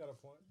 Okay, you got a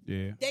point.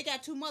 Yeah. they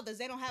got 2 mothers.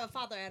 They don't have a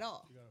father at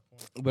all. You got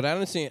a point. But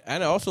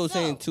I also So,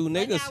 seen 2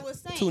 like niggas. I was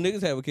saying, 2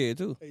 niggas have a kid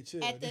too. Hey,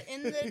 chill. At the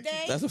end of the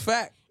day, That's a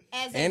fact.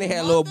 as And a they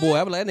had a little mother, boy.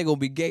 I be like, that nigga gonna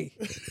be gay.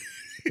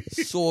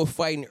 Sword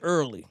fighting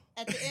early.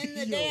 At the end of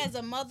the day, as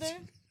a mother,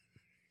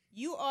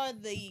 you are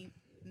the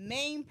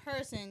main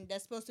person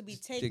that's supposed to be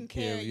taking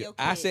care of your kids.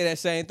 I say that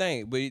same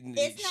thing, but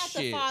It's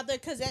not the father,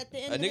 because at the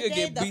end A of the nigga day,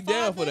 get the beat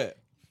down for father that.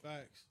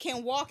 Facts.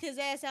 can walk his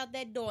ass out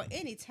that door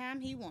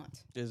anytime he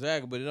wants.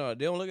 Exactly, but no,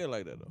 they don't look at it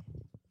like that though.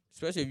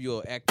 Especially if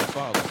you're an active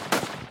father.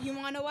 You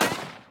want to know why?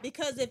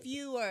 Because if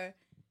you are,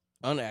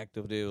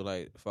 Unactive, they were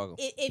like, fuck 'em.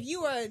 if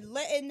you are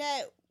letting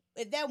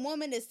if that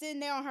woman is sitting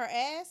there on her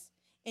ass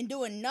and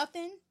doing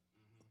nothing,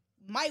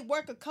 might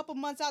work a couple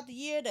months out the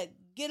year to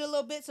get a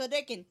little bit so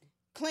they can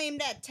claim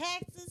that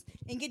taxes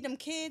and get them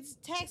kids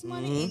tax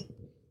money and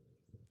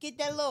get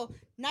that little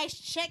nice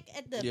check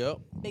at the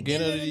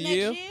beginning of the next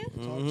year.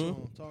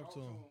 Talk to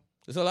him.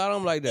 There's a lot of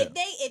them like that.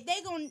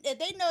 If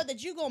they know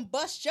that you gonna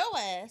bust your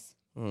ass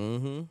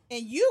Mm-hmm.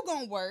 and you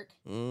gonna work,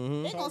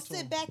 Mm-hmm. they gonna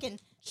sit back and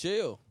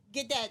Chill.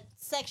 get that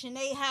Section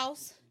 8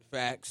 house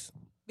Facts.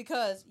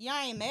 because y'all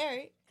ain't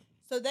married.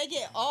 So they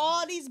get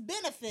all these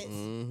benefits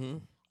Mm-hmm.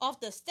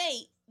 off the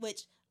state,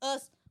 which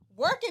us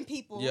working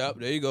people Yep,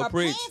 there you go. are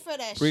Preach. paying for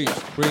that Preach. shit.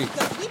 Preach.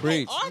 Because we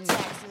Preach. pay our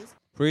taxes.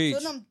 Preach.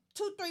 So them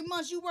 2-3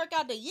 months you work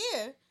out the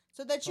year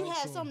so that you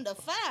have something to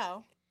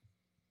file.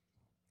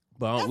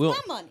 But That's we'll,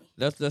 my money.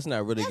 let's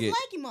not really That's get.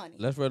 Likey money.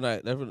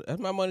 That's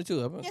my money too.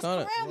 I'm It's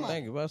kinda, Corral money.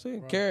 thank you. But I say,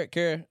 Right.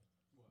 Carrot,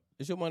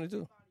 it's your money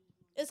too.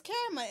 It's care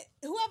money.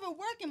 Whoever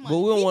working money. But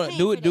we don't want to paying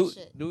do for it.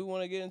 that shit. Do we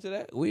want to get into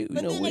that? We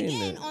But know then we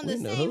again, in the, on we the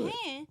in the same hood.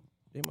 hand,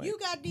 They might. you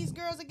got these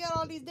girls that got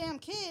all these damn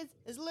kids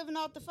is living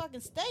off the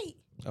fucking state.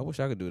 I wish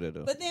I could do that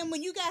though. But then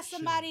when you got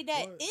somebody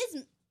that what?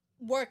 is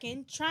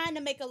working, trying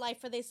to make a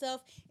life for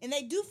themselves, and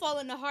they do fall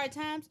into hard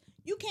times,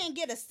 you can't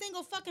get a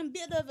single fucking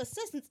bit of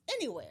assistance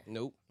anywhere.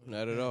 Nope,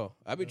 not at all.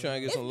 I be trying to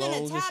get It's some been a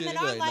loans and time shit. in They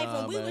our like, life nah,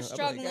 when we man. was I be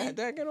struggling. Like, God,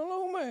 dang, get a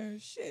loan, man.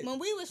 Shit. When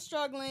we was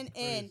struggling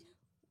and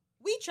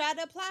we tried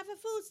to apply for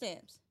food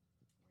stamps.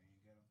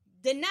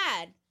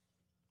 Denied.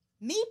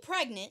 Me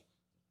pregnant.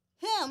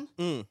 Him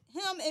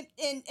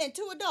and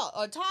 2 adults,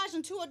 or Taj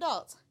and 2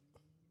 adults.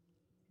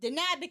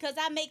 Denied because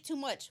I make too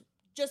much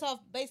just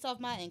based off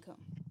my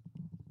income.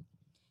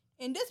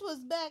 And this was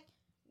back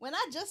when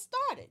I just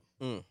started.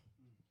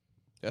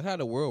 That's how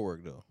the world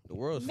worked though. The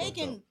world's fucked up.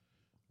 Making,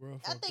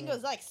 World I fucked think up. it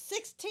was like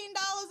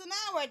 $16 an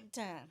hour at the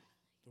time.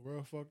 The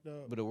world fucked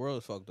up. But the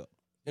world's fucked up.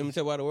 Let me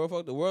tell you why the world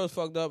fucked. The world's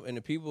fucked up, and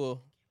the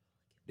people,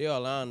 they are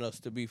allowing us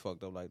to be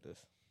fucked up like this.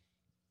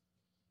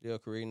 They are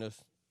creating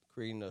us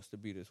to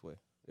be this way.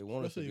 They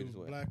want us to Especially be this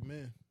way. black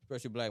men.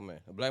 Especially black man.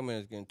 A black man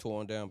is getting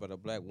torn down by a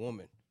black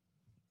woman.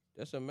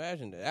 Just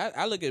imagine that.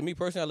 I look at me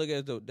personally. I look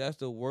at it that's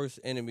the worst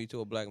enemy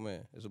to a black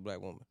man. It's a black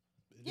woman.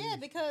 Yeah,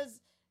 because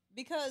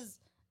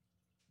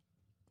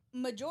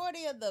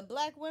majority of the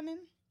black women,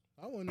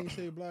 I wouldn't even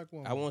say black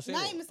woman. I won't say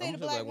not that. even say I'm the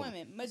gonna black woman.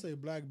 women. I say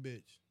black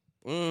bitch.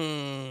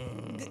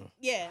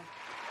 Yeah.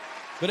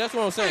 But that's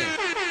what I'm saying.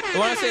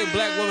 When I say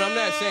black woman, I'm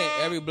not saying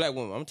every black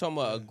woman. I'm talking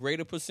about a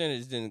greater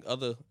percentage than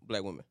other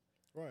black women.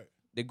 Right.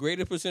 The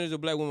greater percentage of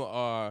black women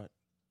are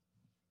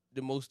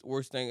the most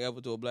worst thing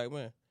ever to a black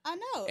man. I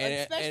know, And-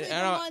 especially and the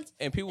I don't- ones,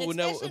 and people would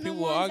never- especially people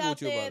the will ones argue out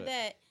with you there about it.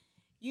 that,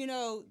 you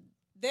know,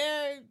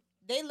 they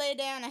they lay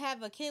down and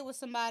have a kid with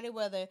somebody,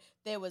 whether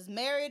they was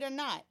married or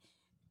not.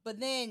 But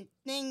then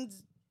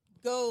things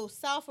go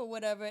south or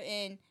whatever,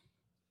 and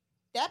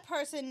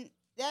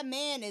that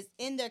man is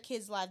in their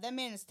kid's life. That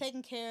man is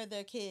taking care of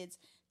their kids.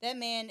 That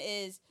man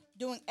is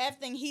doing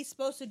everything he's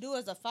supposed to do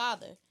as a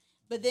father.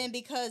 But then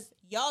because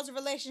y'all's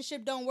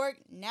relationship don't work,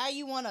 now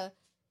you want to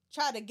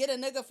try to get a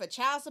nigga for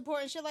child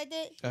support and shit like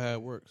that? That's how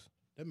it works.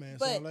 That man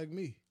sound like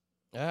me.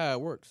 That's how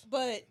it works.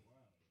 But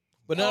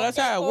no, that's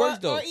how it works,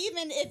 though. Or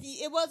even if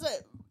it was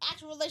an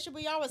actual relationship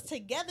where y'all was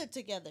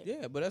together.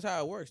 Yeah, but that's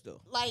how it works,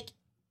 though. Like,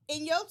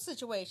 in your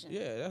situation.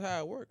 Yeah, that's how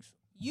it works.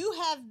 You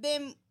have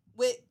been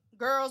with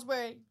girls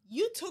where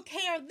you took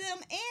care of them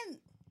and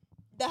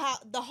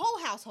the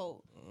whole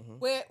household. Mm-hmm.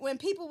 Where when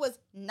people was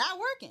not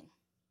working.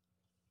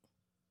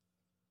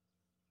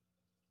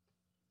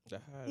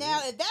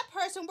 Now, if that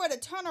person were to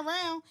turn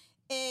around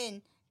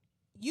and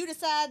you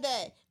decide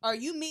that, or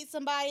you meet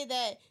somebody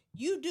that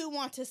you do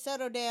want to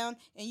settle down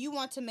and you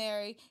want to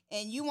marry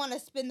and you want to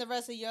spend the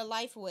rest of your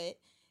life with,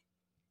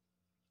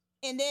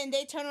 and then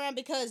they turn around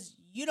because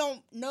you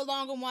don't no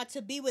longer want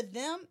to be with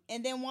them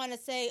and then want to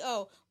say,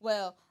 oh,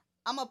 well,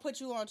 I'm going to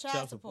put you on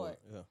child support.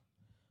 Yeah.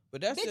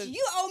 But that's bitch,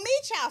 you owe me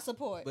child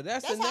support. But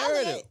that's the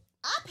narrative.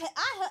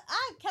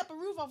 I kept a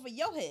roof off of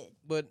your head.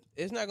 But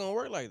it's not gonna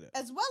work like that.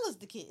 As well as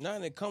the kids. Not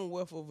in the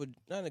Commonwealth of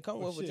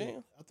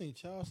Virginia. I think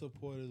child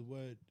support is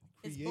what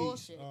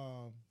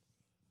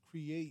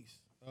creates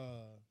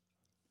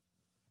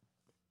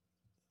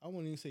I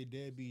wouldn't even say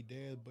deadbeat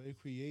dad, but it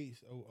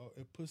creates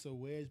it puts a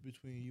wedge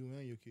between you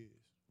and your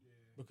kids. Yeah.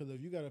 Because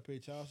if you gotta pay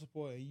child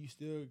support and you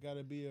still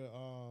gotta be an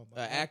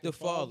active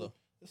father,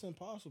 it's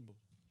impossible.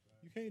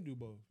 You can't do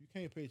both. You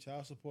can't pay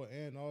child support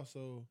and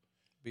also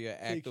be an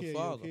active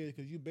father,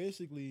 because you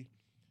basically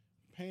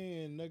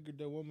paying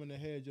the woman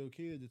that had your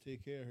kids to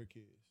take care of her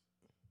kids.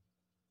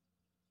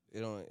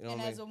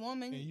 And as a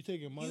woman, and you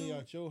taking money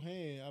out your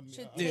hand, out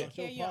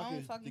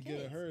your pocket to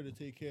get her to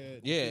take care.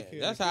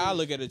 That's how I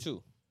look at it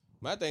too.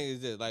 My thing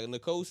is this: like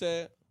Nicole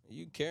said,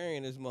 you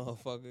carrying this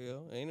motherfucker,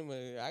 yo.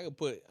 I can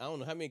put I don't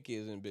know how many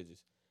kids in bitches.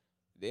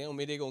 They don't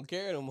mean they gonna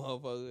carry them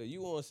motherfucker.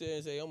 You want to sit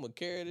and say I'm gonna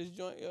carry this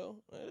joint, yo?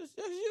 That's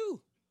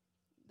you.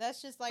 That's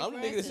just like I'm the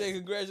nigga to say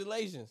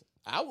congratulations.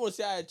 I want to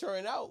see how it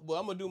turned out, but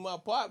I'm gonna do my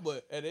part.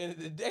 But at the end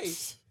of the day,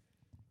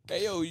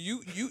 hey yo,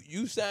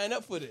 you sign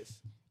up for this.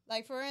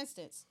 Like for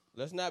instance,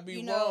 let's not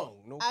be wrong.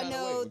 No kind I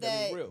know of way.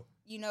 that real.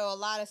 A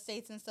lot of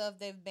states and stuff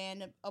they've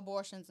banned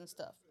abortions and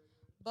stuff.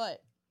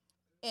 But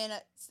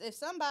if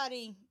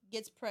somebody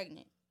gets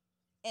pregnant,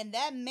 and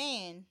that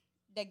man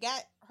that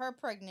got her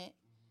pregnant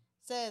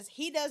says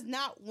he does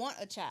not want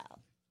a child,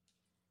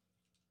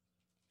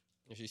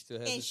 and she still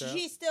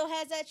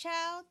has that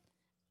child,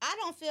 I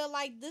don't feel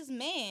like this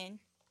man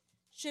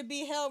should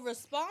be held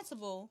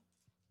responsible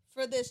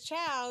for this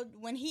child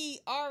when he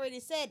already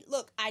said,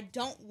 look, I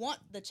don't want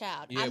the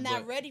child. Yeah, I'm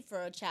not ready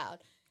for a child.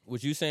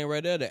 What you saying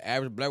right there, the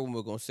average black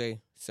woman going to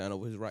say, sign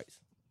over his rights.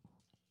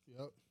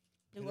 Yep.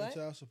 Do what?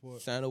 Child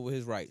support. Sign over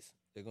his rights.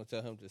 They're going to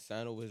tell him to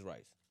sign over his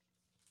rights.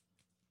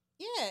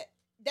 Yeah.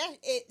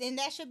 And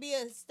that should be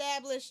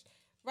established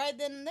right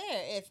then and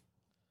there. If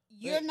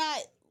you're not...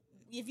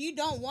 If you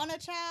don't want a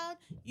child,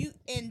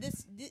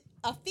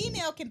 a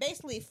female can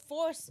basically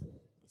force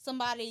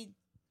somebody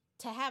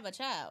to have a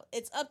child.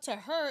 It's up to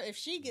her if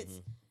she gets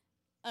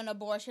an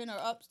abortion, or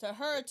up to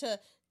her to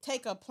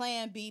take a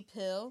Plan B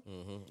pill.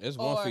 There's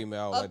one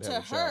female I would like to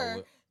have a child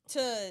with.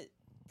 To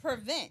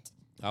prevent.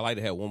 I like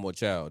to have one more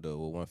child though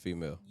with one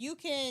female. You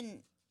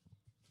can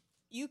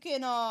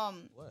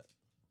what?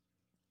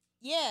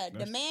 Yeah,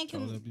 the man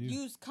can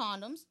use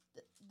condoms.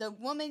 The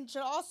woman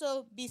should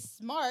also be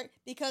smart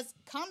because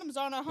condoms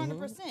aren't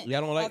 100%. Yeah,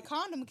 I don't like a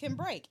condom can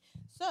break.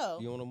 So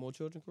you want no more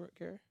children,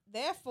 Carrie?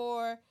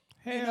 Therefore,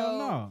 hell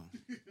no.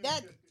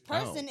 That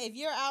person, if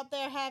you're out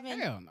there having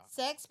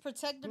sex,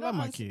 protected or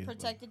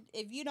unprotected,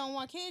 if you don't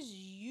want kids,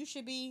 you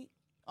should be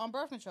on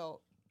birth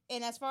control.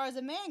 And as far as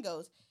a man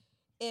goes,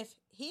 if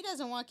he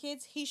doesn't want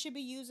kids, he should be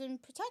using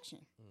protection.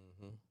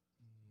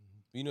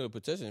 You know, the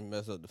protection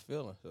mess up the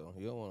feeling, so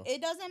you don't want.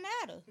 It doesn't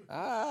matter.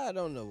 I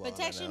don't know.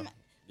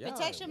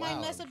 Protection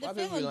might mess up the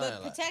feeling,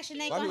 but protection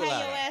ain't gonna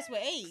have your ass with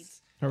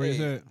AIDS. Hurry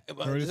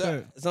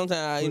said.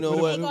 Sometimes you know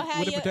what?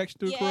 What the protection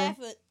do, Corey?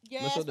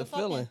 Mess up the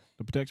feeling.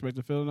 The protection makes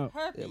the feeling up.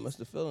 Herpes. Yeah, mess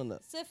the feeling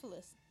up.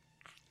 Syphilis.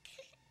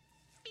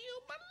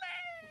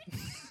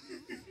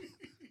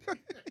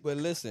 But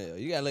listen,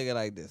 you gotta look at it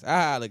like this.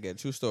 I look at it.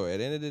 True story. At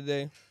the end of the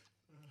day,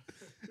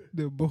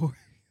 the boy.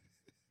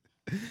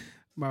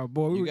 My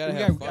boy, we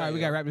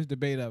gotta wrap this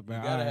debate up,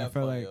 man.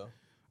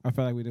 I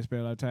felt like we just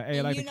spent a lot of time. Hey,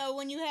 and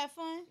when you have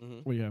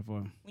fun? When you have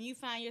fun? When you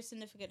find your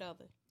significant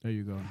other. There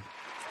you go.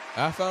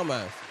 I found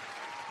mine.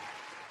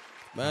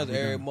 Mine's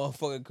every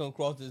motherfucker come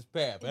across this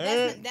path.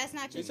 That's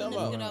not your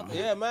significant other.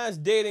 Yeah, mine's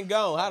dead and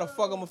gone. How the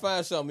fuck I'm gonna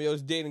find something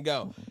else dead and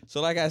gone? So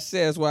like I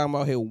said, that's why I'm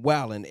out here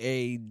wilding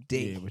every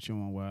day. Yeah, but you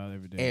want wild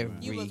every day.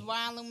 You was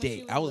wilding when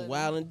she was I was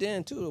wilding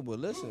then too, but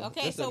listen.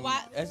 Okay, so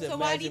why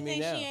do you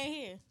think she ain't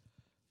here?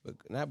 But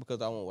not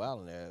because I went wild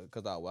in there,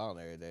 because I wild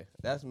every day.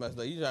 That's messed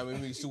up. You trying to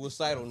make me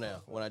suicidal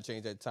now when I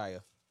change that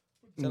tire.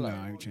 No,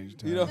 I ain't changed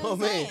the time. You know what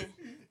I mean?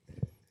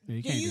 Yeah,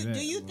 you Do can't you do that.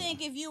 do you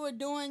think if you were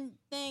doing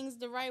things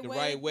the right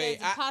way, way,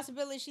 there's a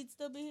possibility she'd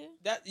still be here?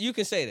 That you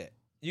can say that.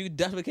 You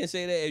definitely can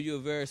say that if you're a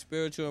very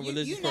spiritual and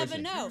religious You never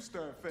person. know. You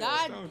start fast,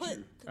 God don't put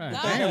you? God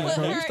Damn, put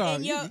bro, you her start-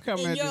 in you your come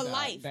at this-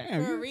 life damn,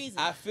 for a you- reason.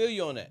 I feel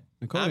you on that.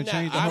 Nicole I'm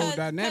changed the not- whole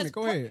dynamic.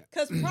 Go ahead.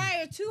 Because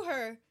prior to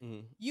her,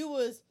 Mhm. you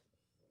was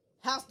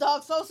House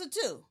Dog Sosa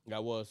too, I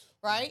was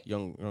right?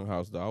 young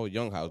house dog. I was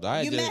young house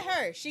dog. You met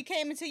her. She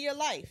came into your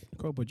life,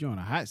 Nicole put you on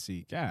a hot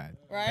seat. God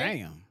Right?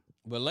 damn.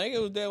 But Lange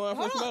was there when I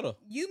Hold first on. met her.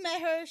 You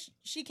met her.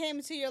 She came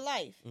into your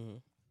life.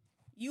 Mhm.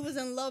 You was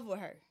in love with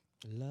her.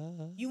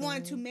 Love. You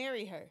wanted to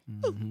marry her.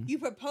 Mhm. You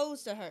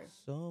proposed to her.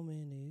 So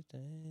many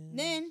things.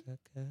 Then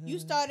You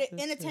started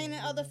entertaining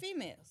other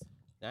females.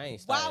 I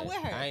ain't While started. with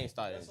her. I ain't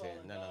started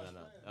entertaining.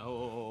 No.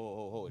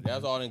 Hold.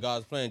 That's all in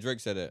God's plan. Drake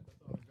said that.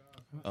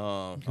 I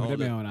Oh, don't that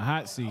li- man on a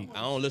hot seat.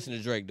 I don't listen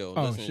to Drake though.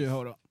 Oh Listen shit,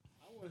 hold on.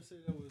 I wouldn't say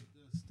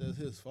that's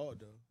his fault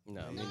though.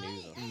 No, me No, I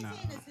neither. ain't Nah.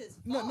 saying it's his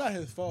fault. No, not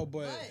his fault,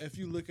 but But- if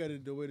you look at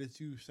it the way that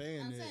you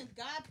saying I'm it, saying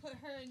God put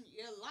her in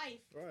your life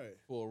right?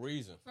 For a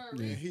reason. for a And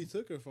reason. he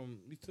took her from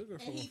And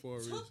him he for a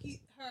reason. took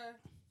her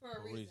for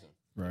a reason.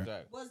 Right.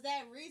 Exactly. Was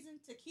that reason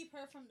to keep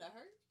her from the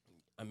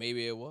hurt?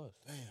 Maybe it was.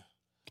 Damn.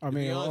 I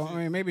mean,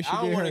 honest, maybe she I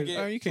don't did want to her. get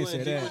Oh, you can't too say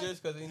in deep with that. this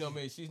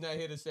because she's not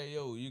here to say,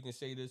 yo, you can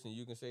say this and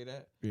you can say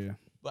that. Yeah.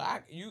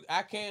 But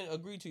I can't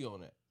agree to you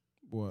on that.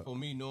 What? For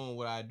me, knowing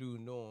what I do,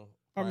 knowing.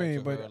 I prior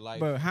mean, to her life,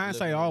 but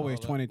hindsight living and always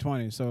all that.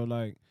 2020. So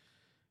like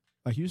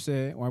you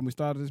said when we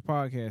started this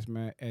podcast,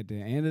 man. At the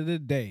end of the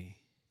day,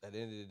 At the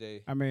end of the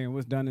day, I mean,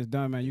 what's done is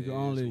done, man. You It can is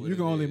only what you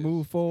can it only is.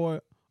 move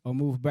forward or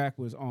move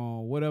backwards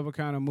on whatever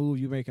kind of move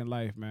you make in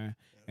life, man.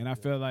 And I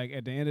feel like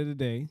at the end of the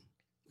day,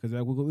 because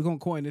we're gonna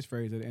coin this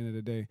phrase at the end of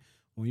the day,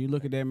 when you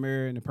look at that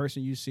mirror and the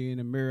person you see in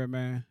the mirror,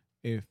 man,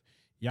 if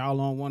y'all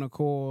on one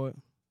accord,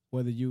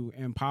 whether you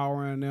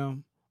empowering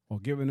them or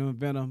giving them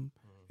venom,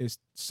 it's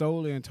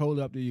solely and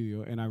totally up to you.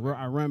 Yo. And I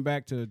run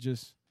back to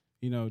just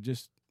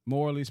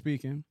morally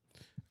speaking,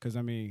 because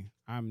I mean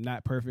I'm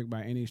not perfect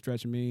by any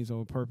stretch of means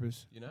or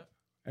purpose. you know?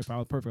 If I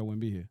was perfect, I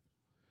wouldn't be here.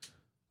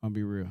 I'll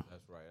be real.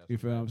 That's right. That's You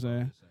feel what I'm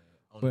saying?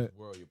 On But- this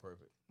world, you're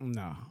perfect.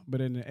 No,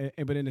 but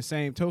in the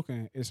same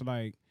token, it's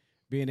like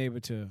being able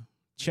to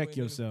check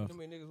yourself, You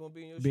know how many niggas want to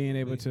be in your being shoes,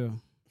 able baby? to.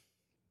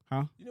 You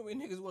know how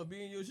many niggas want to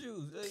be in your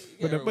shoes?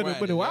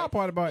 But the wild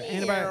part about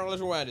anybody.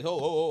 Let's rewind this.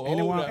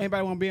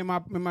 Anybody want to be in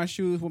my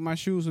shoes when my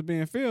shoes was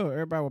being filled?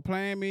 Everybody was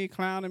playing me,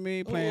 clowning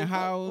me, playing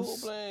house.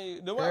 Who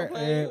playing? Nobody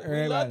playing.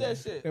 We love that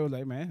shit. It was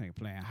like, man, this nigga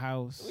playing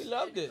house. We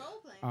loved it.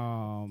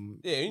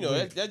 Yeah, you know,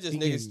 that's just he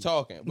niggas getting-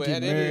 talking. But he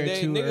at the end of the day,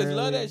 getting married niggas too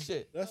love early. that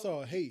shit. That's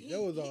all hate.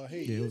 That was all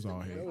hate. Yeah, it was all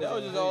hate. That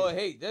was just all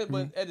hate.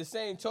 But at the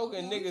same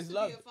token, niggas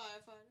love it.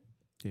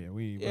 Yeah,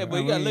 we. Yeah,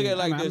 but you gotta look at it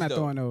like I'm this, not though.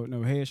 throwing no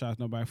headshots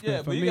nobody. Yeah,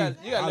 For but you me, gotta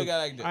look at it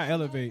like this. I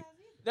elevate.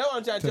 That's what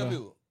I'm trying to tell To-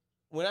 people.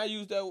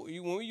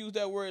 When we use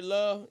that word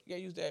love, you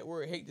gotta use that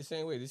word hate the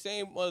same way. The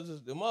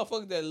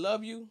motherfuckers that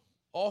love you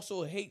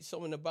also hate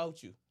something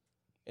about you,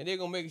 and they're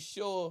gonna make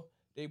sure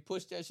they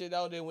push that shit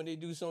out there when they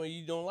do something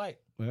you don't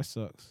like. Well, that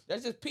sucks.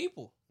 That's just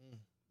people.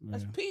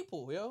 That's Yeah.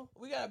 people, yo.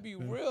 We gotta be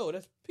real.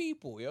 That's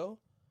people, yo.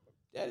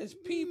 That is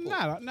people.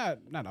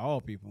 Not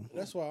all people.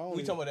 That's why I only,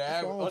 We talking about the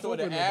that's why I average. don't I'm talking fuck about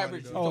the with nobody,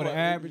 average. though. We Oh, talking the about-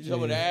 average, we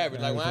talking about the yeah.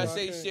 average. Like when I That's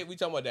say why I shit, we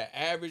talking about the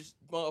average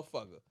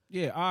motherfucker.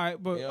 Yeah, all right,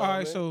 but You know all what I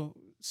right. mean? So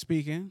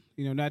speaking,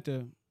 not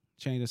to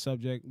change the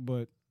subject,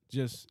 but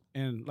just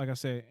in like I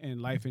said, in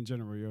life in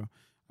general, yo,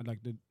 I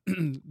like the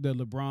the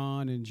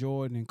LeBron and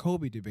Jordan and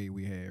Kobe debate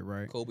we had,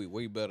 right? Kobe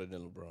way better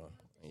than LeBron.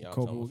 And y'all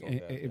talking Kobe, about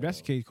something if that's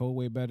the case, Kobe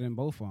way better than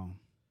both of them.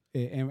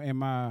 And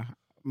my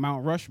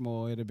Mount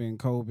Rushmore, it'd have been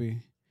Kobe,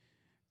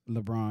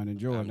 LeBron, and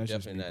Jordan. I'm That's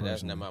just definitely me not.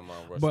 That's not personally. my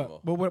Mount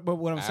Rushmore. But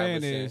what I'm saying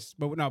Iverson. is,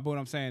 but what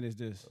I'm saying is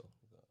this.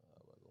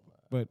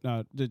 But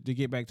to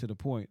get back to the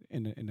point,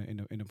 and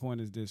the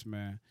point is this,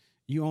 man.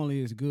 You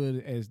only as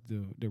good as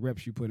the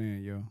reps you put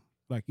in, yo.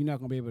 Like you're not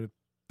gonna be able to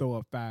throw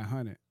up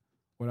 500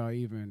 without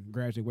even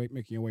gradually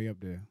making your way up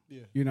there.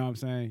 Yeah. You know what I'm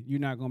saying? You're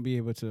not gonna be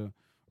able to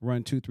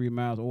run 2-3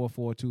 miles or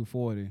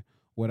 240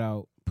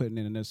 without putting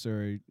in the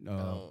necessary I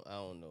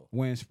don't know.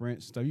 wind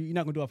sprints stuff. You're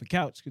not gonna do it off the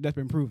couch because that's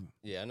been proven.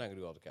 Yeah, I'm not gonna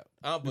do off the couch.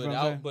 You know what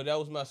I'm saying? But that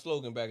was my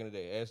slogan back in the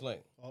day. Ass Lane,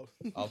 Oh.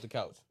 off the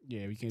couch.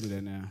 Yeah, we can't do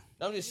that now.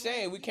 I'm just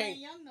saying we can't.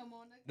 young no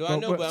more, nigga. No, I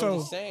know, But- but so- I'm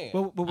just saying.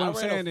 but what I I'm ran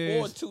saying a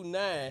is-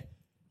 4.29.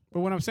 But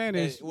what I'm saying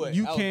is, What,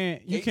 you I was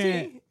can't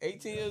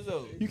 18 years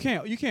old. You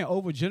can't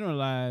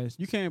overgeneralize.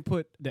 You can't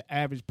put the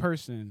average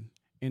person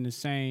in the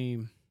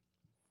same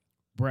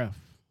breath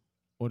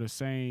or the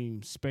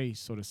same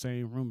space or the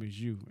same room as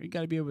you. You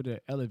got to be able to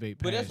elevate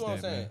past But that's what I'm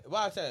that, saying. man.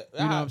 Why I said, You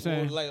know what I'm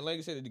saying? Like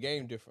you said, the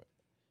game different.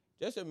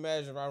 Just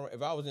imagine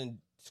if I was in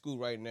school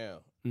right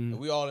now, Mhm. and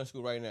we all in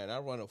school right now, and I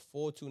run a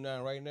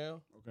 4.29 right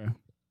now. Okay.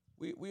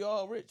 We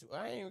all rich.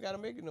 I ain't even gotta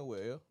make it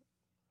nowhere. Yo.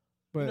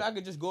 But I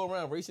could just go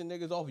around racing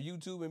niggas off of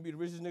YouTube and be the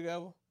richest nigga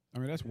ever. I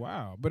mean, that's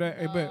wild. But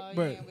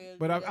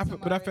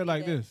I feel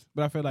like this.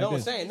 But I feel like No, I'm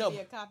this. saying no. Be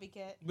a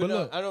copycat. But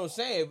look, I know what I'm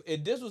saying.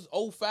 If this was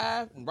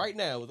 05, right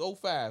now it was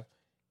 05,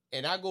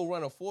 and I go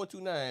run a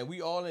 4.29,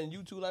 we all in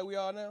YouTube like we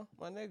are now,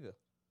 my nigga.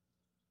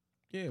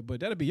 Yeah, but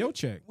that'll be your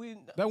check. We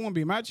That won't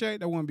be my check.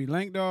 That won't be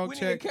Lank Dog need a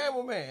check.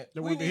 cameraman.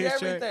 That We won't be need his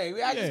check. everything.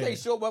 I just Yeah. can't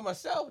show up by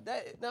myself. You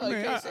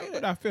can't say that.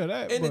 But I feel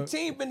that. And but, the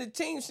team been the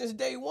team since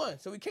day one,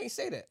 so we can't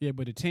say that. Yeah,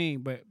 but the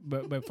team, but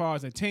as far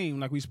as the team,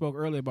 like we spoke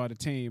earlier about the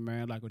team,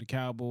 man, like with the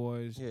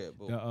Cowboys, Yeah,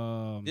 but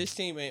the this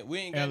team we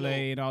ain't got LA no,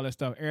 and all that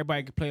stuff.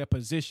 Everybody can play a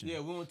position. Yeah,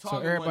 we don't talk. So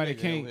everybody one nigga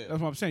can't. over here.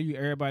 That's what I'm saying.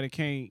 Everybody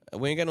can't.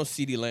 We ain't got no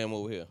CD Lamb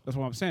over here. That's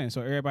what I'm saying.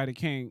 So everybody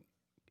can't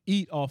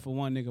eat off of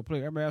one nigga play.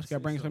 Everybody else got to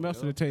bring something else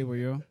to the table,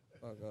 yo.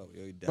 Fuck up,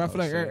 yo, you But I feel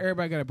like down, son.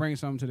 everybody got to bring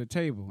something to the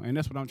table, and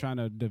that's what I'm trying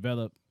to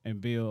develop and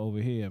build over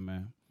here,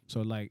 man.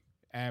 So like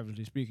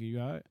averagely speaking,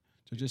 you all right?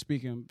 So just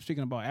speaking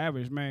about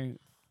average, man,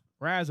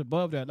 rise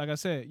above that. Like I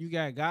said, you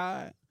got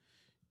God,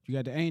 you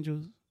got the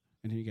angels,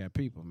 and then you got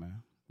people,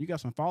 man. You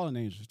got some fallen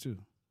angels too.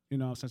 You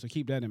know what I'm saying? So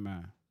keep that in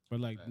mind.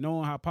 But like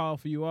knowing how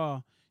powerful you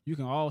are, you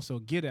can also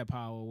get that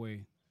power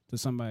away to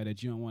somebody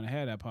that you don't want to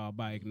have that power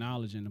by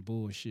acknowledging the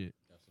bullshit.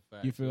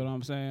 You feel what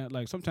I'm saying?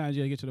 Like sometimes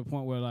you get to the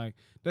point where like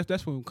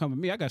that's when it come to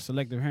me. I got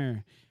selective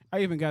hearing.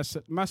 I even got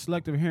my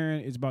selective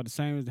hearing is about the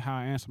same as how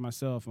I answer my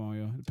cell phone,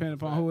 yo. Depending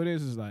upon who it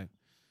is, it's like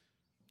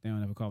they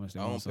don't ever call me. I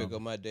don't pick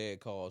up my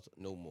dad calls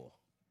no more.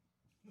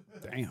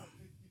 Damn.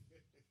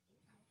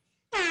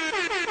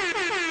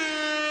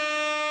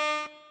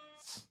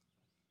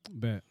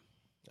 Bet.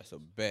 That's a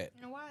bet.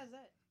 And why is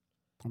that?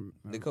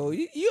 Nicole,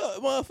 you a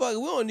motherfucker.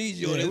 We don't need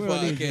you on Yeah, this we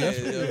don't need you.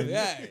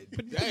 podcast.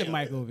 Put the Damn.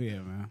 mic over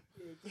here, man.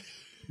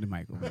 The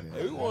mic over Hey,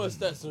 there. we want to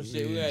start some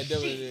shit. We got to do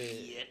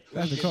it.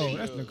 That's Nicole.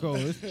 That's Nicole.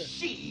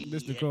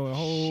 This Nicole. The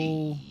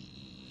whole.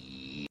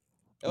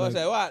 That's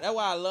why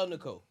I love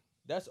Nicole.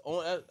 That's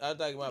on. I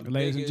think my Ladies and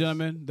biggest-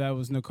 gentlemen, that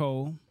was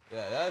Nicole.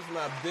 Yeah, that's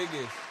my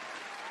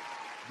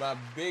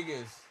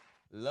biggest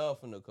love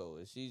for Nicole.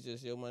 She's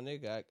just my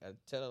nigga. I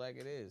tell her like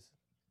it is.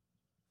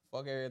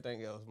 Fuck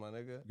everything else, my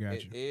nigga.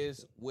 Gotcha. It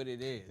is what it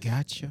is.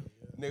 Gotcha.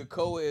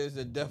 Nicole is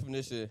the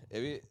definition.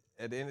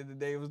 At the end of the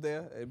day, it was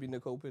there. It'd be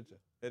Nicole picture.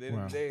 At the end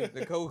of the day,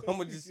 Nicole. I'm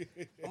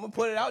gonna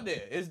put it out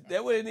there.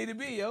 That what it need to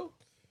be, yo.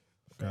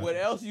 Gotcha. What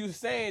else you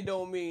saying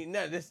don't mean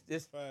nothing.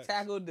 Just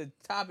tackle the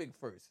topic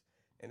first,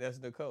 and that's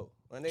Nicole.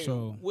 My nigga,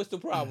 So- what's the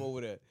problem over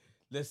there?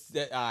 All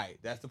right,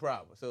 that's the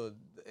problem. So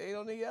ain't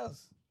no nigga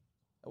else.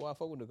 That's why I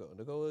fuck with Nicole.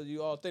 Nicole,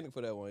 you authentic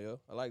for that one, yo.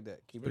 I like that.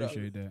 Keep it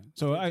Appreciate up. that.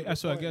 So I the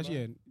guess point,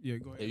 man. yeah.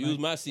 Go ahead. If you was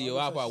my CEO,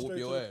 I'd probably Straight whoop to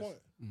your the ass. point.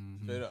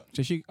 Straight up.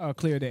 So she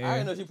cleared the I didn't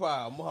air. know she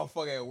probably a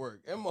motherfucker at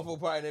work. That motherfucker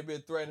probably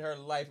been threatening her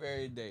life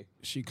every day.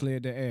 She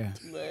cleared the air.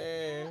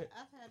 Man,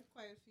 I've had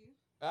quite a few.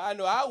 I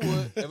know I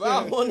would. If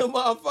I was the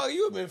motherfucker,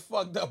 you would have been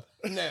fucked up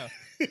now.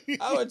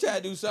 I would try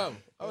to do something.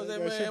 I was I like,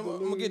 got man, shit I'm to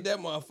gonna get lose. that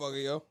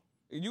motherfucker, yo.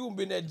 If you would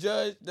been that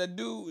judge, that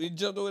dude, he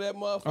jumped over that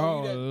motherfucker.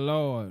 Oh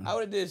Lord. I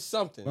would have did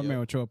something. My yo. man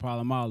was Troy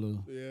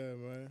Palomalu. Yeah,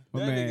 man. My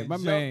That man, nigga my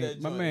jumped man,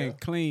 that my joint, man yo.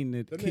 cleaned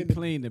it. That Keep nigga-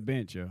 clean the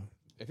bench, yo.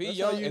 If he That's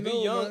young, how you if he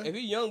know, young, man. if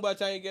he young by the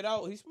time he get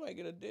out, he might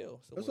get a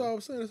deal. That's somewhere. all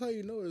I'm saying. That's how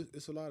you know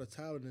it's a lot of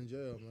talent in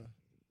jail, man.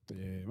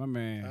 Yeah, my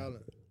man.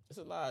 Talent. It's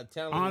a lot of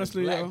talented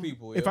Honestly, black yo,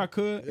 people. if yo. I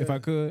could,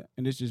 Yeah.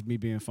 and it's just me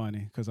being funny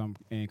because I'm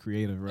and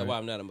creative, That's why right?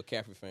 I'm not a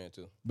McCaffrey fan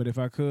too. But if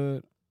I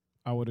could,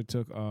 I would have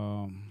took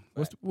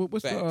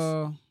what's the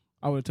Facts.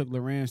 I would have took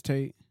Lorenz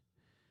Tate,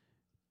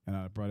 and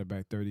I'd have brought it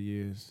back 30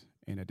 years,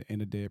 and at the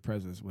end of Dead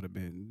Presidents would have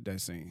been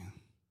that scene.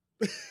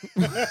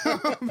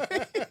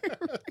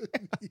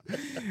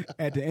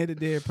 At the end of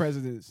Dead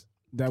Presidents,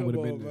 that Come would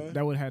have on, been man.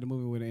 that would have had the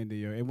movie with ended,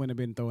 yo. It wouldn't have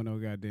been throwing no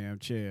goddamn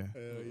chair.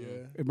 Hell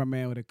yeah. If my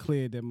man would have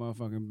cleared that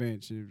motherfucking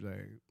bench, he was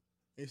like,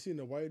 You seen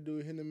the white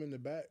dude hitting him in the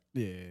back?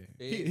 yeah.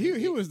 He-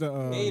 He was the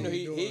He ain't know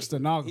he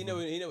stenographer. he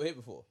never hit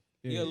before.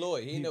 He Yeah. a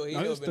lawyer. He know he no,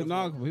 never was been in a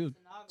stenographer. He was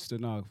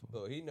stenographer.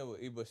 Oh,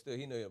 but still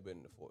he never been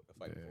in a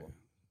fight Yeah. before.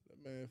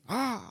 That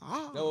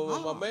man.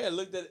 No, my man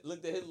looked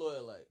at his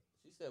lawyer like,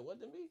 she said, what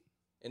to me?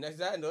 And next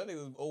thing I know, that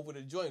nigga was over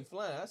the joint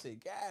flying. I said,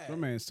 My God,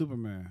 man,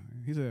 Superman.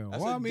 He said,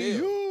 That's "Why a me deal.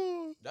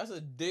 you?" that's a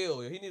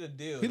deal. He need a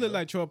deal. He looked yo.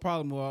 like Troy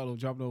Polamalu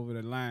jumping over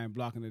the line,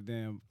 blocking the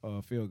damn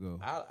field goal.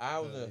 I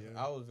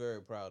Yeah. was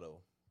very proud of him.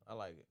 I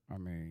like it. I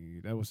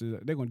mean, that was they're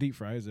gonna deep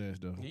fry his ass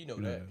though. He know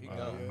that. He gone.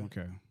 Yeah.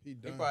 Okay, He He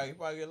done.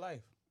 probably get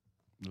life.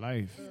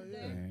 life. Hell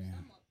yeah.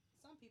 Man.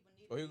 Some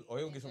people need Or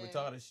he'll get some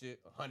retarded shit.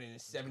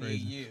 178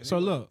 Crazy. years. So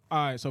look, all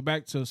right. So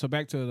back to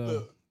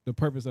the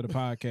purpose of the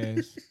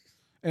podcast,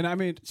 and I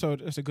mean, so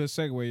it's a good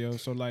segue, yo.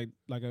 So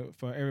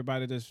for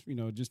everybody that's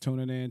just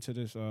tuning in to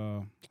this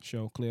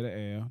show, Clear the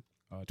Air,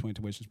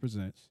 Twin2ition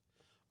Presents.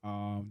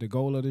 The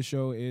goal of the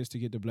show is to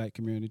get the black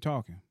community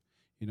talking.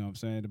 You know what I'm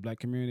saying? The black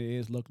community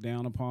is looked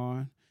down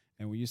upon.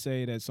 And when you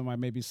say that somebody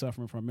may be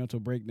suffering from mental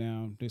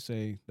breakdown, they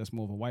say that's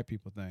more of a white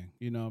people thing.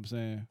 You know what I'm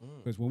saying?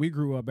 Because when we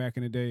grew up back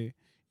in the day,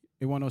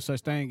 it wasn't no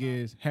such thing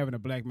as having a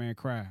black man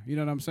cry. You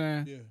know what I'm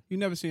saying? Yeah. You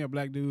never seen a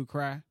black dude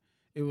cry.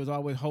 It was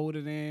always hold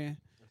it in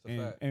That's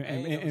a fact. I and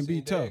ain't never be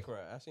seen Dad tough. cry.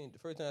 I seen the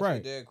first time I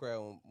Right. seen Dad cry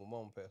when my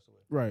mom passed away.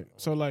 Right.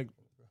 So like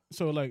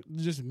So like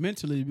just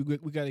mentally,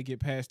 we got to get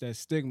past that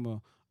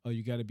stigma. Or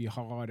you got to be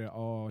hard at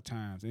all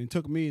times. And it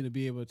took me to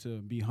be able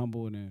to be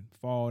humble and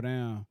fall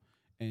down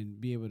and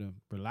be able to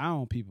rely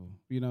on people.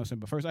 You know what I'm saying?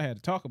 But first I had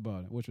to talk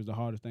about it, which was the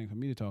hardest thing for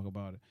me to talk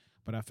about it.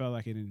 But I felt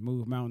like it didn't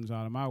move mountains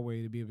out of my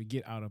way to be able to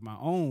get out of my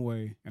own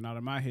way and out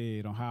of my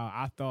head on how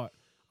I thought,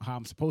 how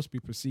I'm supposed to be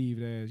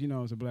perceived as,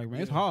 as a black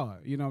man. It's hard,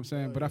 you know what I'm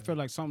saying? But I feel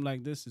like something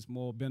like this is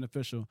more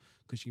beneficial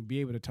because you can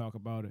be able to talk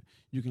about it.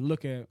 You can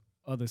look at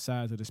other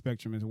sides of the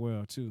spectrum as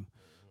well, too.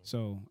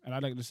 So, and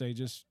I'd like to say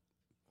just,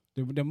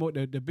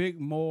 the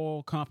big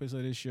moral compass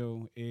of this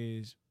show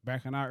is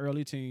back in our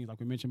early teens, like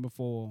we mentioned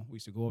before, we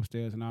used to go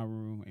upstairs in our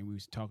room and we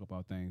used to talk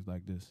about things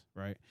like this,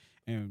 right?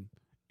 And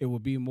it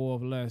would be more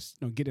or less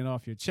getting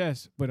off your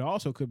chest, but it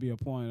also could be a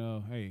point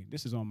of, hey,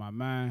 this is on my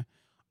mind.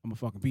 I'm going to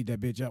fucking beat that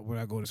bitch up when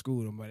I go to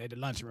school or at the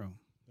lunchroom.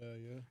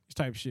 Yeah. This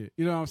type of shit.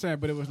 You know what I'm saying?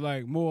 But it was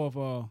like more of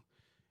a,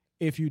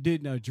 if you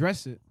didn't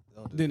address it,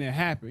 then it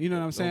happened. You know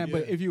what I'm saying?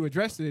 But if you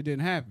addressed it, it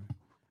didn't happen.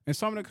 And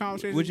some of the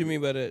conversations. What you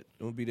mean by that?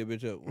 Don't beat that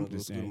bitch up. I'm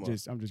just saying.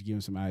 I'm just giving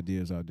some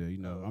ideas out there.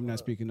 I'm not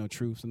speaking no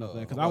truths or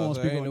nothing. Because I I won't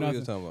speak on know what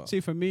you're talking nothing. about. See,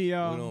 for me,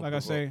 y'all, like I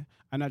say,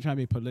 I'm not trying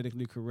to be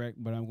politically correct,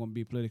 but I'm going to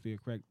be politically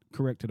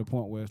correct to the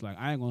point where it's like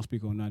I ain't going to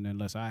speak on nothing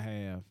unless I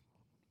had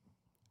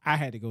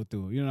to go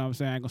through it. You know what I'm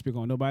saying? I ain't going to speak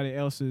on nobody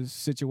else's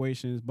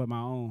situations but my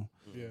own.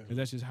 Yeah. Because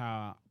that's just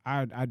how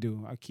I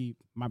do. I keep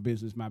my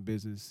business,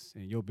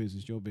 and your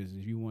business, your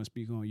business. If you want to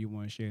speak on, you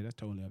want to share, that's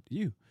totally up to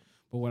you.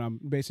 But what I'm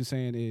basically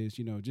saying is,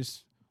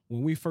 just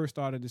when we first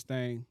started this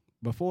thing,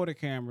 before the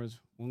cameras,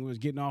 when we was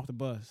getting off the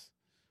bus,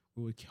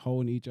 we were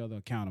holding each other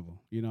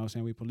accountable. You know what I'm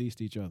saying? We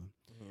policed each other.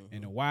 Mm-hmm.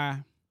 And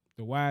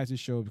the why is this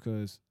show,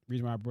 because the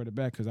reason why I brought it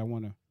back, because I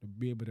want to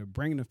be able to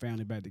bring the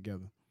family back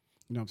together.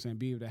 You know what I'm saying?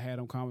 Be able to have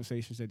them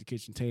conversations at the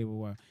kitchen table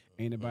where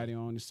ain't nobody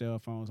on their cell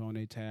phones, on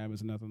their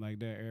tablets, or nothing like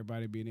that.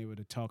 Everybody being able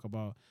to talk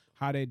about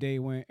how their day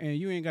went. And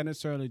you ain't got to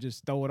necessarily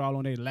just throw it all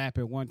on their lap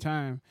at one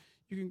time.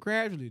 You can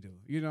gradually do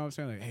it. You know what I'm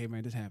saying? Like, hey,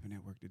 man, this happened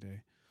at work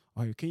today.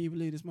 Oh, can you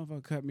believe this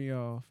motherfucker cut me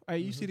off? Hey,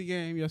 you see the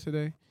game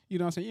yesterday? You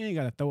know what I'm saying? You ain't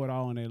got to throw it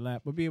all on their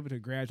lap, but be able to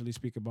gradually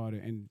speak about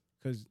it. And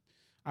because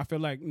I feel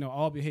like,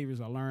 all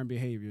behaviors are learned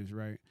behaviors,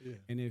 right?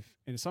 Yeah.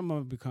 And some of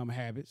them become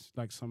habits,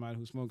 like somebody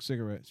who smokes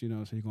cigarettes, so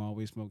you can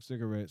always smoke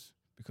cigarettes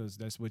because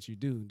that's what you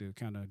do to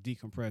kind of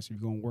decompress. If you're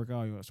going to work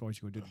out, that's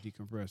what you're going to do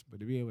to decompress. But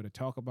to be able to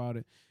talk about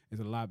it is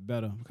a lot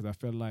better because I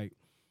feel like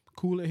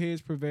cooler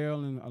heads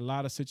prevail in a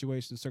lot of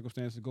situations,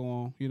 circumstances go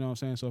on, you know what I'm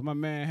saying? So if my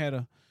man had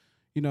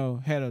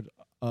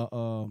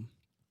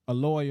a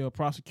lawyer, a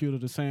prosecutor,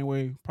 the same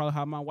way probably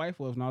how my wife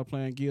was when I was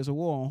playing Gears of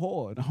War on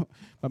Horde.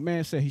 My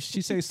man said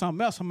she say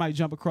something else, I might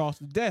jump across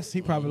the desk.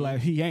 He probably like,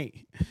 he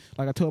ain't.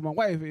 Like I told my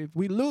wife, if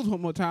we lose one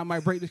more time, I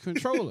might break this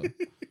controller.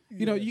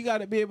 You got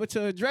to be able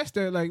to address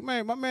that. Like,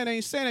 man, my man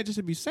ain't saying it just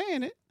to be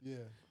saying it. Yeah.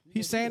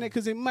 He's saying it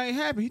because it might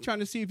happen. He's trying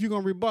to see if you're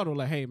going to rebuttal.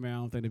 Like, hey, man, I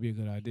don't think that'd be a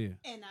good idea.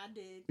 And I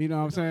did. You know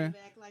what I'm saying?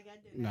 Back like I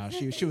did.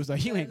 No, she was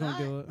like, you ain't going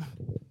to do it.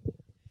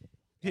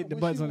 Hit the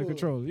buttons on the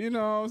controller. You know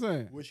what I'm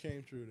saying? Which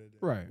came true that day.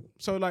 Right.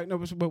 So, like, no,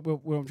 but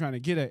what I'm trying to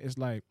get at is,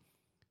 like,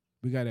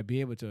 we got to be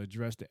able to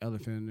address the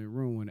elephant in the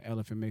room when the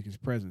elephant makes his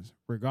presence,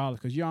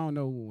 regardless, because y'all don't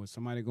know what's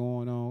somebody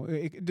going on.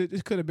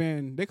 It could have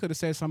been, they could have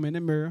said something in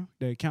the mirror.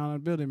 The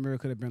accountability mirror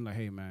could have been like,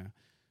 hey, man,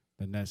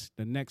 the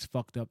next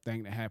fucked up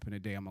thing that happened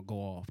today, I'm going to go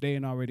off. They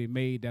ain't already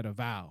made that a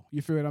vow.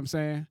 You feel what I'm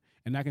saying?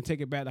 And I can take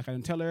it back. Like I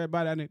can tell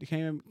everybody I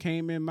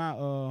came in my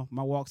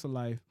walks of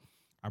life.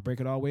 I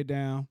break it all the way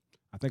down.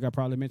 I think I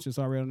probably mentioned this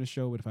already on the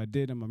show, but if I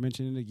did, I'm going to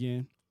mention it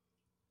again.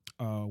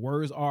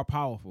 Words are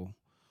powerful.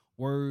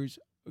 Words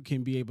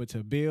can be able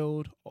to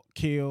build,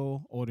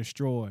 kill, or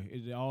destroy.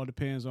 It all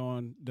depends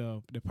on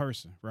the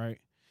person, right?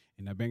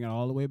 And I bring it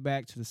all the way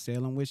back to the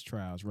Salem witch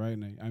trials, right?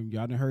 And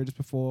y'all done heard this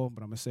before,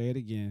 but I'm going to say it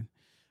again.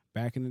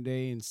 Back in the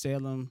day in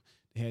Salem,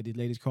 they had these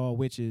ladies called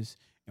witches,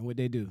 and what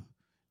they do?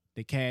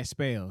 They cast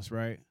spells,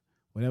 right?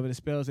 Whatever the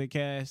spells they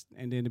cast,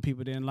 and then the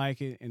people didn't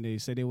like it, and they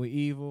said they were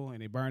evil,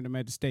 and they burned them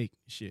at the stake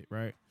and shit,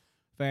 right?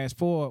 Fast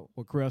forward,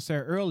 what Krell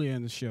said earlier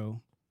in the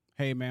show,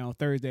 hey, man, on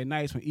Thursday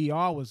nights when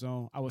ER was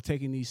on, I was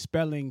taking these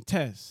spelling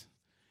tests.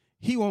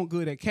 He wasn't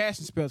good at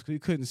casting spells because he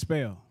couldn't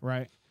spell,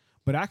 right?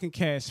 But I can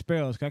cast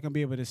spells because I can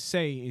be able to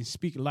say and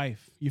speak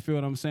life. You feel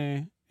what I'm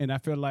saying? And I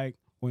feel like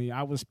when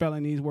I was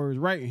spelling these words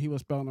right and he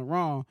was spelling them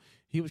wrong,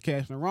 he was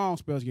casting the wrong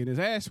spells, getting his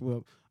ass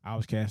whipped. I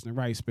was casting the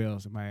right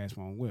spells and my ass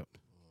wasn't whipped.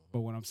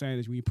 But what I'm saying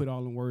is when you put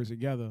all them words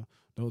together,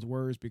 those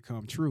words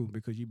become true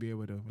because you be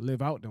able to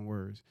live out them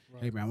words.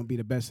 Right. Hey, man, I'm going to be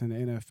the best in the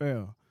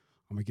NFL.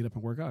 I'm going to get up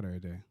and work out every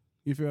day.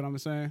 You feel what I'm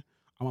saying?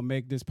 I'm going to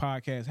make this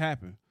podcast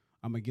happen.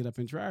 I'm going to get up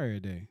and try every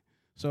day.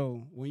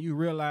 So when you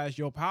realize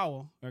your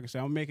power, like I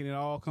said, I'm making it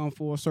all come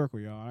full circle,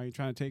 y'all. I ain't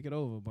trying to take it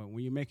over. But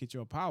when you make it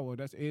your power,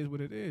 that is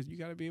what it is. You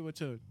got to be able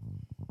to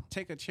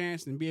take a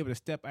chance and be able to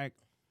step back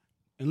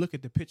and look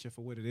at the picture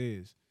for what it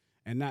is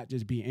and not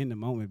just be in the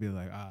moment and be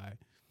like, all right,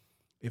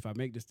 if I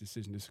make this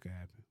decision, this could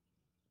happen.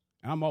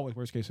 And I'm always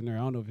worst case scenario.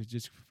 I don't know if it's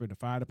just for the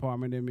fire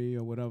department in me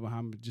or whatever.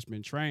 I've just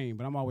been trained,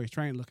 but I'm always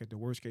trained to look at the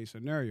worst case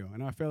scenario.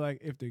 And I feel like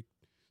if the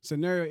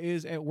scenario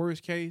is at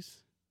worst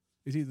case,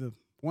 It's either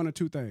one or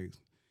two things.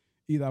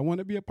 Either I want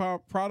to be a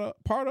part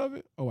of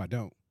it, or I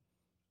don't.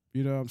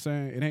 You know what I'm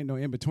saying? It ain't no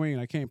in between.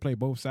 I can't play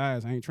both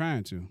sides. I ain't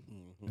trying to.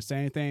 Mm-hmm. The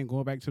same thing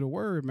going back to the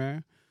word,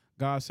 man.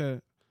 God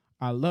said,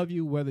 I love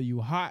you whether you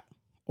hot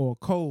or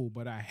cold,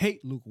 but I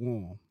hate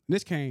lukewarm.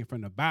 This came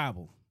from the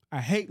Bible.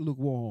 I hate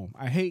lukewarm.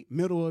 I hate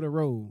middle of the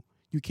road.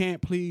 You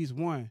can't please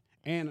one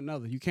and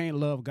another. You can't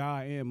love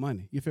God and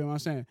money. You feel what I'm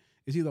saying?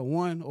 It's either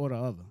one or the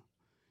other.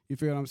 You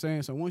feel what I'm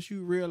saying? So once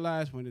you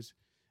realize when it's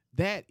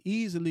that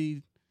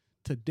easily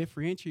to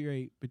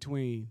differentiate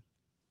between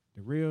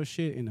the real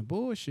shit and the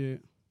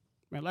bullshit,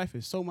 man, life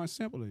is so much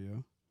simpler,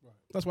 yo. Right.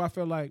 That's why I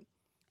feel like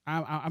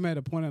I'm at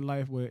a point in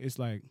life where it's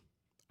like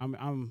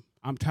I'm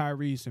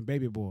Tyrese and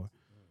Baby Boy.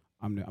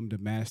 I'm the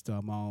master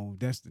of my own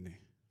destiny.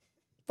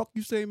 Fuck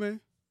you say,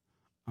 man?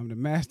 I'm the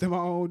master of my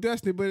own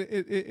destiny, but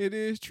it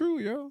is true,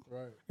 yo.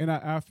 Right. And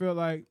I feel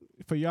like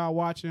for y'all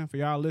watching, for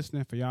y'all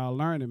listening, for y'all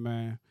learning,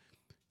 man,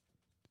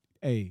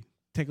 hey,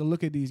 take a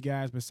look at these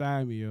guys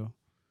beside me, yo.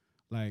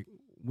 Like,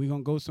 we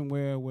gonna go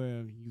somewhere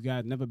where you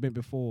guys never been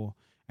before.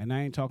 And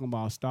I ain't talking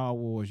about Star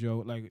Wars, yo.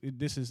 Like,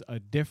 this is a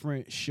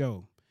different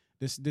show.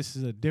 This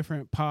is a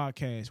different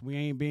podcast. We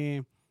ain't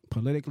being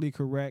politically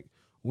correct.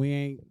 We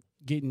ain't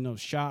getting no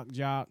shock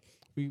jock.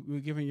 We're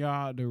giving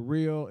y'all the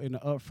real and the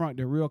upfront,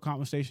 the real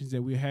conversations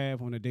that we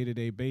have on a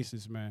day-to-day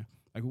basis, man.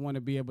 Like, we want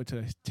to be able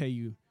to tell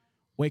you,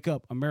 wake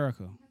up,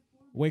 America.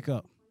 Wake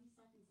up.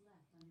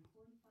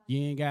 You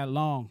ain't got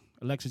long.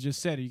 Alexa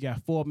just said it. You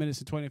got 4 minutes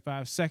and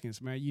 25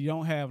 seconds, man. You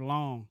don't have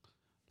long.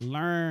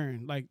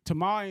 Learn. Like,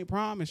 tomorrow ain't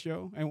promised,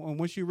 yo. And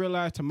once you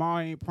realize tomorrow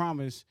ain't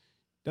promised,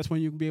 that's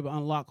when you can be able to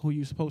unlock who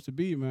you're supposed to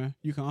be, man.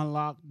 You can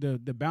unlock the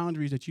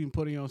boundaries that you can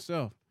put in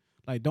yourself.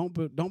 Like, don't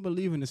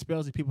believe in the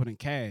spells that people done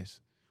cast.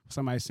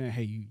 Somebody saying,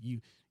 hey,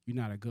 you're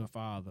not a good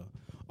father.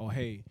 Or,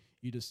 hey,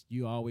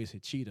 you always a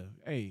cheater.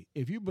 Hey,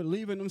 if you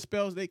believe in them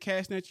spells they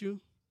casting at you,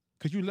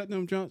 because you let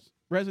them jumps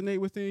resonate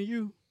within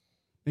you,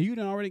 then you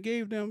done already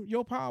gave them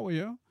your power,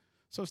 yo.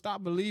 So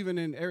stop believing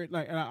in everything.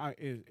 Like,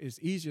 it's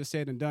easier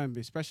said than done,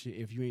 especially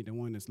if you ain't the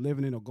one that's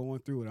living it or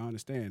going through it. I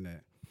understand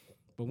that.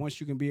 But once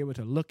you can be able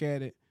to look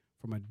at it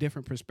from a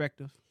different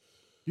perspective,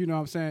 you know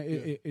what I'm saying?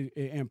 Yeah.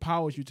 It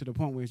empowers you to the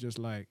point where it's just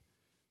like,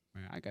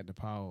 man, I got the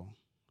power.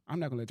 I'm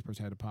not going to let the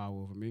person have the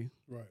power over me.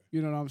 Right.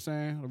 You know what I'm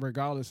saying?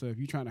 Regardless of if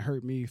you're trying to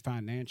hurt me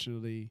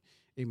financially,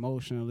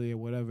 emotionally, or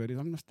whatever it is,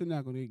 I'm still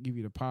not going to give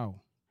you the power.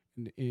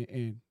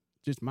 And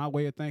just my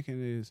way of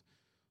thinking is,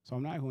 so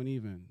I'm not going to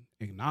even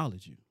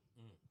acknowledge you.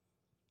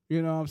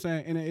 You know what I'm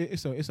saying? And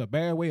it's a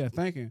bad way of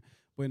thinking,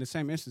 but in the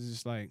same instance,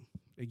 it's like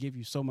it gives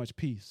you so much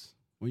peace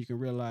when you can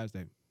realize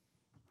that,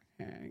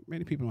 man,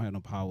 many people don't have no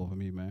power over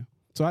me, man.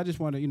 So I just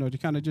want to, to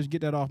kind of just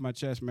get that off my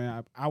chest,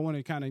 man. I want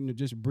to kind of,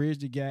 just bridge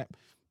the gap,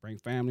 bring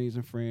families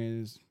and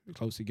friends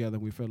close together.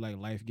 We feel like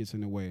life gets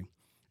in the way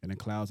and it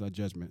clouds our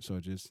judgment.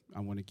 So I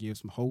want to give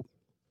some hope.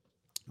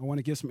 I want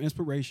to give some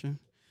inspiration.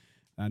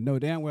 I know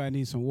damn well I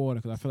need some water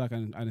because I feel like I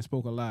done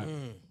spoke a lot.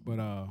 But,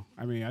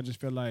 I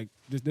just feel like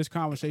this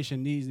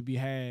conversation needs to be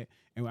had.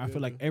 And I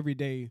feel like every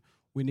day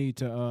we need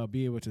to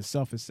be able to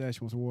self-assess.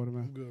 You want some water,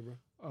 man? I'm good, bro.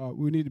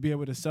 We need to be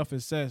able to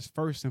self-assess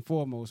first and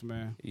foremost,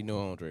 man. You know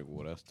I don't drink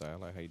water. I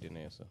like how you didn't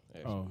answer.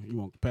 Actually. Oh, you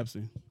want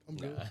Pepsi? I'm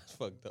good. Nah, it's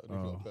fucked up. You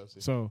want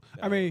Pepsi. So,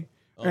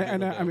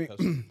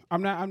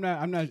 I'm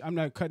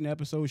not cutting the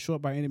episode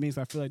short by any means.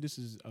 I feel like this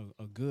is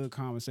a good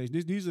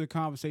conversation. These are the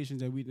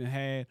conversations that we done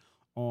had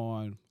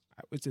on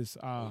what's this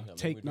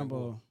take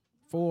number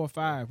 4 or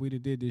 5. We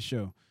did this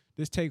show.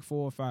 This take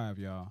 4 or 5,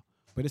 y'all.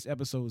 But it's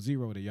episode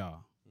 0 to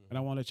y'all. And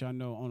I want to let y'all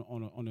know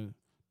on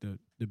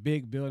the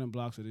big building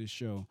blocks of this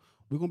show.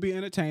 We're gonna be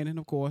entertaining,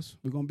 of course.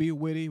 We're gonna be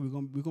witty.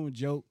 We're gonna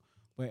joke.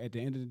 But at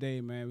the end of the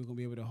day, man, we're gonna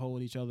be able to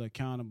hold each other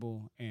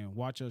accountable and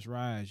watch us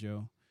rise,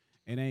 yo.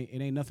 It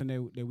ain't nothing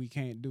that we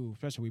can't do.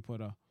 Especially we put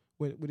a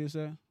what is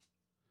that?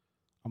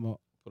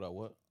 Put out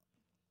what?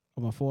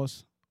 I'm a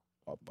force.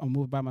 I'm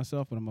moved by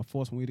myself, but I'm a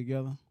force when we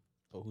together.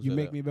 Oh, you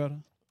make me better.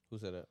 Who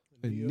said that?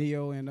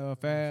 Neo and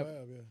Fab.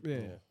 Yeah.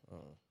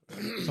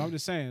 So I'm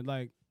just saying,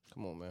 like,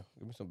 come on, man,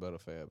 give me some better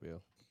Fab,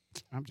 yo.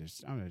 I'm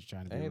just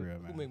trying to be real,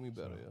 man. Who make me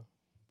better, yo?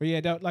 But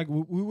yeah,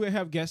 we will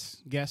have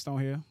guests on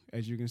here,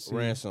 as you can see.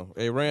 Ransom.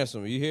 Hey,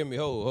 Ransom, you hear me?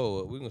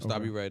 Hold. We're going to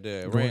stop you right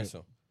there.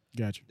 Ransom.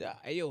 Gotcha.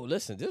 Hey, yo,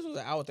 listen,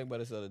 I was thinking about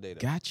this the other day, though.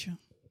 Gotcha.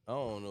 I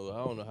don't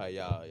know how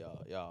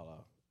y'all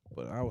are,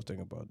 but I was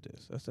thinking about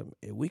this. I said,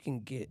 if we can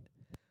get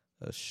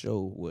a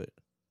show with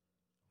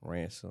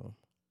Ransom,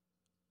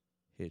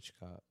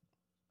 Hitchcock,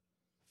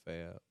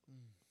 Fab,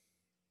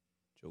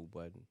 Joe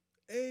Budden,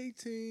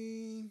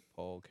 18,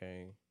 Paul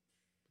Kane.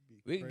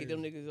 We can get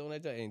them niggas on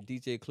that joint and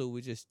DJ Clue.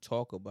 We just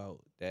talk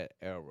about that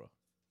era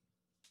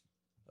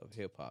of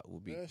hip hop.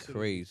 Would be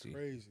crazy.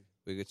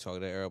 We could talk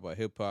that era about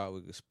hip hop.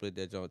 We could split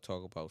that joint,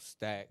 talk about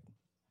Stack,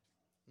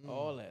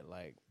 all that.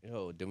 Like,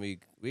 yo, then we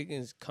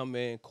can come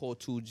in, call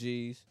 2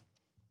 Gs.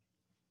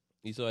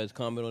 You saw his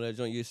comment on that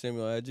joint you sent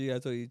me on IG. I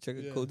told you check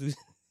it, call 2 Gs.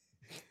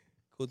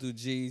 Go through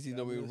G's, you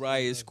know what I mean?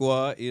 Riot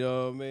Squad, you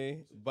know what I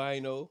mean?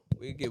 Bino.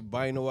 We get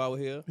Bino out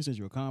here. He sent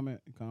you a comment.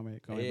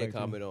 He had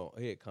comment on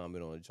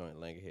a joint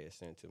Lanker had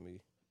sent to me.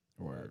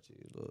 Word.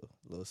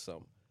 Little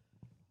something.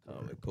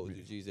 Comment. Coach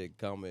G's that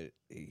comment.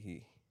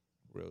 He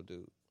real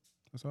dude.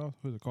 That's all.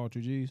 Who's it? Called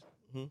 2Gs?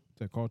 Hmm?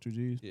 That called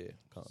 2Gs? Yeah.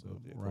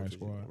 Riot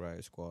Squad.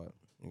 Riot Squad.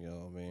 You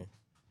know what I mean?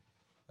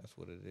 That's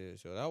what it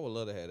is. Yo. I would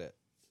love to have that.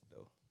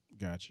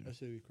 Gotcha. That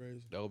should be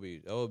crazy. That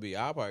would be.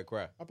 I'll probably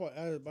cry. I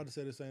was about to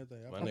say the same thing.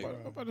 My I'm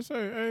nigga. about to say,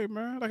 hey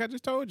man, like I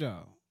just told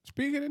y'all,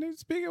 speak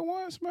it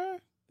once, man.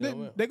 Yeah,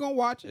 man. They gonna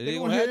watch it. They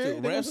gonna have hear to.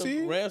 it. They gonna see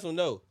it. Ransom,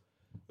 no.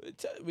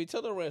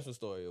 Tell the ransom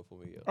story for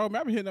me, yo. Oh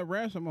man, I've been hitting up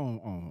Ransom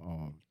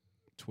on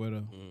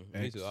Twitter. Me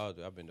X. too.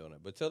 I've been doing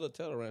that. But tell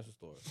the ransom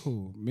story.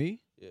 Who?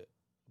 Me? Yeah,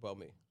 about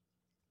me.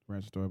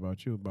 Ransom story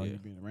about you, about Yeah. you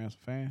being a Ransom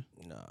fan.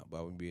 Nah,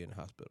 about me being in the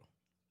hospital.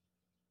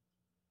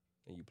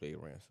 And you played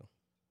ransom.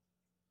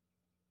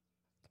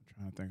 I'm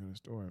trying to think of the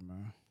story,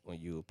 man.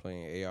 When you were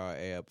playing AR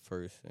app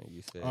first, and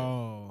you said,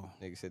 Oh.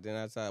 nigga said, then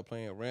I started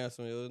playing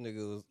ransom. Yo,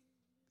 nigga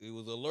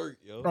was alert,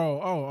 yo.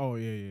 Oh,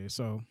 yeah.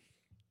 So,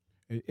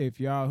 if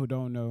y'all who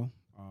don't know,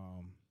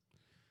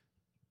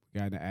 we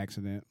got in an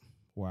accident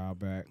a while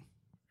back,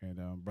 and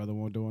brother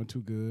wasn't doing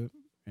too good,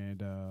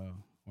 and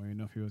we didn't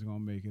know if he was gonna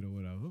make it or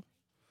whatever.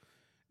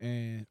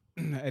 And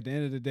at the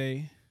end of the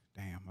day,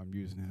 damn, I'm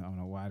using it. I don't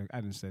know why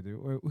I didn't say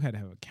that. We had to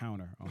have a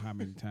counter on how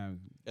many times.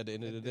 At the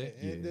end of the day,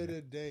 End of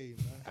the day,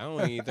 man. I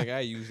don't even think I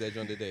used that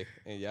joint today,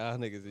 and y'all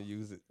niggas didn't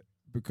use it.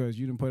 Because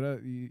you didn't put up.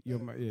 You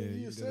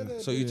said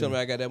that. So you tell me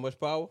I got that much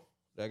power?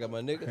 That I got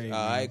my niggas? Hey,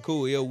 All right, man.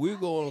 cool. Yo, we're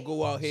going to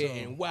go out here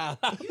and wow.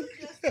 You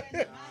just said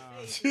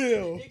my face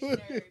Chill. in the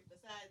dictionary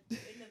besides the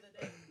end of the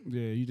day.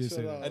 Yeah, you just Shut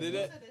said up. that. I did You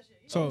that? said that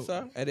shit. So,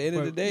 Sorry. At the end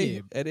of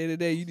the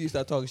day, you need to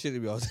stop talking shit to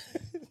me all the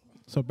time.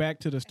 so back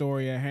to the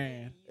story at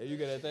hand. Hey, you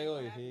got that thing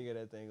on you? You got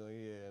that thing on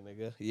you,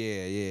 nigga.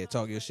 Yeah.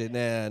 Talk your shit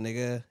now,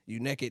 nigga.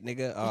 You naked,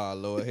 nigga. Oh,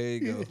 Lord, here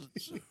you go.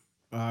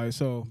 All right,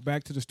 so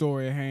back to the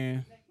story at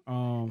hand.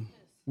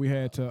 We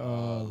had to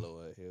Oh,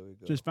 Lord, here we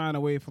go. just find a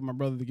way for my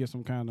brother to get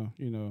some kind of,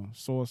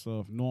 source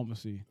of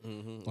normalcy.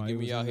 Mm-hmm. Like, Get it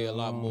me was out in here the, a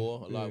lot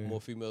more. A lot yeah. more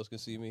females can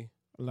see me.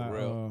 A lot,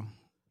 real.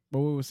 but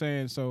we were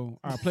saying, so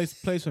I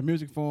play some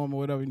music for him or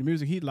whatever, the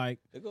music he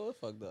liked. They go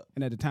fucked up.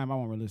 And at the time, I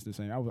wasn't really listening to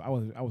the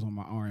same. I was on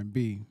my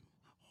R&B.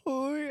 I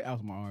was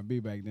on my R&B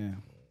back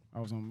then.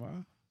 I was on my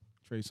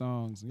Trey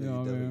Songz, you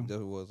know what I mean?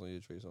 Definitely was on your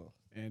Trey song.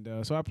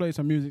 And so I played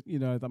some music,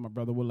 I thought my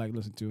brother would like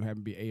listen to.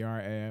 Happened to be AR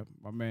app.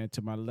 My man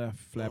to my left,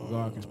 Flap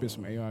God, can spit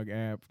some AR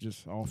app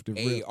just off the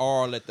rip.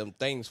 AR, let them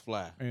things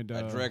fly. And,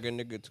 I drag a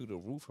nigga to the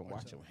roof and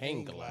watch him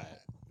hang glide.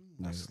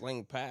 I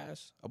sling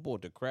past. I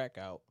bought the crack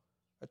out.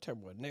 I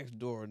turned my next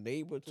door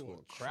neighbor to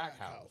a crack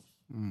house.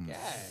 Yeah.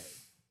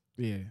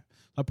 Yeah.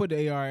 I put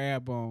the AR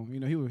app on.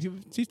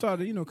 He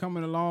started,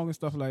 coming along and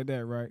stuff like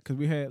that, right? Because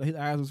his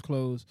eyes was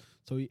closed.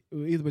 So it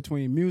was either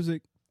between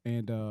music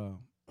and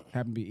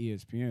happened to be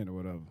ESPN or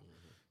whatever.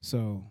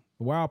 So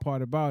the wild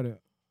part about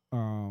it,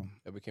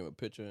 That became a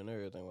picture and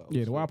everything.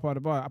 the wild part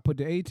about it, I put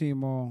the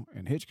A-Team on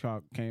and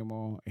Hitchcock came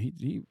on. And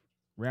he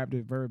rapped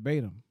it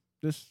verbatim,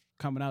 just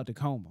coming out the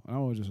coma. And I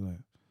was just like,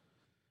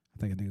 I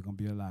think a nigga gonna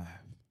be alive.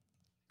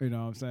 You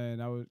know what I'm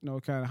saying? I was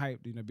kind of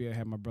hyped, be able to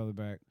have my brother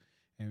back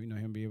and,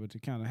 him be able to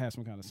kind of have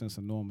some kind of sense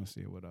of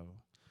normalcy or whatever.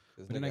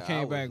 But then I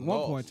came back one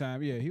point in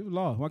time. Yeah, he was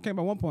lost. When I came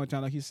back one point in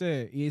time, like he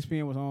said,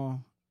 ESPN was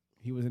on.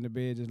 He was in the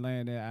bed just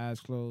laying there, eyes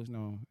closed,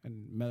 and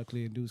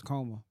medically induced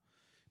coma.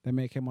 That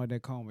man came out of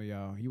that coma,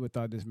 y'all. You would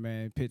thought this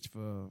man pitched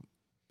for,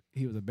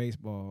 he was a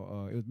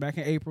baseball. It was back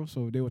in April,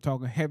 so they were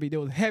talking heavy. They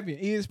was heavy.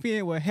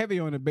 ESPN was heavy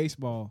on the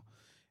baseball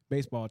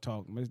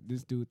talk.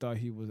 This dude thought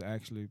he was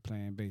actually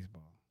playing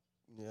baseball.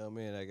 Yeah,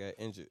 man, I got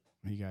injured.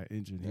 He got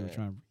injured. He was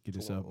trying to get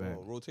himself back.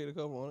 Rotator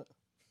cuff on it.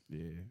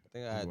 Yeah. I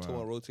think I had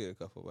torn rotator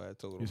cuff up. I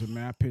told He him. said,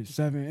 man, I pitched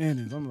 7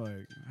 innings. I'm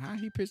like, how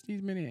he pitched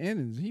these many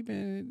innings? He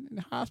been in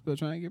the hospital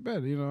trying to get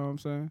better. You know what I'm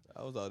saying?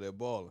 I was out there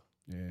balling.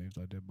 Yeah, he was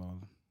out there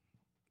balling.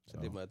 So,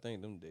 I did my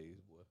thing them days,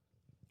 boy.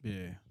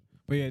 yeah.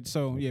 But yeah,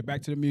 so yeah,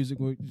 back to the music.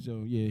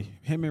 So yeah,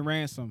 him and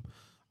Ransom.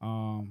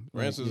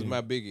 Ransom is yeah.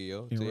 my biggie,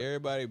 yo. Yeah, To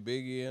everybody,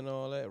 Biggie and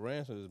all that,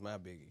 Ransom is my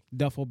biggie.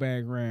 Duffel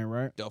Bag Ran,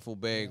 right? Duffel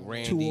Bag,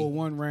 Randy.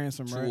 201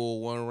 Ransom, right?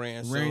 201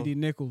 Ransom. Randy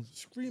Nichols.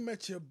 Scream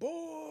at your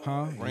boy.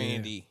 Huh?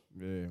 Randy.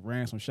 Yeah,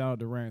 Ransom. Shout out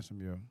to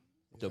Ransom, yo.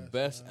 The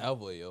best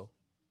ever, yo.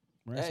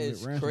 Ransom,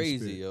 That is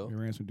crazy, spit. yo. Yeah,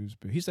 Ransom do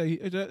spit. He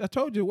said, I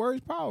told you, words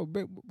power.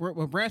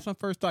 When Ransom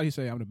first started, he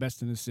said, I'm the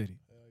best in the city.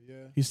 Yeah.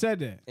 He said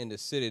that. In the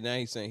city, now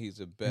he's saying he's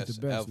the best, He's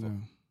the best ever.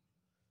 now.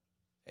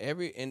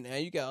 And now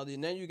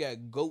you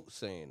got GOAT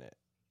saying that.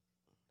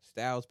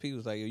 Styles P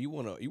was like, yo, you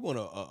want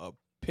a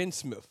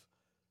pensmith.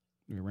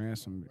 Yeah,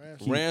 Ransom.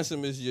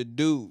 Ransom is your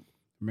dude.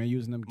 Man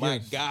using them My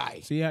gifts. guy.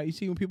 See how you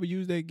see when people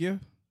use that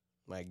gift?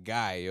 My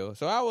guy, yo.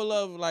 So I would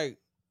love like,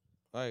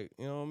 you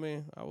know what I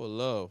mean? I would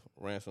love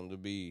Ransom to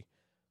be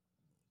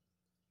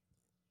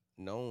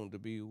known to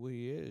be who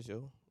he is,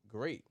 yo.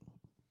 Great.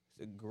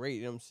 He's a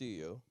great MC,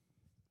 yo.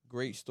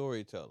 Great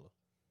storyteller.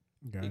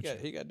 Gotcha.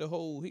 He got the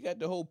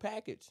whole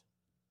package.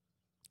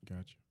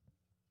 Gotcha.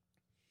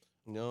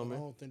 You know what I I mean?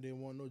 don't think they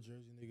want no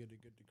Jersey nigga to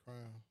get the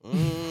crown.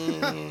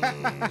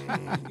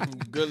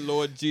 Good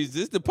Lord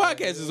Jesus. The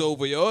podcast is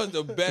over, yo. It's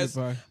the best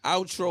Goodbye.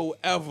 outro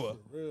ever. For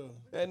real.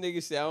 That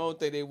nigga said, I don't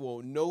think they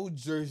want no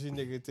Jersey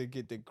nigga to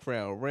get the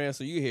crown.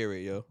 Ransom, you hear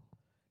it, yo.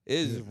 It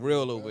is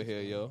real over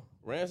here, yo.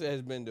 Ransom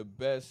has been the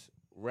best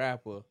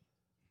rapper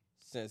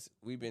since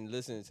we've been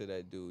listening to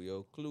that dude,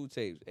 yo. Clue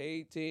Tapes,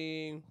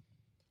 18.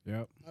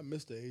 Yep. I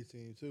missed the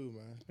 18 too,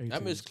 man. 18. I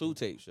miss Clue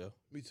Tapes, yo.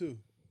 Me too.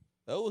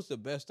 That was the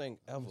best thing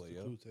I ever, missed the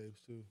yo. Clue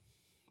tapes too.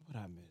 What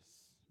I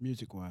miss?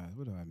 Music wise,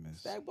 what do I miss?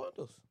 Stack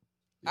bundles.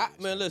 Yeah, Man,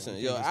 Stack listen,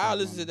 Bundles. yo, Stack I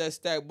listen to Bundles. that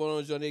Stack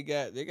Bundles, yo. They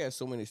got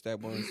so many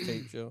Stack Bundles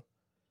tapes, yo.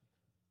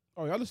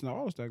 Oh, y'all listen to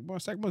all the Stack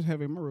Bundles. Stack Bundles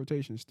have in my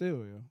rotation still,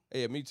 yo.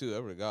 Yeah, me too,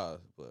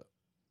 regardless, but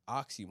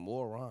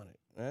oxymoronic.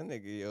 That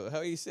nigga, yo,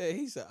 how he said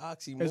he's an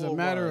oxymoron. As a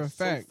matter of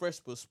so fact- fresh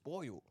but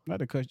spoiled. Not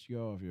to cut you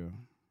off, yo,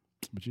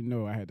 but you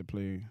know I had to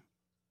play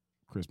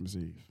Christmas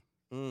Eve.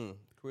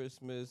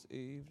 Christmas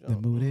Eve. The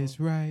mood is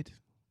right.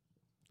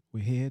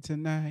 We're here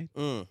tonight.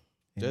 And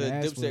And that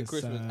that's Dipset what's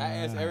Christmas. I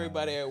asked up.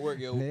 everybody at work,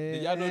 yo,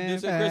 did y'all know Living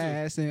Dipset Christmas?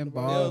 fast and They was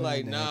balling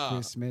like, that nah.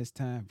 Christmas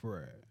time,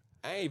 bro.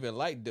 I ain't even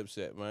like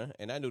Dipset, man.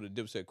 And I knew the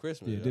Dipset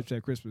Christmas. Yeah, yo.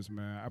 Dipset Christmas,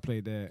 man. I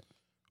played that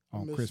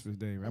on miss- Christmas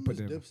Day. I I miss put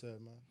that.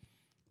 Dipset, man.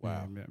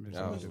 Wow. Yeah, I miss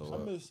That all was Dipset. a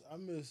lot. I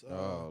miss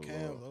Oh,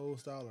 Cam's Lord. old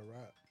style of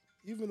rap.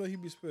 Even though he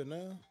be spitting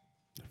now.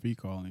 If he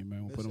calling,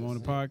 man, we'll That's put him on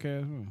the it.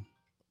 podcast.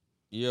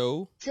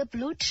 Yo, The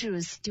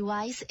Bluetooth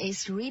device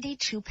is ready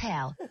to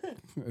pair.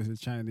 It's a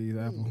Chinese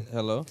apple.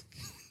 hello.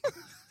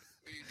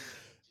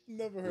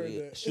 Never heard We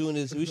that. shooting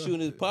this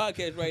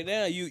podcast right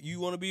now. You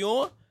want to be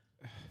on?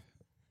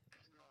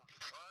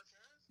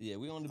 Yeah,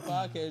 we on the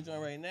podcast joint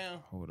right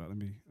now. Hold on, let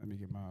me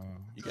get my.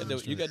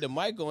 You got the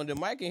mic on. The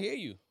mic can hear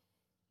you.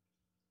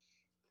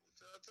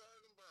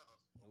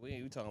 We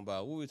ain't talking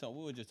about what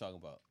we were just talking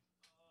about.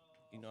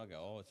 You know, I got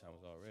all the timers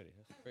already.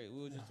 That's crazy.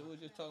 We were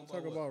just talking about.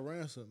 Talk what? about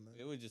ransom, man.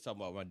 Yeah, we were just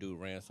talking about my dude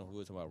Ransom. We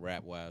were talking about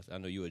rap wise. I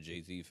know you a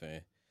Jay-Z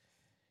fan.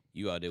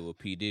 You out there with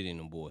P Diddy and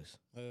them boys.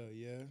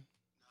 Yeah.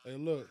 Hey,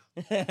 look.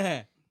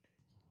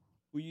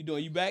 What you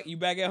doing? You back? You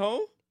back at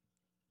home?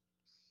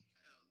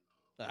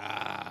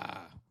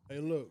 Ah. Hey,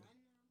 look.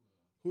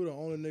 Who the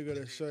only nigga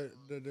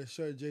that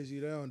shut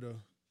Jay-Z down, though?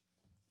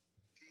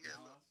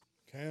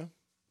 Cam?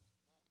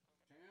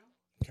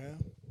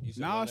 You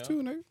said Nas what now?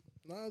 too, nigga.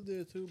 Nas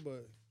did too,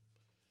 but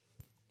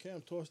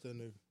Cam torched that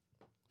nigga.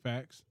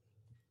 Facts.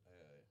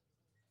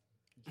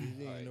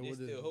 Jay-Z All right, ain't know they what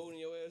to still do. holding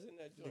your ass in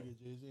that joint. Nigga,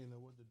 Jay-Z ain't know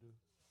what to do.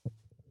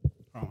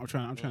 Oh, I'm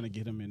trying to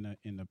get him in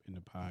the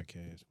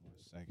podcast. 1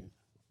 second.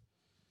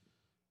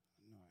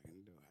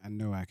 I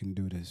know I can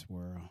do this,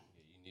 world.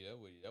 Yeah, you need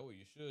that. That's what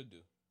you should do.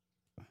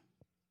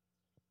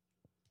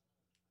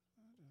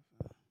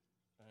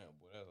 Damn,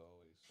 boy, that's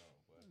always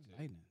something. Boy, I tell you.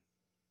 Lightning.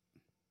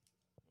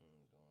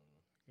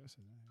 Guess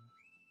it ain't.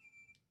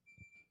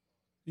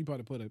 You about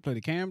to play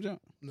the cam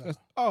jump? Nah.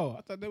 Oh,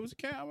 I thought that was a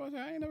cam. I was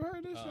like, I ain't never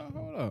heard this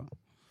song.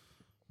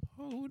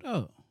 Hold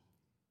up.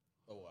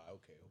 Oh, wow,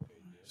 okay, yeah.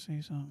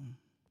 See something.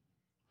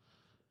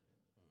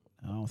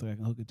 I don't think I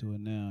can hook it to it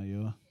now,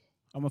 yo.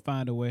 I'm gonna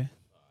find a way.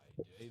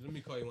 Hey, let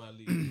me call you when I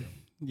leave. Yo.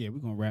 Yeah, we're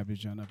gonna wrap this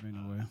joint up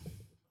anyway.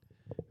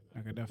 I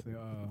could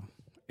definitely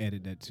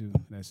edit that too.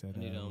 That's at I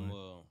need change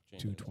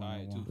the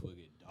tire 221. too before it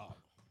get dark.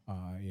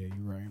 Yeah,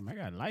 you're right. I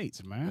got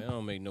lights, man. That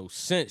don't make no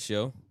sense,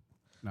 yo.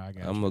 Nah, I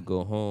got I'm you. gonna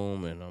go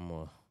home and I'm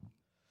gonna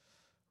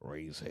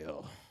raise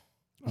hell.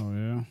 Oh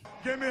yeah.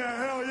 Give me a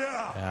hell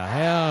yeah.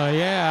 Hell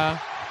yeah.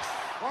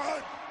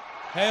 What?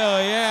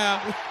 Hell yeah.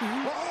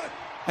 What?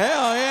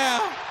 Hell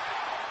yeah.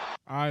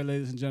 All right,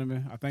 ladies and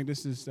gentlemen, I think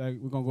this is we're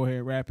gonna go ahead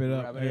and wrap it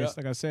up. Wrap it Hey, up.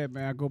 like I said,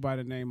 man, I go by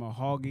the name of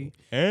Hoggy.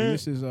 And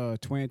this is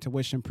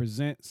Twin2ition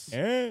Presents.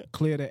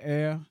 Clear the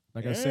Air.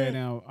 Like I said,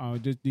 now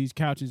just these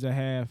couches I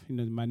have,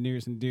 my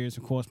nearest and dearest,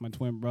 of course, my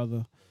twin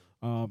brother.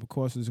 Of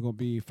course, it's gonna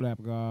be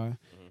Flap God,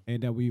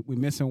 and then we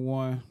missing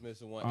one.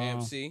 Missing one.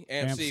 AMC.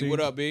 AMC,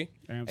 what up, B?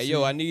 AMC. Hey,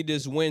 yo, I need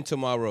this win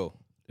tomorrow.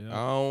 Yeah.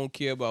 I don't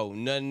care about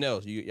nothing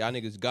else. Y'all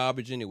niggas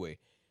garbage anyway.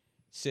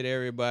 Sit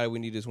everybody. We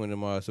need this win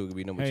tomorrow so we can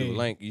be number Hey. 2.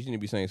 Lank, you need to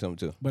be saying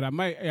something too. But I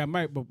might,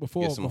 but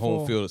before Get some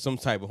home field, some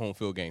type of home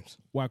field games.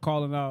 while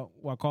calling out,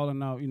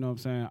 you know what I'm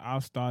saying,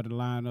 I'll start the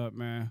lineup,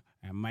 man.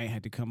 I might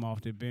have to come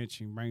off the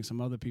bench and bring some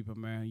other people,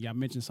 man. Y'all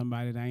mentioned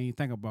somebody that I ain't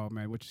think about,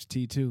 man, which is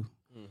T2.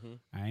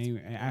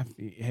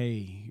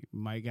 Hey,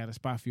 might got a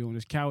spot for you on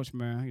this couch,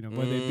 man.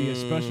 Whether it be a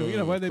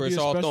special, whether it Chris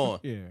be a special,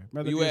 Hawthorne. whether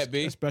Where it you be at,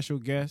 B? a special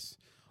guest,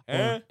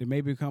 or they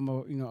may become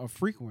a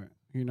frequent.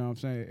 You know what I'm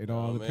saying? It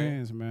all Oh,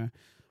 depends, man.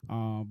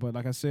 But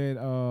like I said,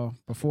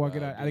 before I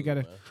get out,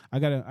 I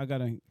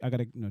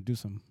gotta do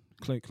some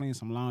clean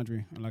some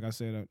laundry, and like I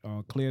said,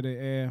 Clear the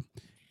Air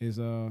is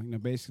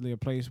basically a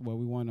place where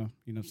we want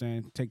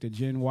to take the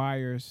gen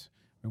wires.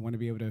 We want to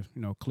be able to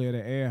clear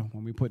the air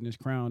when we putting this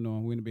crown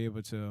on. We want to be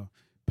able to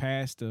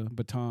pass the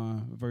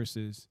baton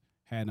versus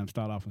having them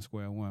start off from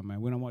square one.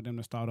 Man, we don't want them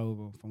to start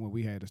over from what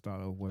we had to start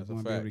over with. That's We a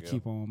want to be able fact, to yo.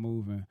 keep on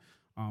moving,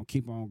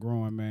 keep on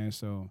growing, man.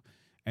 So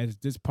as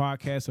this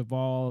podcast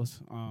evolves,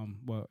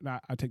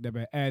 I take that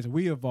back. As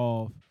we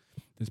evolve,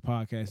 this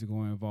podcast is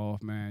going to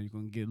involve, man. You're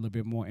going to get a little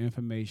bit more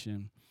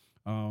information.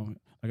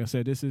 Like I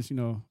said, this is,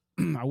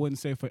 I wouldn't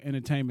say for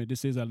entertainment.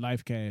 This is a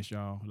life cast,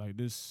 y'all. Like,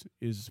 this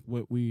is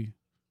what we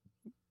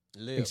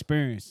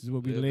experience. This is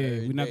what we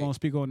live. We're not going to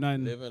speak on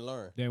nothing live and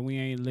learn that we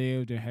ain't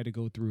lived and had to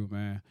go through,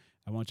 man.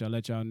 I want y'all to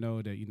let y'all know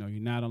that, you're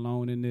not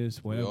alone in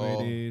this,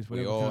 whatever it is,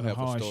 whatever kind of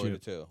hardship. We all have a story to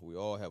tell. We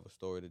all have a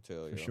story to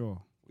tell, For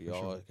sure. We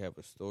all have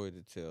a story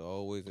to tell.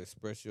 Always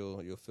express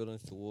your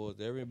feelings towards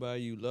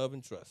everybody you love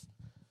and trust.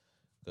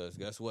 Because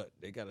guess what?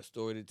 They got a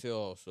story to tell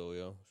also,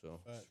 yo.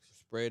 So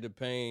spread the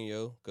pain,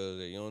 yo,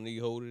 because you don't need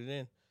to hold it in.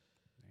 Ain't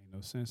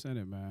no sense in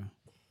it, man.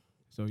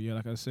 So, yeah,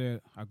 like I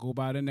said, I go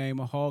by the name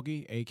of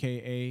Hoggy,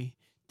 a.k.a.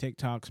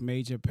 TikTok's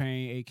Major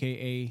Pain,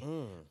 a.k.a.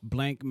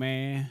 Blank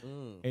Man,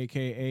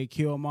 a.k.a.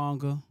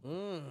 Killmonger,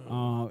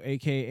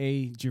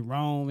 a.k.a.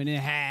 Jerome and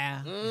then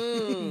Heir.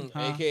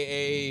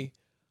 A.k.a.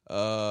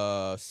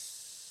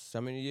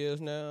 How many years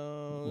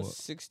now? What?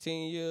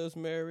 16 years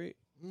married.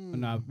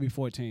 Nah, be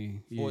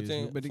 14 years.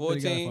 14? But they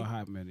 14? got it for a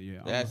hot minute,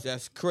 yeah.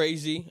 That's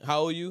crazy. How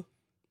old are you?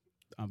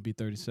 I'll be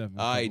 37.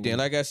 All right, then.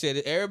 Like I said,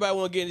 everybody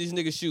want to get in these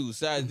niggas' shoes.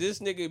 So this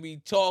nigga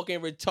be talking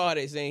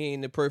retarded saying he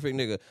ain't the perfect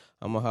nigga.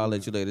 I'm going to holler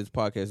at you later. This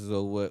podcast is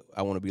over. What?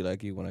 I want to be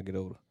like you when I get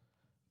older.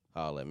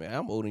 Holler, man.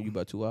 I'm older than you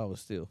by 2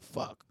 hours still.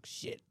 Fuck.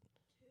 Shit.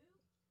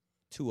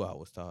 2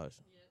 hours, Taj.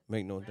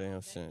 Make no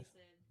damn sense.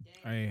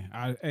 Hey,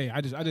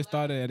 I just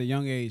started at a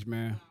young age,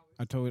 man.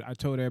 I told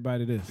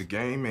everybody this. The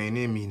game ain't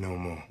in me no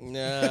more. Nah,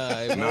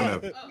 it None won't.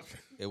 of it.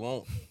 It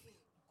won't.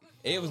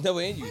 It was never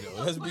in you,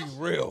 though. Let's be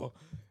real.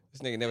 This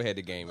nigga never had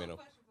the game in him.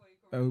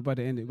 We about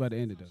to end it. Though. On the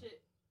news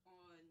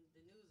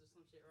or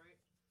some shit, right?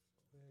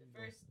 The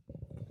first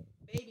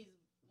babies,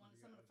 some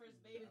of the first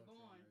babies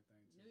born,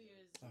 New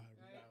Year's,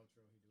 right?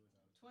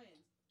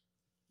 Twins.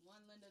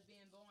 One ended up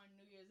being born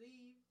New Year's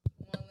Eve.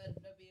 One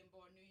ended up being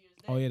born New Year's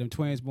Day. Oh yeah, them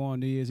twins born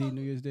New Year's Eve, New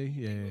Year's Day.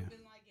 Yeah. It would have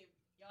been like if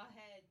y'all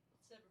had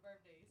separate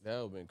birthdays.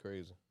 That would have been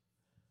crazy.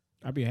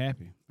 I'd be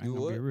happy. I ain't You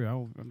gonna would? be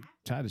real. I'm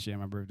tired of sharing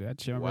my birthday. I'd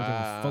share my birthday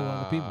with 4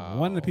 other people.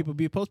 One of the people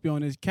be supposed to be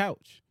on this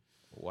couch.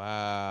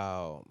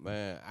 Wow,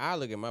 man. I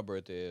look at my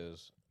birthday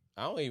as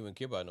I don't even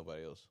care about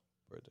nobody else's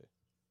birthday.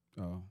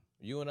 Oh.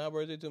 You and our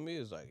birthday to me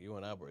is like you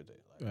and our birthday.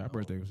 Like, Yeah, our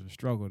birthday was a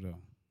struggle though.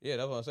 Yeah,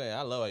 that's what I'm saying.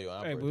 I love you on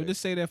our Hey, birthday. we'll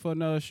just say that for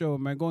another show,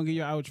 man. Go and get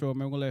your outro,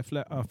 man. We're gonna let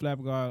Flap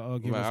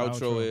God give My us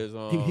the outro outro. is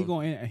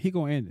He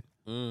gonna end it.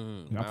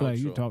 my I feel like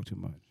you outro. talk too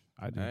much.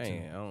 I do I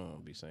too.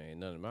 don't be saying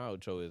nothing. My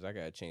outro is I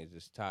gotta change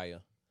this tire.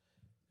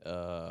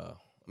 I'm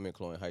in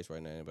Cloyne Heights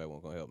right now. Anybody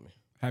want to come help me?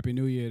 Happy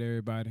New Year to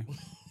everybody.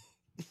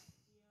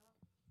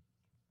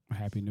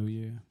 Happy New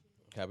Year.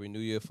 Happy New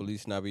Year,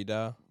 Feliz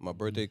Navidad. My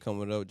birthday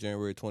coming up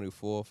January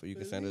 24th. You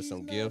can send us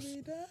some gifts.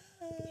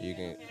 You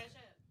can.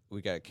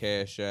 We got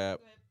Cash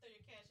App.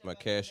 My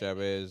Cash App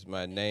is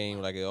my name,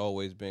 like it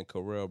always been,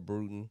 Carell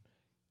Bruton.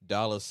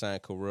 $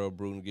 Carell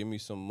Bruton. Give me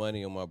some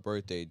money on my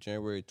birthday,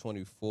 January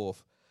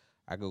 24th.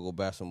 I could go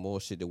buy some more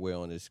shit to wear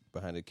on this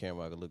behind the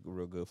camera. I could look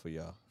real good for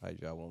y'all. How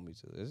y'all want me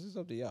to? This is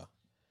up to y'all.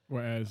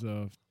 Whereas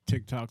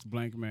TikTok's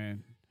Blank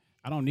Man,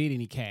 I don't need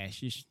any cash.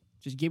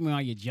 Just give me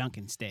all your junk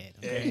instead,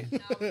 okay?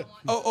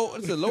 Oh,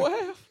 it's the lower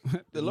half?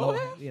 The lower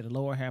half? Yeah, the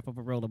lower half of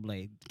a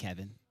rollerblade,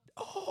 Kevin.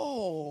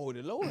 Oh,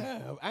 the lower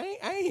half. I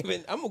ain't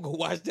even. I'm gonna go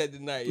watch that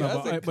tonight. No, Yo.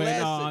 That's a but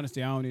classic. no,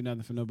 honestly, I don't need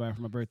nothing for nobody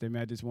for my birthday,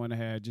 man. I just want to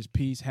have just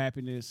peace,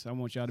 happiness. I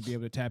want y'all to be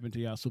able to tap into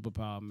y'all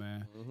superpower,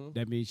 man.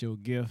 That means your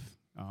gift.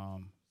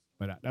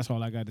 But that's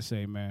all I got to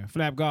say, man.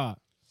 Flap God,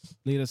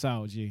 lead us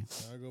out, G.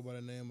 I go by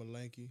the name of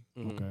Lanky,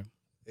 Okay.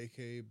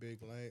 a.k.a. Big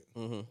Lank,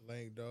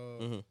 Lank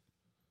Dog,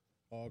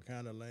 all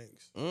kind of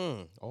links.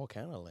 All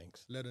kind of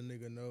links. Let a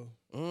nigga know.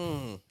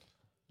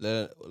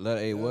 Let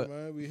a what?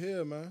 Man, we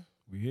here, man.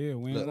 We here.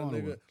 We ain't Let a going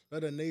nowhere. nigga,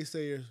 let a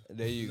naysayer.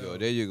 There you know. go.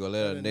 There you go.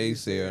 Let a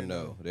naysayer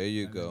know. know. There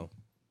you go.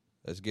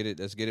 Let's get it.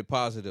 Let's get it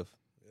positive.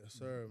 Yes,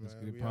 sir, man. Let's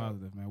get it We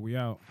positive, man. We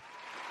out.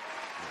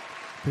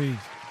 Peace.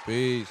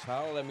 Peace.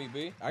 How let me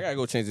be? I gotta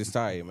go change this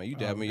tire, man. You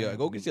dab me up.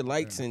 Go get your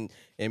lights and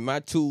my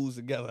tools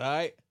together. All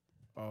right.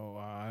 Oh, all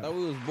right. Thought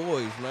we was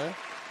boys, man.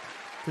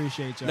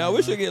 Appreciate y'all. Now we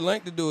man. should get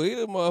Lank to do it. He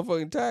the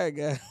motherfucking tire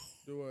guy.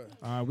 Do what?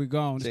 All right, we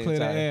gone. Just Same clear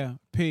the time. air.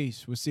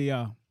 Peace. We'll see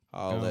y'all.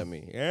 Holla Go. at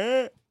me.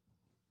 Yeah.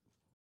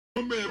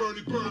 My man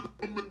Bernie Burns,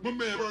 my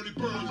man Bernie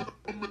Burns,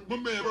 my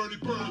man Bernie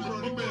Burns, my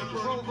man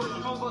Bernie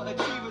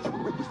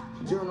Burns.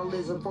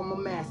 Journalism from a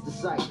master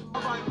site.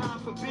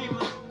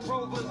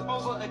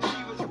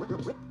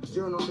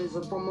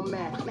 Journalism from a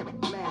master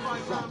site.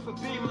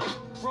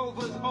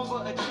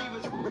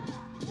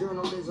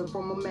 Journalism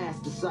from a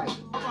master site.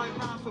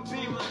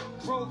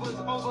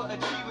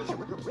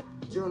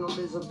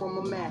 Journalism from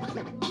a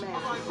master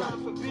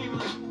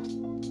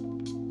site.